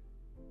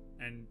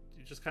 And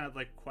he just kind of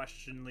like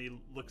questioningly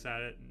looks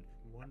at it and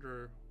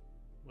wonder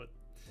what.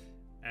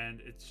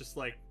 And it's just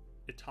like,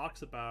 it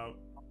talks about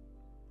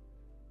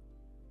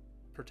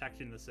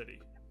protecting the city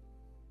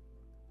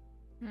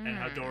and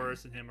how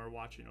Doris and him are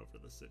watching over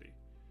the city.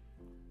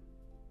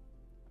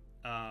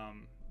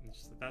 It's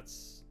just,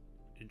 that's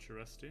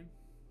interesting.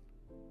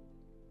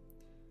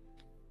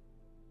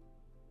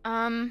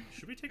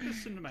 Should we take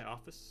this into my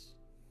office?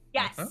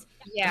 Yes. Uh-huh.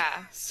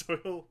 Yeah. So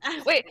he'll,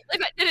 Wait,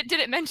 did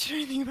it mention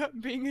anything about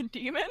being a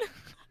demon?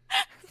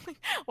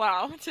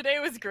 Wow, today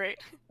was great.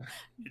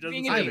 he doesn't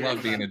Being say a I anything love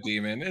about being that. a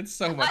demon. It's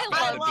so much I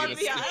fun to love be a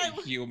being-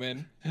 stupid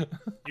human.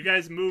 You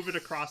guys move it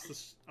across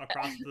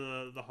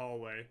the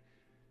hallway.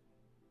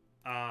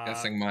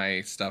 Guessing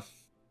my stuff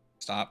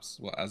stops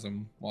as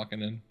I'm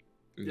walking in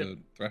through Yep. the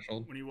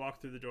threshold. When you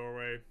walk through the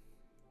doorway,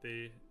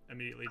 they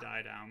immediately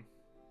die down.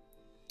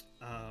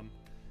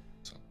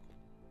 So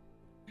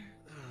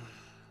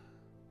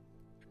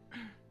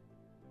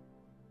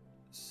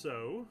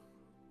So,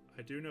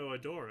 I do know a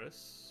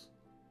Doris.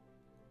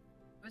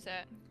 Who's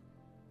that?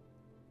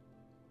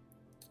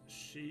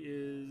 She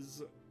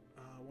is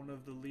one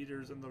of the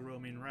leaders in the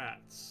Roaming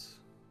Rats.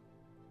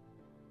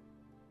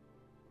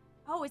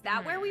 Oh, is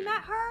that where we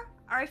met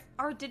her?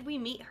 Or did we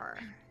meet her?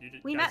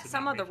 We met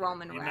some of the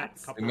Roman Met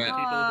Rats. a couple We of met-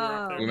 people who were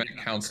up there. we but met you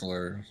met her.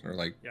 counselors or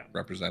like Yeah.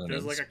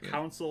 representatives. There's like a but-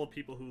 council of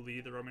people who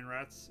lead the Roaming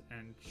Rats,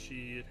 and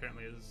she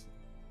apparently is.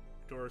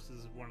 Doris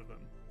is one of them.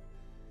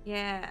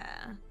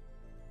 Yeah.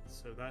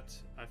 So that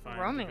I find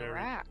Roaming very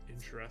Rats.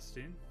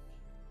 interesting.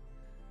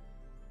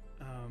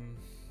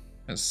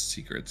 has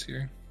secrets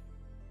here.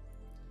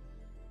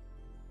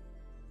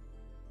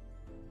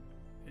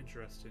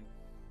 Interesting.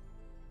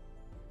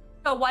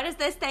 So what does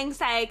this thing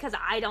say? Because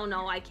I don't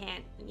know. I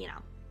can't,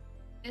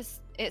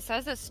 It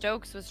says that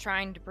Stokes was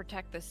trying to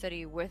protect the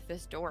city with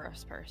this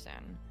Doris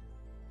person.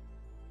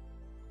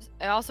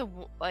 It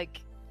also,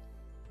 like...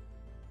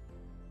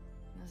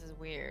 This is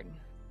weird.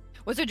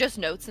 Was there just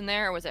notes in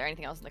there, or was there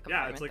anything else in the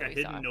Yeah, compartment it's like that a we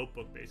hidden saw?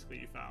 notebook basically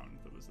you found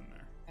that was in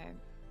there.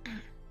 Okay.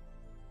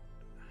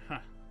 Huh.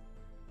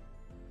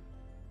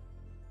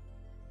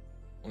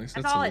 At least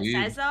that's it's all a it lead.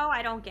 says, though.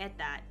 I don't get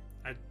that.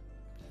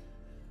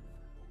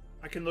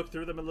 I can look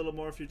through them a little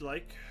more if you'd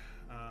like,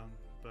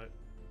 but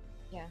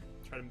Yeah.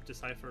 try to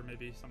decipher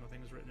maybe some of the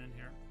things written in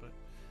here. But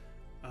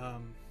I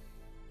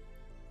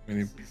mean,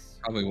 he this is-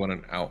 probably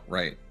wouldn't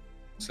outright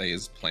say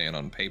his plan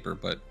on paper,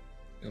 but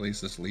at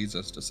least this leads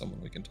us to someone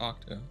we can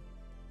talk to.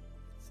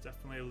 it's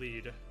definitely a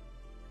lead.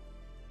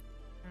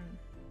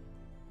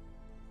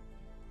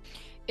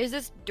 Is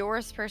this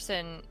Doris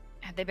person,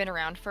 have they been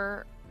around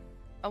for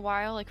a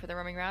while, like for the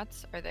Roaming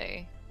Rats? Are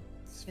they...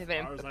 As They've been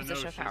in far a as I know,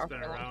 position of she's power been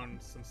for a long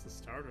around since the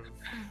start of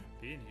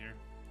being here.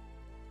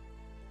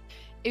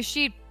 Is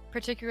she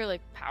particularly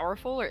like,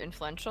 powerful or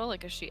influential?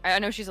 Like, is she... I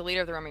know she's a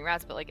leader of the Roaming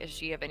Rats, but like, is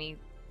she of any...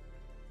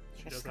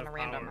 She That's does kinda have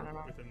random, I power don't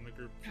know. within the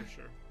group for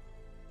sure.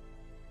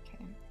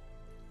 Okay.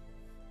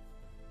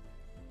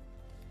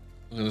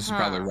 So this is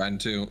probably Huh. Ren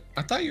too.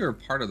 I thought you were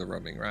part of the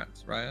Roaming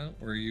Rats, Raya.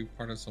 Were you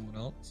part of someone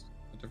else?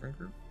 A different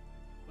group?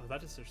 Oh,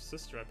 that is her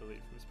sister, I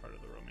believe, who's part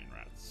of the Roaming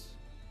Rats.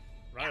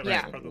 Riley's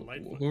Yeah. part of the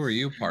Lightfoots. Who are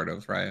you part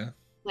of, Raya?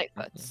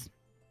 Lightfoots.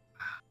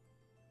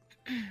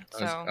 I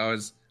So,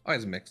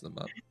 always mix them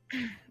up.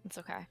 it's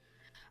okay.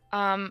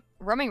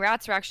 Roaming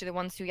Rats are actually the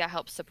ones who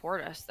helped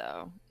support us,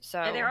 though.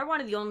 So... They are one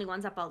of the only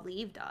ones that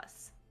believed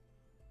us.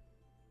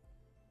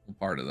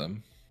 Part of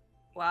them.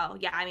 Well,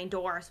 yeah, I mean,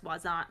 Doris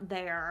was not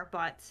there,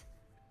 but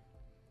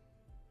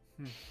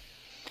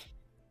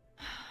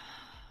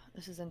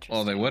This is interesting.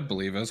 Well, they would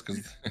believe us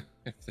because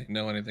if they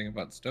know anything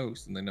about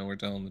Stokes, then they know we're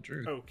telling the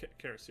truth. Oh,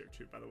 Karis here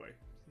too, by the way.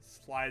 He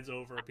slides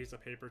over a piece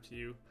of paper to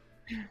you.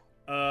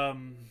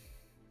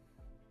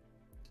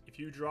 If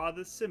you draw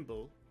this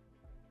symbol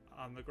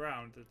on the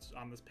ground that's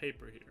on this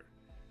paper here,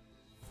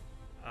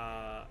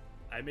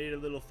 I made a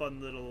little fun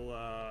little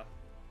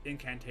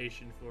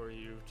incantation for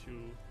you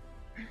to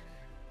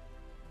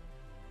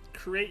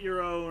create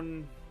your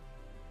own,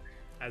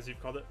 as you've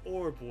called it,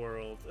 orb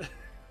world.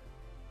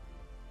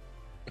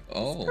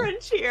 Oh.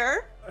 Cringe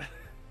here.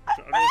 I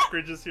don't know if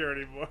cringe is here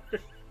anymore.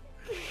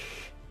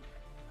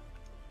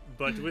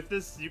 But with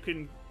this, you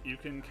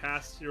can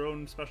cast your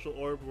own special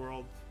orb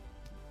world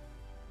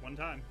one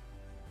time.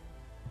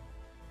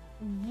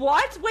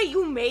 What? Wait,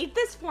 you made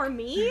this for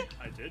me?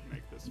 I did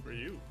make this for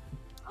you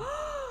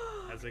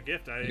as a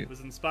gift. I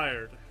was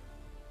inspired.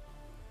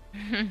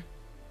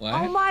 What?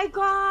 Oh my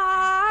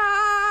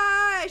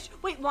gosh!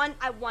 Wait,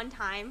 one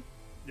time?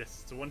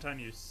 Yes, it's a one-time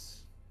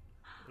use.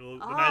 The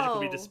magic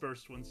will be Oh.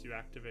 dispersed once you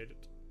activate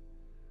it.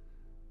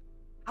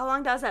 How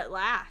long does it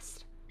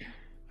last?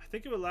 I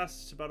think it would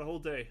last about a whole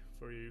day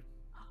for you.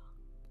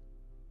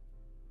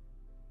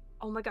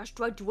 Oh my gosh,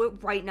 do I do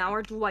it right now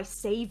or do I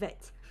save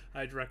it?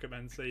 I'd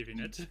recommend saving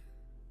it.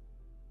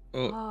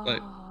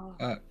 Oh,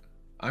 but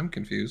I'm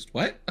confused.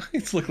 What?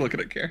 He's looking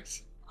at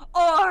Karis.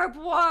 Orb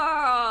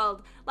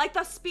World! Like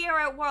the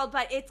spirit world,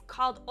 but it's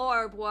called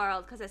Orb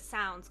World because it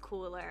sounds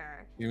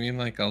cooler. You mean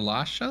like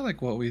Alasha,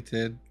 like what we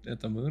did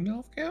at the Moon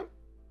Elf camp?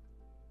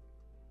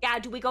 Yeah,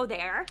 do we go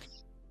there?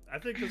 I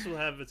think this will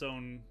have its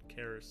own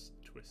Karis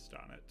twist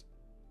on it.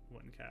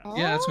 One cast. Oh.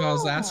 Yeah, that's what I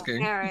was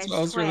asking. Karis That's what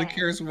I was really twist.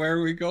 curious. Where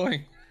are we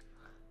going?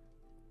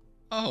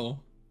 Oh,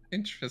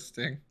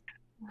 interesting.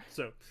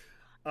 So,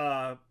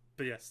 but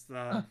yes,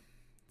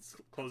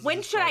 closes When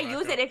the should I spell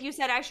use back it up. if you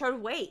said I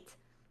should wait?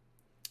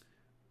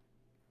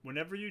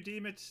 Whenever you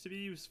deem it to be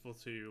useful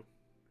to you.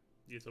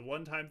 It's a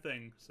one-time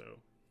thing, so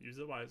use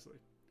it wisely.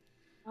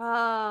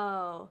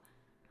 Oh.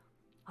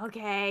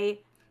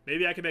 Okay.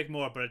 Maybe I can make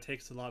more, but it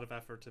takes a lot of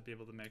effort to be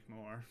able to make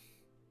more.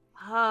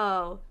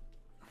 Oh.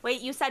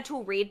 Wait, you said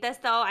to read this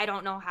though? I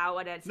don't know how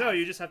it is. No,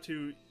 you just have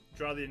to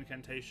draw the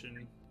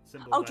incantation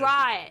symbol. Oh,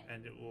 draw it.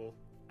 And it will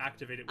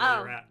activate it where Oh.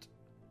 you're at.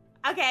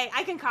 Okay,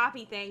 I can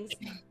copy things.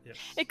 Yes.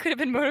 It could have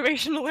been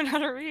motivation to learn how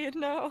to read.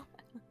 No.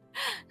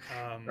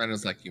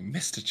 Brenda's like, you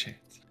missed a chance.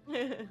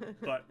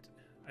 But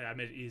I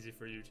made it easy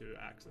for you to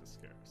access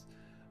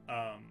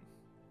Karis.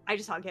 I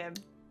just hug him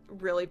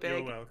really big.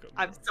 You're welcome.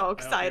 I'm so I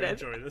hope you excited.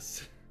 enjoy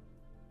this.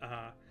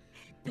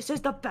 This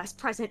is the best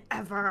present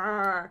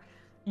ever.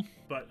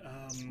 But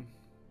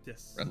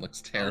yes. Bren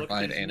looks I'll look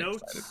terrified these and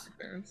notes. excited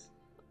for Karis.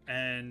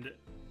 And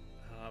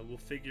we'll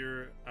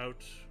figure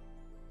out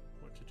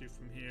what to do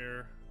from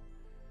here.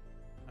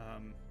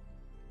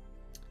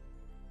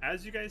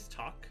 As you guys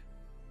talk,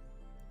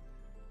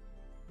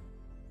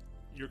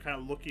 you're kind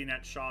of looking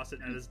at Shaw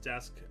sitting at his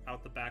desk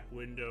out the back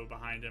window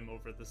behind him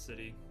over the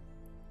city.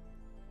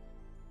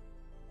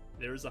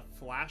 There's a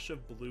flash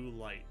of blue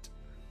light.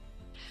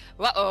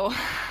 Uh-oh.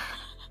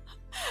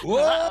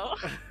 Whoa!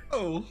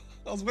 Oh,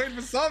 I was waiting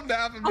for something to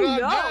happen, but Oh, not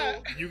no.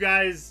 that. You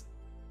guys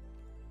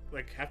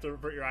have to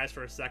avert your eyes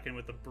for a second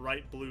with the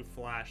bright blue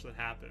flash that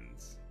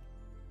happens.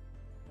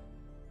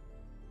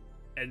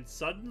 And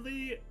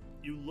suddenly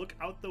you look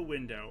out the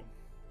window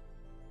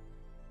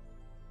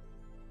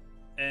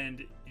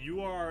and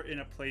you are in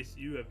a place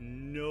you have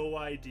no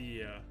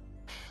idea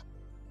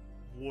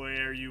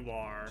where you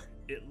are.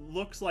 It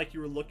looks like you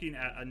were looking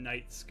at a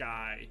night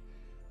sky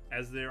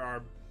as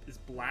there is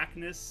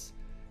blackness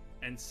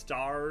and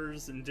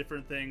stars and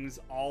different things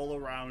all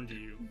around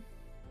you.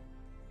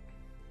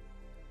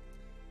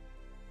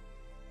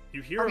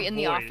 You hear Are a we in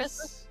the voice.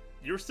 office?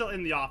 You're still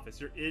in the office.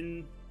 You're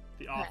in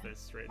the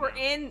office right We're now.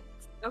 in.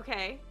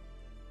 Okay.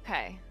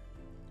 Okay.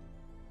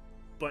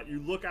 But you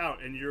look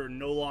out and you're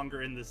no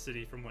longer in the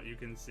city from what you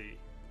can see.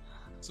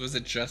 So is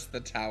it just the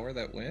tower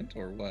that went,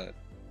 or what?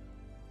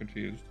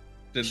 Confused.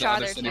 Did the Shaw,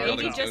 other there's city no-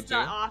 buildings Maybe go just too? the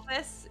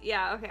office.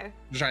 Yeah. Okay.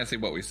 I'm trying to see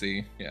what we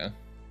see. Yeah.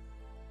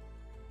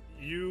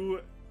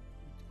 You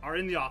are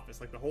in the office.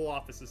 Like the whole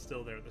office is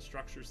still there. The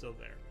structure's still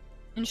there.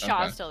 And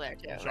Shaw's Okay. still there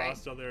too, Shaw's right?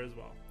 still there as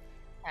well.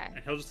 Okay.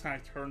 And he'll just kind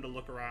of turn to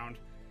look around.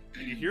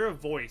 And you hear a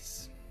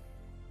voice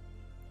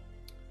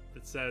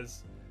that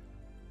says,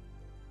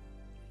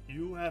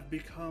 "You have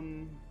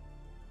become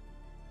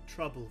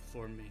trouble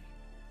for me."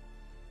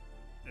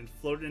 And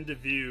float into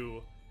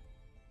view,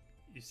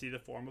 you see the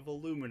form of a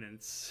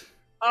luminance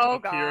Oh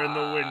appear in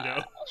the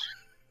window.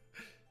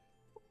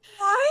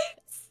 What?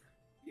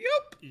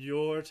 Yep.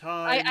 Your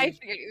time I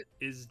figured you.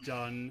 is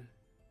done.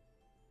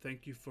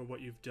 Thank you for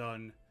what you've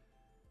done.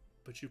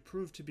 But you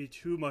proved to be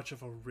too much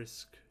of a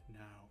risk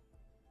now.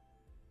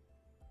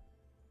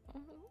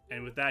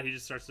 And with that, he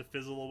just starts to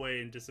fizzle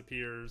away and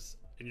disappears.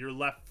 And you're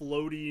left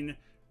floating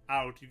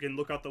out. You can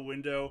look out the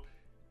window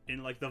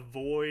in like the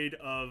void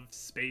of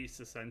space,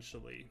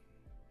 essentially.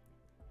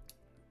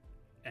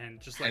 And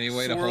just like Any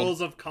way to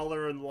swirls of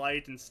color and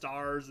light and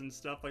stars and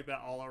stuff like that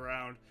all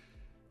around.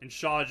 And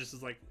Shaw just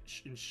is like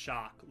in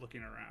shock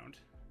looking around.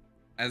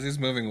 As he's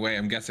moving away,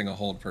 I'm guessing a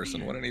hold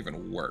person wouldn't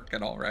even work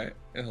at all, right?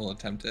 He'll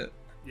attempt it.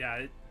 Yeah,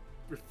 it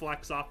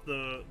reflects off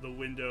the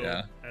window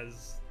Yeah.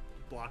 as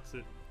it blocks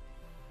it.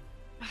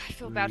 I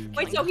feel bad for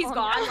Wait, killing so he's him.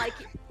 gone?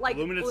 Like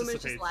Luminance Luminous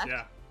just dissipates, left?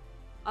 yeah.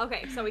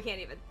 Okay, so we can't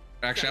even.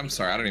 Actually, I'm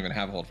sorry. I don't even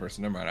have a hold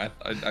person. Never mind.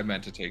 I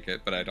meant to take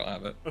it, but I don't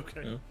have it.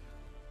 Okay. Yeah.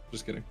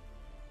 Just kidding.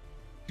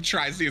 He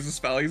tries to use a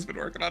spell he's been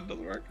working on. It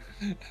doesn't work.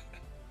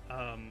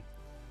 Um,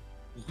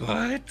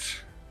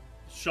 What?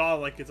 Shaw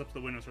like gets up to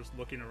the window, starts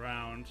looking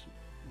around,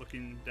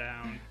 looking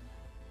down.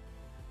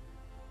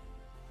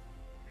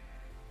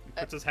 He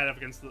puts his head up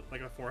against the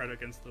forehead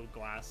against the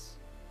glass.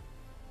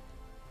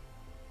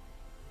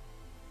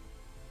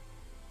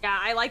 Yeah,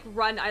 I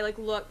run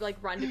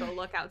to go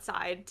look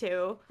outside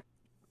too.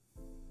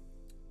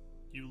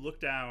 You look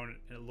down,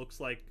 and it looks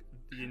like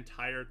the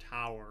entire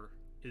tower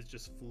is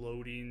just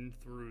floating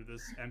through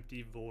this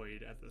empty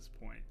void at this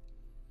point.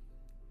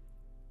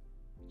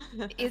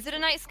 Is it a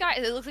night sky?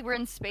 It looks like we're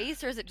in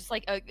space, or is it just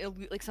like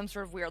like some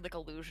sort of weird like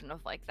illusion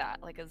of like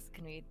that? Like,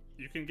 can we?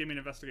 You can give me an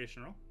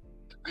investigation roll.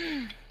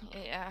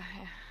 Yeah.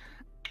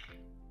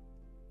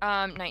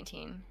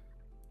 19.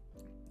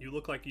 You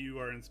look like you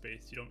are in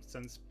space. You don't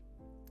sense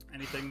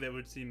anything that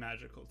would seem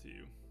magical to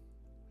you.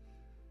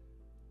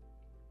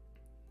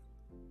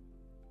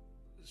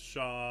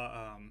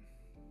 Shaw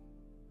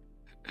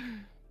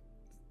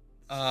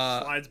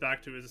slides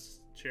back to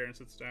his chair and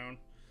sits down.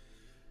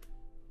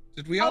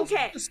 Did we all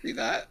Okay. see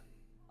that?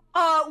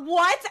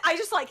 What? I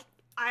just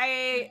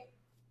I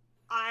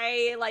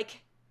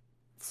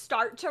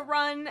start to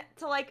run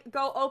to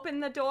go open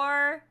the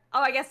door. Oh,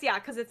 I guess yeah,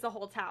 because it's the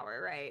whole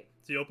tower, right?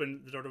 So you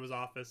open the door to his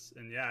office,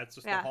 and yeah, it's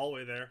just the Yeah.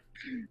 hallway there.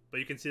 But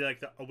you can see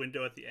a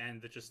window at the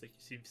end that just you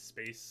see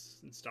space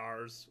and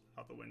stars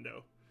out the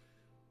window.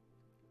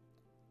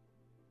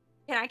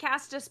 Can I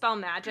cast Dispel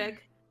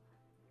Magic?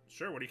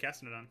 Sure, what are you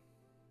casting it on?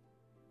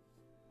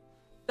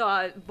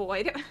 The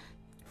void.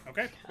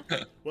 Okay.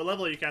 What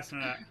level are you casting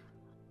it at?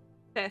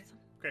 5th.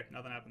 Okay,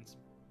 nothing happens.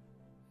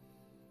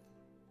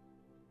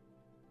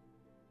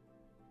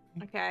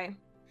 Okay.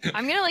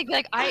 I'm gonna be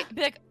like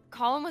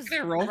Colin was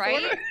Can I roll for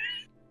right.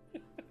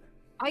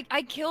 it?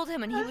 I killed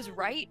him and he was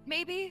right.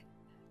 Maybe.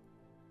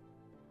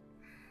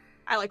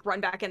 I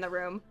run back in the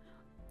room.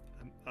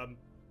 I'm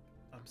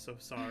so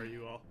sorry,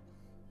 you all.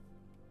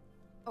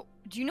 Oh,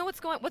 do you know what's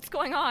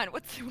going on?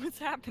 What's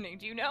happening?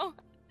 Do you know?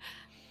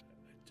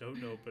 I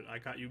don't know, but I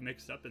got you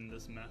mixed up in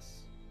this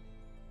mess.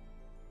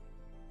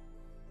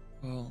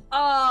 Well,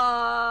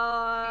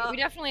 We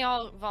definitely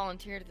all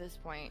volunteered at this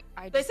point.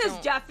 This is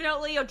don't-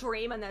 definitely a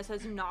dream, and this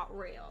is not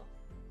real.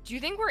 Do you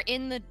think we're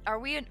in the?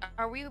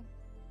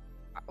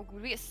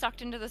 Would we get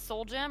sucked into the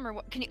soul gem, or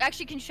what? Can you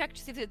check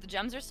to see if the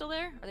gems are still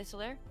there? Are they still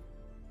there?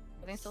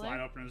 Are they still Slide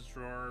there? open his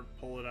drawer,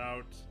 pull it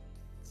out.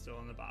 It's still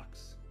in the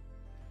box.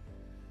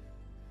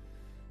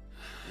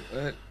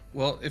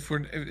 well, if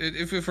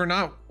we're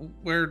not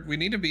where we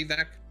need to be, that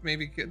could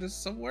maybe get us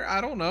somewhere. I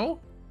don't know.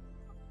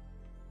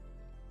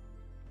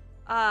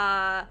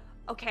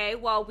 Okay,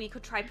 well, we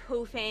could try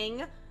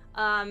poofing.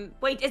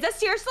 Wait, is this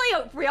seriously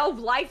a real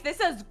life? This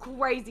is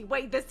crazy.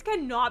 Wait, this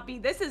cannot be.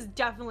 This is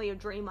definitely a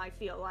dream, I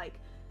feel like.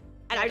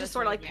 And Yeah, I just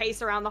sort of that's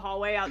pace around the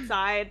hallway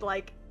outside,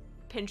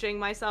 pinching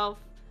myself.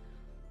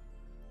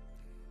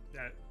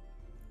 Yeah.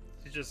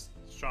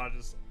 Shaw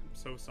I'm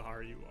so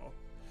sorry, you all.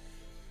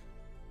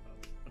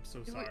 I'm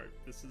so sorry.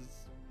 This is...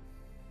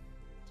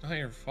 It's not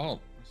your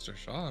fault, Mr.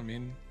 Shaw. I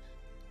mean,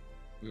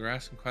 we were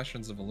asking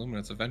questions of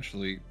Illuminates.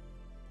 Eventually,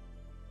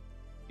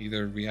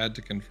 either we had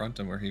to confront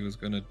him or he was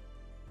going to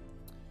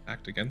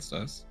act against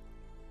us.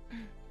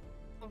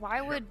 Why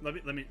Here, would?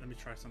 let me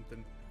try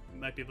something. I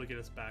might be able to get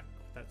us back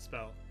with that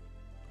spell.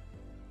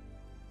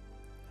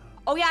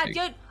 Oh yeah, Hey.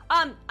 dude.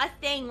 A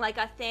thing.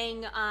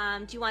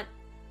 Do you want?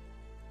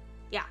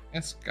 Yeah.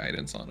 That's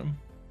guidance on him.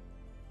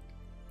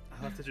 I'll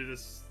have to do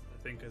this,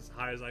 I think, as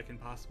high as I can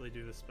possibly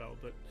do this spell,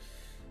 but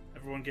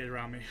everyone get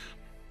around me.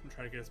 I'm gonna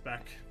try to get us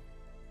back.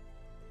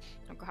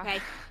 Oh god. Okay.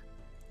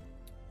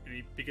 And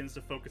he begins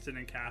to focus in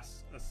and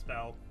cast a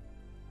spell.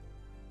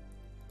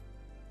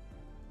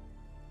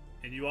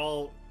 And you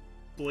all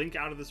blink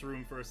out of this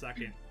room for a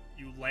second.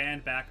 You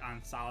land back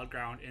on solid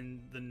ground in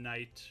the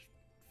night,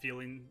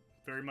 feeling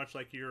very much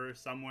like you're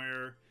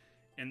somewhere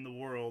in the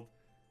world,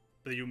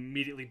 but you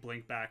immediately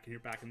blink back and you're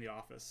back in the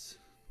office.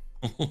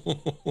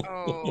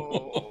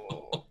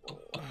 Oh.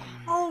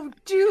 Oh,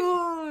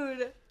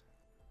 dude.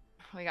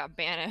 We got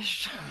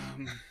banished.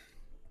 Um,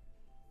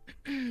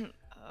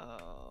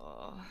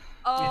 Oh.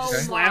 Oh he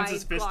just my slams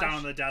his fist gosh. down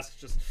on the desk,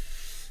 just...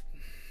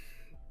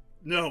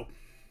 No.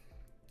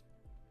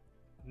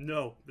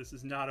 No, this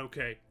is not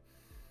okay.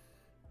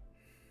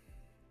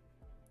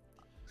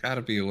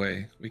 Gotta be a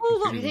way. We Oh, can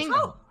look, figure this think-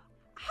 out.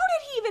 How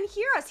did he even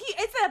hear us? Is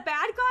it a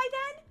bad guy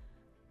then?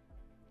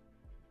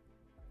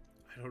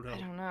 I don't know. I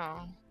don't know.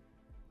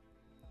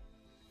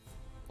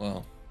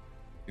 Well,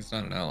 he's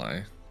not an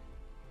ally.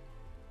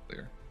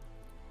 Clear.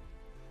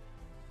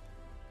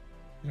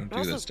 You don't But do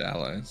also- this to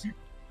allies.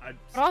 But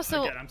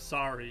also- Again, I'm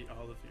sorry,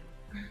 all of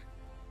you.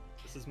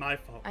 This is my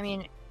fault. I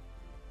mean,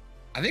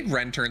 I think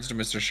Ren turns to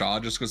Mr. Shaw,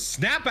 just goes,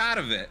 snap out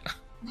of it!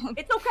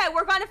 It's okay.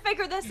 We're gonna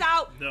figure this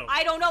out. No.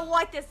 I don't know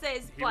what this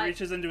is, He but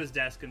reaches into his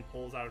desk and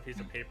pulls out a piece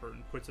of paper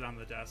and puts it on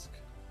the desk.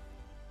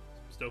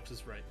 Stokes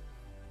is right.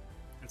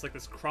 It's like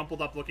this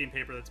crumpled up looking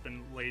paper that's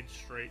been laid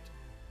straight.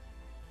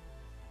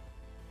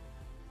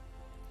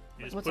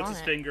 He just What's puts on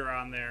his it? finger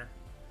on there.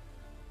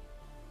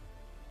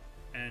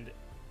 And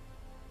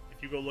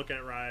if you go look at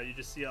it, Raya, you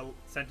just see a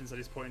sentence that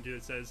he's pointing to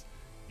that says,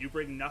 "You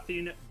bring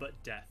nothing but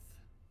death."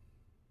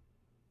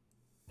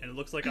 and it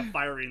looks like a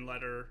firing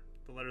letter,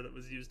 the letter that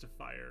was used to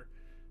fire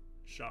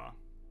Shaw.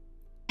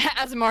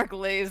 As Mark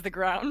lays the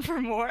ground for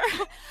more,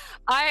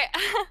 I'm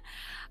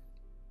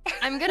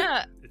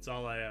gonna. It's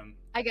all I am.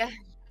 I guess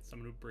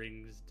Someone who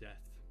brings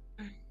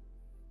death.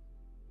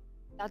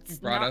 that's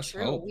Brought not us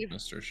true. hope,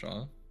 Mr.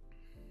 Shaw.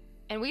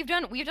 And we've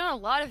done a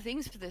lot of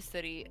things for this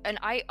city, and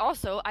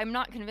I'm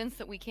not convinced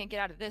that we can't get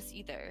out of this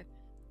either.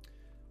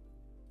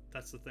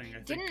 That's the thing. I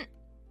think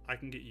I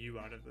can get you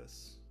out of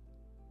this.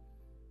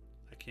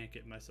 I can't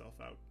get myself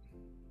out.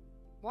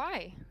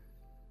 Why?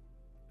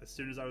 As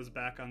soon as I was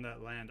back on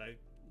that land, I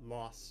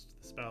lost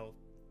the spell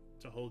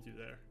to hold you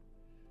there.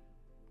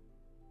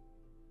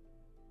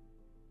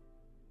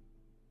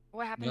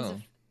 What happens No.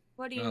 if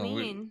What do you No,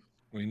 mean?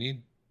 We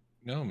need...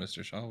 No,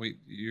 Mr. Shaw, wait,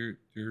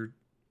 you're...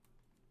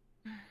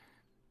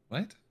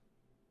 What?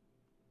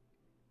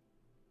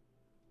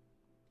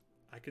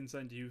 I can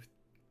send you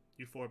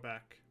four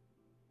back.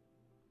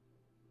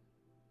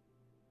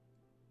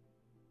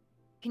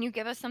 Can you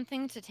give us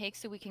something to take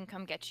so we can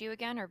come get you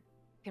again, or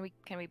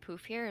can we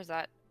poof here? Is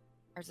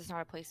this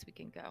not a place we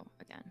can go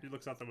again? He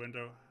looks out the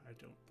window. I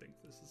don't think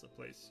this is a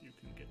place you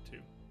can get to.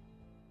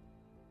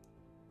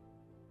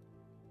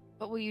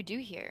 What will you do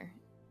here?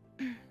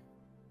 I'm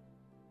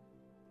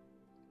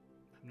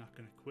not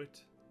gonna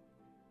quit.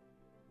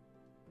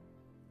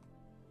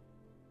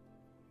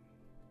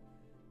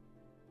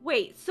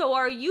 Wait, so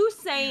are you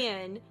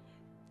saying,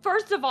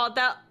 first of all,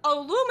 that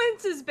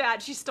Illuminance is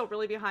bad? She's still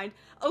really behind.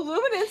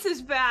 Illuminance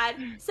is bad.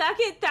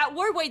 Second, that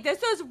wait,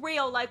 this is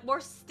real. Like, we're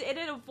in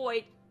a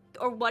void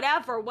or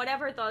whatever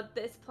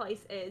this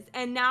place is.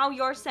 And now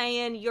you're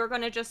saying you're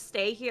gonna just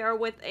stay here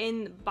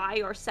by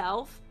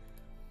yourself?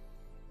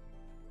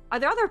 Are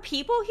there other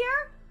people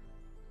here?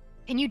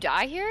 Can you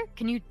die here?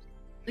 Can you?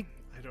 I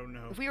don't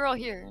know. If we were all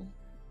here,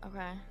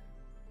 okay.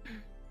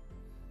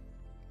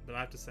 But I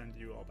have to send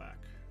you all back.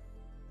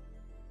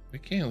 We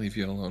can't leave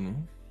you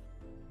alone.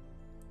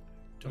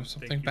 Don't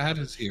Something think you bad have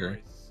a is here.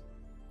 choice.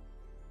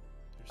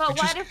 But We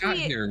what just if got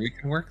we- here. We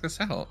can work this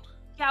out.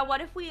 Yeah,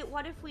 what if we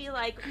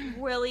like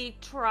really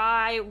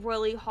try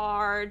really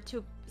hard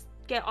to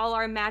get all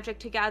our magic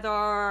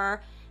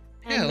together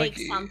and Yeah, make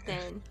like,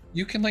 something?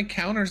 You can like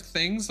counter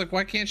things. Like,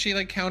 why can't she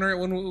like counter it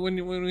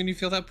when you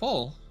feel that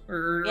pull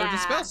or Yeah.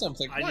 dispel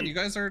something? Come I on, need- you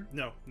guys are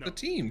No. the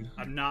team.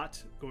 I'm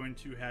not going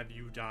to have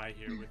you die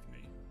here with me.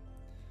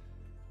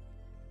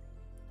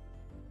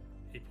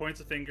 He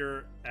points a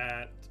finger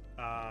at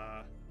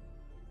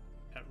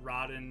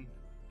Rodden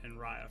and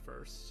Raya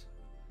first.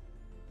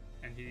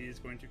 And he's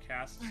going to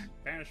cast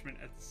Banishment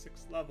at the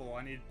 6th level.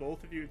 I need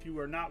both of you, if you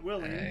are not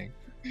willing, Dang.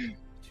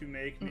 to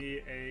make me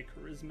a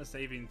Charisma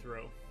saving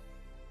throw.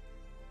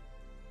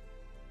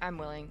 I'm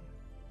willing.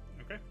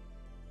 Okay?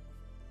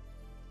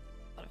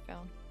 Let it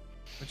fail.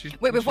 But you-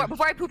 Wait, you before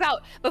should- I poop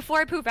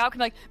out,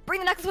 can I bring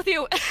the necklace with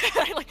you?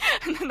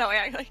 And then that way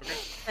I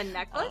The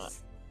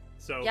necklace?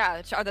 So,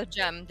 yeah, or the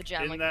gem,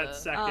 in like that the.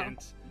 second,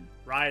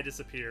 Raya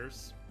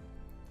disappears.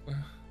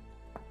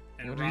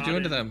 And What are you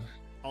doing to Rodden them?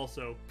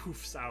 also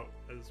poofs out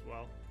as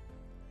well.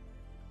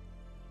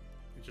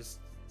 He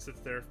just sits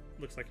there,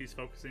 looks like he's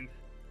focusing.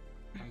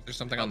 There's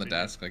something on the helping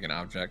you. desk, like an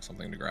object,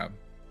 something to grab.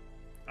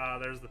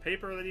 There's the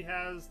paper that he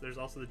has. There's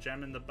also the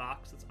gem in the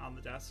box that's on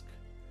the desk.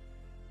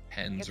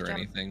 Pens Get or the gem.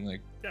 anything.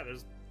 Like, Yeah,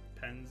 there's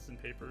pens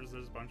and papers.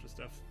 There's a bunch of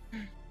stuff.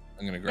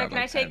 I'm gonna grab can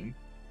a I take- pen.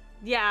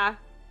 Yeah.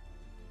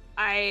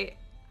 I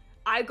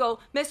go,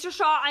 Mr.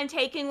 Shaw, I'm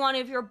taking one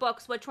of your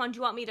books. Which one do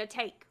you want me to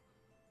take?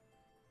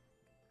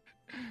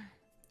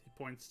 He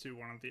points to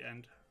one at the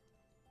end. Is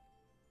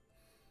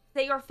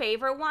that your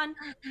favorite one?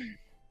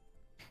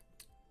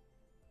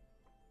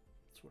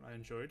 That's what I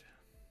enjoyed.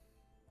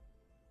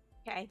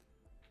 Okay.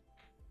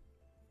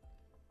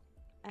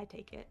 I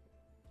take it.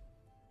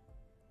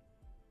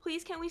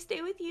 Please, can we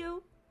stay with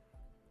you?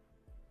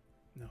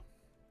 No.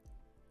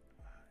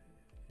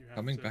 You have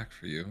Coming to- back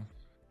for you.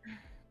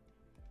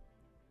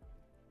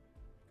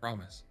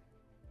 Promise.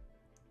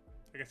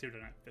 I guess you were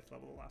done at 5th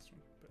level, the last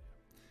one. But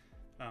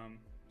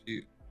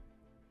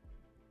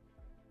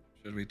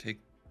Should we take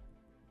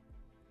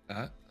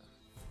that?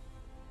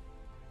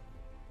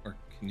 Or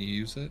can you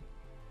use it?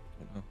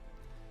 I don't know.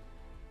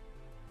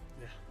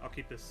 yeah, I'll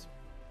keep this.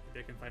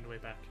 Maybe I can find a way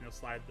back. And he'll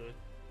slide the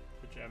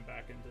gem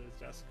back into his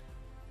desk.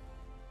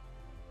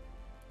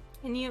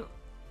 Can you?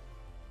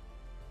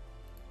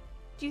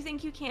 Do you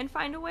think you can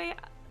find a way?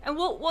 And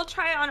we'll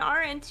try on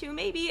our end too,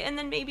 maybe, and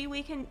then maybe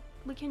we can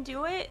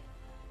do it.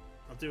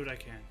 I'll do what I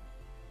can.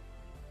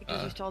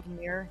 Does he still have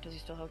the mirror? Does he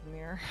still have the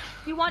mirror?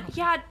 You want?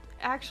 Yeah,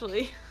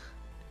 actually.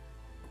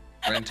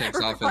 Ren takes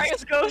off his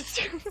Raya's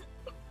ghost.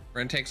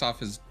 Ren takes off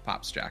his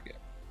Pop's jacket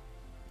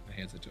and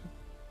hands it to him.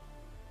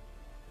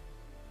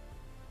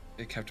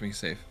 It kept me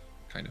safe,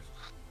 kind of.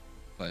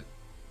 But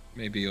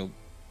maybe it'll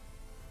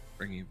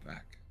bring you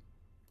back.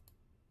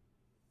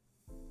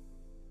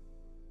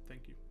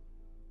 Thank you.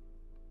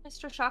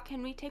 Mr. Shaw,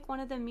 can we take one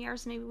of the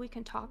mirrors? Maybe we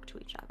can talk to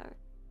each other.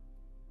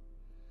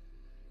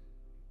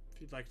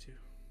 If you'd like to.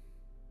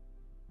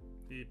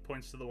 He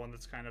points to the one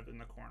that's kind of in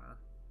the corner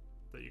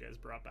that you guys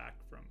brought back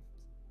from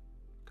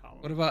a column.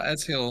 What about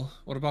Ezreal?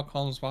 What about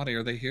Column's body?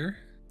 Are they here?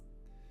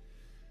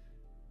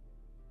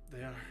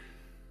 They are.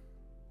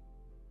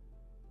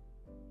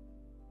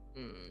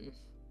 And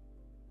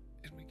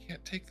we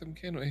can't take them,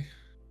 can we?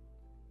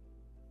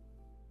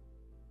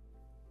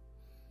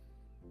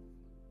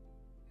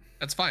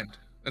 That's fine.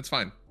 That's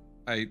fine.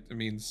 It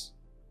means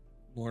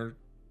more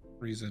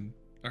reason.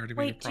 I already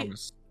made a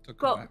promise to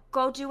come back.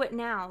 Go do it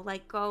now.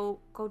 Like, go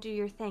do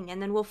your thing, and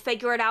then we'll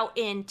figure it out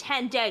in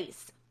 10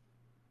 days.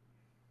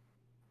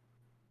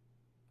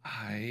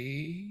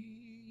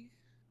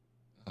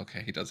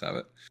 Okay, he does have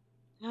it.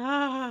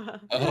 Ah.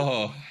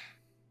 Oh.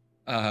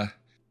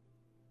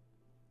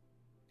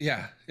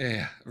 Yeah.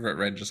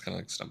 Red just kind of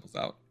like stumbles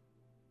out.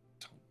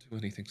 Don't do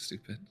anything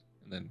stupid.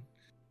 And then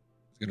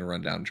he's gonna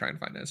run down and try and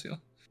find Ezreal.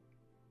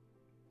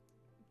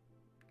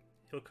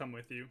 He'll come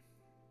with you. You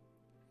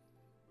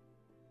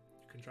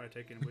can try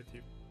taking him with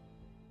you.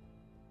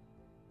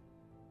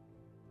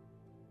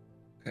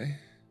 Okay.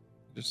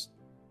 We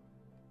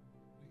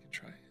can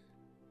try.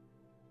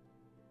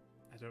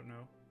 I don't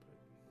know, but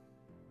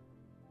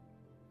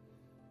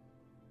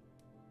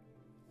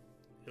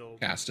he'll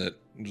Cast it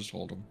and just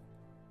hold him.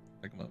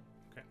 Pick him up.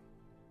 Okay.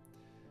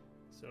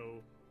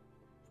 So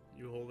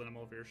you holding him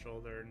over your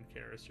shoulder, and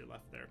Karis, you're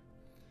left there.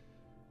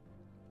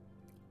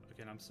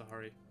 Again, I'm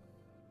sorry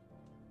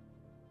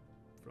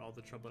for all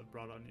the trouble it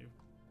brought on you.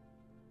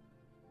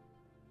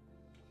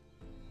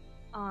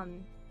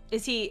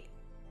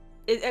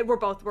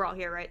 We're all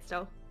here, right?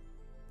 Still.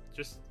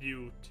 Just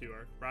you two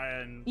are.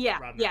 Ryan. Yeah,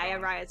 Rodney yeah,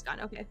 gone. Raya's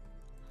gone. Okay.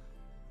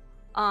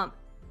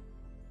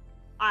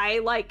 I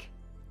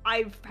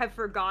have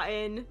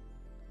forgotten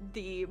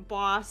the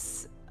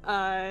boss,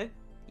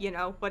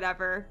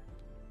 whatever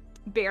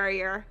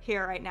barrier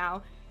here right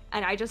now,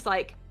 and I just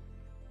like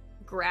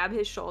grab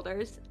his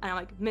shoulders and I'm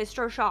like,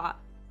 Mr. Shaw,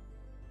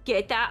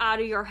 get that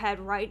out of your head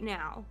right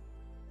now.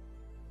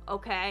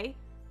 Okay?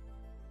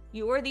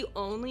 You are the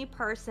only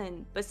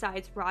person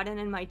besides Rodden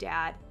and my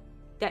dad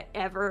that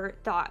ever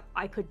thought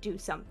I could do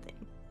something.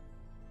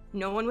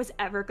 No one was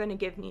ever going to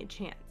give me a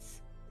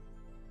chance.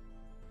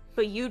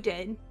 But you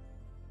did.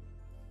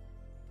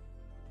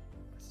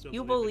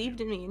 You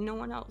believed in me and no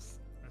one else.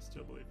 I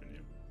still believe in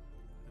you.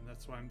 And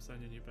that's why I'm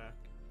sending you back.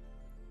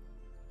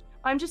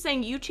 I'm just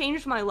saying you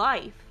changed my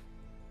life.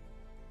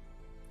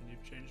 And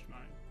you've changed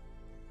mine.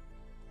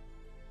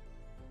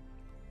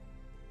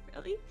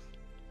 Really?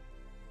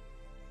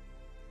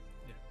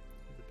 Yeah.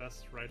 You're the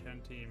best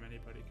right-hand team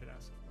anybody could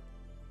ask for.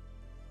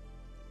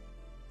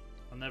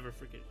 I'll never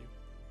forget you.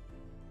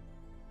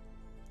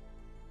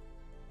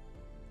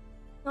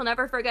 You'll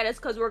never forget us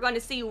because we're going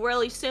to see you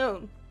really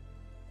soon.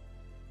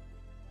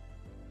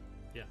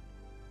 Yeah.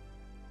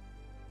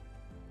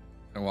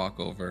 I walk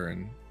over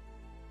and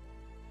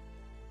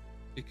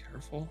be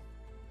careful.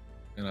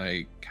 And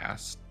I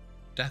cast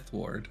Death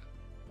Ward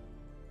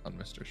on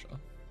Mr. Shaw.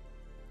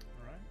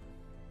 Alright.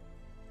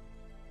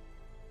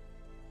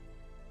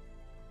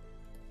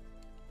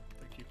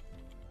 Thank you.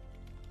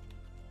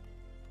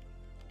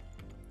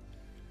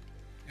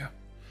 Yeah.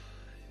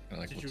 And,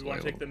 Did looks you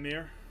want to away take the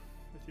mirror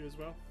with you as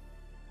well?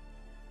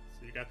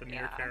 So you got the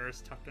mirror,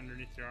 Karis, tucked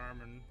underneath your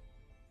arm, and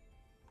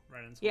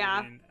Ryan's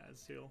holding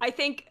Ezreal. I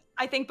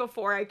think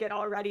before I get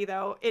all ready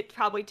though, it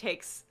probably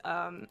takes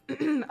a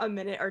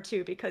minute or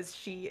two because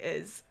she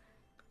is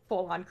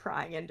full on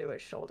crying into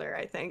his shoulder,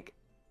 I think.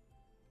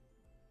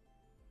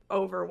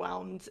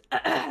 Overwhelmed.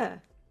 Is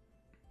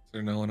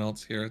there no one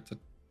else here at the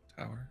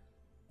tower?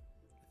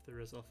 If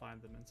there is, I'll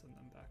find them and send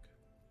them back.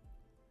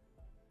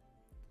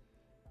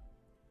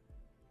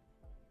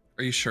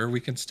 Are you sure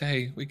we can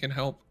stay? We can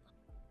help.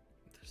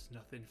 There's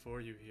nothing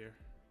for you here.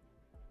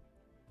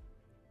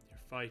 Your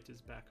fight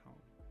is back home.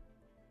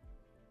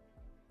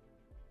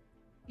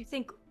 You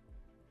think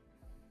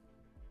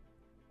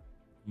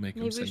Make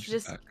him maybe we send should you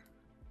just back.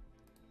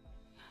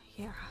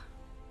 Yeah.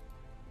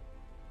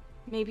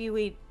 Maybe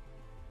we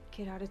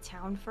get out of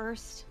town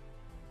first.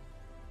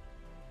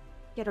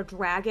 Get a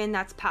dragon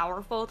that's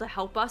powerful to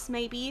help us,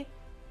 maybe.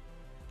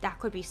 That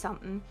could be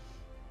something.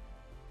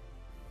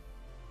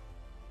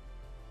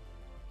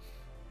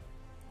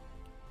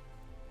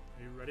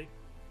 Are you ready?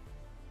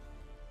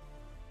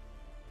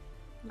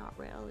 Not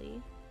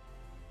really.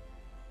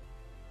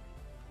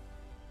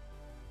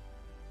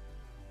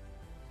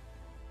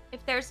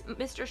 If there's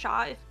Mr.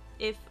 Shaw,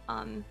 if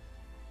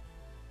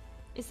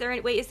is there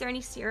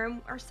any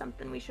serum or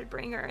something we should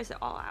bring, or is it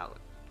all out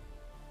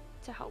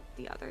to help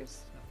the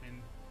others?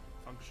 Nothing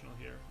functional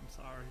here. I'm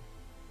sorry.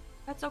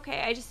 That's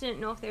okay. I just didn't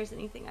know if there's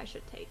anything I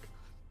should take.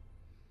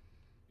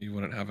 You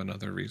wouldn't have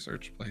another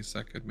research place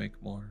that could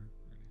make more or anything,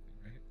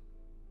 right?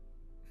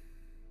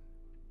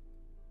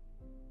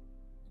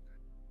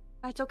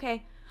 That's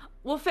okay.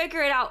 We'll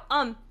figure it out.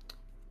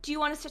 Do you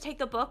want us to take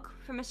the book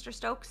from Mr.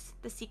 Stokes,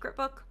 the secret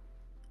book?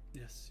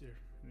 Yes, here.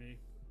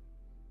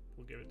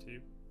 We'll give it to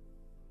you.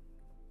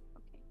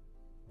 Okay.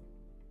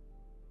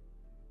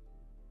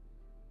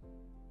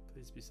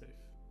 Please be safe.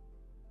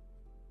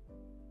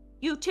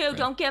 You too.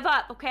 Don't give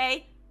up,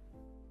 okay?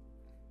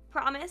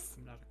 Promise?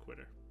 I'm not a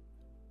quitter.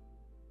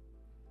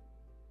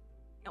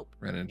 Nope.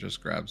 Renan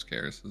just grabs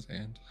Karis's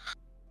hand.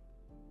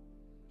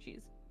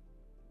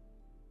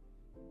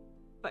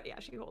 But yeah,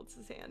 she holds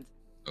his hand.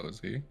 So is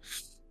he.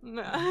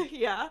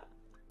 Yeah.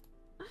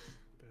 But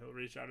he'll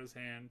reach out his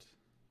hand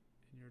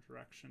in your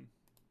direction.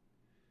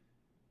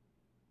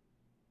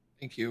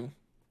 Thank you,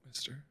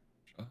 Mr.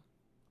 Shaw.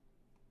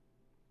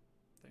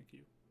 Thank you.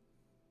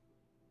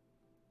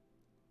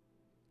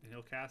 And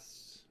he'll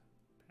cast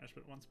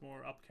Banishment once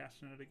more,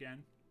 upcasting it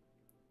again.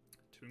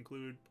 To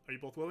include, are you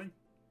both willing?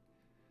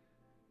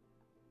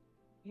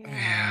 Yeah.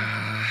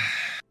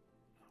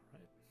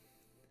 Alright.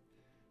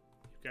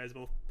 You guys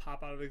both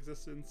pop out of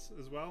existence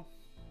as well.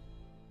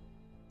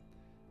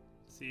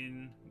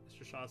 Seeing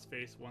Mr. Shaw's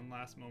face one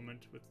last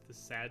moment with the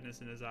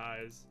sadness in his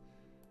eyes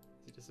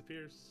as he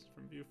disappears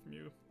from view from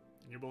you.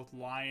 And you're both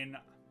lying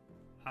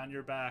on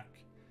your back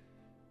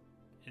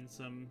in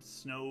some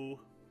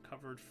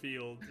snow-covered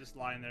field, just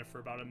lying there for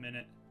about a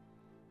minute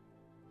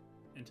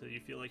until you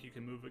feel like you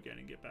can move again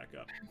and get back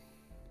up.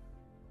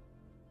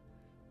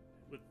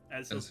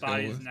 As his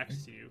body is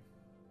next to you.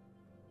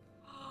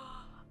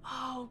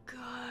 Oh,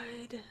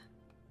 good.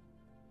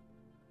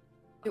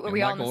 Were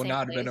we all in the Michael same would not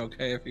have place? been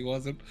okay if he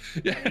wasn't.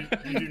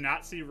 You do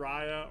not see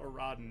Raya or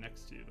Rodden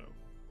next to you, though.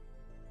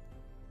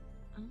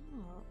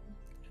 Oh.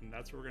 And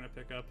that's where we're going to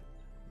pick up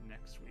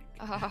next week.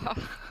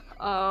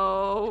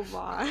 Oh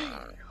my.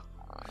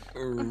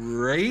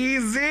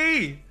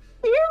 Crazy.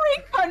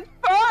 Theory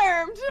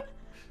confirmed!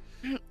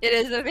 It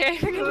is a very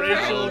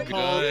Rachel good.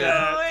 called Oh,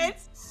 that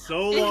it's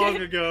so long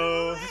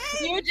ago.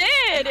 You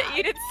did!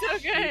 You did so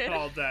She good!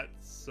 called that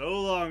so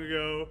long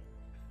ago.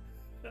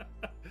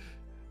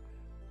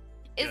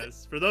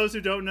 Yes, for those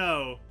who don't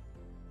know,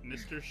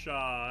 Mr.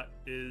 Shaw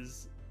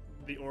is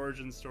the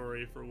origin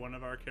story for one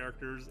of our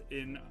characters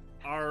in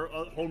our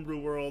homebrew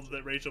world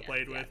that Rachel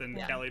played with and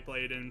Kelly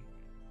played in,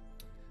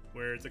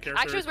 where it's a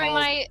character Actually,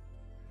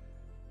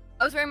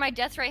 I was wearing my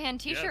Death's Right Hand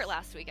t-shirt Yes.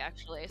 last week,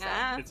 actually. So.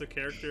 Ah. It's a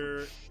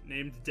character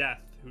named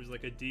Death, who's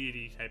like a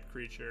deity type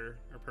creature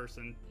or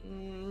person.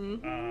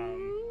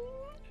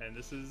 And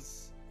this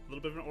is a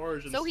little bit of an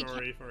origin So he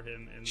story for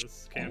him in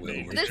this Will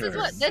campaign. This is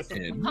what this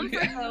Return.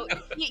 comfort though.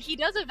 He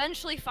does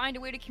eventually find a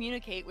way to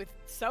communicate with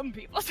some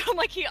people. So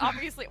like he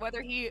obviously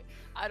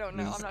I don't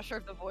know. I'm not sure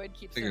if the void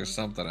keeps Figure him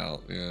something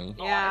out. Yeah. alive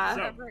Yeah.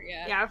 forever,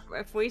 yeah. Yeah,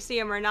 if we see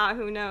him or not,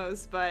 who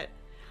knows? But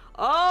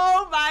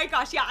oh my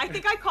gosh, yeah, I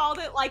think I called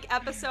it like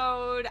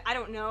episode, I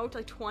don't know,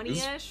 like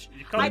 20-ish.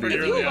 You called it pretty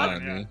if early you on,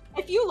 look- yeah.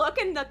 If you look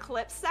in the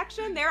clips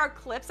section, there are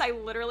clips I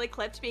literally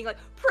clipped being like,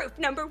 proof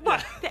number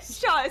one, that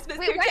Shaw is Mr.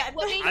 Wait, Death.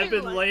 what made I've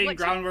you- been laying what tip-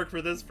 groundwork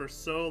for this for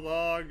so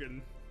long,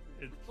 and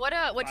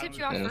What tipped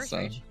you off Yeah, first, so-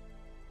 Rach?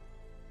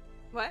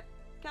 What,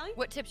 Kelly?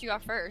 What tipped you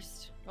off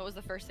first? What was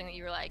the first thing that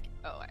you were like,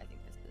 oh, I think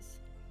this is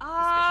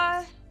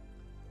suspicious?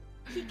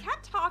 He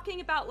kept talking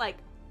about like,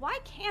 why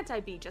can't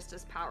I be just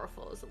as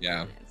powerful as the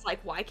Yeah. It's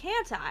like, why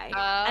can't I? And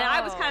I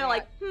was kind of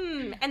like,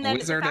 And then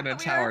Wizard the in fact a that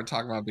we tower were-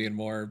 talking about being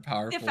more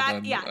powerful The fact,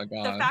 than yeah, a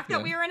god. the fact that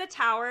yeah. we were in a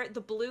tower,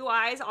 the blue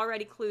eyes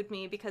already clued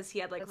me because he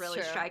had like That's really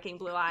true. striking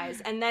blue eyes.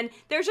 And then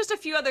there's just a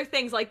few other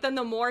things. Like then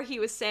the more he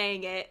was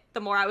saying it, the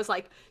more I was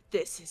like,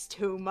 this is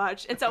too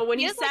much. And so when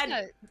he has, like,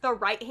 said the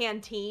right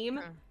hand team,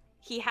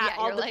 he had Yeah,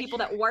 all you're the like- people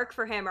that work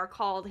for him are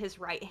called his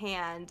right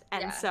hand.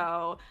 And Yeah.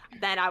 so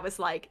then I was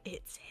like,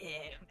 it's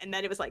him. And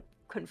then it was like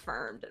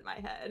confirmed in my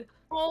head.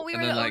 Oh, we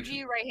And were the then, like-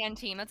 OG right-hand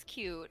team. That's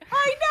cute.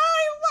 I know,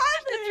 I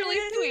love That's it.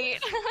 really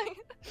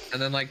sweet.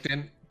 And then like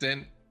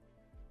didn't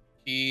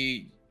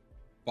he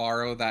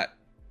borrow that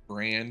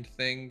brand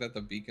thing that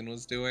the beacon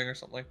was doing or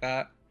something like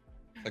that?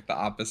 Like the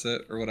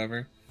opposite or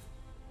whatever.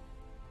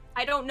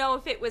 I don't know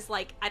if it was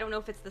like I don't know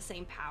if it's the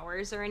same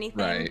powers or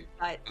anything, Right.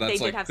 but That's, they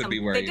did like, have could some. be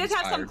where They he did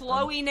have some inspired from.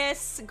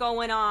 glowiness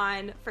going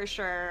on for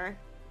sure.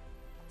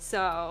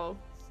 So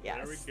yes.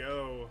 there we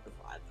go.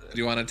 Do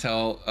you want to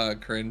tell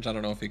Cringe? I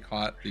don't know if he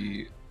caught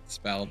the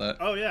spell that.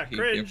 Oh yeah, he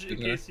cringe. In gifted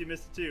her. case you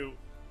missed it too,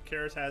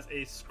 Karis has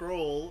a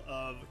scroll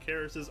of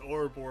Karis's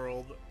orb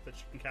world that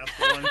you can cast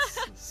once.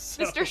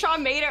 So, Mr. Shaw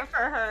made it for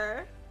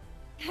her.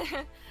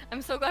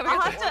 I'm so glad we I'll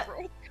got have the to-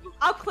 orb.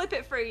 I'll clip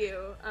it for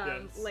you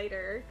Yes.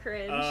 later.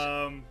 Cringe.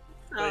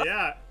 But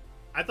yeah,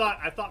 I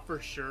thought for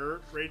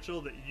sure,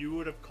 Rachel, that you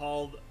would have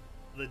called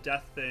the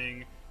death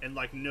thing and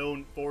like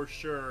known for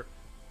sure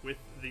with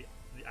the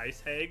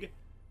ice hag,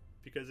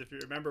 because if you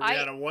remember, we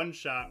had a one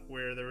shot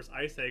where there was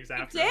ice hags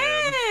after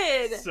him.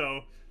 did.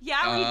 So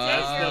Yeah, we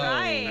that's did. You're the,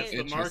 right. that's the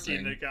marking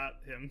Interesting. that got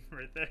him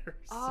right there.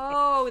 So.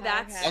 Oh,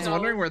 that's. Okay. I was so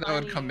wondering where that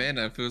would funny. come in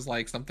if it was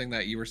like something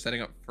that you were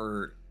setting up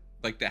for,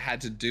 like that had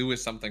to do with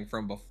something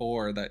from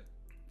before that.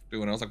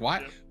 Doing. I was like,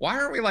 why? Yep. Why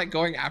aren't we like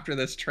going after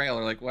this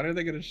trailer? Like, when are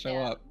they gonna show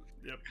Yeah. up?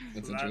 Yep.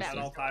 That's So that interesting.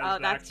 all ties Oh,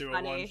 back that's to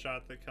funny. a one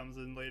shot that comes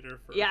in later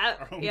for Yeah,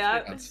 our own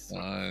yeah. kids. That's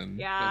fun.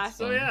 Yeah. That's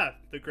So fun. yeah,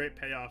 the great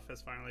payoff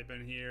has finally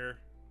been here.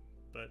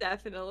 But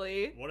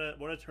Definitely.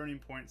 what a turning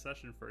point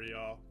session for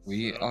y'all.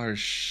 We So, are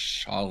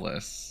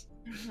shawless.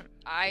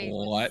 I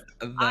What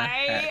the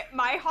heck?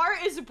 My heart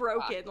is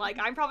broken. Like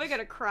I'm probably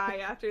gonna cry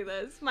after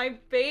this. My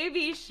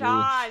baby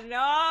Shaw,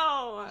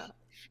 no.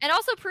 And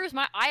also proves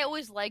I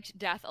always liked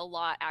Death a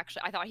lot,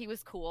 actually. I thought he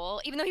was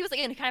cool. Even though he was, like,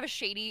 in kind of a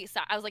shady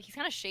side. I was like, he's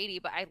kind of shady,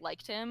 but I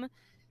liked him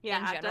in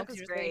general Death because is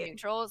he was very great.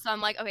 neutral. So I'm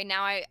like, okay,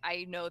 now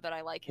I know that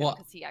I like him Well,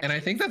 because he actually and I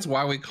think is that's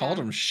why we called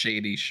Yeah. him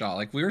Shady Shaw.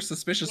 Like, we were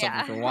suspicious of him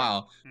Yeah. for a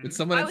while. But Mhm.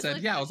 someone I had was said,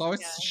 really yeah, it was always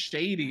suspicious,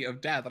 shady of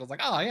Death. And I was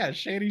like, oh, yeah,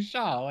 Shady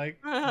Shaw. Like,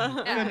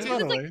 Yeah, yeah, he was just, like,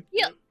 totally.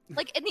 yeah,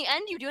 like in the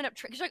end, you do end up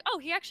because you're like, oh,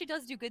 he actually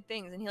does do good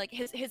things, and he like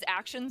his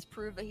actions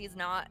prove that he's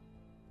not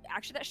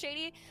actually that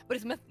shady, but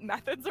his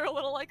methods are a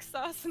little like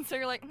sus, and so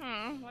you're like,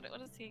 what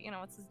is he? You know,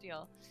 what's his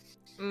deal?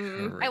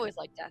 I always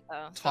like Death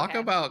though. so Talk okay.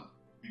 about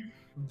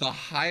the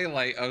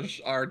highlight of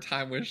our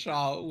time with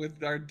Shaw,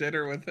 with our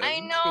dinner with him. I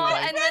to, know,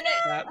 like, and then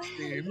that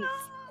scene.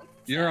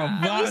 You're a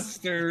sad.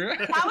 monster.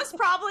 That was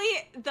probably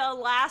the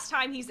last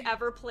time he's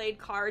ever played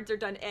cards or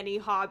done any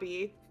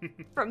hobby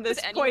from this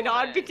With point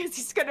on, anyone. because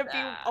he's gonna be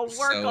Yeah. a So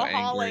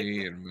workaholic.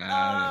 angry and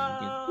mad.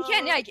 Oh, He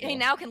can, yeah, he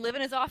now can live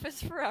in his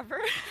office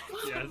forever.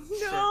 Yes.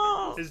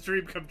 No. His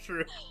dream come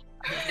true.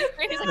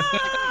 He's like,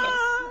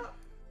 Ah.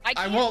 I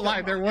can't won't go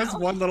lie, there home was now.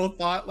 one little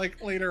thought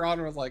like later on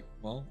where I was like,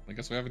 well, I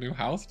guess we have a new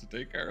house to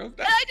take care of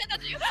now. I did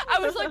that too. I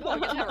was like, well,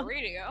 he doesn't have a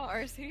radio or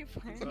a CD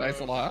player. It's a nice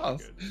little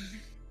house.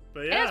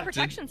 But It has yeah,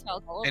 protection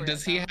spells all over And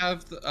does it, he though.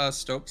 have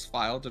Stokes'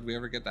 file? Did we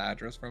ever get the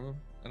address from him?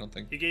 I don't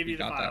think he gave you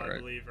the got file, that I right.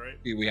 believe, right?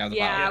 We have the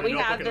Yeah, file. we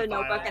notebook have and the the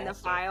notebook and the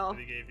stuff file. that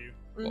he gave you.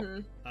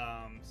 Mhm.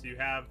 So you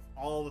have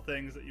all the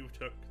things that you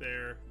took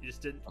there. You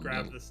just didn't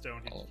grab little- the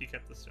stone. oh. He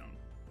kept the stone.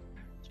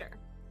 Sure.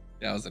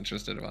 Yeah, I was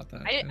interested about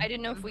that. I yeah.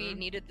 didn't know if we Mhm.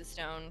 needed the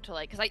stone to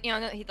like, cause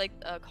he like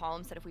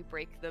Colin said if we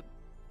break the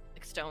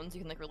like stones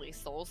you can like release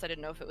souls. So I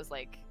didn't know if it was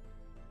like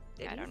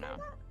Did I he don't say know.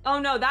 that? Oh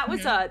no, that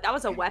was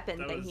a weapon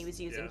That thing was- he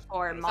was using yeah,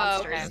 for that was-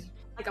 monsters, Oh, okay.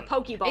 like a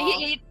But-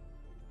 Pokeball.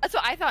 That's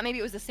what I thought. Maybe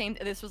it was the same.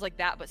 This was like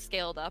that, but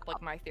scaled up.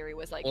 Like my theory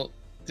was like, Well,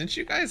 didn't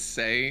you guys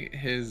say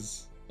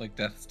his like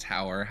Death's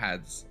Tower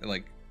had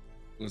like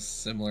was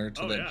similar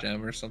to Oh, that yeah.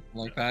 gem or something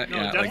like that? No,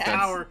 yeah, Death's like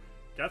Tower.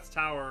 Death's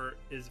Tower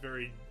is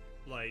very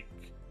like.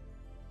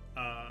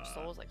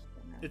 souls like.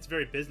 It's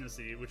very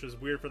businessy, which was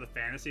weird for the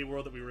fantasy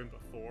world that we were in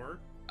before.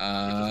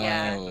 Yeah. Which is why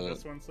I Oh, like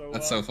this one so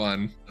that's well. so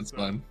fun. That's So-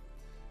 fun.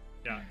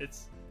 Yeah,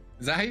 it's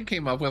Is that how you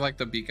came up with like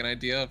the beacon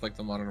idea of like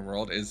the modern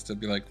world? Is to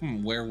be like,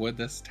 where would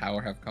this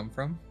tower have come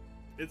from?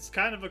 it's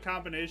kind of a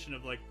combination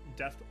of like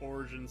Death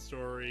origin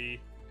story,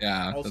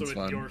 Yeah, also that's with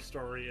fun. your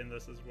story in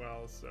this as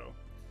well. So,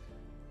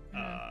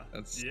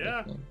 That's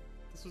yeah, fun.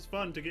 this was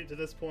fun to get to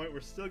this point.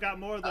 We're still got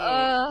more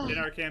though in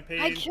our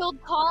campaign. I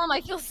killed Colin.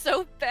 I feel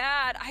so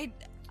bad. I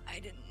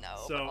didn't know.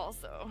 So- but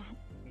also.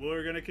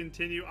 We're gonna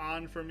continue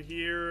on from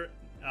here.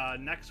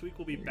 Next week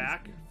we'll be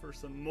back for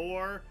some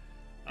more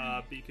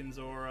Beacon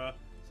Zora.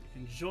 So you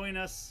can join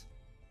us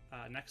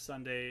next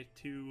Sunday,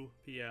 2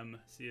 p.m.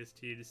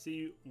 CST, to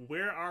see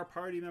where our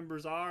party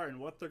members are and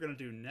what they're gonna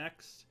do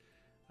next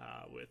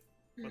with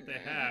what they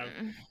have.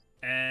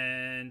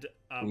 And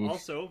Oof.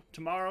 also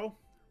tomorrow,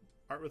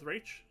 Art with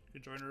Rach. You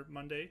can join her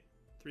Monday,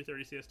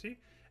 3:30 CST.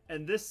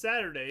 And this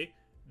Saturday,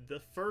 the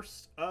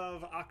 1st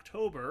of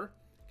October,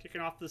 kicking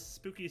off the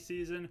spooky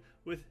season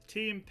with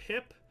Team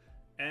Pip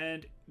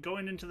and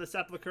going into the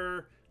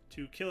Sepulchre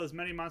to kill as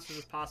many monsters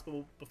as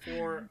possible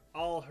before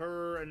all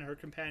her and her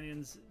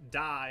companions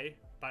die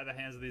by the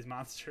hands of these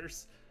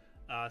monsters.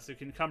 So you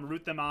can come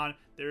root them on.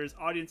 There is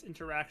audience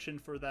interaction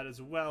for that as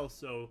well,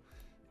 so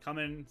come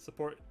in,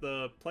 support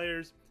the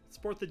players,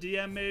 support the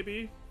DM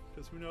maybe,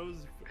 because who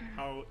knows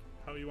how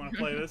you want to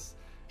play this,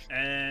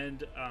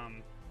 and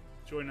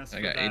join us. I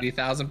for got that.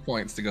 80,000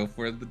 points to go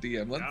for the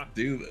DM. Let's Yeah.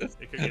 do this.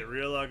 It could get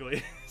real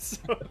ugly. So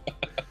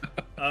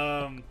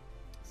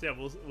yeah,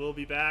 we'll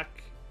be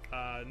back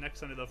next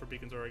Sunday though for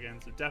Beacon Zora again.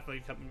 So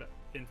definitely come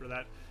in for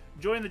that.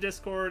 Join the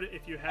Discord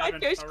if you I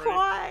haven't just already.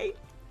 cried.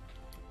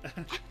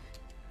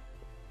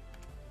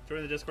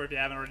 Join the Discord if you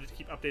haven't already to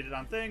keep updated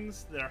on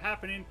things that are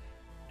happening.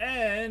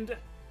 And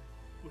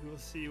we will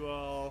see you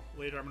all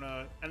later. I'm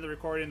gonna end the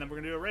recording, and then we're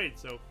gonna do a raid.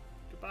 So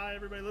goodbye,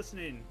 everybody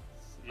listening.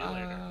 See you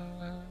later.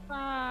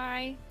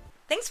 Bye.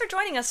 Thanks for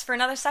joining us for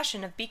another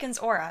session of Beacon's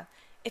Aura.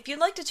 If you'd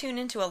like to tune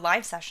into a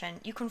live session,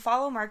 you can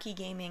follow Marquee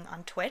Gaming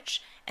on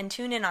Twitch and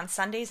tune in on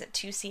Sundays at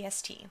 2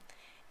 CST.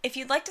 If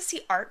you'd like to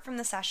see art from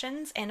the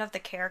sessions and of the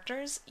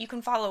characters, you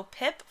can follow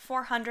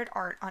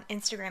Pip400art on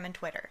Instagram and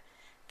Twitter.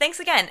 Thanks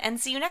again, and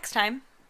see you next time!